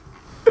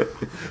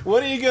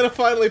 When are you gonna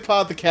finally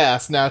pod the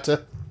cast,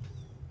 Nauta?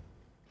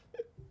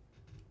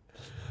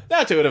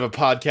 Nauta would have a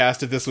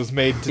podcast if this was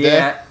made today.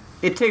 Yeah,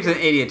 it takes an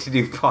idiot to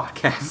do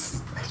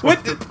podcasts.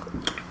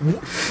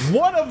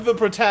 One of the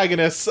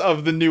protagonists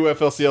of the new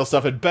FLCL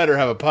stuff had better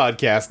have a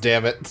podcast,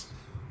 damn it.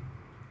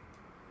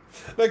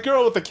 That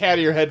girl with the cat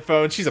ear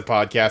headphones, she's a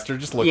podcaster,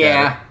 just look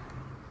at her.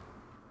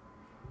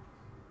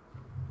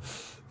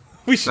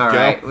 We should go.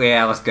 Alright,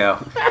 yeah, let's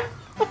go.